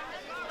passing.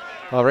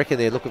 I reckon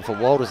they're looking for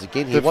Walters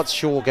again here. What's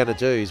Shaw going to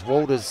do? Is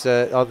Walters...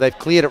 they've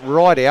cleared it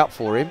right out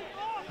for him.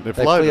 They've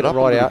loaded up a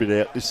little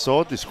bit out this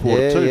side, this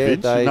quarter too,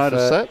 Vince. You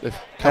notice that?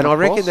 And I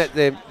reckon that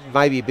there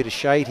may be a bit of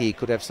shade here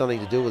could have something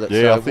to do with it.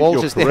 Yeah, so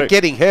Walters now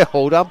getting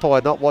held.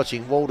 Umpire not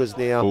watching. Walters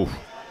now... Oof.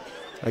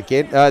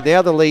 Again.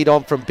 Now the lead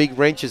on from Big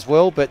Wrench as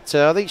well, but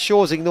I think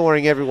Shaw's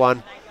ignoring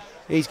everyone.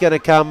 He's going to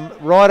come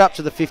right up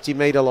to the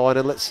 50-metre line,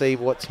 and let's see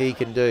what he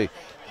can do.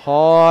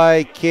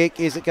 High kick.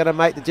 Is it going to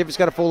make the difference?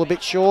 Going to fall a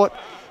bit short.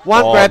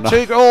 One grab,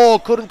 two.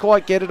 Couldn't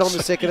quite get it on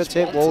the second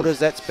attempt. Walters,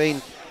 that's been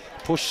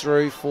pushed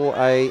through for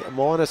a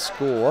minor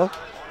score.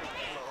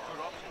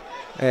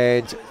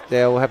 And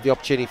they'll have the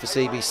opportunity for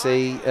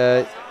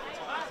CBC.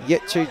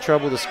 Yet to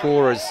trouble the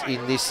scorers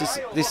in this.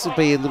 This will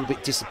be a little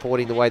bit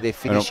disappointing the way they're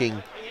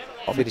finishing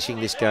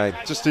this game.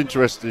 Just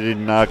interested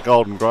in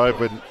Golden Grove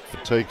when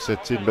fatigue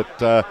sets in, but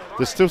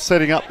they're still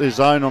setting up their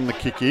zone on the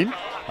kick in,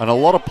 and a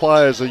lot of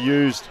players are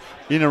used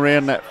in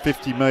around that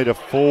 50-metre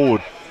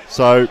forward.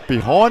 So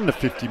behind the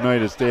 50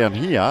 metres down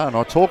here, and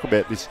I talk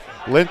about this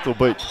length will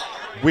beat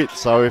width,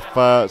 so if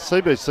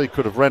CBC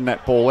could have ran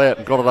that ball out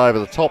and got it over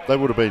the top, they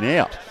would have been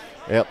out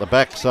the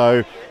back.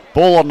 So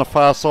ball on the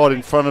far side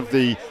in front of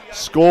the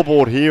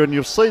scoreboard here, and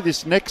you'll see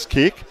this next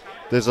kick.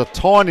 There's a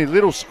tiny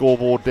little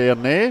scoreboard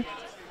down there.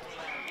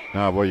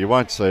 No, well, you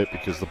won't see it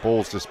because the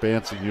ball's just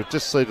bouncing. You'll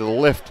just see to the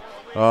left.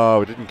 Oh,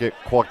 we didn't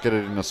quite get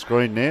it in the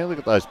screen now. Look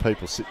at those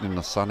people sitting in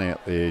the sun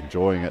out there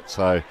enjoying it.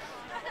 So,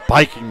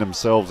 baking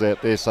themselves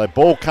out there. So,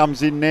 ball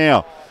comes in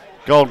now.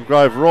 Golden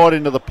Grove right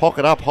into the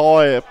pocket, up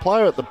high. A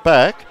player at the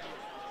back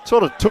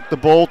sort of took the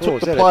ball,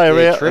 took the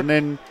player out, and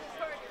then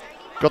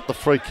got the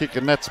free kick.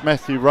 And that's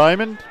Matthew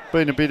Raymond.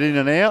 Been a bit in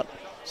and out.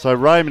 So,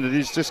 Raymond, it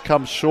is just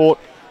come short.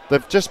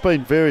 They've just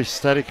been very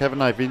static, haven't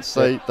they, Vince?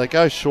 They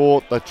go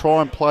short. They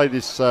try and play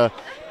this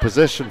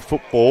possession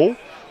football.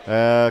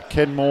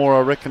 Kenmore, I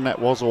reckon that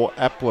was, or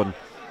Applin.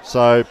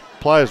 So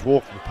players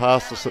walking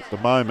past us at the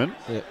moment.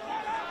 Yeah.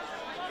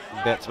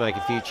 About to make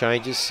a few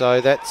changes.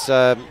 So that's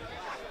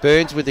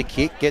Burns with the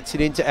kick, gets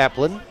it into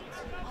Applin.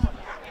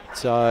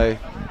 So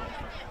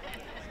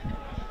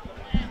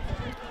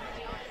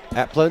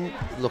Applin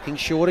looking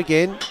short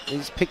again.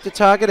 He's picked a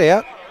target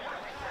out.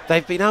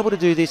 They've been able to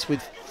do this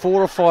with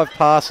 4 or 5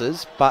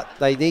 passes, but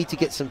they need to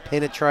get some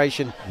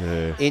penetration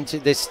into.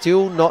 They're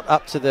still not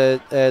up to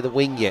the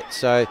wing yet.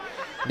 So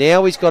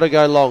now he's got to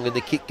go long, and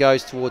the kick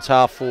goes towards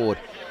half forward.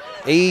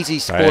 Easy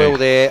spoil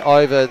there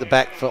over the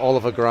back for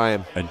Oliver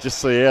Graham. And just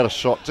see out of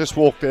shot. Just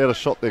walked out of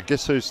shot there.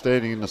 Guess who's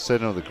standing in the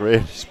centre of the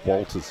ground? It's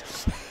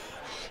Walters.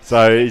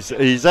 So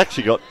he's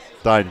actually got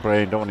Dane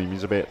Brand on him.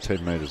 He's about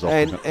 10 metres off him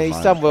And at the he's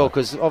moment, done well so.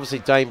 because obviously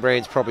Dane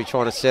Brand's probably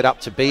trying to set up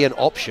to be an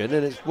option,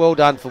 and it's well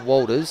done for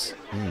Walters.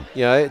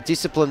 You know,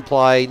 disciplined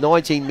play,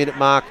 19-minute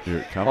mark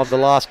of the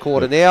last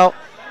quarter. Now,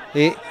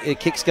 the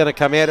kick's going to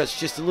come out. It's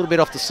just a little bit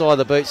off the side of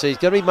the boot, so he's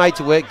going to be made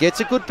to work. Gets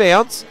a good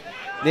bounce.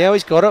 Now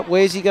he's got it.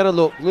 Where's he going to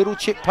look? Little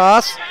chip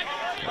pass.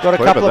 Got a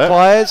couple of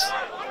players.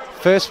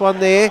 First one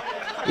there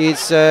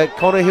is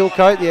Connor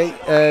Hillcoat,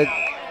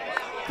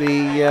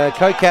 the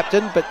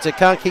co-captain, but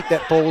can't keep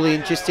that ball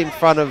in, just in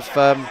front of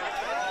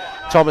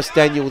Thomas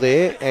Daniel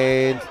there.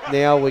 And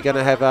now we're going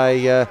to have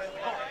a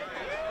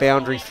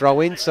boundary throw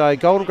in. So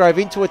Golden Grove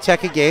into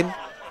attack again.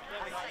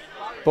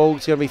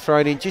 Ball's going to be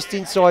thrown in just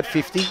inside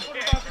 50.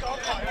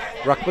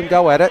 Ruckman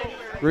go at it.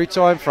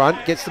 Rutai in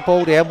front, gets the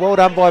ball down. Well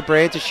done by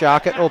Brand to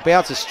shark it, or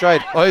bounces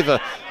straight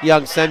over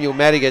young Samuel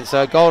Madigan.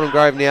 So Golden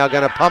Grove now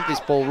going to pump this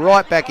ball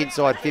right back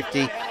inside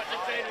 50.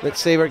 Let's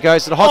see where it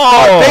goes to the hot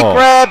spot. Big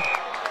grab.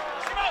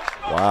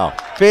 Wow.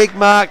 Big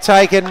mark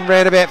taken,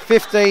 round about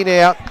 15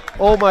 out,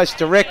 almost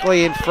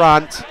directly in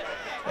front.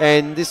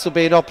 And this will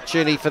be an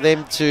opportunity for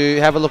them to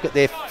have a look at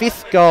their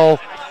 5th goal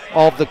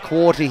of the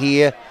quarter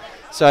here.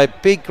 So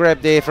big grab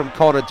there from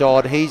Connor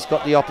Dodd. He's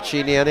got the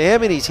opportunity now. How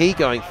many is he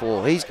going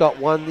for? He's got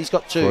 1, he's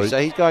got 2. 3.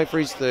 So he's going for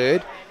his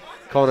 3rd,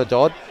 Connor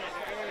Dodd.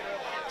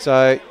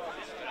 So,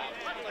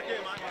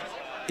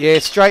 yeah,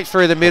 straight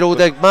through the middle.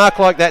 The mark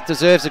like that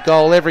deserves a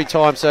goal every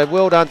time. So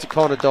well done to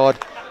Connor Dodd.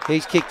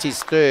 He's kicked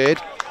his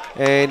 3rd.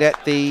 And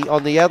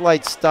on the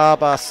Adelaide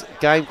Starbus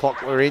game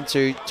clock, we're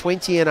into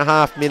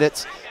 20.5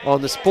 minutes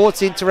on the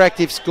Sports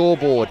Interactive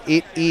scoreboard.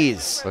 It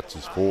is. That's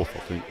his 4th, I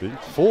think, Vince.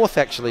 4th,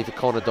 actually, for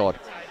Connor Dodd.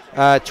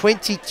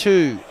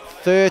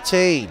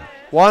 22-13,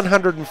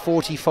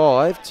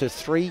 145 to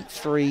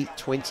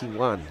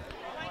 3-3-21.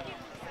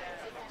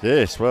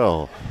 Yes,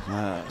 well,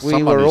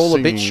 we were all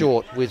a bit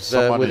short with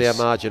our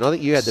margin. I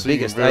think you had the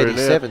biggest,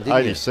 87, didn't you?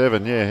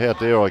 87, yeah. How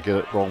dare I get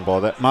it wrong by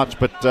that much?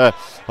 But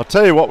I'll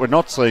tell you what we're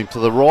not seeing. To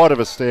the right of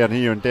us down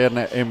here and down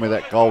that end where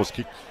that goal was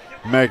kicked,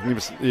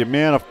 magnificent. The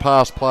amount of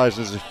pass plays,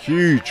 there's a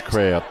huge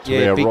crowd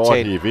to our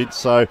right here, Vince.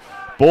 So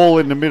ball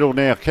in the middle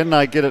now. Can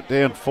they get it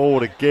down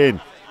forward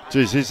again?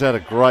 Geez, he's had a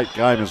great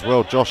game as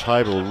well. Josh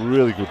Habel,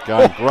 really good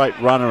game. Great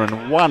runner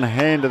and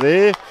one-hander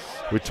there.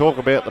 We talk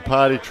about the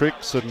party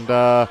tricks, and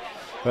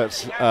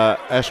that's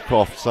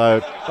Ashcroft. So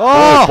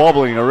ball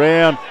bobbling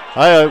around.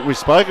 Hey, we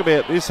spoke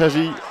about this.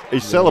 He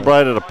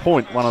celebrated a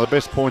point, one of the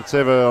best points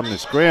ever on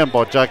this ground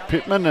by Jake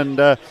Pittman.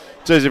 And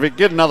geez, if he'd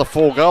get another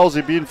 4 goals,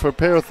 he'd be in for a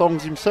pair of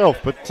thongs himself.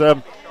 But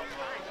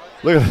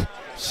look at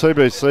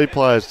CBC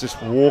players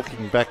just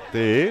walking back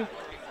there.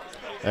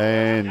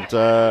 And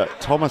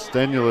Thomas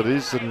Daniel it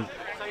is, and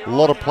a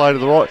lot of play to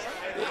the right.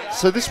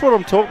 So this is what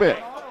I'm talking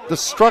about. The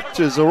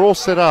structures are all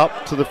set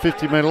up to the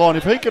 50-metre line.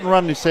 If he can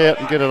run this out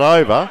and get it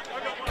over,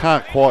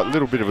 can't quite,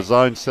 little bit of a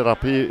zone set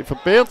up here. If it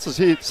bounces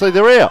here, see,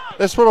 they're out.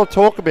 That's what I'll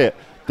talk about.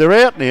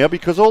 They're out now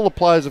because all the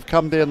players have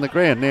come down the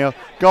ground. Now,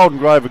 Golden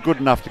Grove are good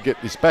enough to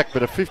get this back,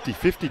 but a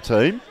 50-50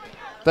 team,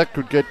 that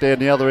could get down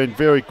the other end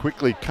very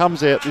quickly.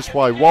 Comes out this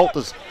way.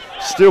 Walters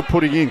still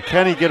putting in.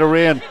 Can he get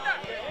around?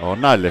 Oh,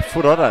 no left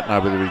foot. I don't know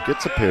whether he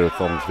gets a pair of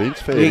thongs,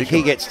 Vince.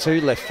 He gets 2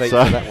 left feet for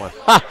that one.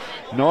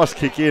 Nice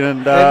kick in.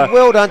 And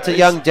well done to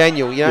young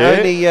Daniel. You know,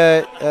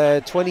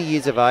 only 20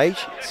 years of age.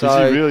 So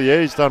is he really?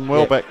 Yeah, he's done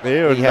well back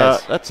there. And he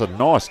has. That's a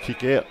nice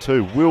kick out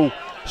too. Will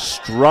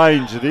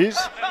Strange it is,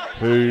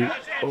 who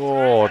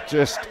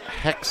just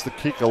hacks the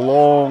kick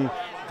along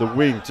the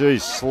wing.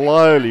 Geez,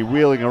 slowly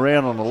wheeling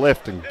around on the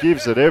left and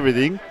gives it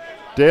everything.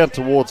 Down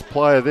towards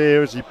player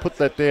there. As he put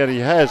that down, he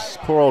has.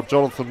 Poor old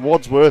Jonathan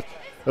Wadsworth.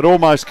 It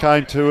almost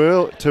came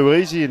too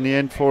easy in the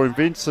end for him,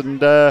 Vince. And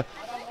do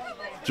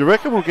you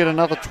reckon we'll get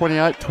another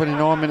 28,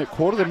 29-minute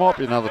quarter? There might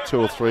be another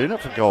 2 or 3 in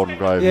it for Golden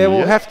Grove. Yeah,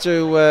 we'll have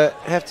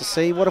to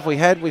see. What have we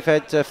had? We've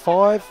had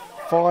 5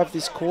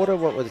 this quarter.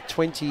 What were the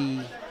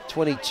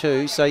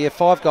 22? So, yeah,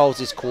 5 goals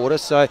this quarter.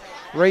 So,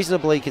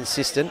 reasonably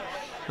consistent.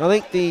 I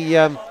think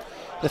the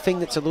thing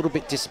that's a little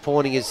bit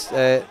disappointing is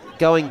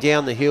going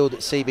down the hill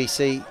that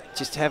CBC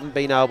just haven't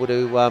been able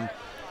to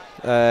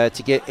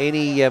get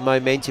any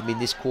momentum in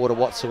this quarter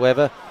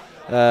whatsoever.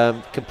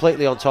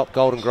 Completely on top,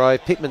 Golden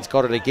Grove. Pittman's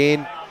got it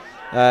again.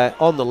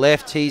 On the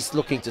left, he's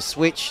looking to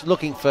switch,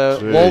 looking for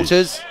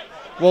Walters.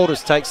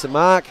 Walters takes the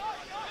mark.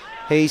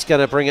 He's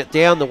going to bring it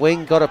down the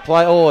wing. Got to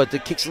play. Oh, the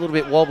kick's a little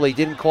bit wobbly.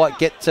 Didn't quite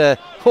get to.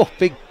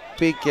 Big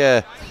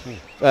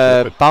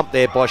bump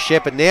there by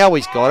Shepherd. Now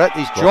he's got it.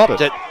 He's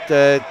dropped it.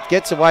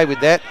 Gets away with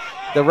that.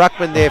 The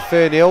ruckman there,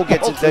 Fernell,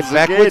 gets it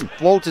backwards. Again.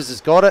 Walters has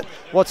got it.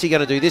 What's he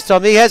going to do this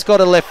time? He has got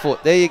a left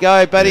foot. There you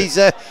go. But he's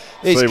kicked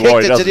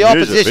it to the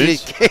opposition.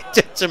 He's kicked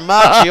it to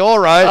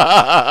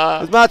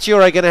Marchioro. Is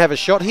Marchioro going to have a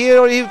shot here?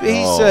 Or he's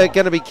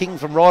going to be kicking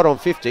from right on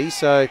 50.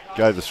 So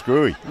go the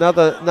screwy.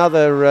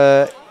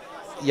 Another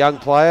young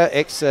player.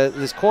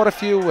 There's quite a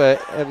few.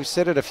 We've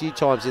said it a few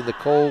times in the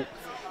call.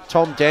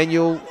 Tom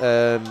Daniel,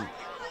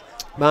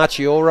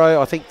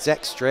 Marchioro, I think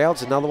Zach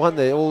Stroud's another one.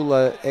 They're all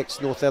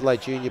ex-North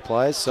Adelaide junior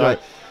players. So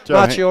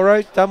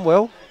Marchioro done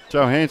well.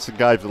 Johansson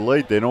gave the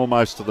lead then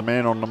almost to the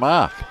man on the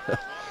mark.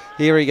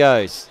 Here he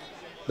goes.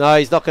 No,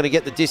 he's not going to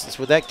get the distance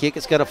with that kick.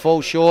 It's going to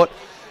fall short.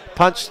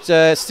 Punched,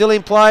 still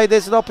in play.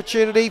 There's an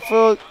opportunity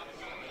for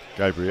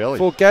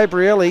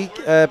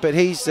Gabrielli, but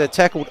he's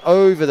tackled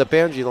over the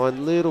boundary line.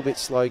 A little bit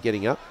slow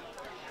getting up.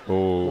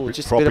 Oh,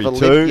 just a bit of a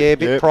limp. Yeah, a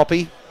bit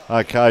proppy.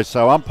 Okay,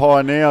 so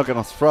umpire now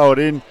going to throw it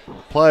in.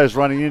 Players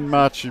running in.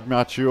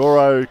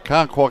 Marchioro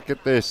can't quite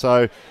get there,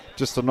 so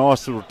just a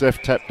nice little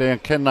deft tap down.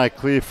 Can they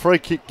clear? Free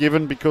kick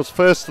given because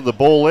first to the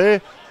ball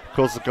there,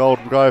 because the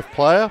Golden Grove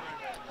player.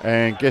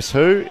 And guess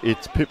who?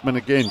 It's Pittman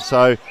again.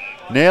 So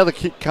now the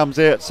kick comes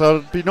out. So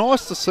it'd be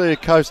nice to see a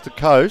coast to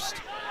coast.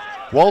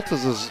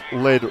 Walters has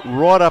led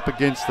right up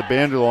against the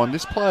boundary line.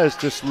 This player's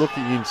just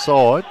looking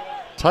inside,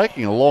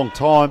 taking a long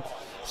time.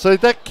 So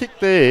that kick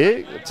there,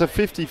 it's a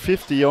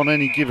 50-50 on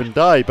any given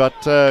day. But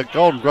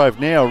Golden Grove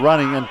now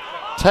running and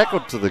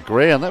tackled to the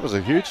ground. That was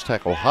a huge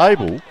tackle.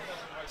 Hable.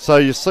 So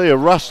you see a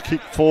rush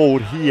kick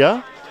forward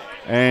here.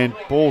 And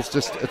ball's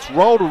just, it's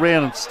rolled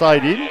around and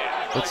stayed in.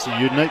 That's the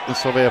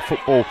uniqueness of our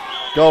football.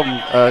 Golden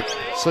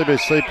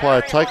CBC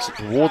player takes it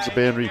towards the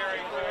boundary.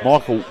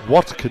 Michael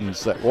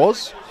Watkins that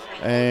was.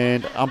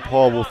 And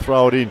umpire will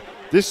throw it in.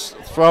 This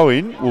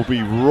throw-in will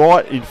be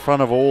right in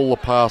front of all the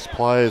past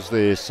players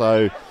there.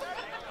 So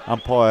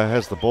umpire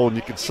has the ball and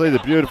you can see the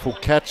beautiful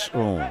catch.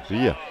 Oh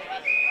dear.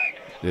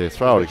 Yeah,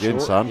 throw it again,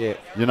 son. Yeah.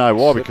 You know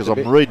why? Because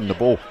I'm reading the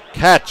ball.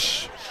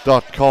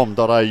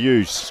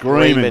 Catch.com.au.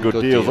 Screaming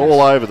good deals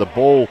all over the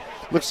ball.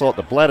 Looks like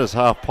the bladder's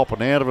half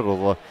popping out of it,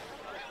 or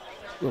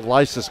the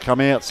laces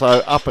come out, so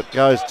up it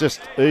goes,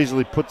 just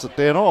easily puts it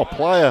down. Oh,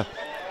 player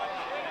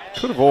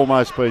could have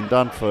almost been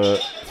done for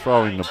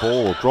throwing the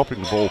ball or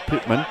dropping the ball.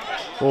 Pittman,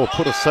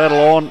 put a saddle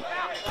on,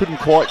 couldn't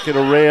quite get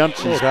around.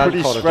 She's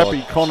pretty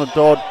scrappy, Connor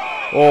Dodd.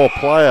 Oh,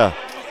 player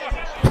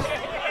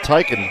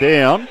taken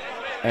down,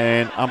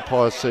 and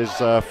umpire says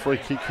free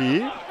kick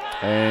here,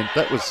 and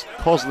that was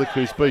Kozlik,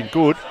 who's been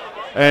good.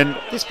 And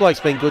this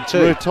bloke's been good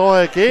too.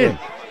 Retire again.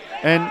 Yeah.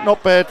 And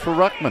not bad for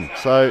Ruckman.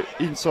 So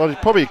inside, he's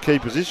probably a key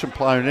position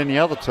player in any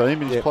other team.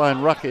 He's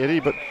playing ruck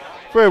Eddie, but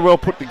very well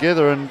put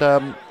together and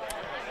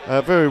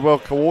very well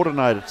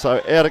coordinated.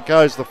 So out it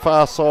goes the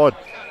far side.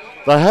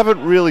 They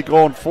haven't really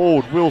gone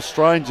forward. Will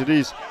Strange it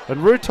is.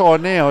 And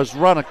Rutai now has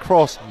run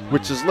across,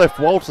 which has left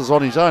Walters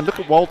on his own. Look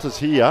at Walters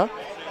here.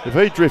 If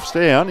he drifts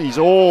down, he's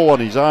all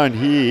on his own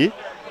here.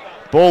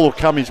 Ball will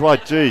come his way.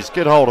 Geez,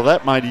 get hold of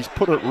that, mate. He's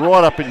put it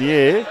right up in the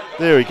air.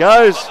 There he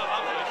goes.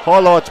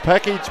 Highlights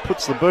package,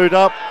 puts the boot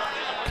up.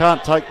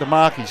 Can't take the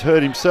mark. He's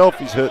hurt himself.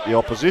 He's hurt the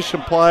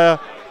opposition player.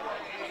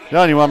 The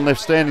only one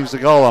left standing is the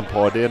goal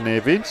umpire down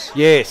there, Vince.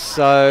 Yes,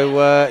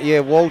 so,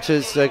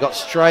 Walters got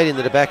straight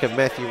into the back of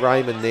Matthew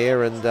Raymond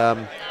there, and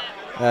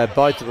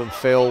both of them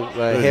fell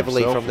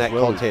heavily from that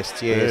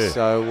contest. Yeah,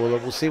 so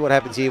we'll see what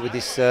happens here with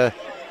this.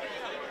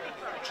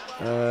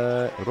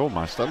 But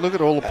almost. Look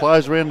at all the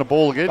players around the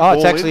ball again. Oh,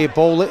 it's actually a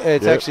ball.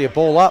 It's actually a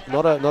ball up,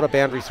 not a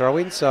boundary throw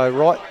in. So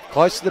right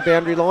close to the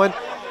boundary line.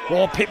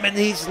 Oh, Pittman,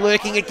 he's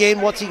lurking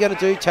again. What's he going to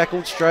do?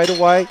 Tackled straight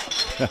away,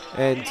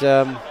 and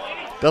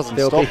doesn't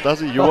stop, does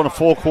he? You want a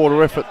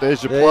 4-quarter effort?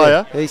 There's your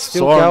player. He's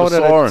still going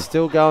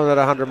at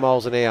 100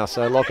 miles an hour.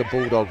 So like a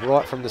bulldog,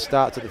 right from the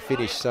start to the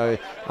finish. So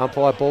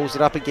umpire balls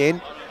it up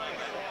again.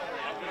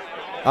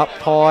 Up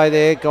high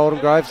there, Golden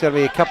Grove's going to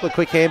be a couple of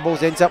quick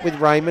handballs, ends up with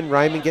Raymond.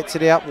 Raymond gets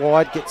it out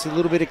wide, gets a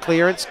little bit of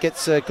clearance,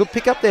 gets a good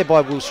pick up there by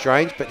Will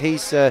Strange, but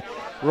he's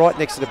right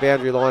next to the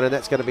boundary line, and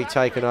that's going to be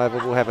taken over.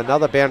 We'll have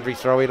another boundary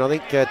throw in, I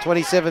think,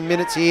 27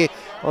 minutes here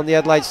on the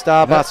Adelaide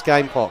Starbus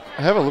game clock.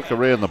 Have a look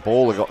around the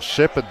ball. They've got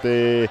Shepherd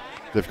there,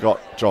 they've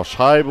got Josh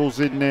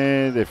Habels in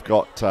there, they've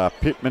got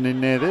Pittman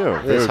in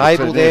there. There's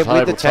Hable there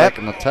with the tap.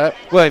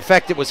 Well, in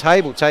fact, it was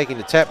Hable taking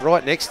the tap.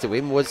 Right next to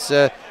him was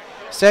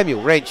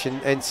Samuel Wrench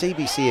and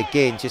CBC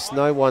again, just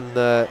no one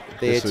there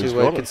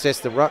to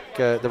contest the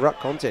ruck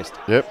contest.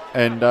 Yep,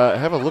 and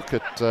have a look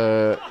at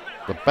the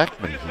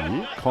backman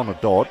here, Connor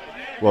Dodd.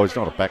 Well, he's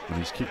not a backman,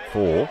 he's kicked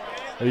 4.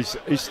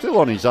 He's still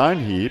on his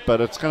own here,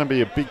 but it's going to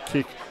be a big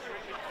kick.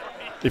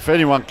 If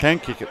anyone can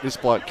kick it, this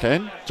bloke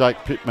can, Jake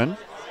Pittman.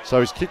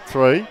 So he's kicked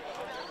 3,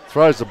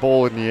 throws the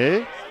ball in the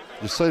air.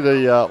 You see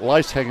the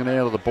lace hanging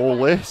out of the ball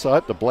there, so I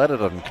hope the bladder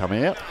doesn't come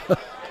out.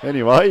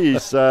 Anyway,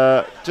 he's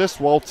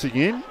just waltzing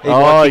in. He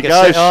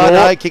goes short.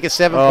 No, kick a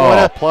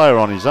 7-pointer. Player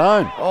on his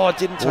own. Oh,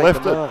 didn't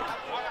take the mark.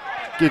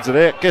 Gives it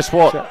out. Guess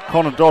what?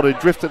 Connor Dodd, he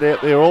drifted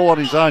out there all on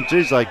his own.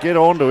 Geez, they get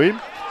onto him.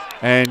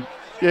 And,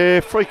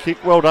 free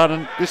kick. Well done.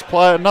 And this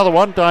player, another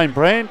one, Dane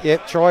Brand.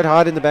 Yep, tried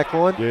hard in the back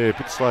line. Yeah, a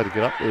bit slow to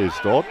get up there is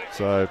Dodd.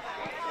 So,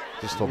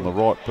 just on the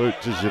right boot.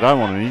 Geez, you don't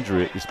want an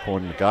injury at this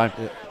point in the game.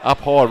 Yep. Up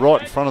high,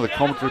 right in front of the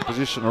commentary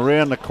position.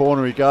 Around the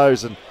corner he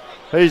goes, and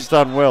he's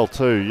done well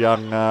too,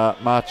 young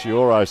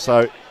Marchioro.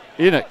 So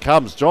in it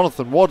comes.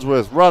 Jonathan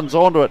Wadsworth runs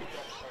onto it,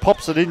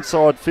 pops it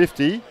inside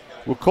 50.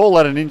 We'll call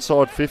that an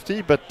inside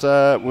 50, but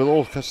we'll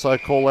also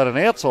call that an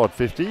outside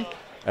 50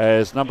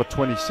 as number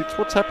 26.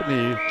 What's happened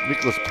here?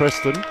 Nicholas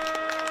Preston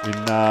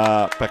in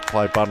back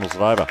play bundles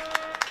it over.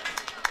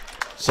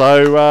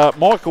 So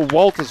Michael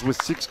Walters with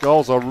 6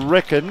 goals, I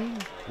reckon,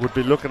 would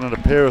be looking at a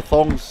pair of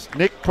thongs.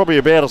 Nick, probably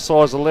about a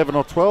size 11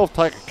 or 12.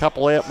 Take a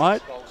couple out,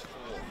 mate.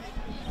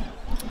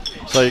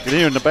 So you can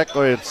hear in the back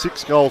there,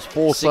 6 goals,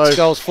 4. 6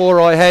 goals, 4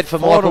 I had for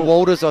Michael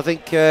Walters. I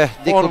think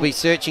Nick will be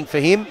searching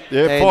for him.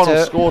 Yeah, and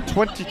final score,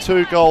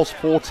 22 goals,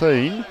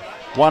 14,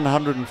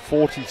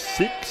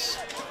 146.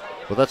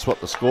 Well, that's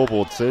what the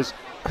scoreboard says.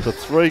 To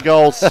 3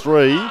 goals,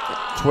 3,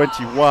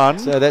 21.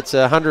 So that's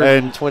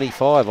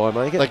 125, I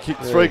make it. They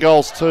kicked 3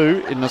 goals,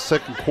 2 in the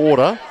second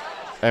quarter,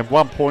 and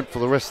 1 point for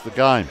the rest of the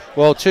game.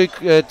 Well,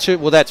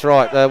 well, that's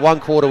right. 1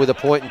 quarter with a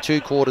point and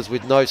 2 quarters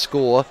with no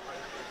score.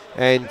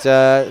 And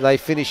they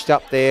finished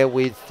up there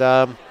with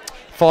 5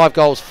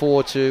 goals,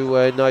 4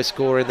 to no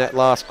score in that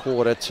last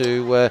quarter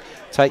to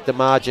take the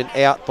margin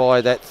out by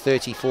that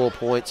 34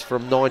 points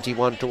from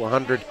 91 to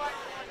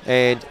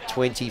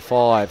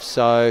 125.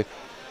 So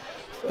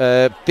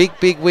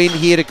big win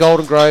here to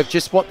Golden Grove,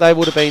 just what they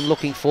would have been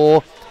looking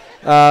for.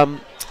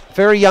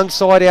 Very young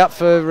side out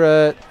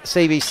for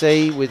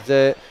CBC with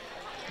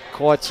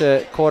quite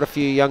a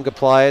few younger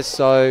players,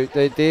 so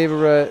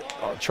they're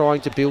trying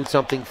to build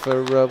something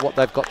for what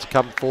they've got to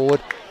come forward.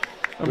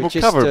 And we'll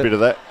cover a bit of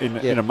that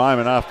in a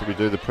moment after we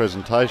do the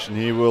presentation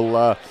here.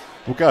 We'll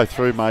go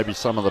through maybe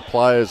some of the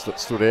players that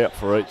stood out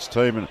for each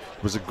team, and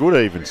it was a good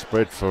even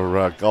spread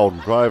for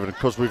Golden Grove. And of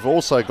course we've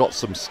also got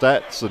some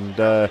stats, and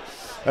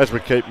as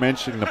we keep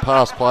mentioning, the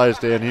past players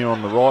down here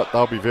on the right,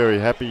 they'll be very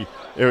happy.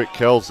 Eric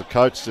Kells, the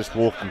coach, just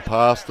walking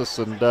past us,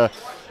 and I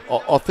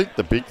think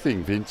the big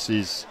thing, Vince,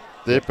 is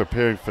they're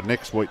preparing for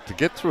next week to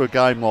get through a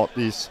game like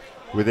this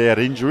without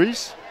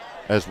injuries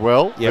as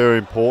well. Yep. Very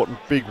important,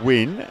 big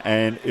win,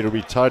 and it'll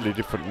be totally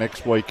different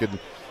next week. And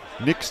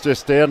Nick's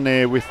just down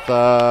there with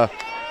the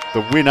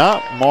winner,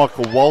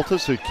 Michael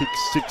Walters, who kicked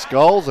 6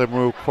 goals, and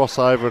we'll cross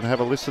over and have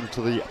a listen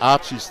to the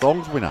Archie's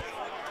Thongs winner.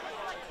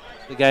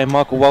 The game,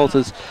 Michael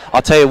Walters.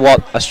 I'll tell you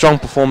what, a strong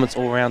performance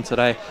all round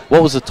today.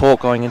 What was the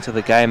talk going into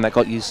the game that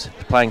got you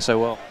playing so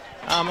well?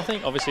 I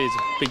think obviously it's a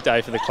big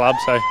day for the club,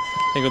 so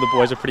I think all the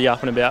boys are pretty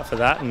up and about for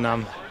that,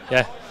 and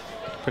yeah,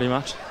 pretty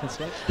much that's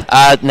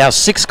it. Now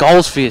 6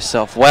 goals for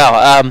yourself.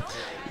 Wow.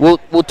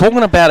 We're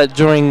talking about it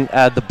during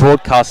the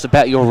broadcast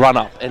about your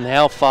run-up and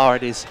how far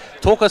it is.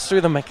 Talk us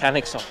through the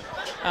mechanics of it.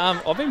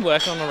 I've been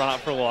working on the run-up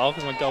for a while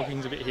because my goal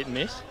kicking's a bit hit and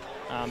miss,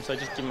 so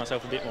just giving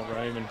myself a bit more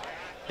room and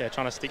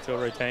trying to stick to a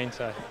routine.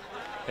 So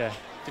yeah.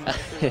 Didn't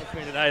make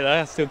it today though.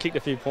 I still kicked a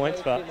few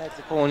points, but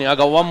I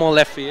got one more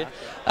left for you.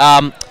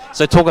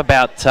 So talk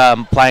about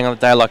playing on a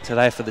day like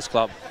today for this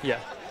club. Yeah.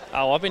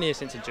 Oh, I've been here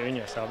since a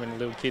junior, so I've been a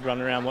little kid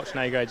running around watching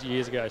A grades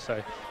years ago.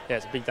 So yeah,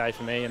 it's a big day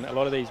for me, and a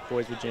lot of these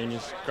boys were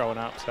juniors growing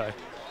up. So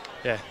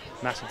yeah,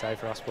 massive day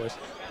for us boys.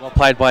 Well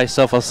played by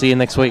yourself. I'll see you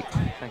next week.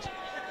 Thanks.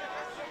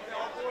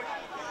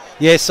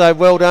 Yeah, so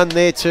well done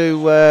there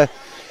to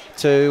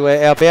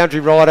our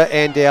boundary rider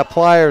and our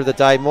player of the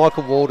day,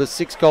 Michael Walters.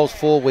 6 goals,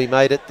 4 we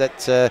made it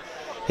that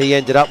he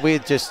ended up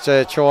with. Just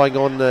trying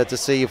on to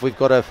see if we've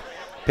got a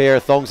pair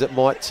of thongs that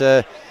might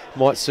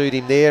suit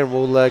him there, and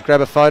we'll grab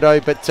a photo.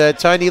 But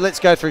Tony, let's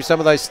go through some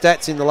of those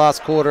stats in the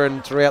last quarter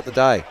and throughout the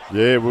day.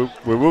 Yeah,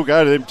 we will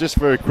go to them just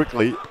very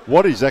quickly.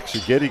 What he's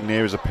actually getting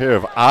there is a pair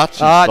of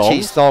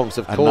Archie's thongs,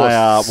 of course. And they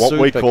are what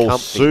we call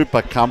comfy.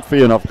 Super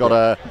comfy, and I've got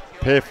a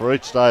pair for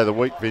each day of the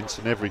week, Vince,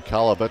 in every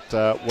colour, but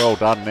well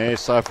done there.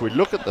 So if we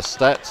look at the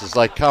stats as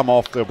they come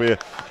off, there'll be a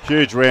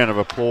huge round of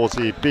applause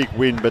here. Big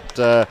win, but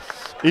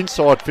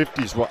inside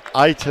 50s were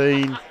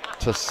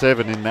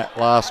 18-7 in that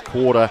last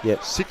quarter.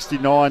 Yep.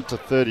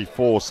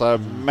 69-34, so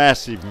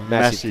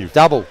massive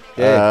double.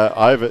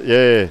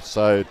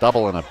 So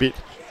double and a bit,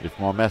 if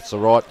my maths are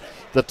right.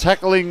 The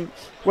tackling,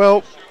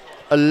 well,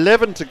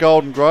 11 to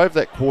Golden Grove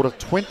that quarter,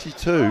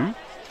 22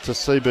 to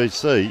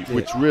CBC,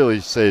 which really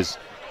says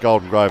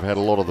Golden Grove had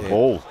a lot of the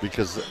balls,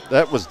 because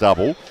that was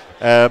double.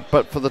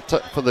 But for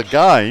the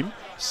game,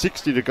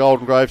 60 to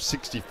Golden Grove,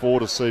 64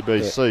 to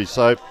CBC. Yeah.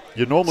 So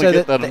you normally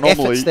get that anomaly.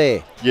 Effort's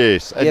there.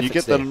 Yes, and you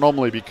get that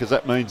anomaly because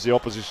that means the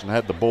opposition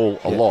had the ball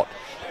a lot.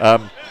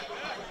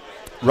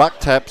 Ruck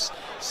taps,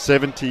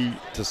 70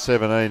 to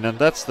 17, and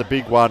that's the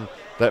big one.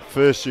 That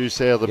first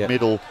use out of the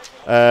middle,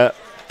 and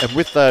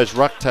with those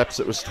ruck taps,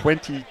 it was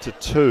 20 to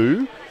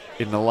 2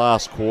 in the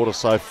last quarter.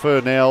 So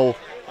Furnell,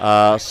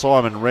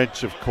 Simon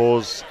Wrench, of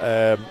course,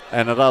 and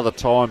at other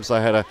times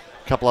they had a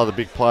couple other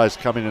big players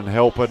come in and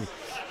help. And,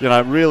 you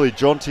know, really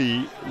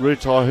Jonty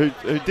Rutai,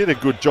 who did a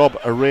good job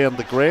around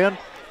the ground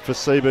for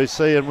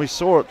CBC, and we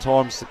saw at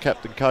times the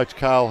captain coach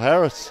Carl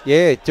Harris.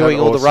 Yeah, doing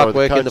all the ruck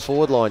work in the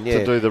forward line,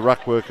 to do the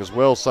ruck work as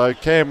well. So,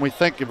 Cam, we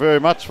thank you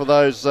very much for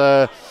those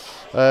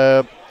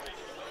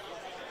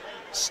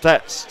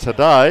stats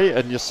today,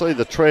 and you see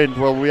the trend.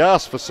 Well, we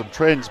asked for some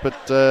trends, but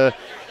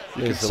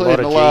you can see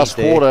in the last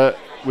quarter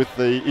with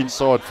the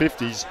inside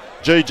 50s,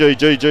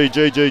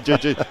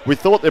 GG. We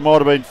thought there might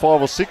have been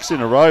 5 or 6 in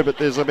a row, but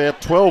there's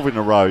about 12 in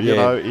a row, you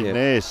know, in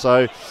there.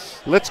 So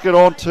let's get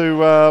on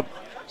to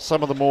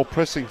some of the more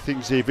pressing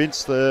things here,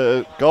 Vince.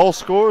 The goal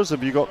scorers,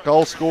 have you got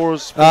goal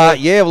scorers?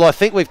 Yeah, well, I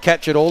think we've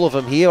captured all of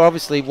them here.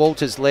 Obviously,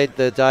 Walters led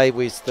the day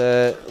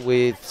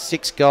with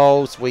 6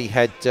 goals. We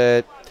had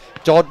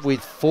Dodd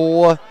with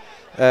 4.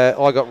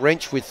 I got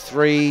Wrench with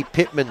 3,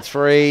 Pittman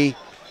 3,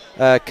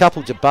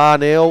 couple to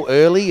Barnell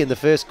early in the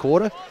first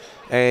quarter,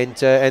 and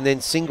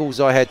then singles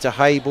I had to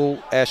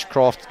Hable,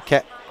 Ashcroft,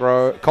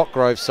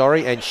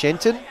 Cockgrove, and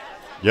Shenton.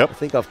 Yep. I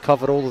think I've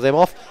covered all of them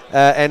off.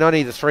 And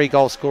only the 3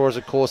 goal scorers,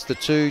 of course, the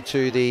 2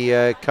 to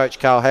the coach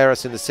Carl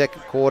Harris in the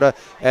second quarter,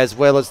 as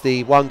well as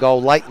the 1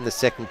 goal late in the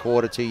second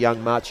quarter to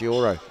young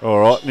Marchioro. All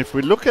right, and if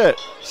we look at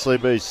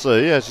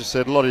CBC, as you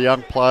said, a lot of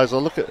young players. I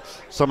look at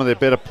some of their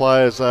better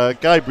players.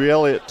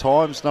 Gabrielli at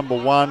times, number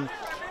 1.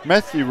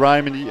 Matthew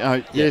Raymond,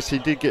 yes, he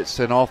did get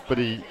sent off, but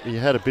he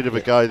had a bit of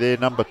a go there,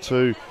 number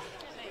 2.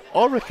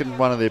 I reckon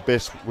one of their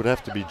best would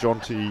have to be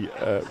Jonty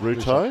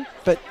Ruto.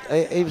 But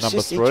it was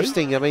just 3.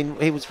 interesting. I mean,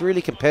 he was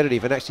really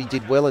competitive and actually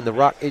did well in the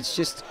ruck. It's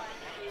just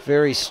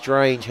very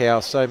strange how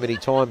so many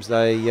times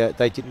they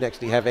didn't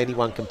actually have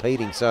anyone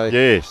competing. So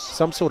yes,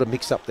 some sort of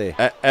mix-up there.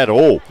 At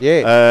all.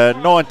 Yeah.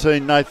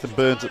 19, Nathan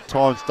Burns at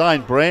times.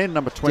 Dane Brand,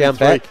 number 23. Down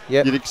back,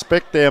 yep. You'd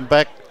expect down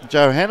back.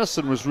 Joe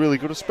Hannison was really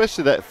good,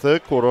 especially that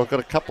third quarter. I've got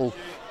a couple,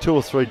 2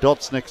 or 3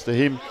 dots next to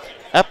him.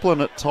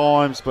 Applin at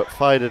times, but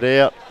faded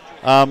out.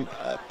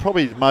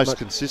 Probably the most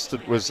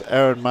consistent was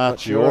Aaron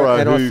Marchioro.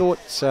 And I thought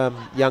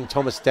young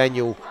Thomas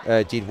Daniel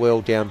did well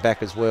down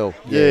back as well.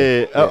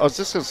 Yeah. I was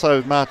just going to say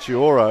with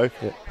Marchioro,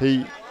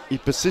 he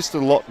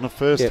persisted a lot in the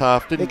first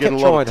half, didn't get a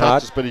lot of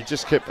touches, but he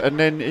just kept, and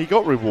then he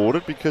got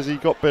rewarded because he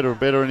got better and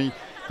better, and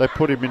they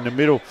put him in the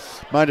middle.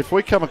 Mate, if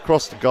we come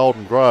across to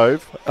Golden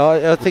Grove...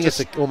 I think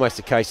it's almost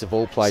a case of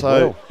all played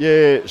well.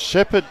 Yeah,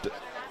 Shepherd...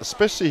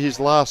 especially his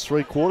last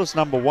 3 quarters,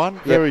 number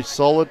 1, very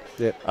solid.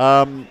 Yep.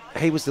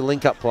 He was the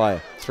link-up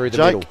player through the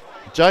middle.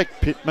 Jake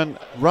Pittman,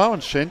 Rowan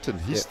Shenton,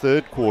 his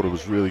third quarter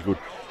was really good.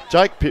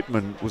 Jake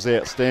Pittman was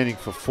outstanding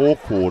for 4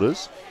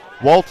 quarters.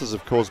 Walters,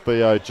 of course,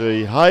 BOG.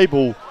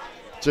 Hable,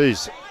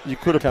 geez, you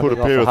could have put a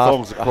pair of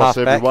thongs across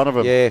every one of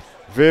them. Yeah.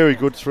 Very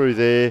good through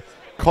there.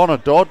 Connor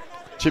Dodd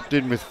chipped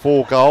in with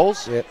 4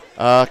 goals. Yep.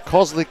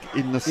 Kozlik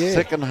in the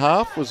second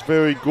half was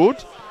very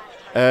good.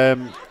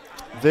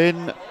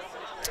 Then...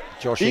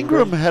 Josh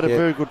Ingram had a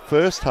very good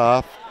first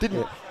half.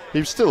 He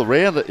was still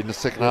around it in the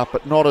second half,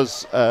 but not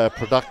as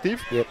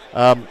productive.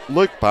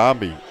 Luke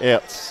Barmby,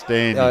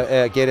 outstanding.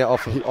 Again,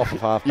 off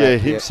of half back. Yeah,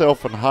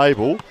 himself and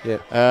Hable.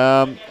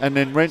 And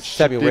then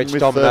Samuel Wrench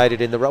dominated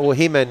in the run. Well,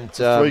 him and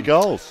 3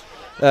 goals.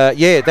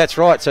 Yeah, that's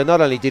right. So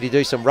not only did he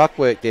do some ruck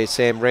work there,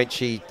 Sam Wrench,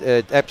 he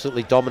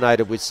absolutely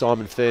dominated with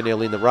Simon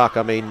Fernell in the ruck.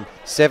 I mean,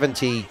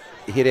 70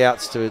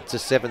 hit-outs to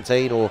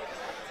 17 or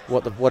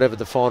whatever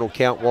the final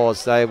count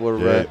was. They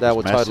were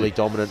totally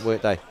dominant,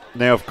 weren't they?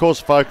 Now, of course,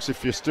 folks,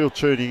 if you're still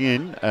tuning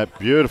in,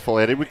 beautiful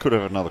out here. We could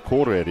have another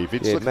quarter out here.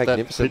 Vince, look at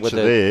that picture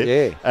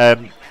there.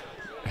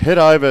 Head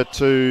over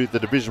to the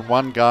Division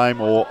 1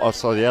 game or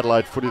the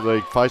Adelaide Footy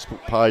League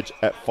Facebook page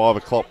at 5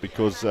 o'clock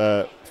because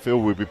Phil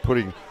will be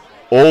putting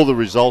all the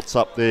results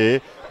up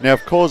there. Now,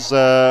 of course,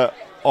 I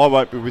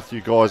won't be with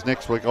you guys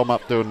next week. I'm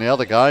up doing the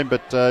other game,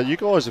 but you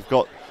guys have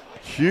got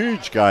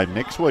huge game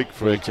next week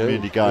for our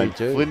community game.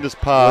 Flinders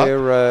Park.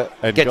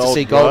 We get to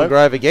see Golden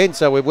Grove again,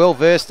 so we're well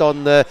versed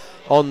on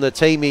the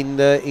team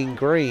in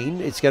green.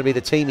 It's going to be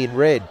the team in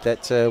red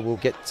that we'll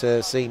get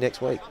to see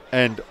next week.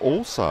 And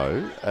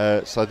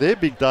also, so their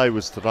big day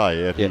was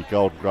today out here in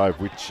Golden Grove,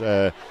 which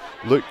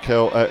Eric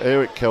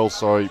Kell,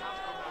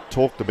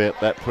 talked about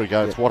that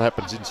pre-game. It's what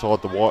happens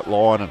inside the white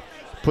line and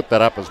put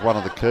that up as one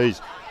of the keys.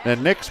 Now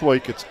next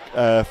week it's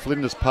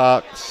Flinders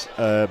Park's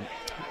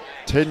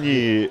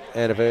 10-year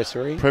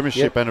anniversary,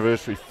 premiership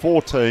anniversary.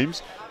 4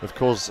 teams, of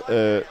course.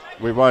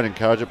 We won't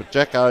encourage it, but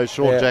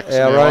Sean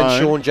Jackson, our own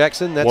Sean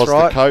Jackson, that's was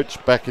right, the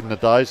coach back in the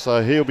day,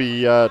 so he'll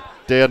be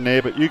down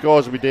there. But you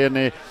guys will be down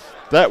there.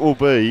 That will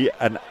be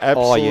an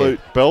absolute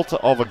belter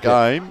of a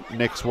game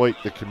next week,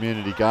 the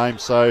community game.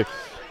 So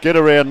get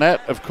around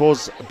that. Of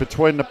course,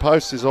 Between the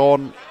Posts is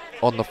on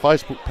the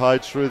Facebook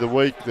page through the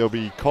week. There'll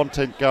be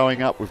content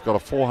going up. We've got a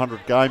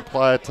 400 game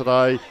player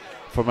today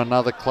from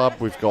another club.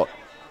 We've got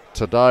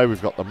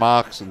the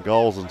marks and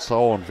goals and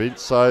so on,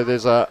 Vince. So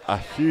there's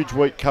a huge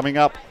week coming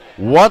up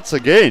once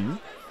again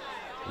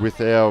with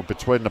our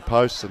Between the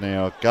Posts and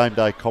our game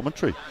day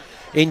commentary.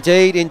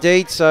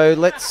 Indeed. So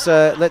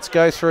let's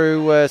go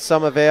through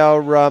some of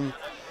our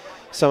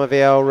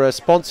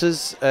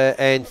sponsors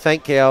and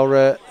thank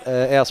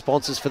our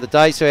sponsors for the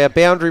day. So our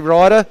boundary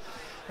rider,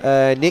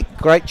 Nick,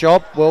 great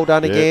job, well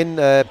done again.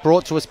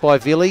 Brought to us by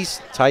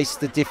Villies. Taste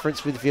the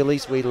difference with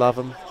Villies. We love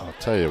them. I'll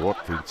tell you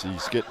what, Vince,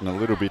 he's getting a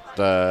little bit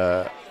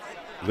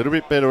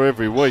better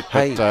every week,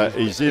 but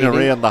he's in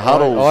around the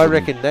huddles. I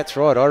reckon that's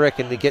right. I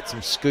reckon to get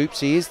some scoops.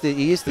 He is the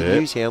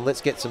news hound.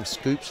 Let's get some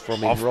scoops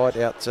from him right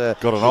out in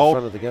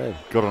front of the game.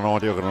 Got an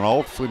idea. I've got an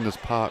old Flinders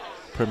Park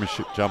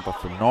premiership jumper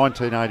from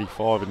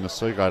 1985 in the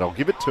C grade. I'll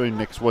give it to him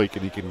next week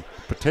and he can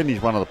pretend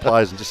he's one of the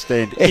players and just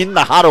stand in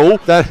the huddle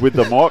with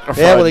the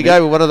microphone. How will he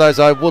go with one of those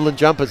old woolen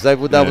jumpers? They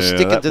will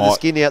stick it to the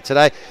skin out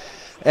today.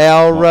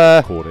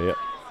 Our Caught out.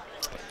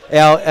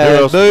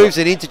 Our moves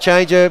and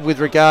Interchanger with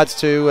regards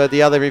to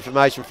the other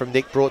information from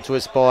Nick brought to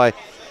us by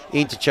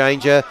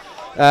Interchanger.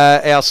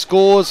 Our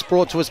scores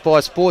brought to us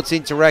by Sports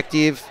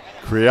Interactive.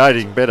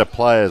 Creating better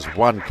players,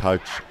 one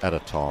coach at a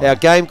time. Our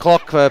game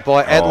clock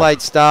by Adelaide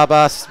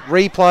Starbus.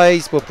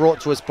 Replays were brought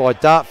to us by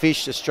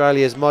Dartfish,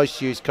 Australia's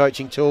most used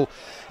coaching tool.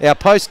 Our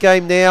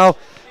post-game now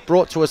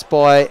brought to us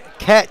by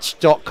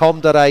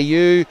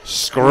catch.com.au.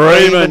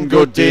 Screaming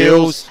good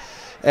deals.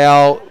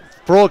 Our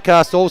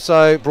broadcast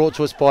also brought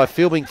to us by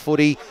Filming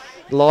Footy,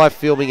 live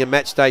filming and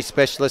match day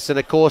specialists. And,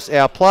 of course,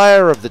 our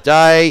player of the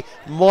day,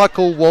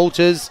 Michael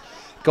Walters,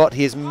 got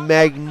his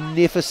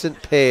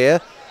magnificent pair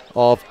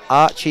of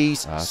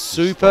Archie's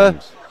super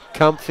thongs.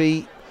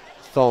 Comfy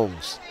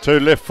thongs. 2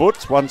 left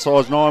foots, one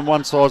size 9,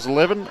 one size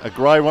 11, a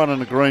grey one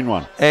and a green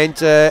one. And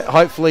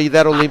hopefully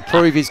that'll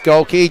improve his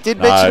goal kick. He did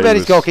mention about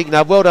his goal kick.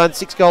 No, well done.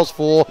 6 goals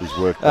for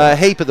a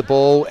heap of the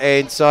ball.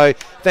 And so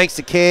thanks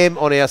to Cam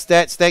on our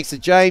stats. Thanks to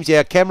James,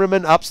 our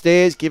cameraman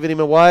upstairs, giving him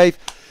a wave.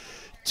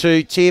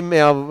 To Tim,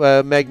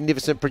 our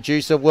magnificent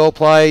producer, well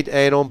played.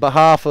 And on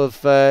behalf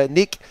of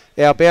Nick,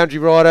 our boundary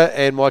rider,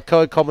 and my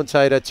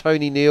co-commentator,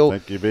 Tony Neal.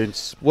 Thank you,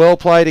 Vince. Well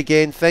played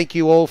again. Thank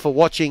you all for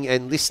watching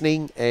and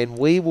listening. And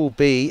we will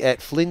be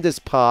at Flinders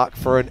Park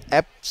for an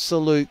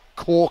absolute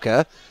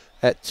corker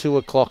at 2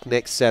 o'clock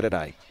next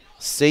Saturday.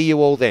 See you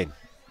all then.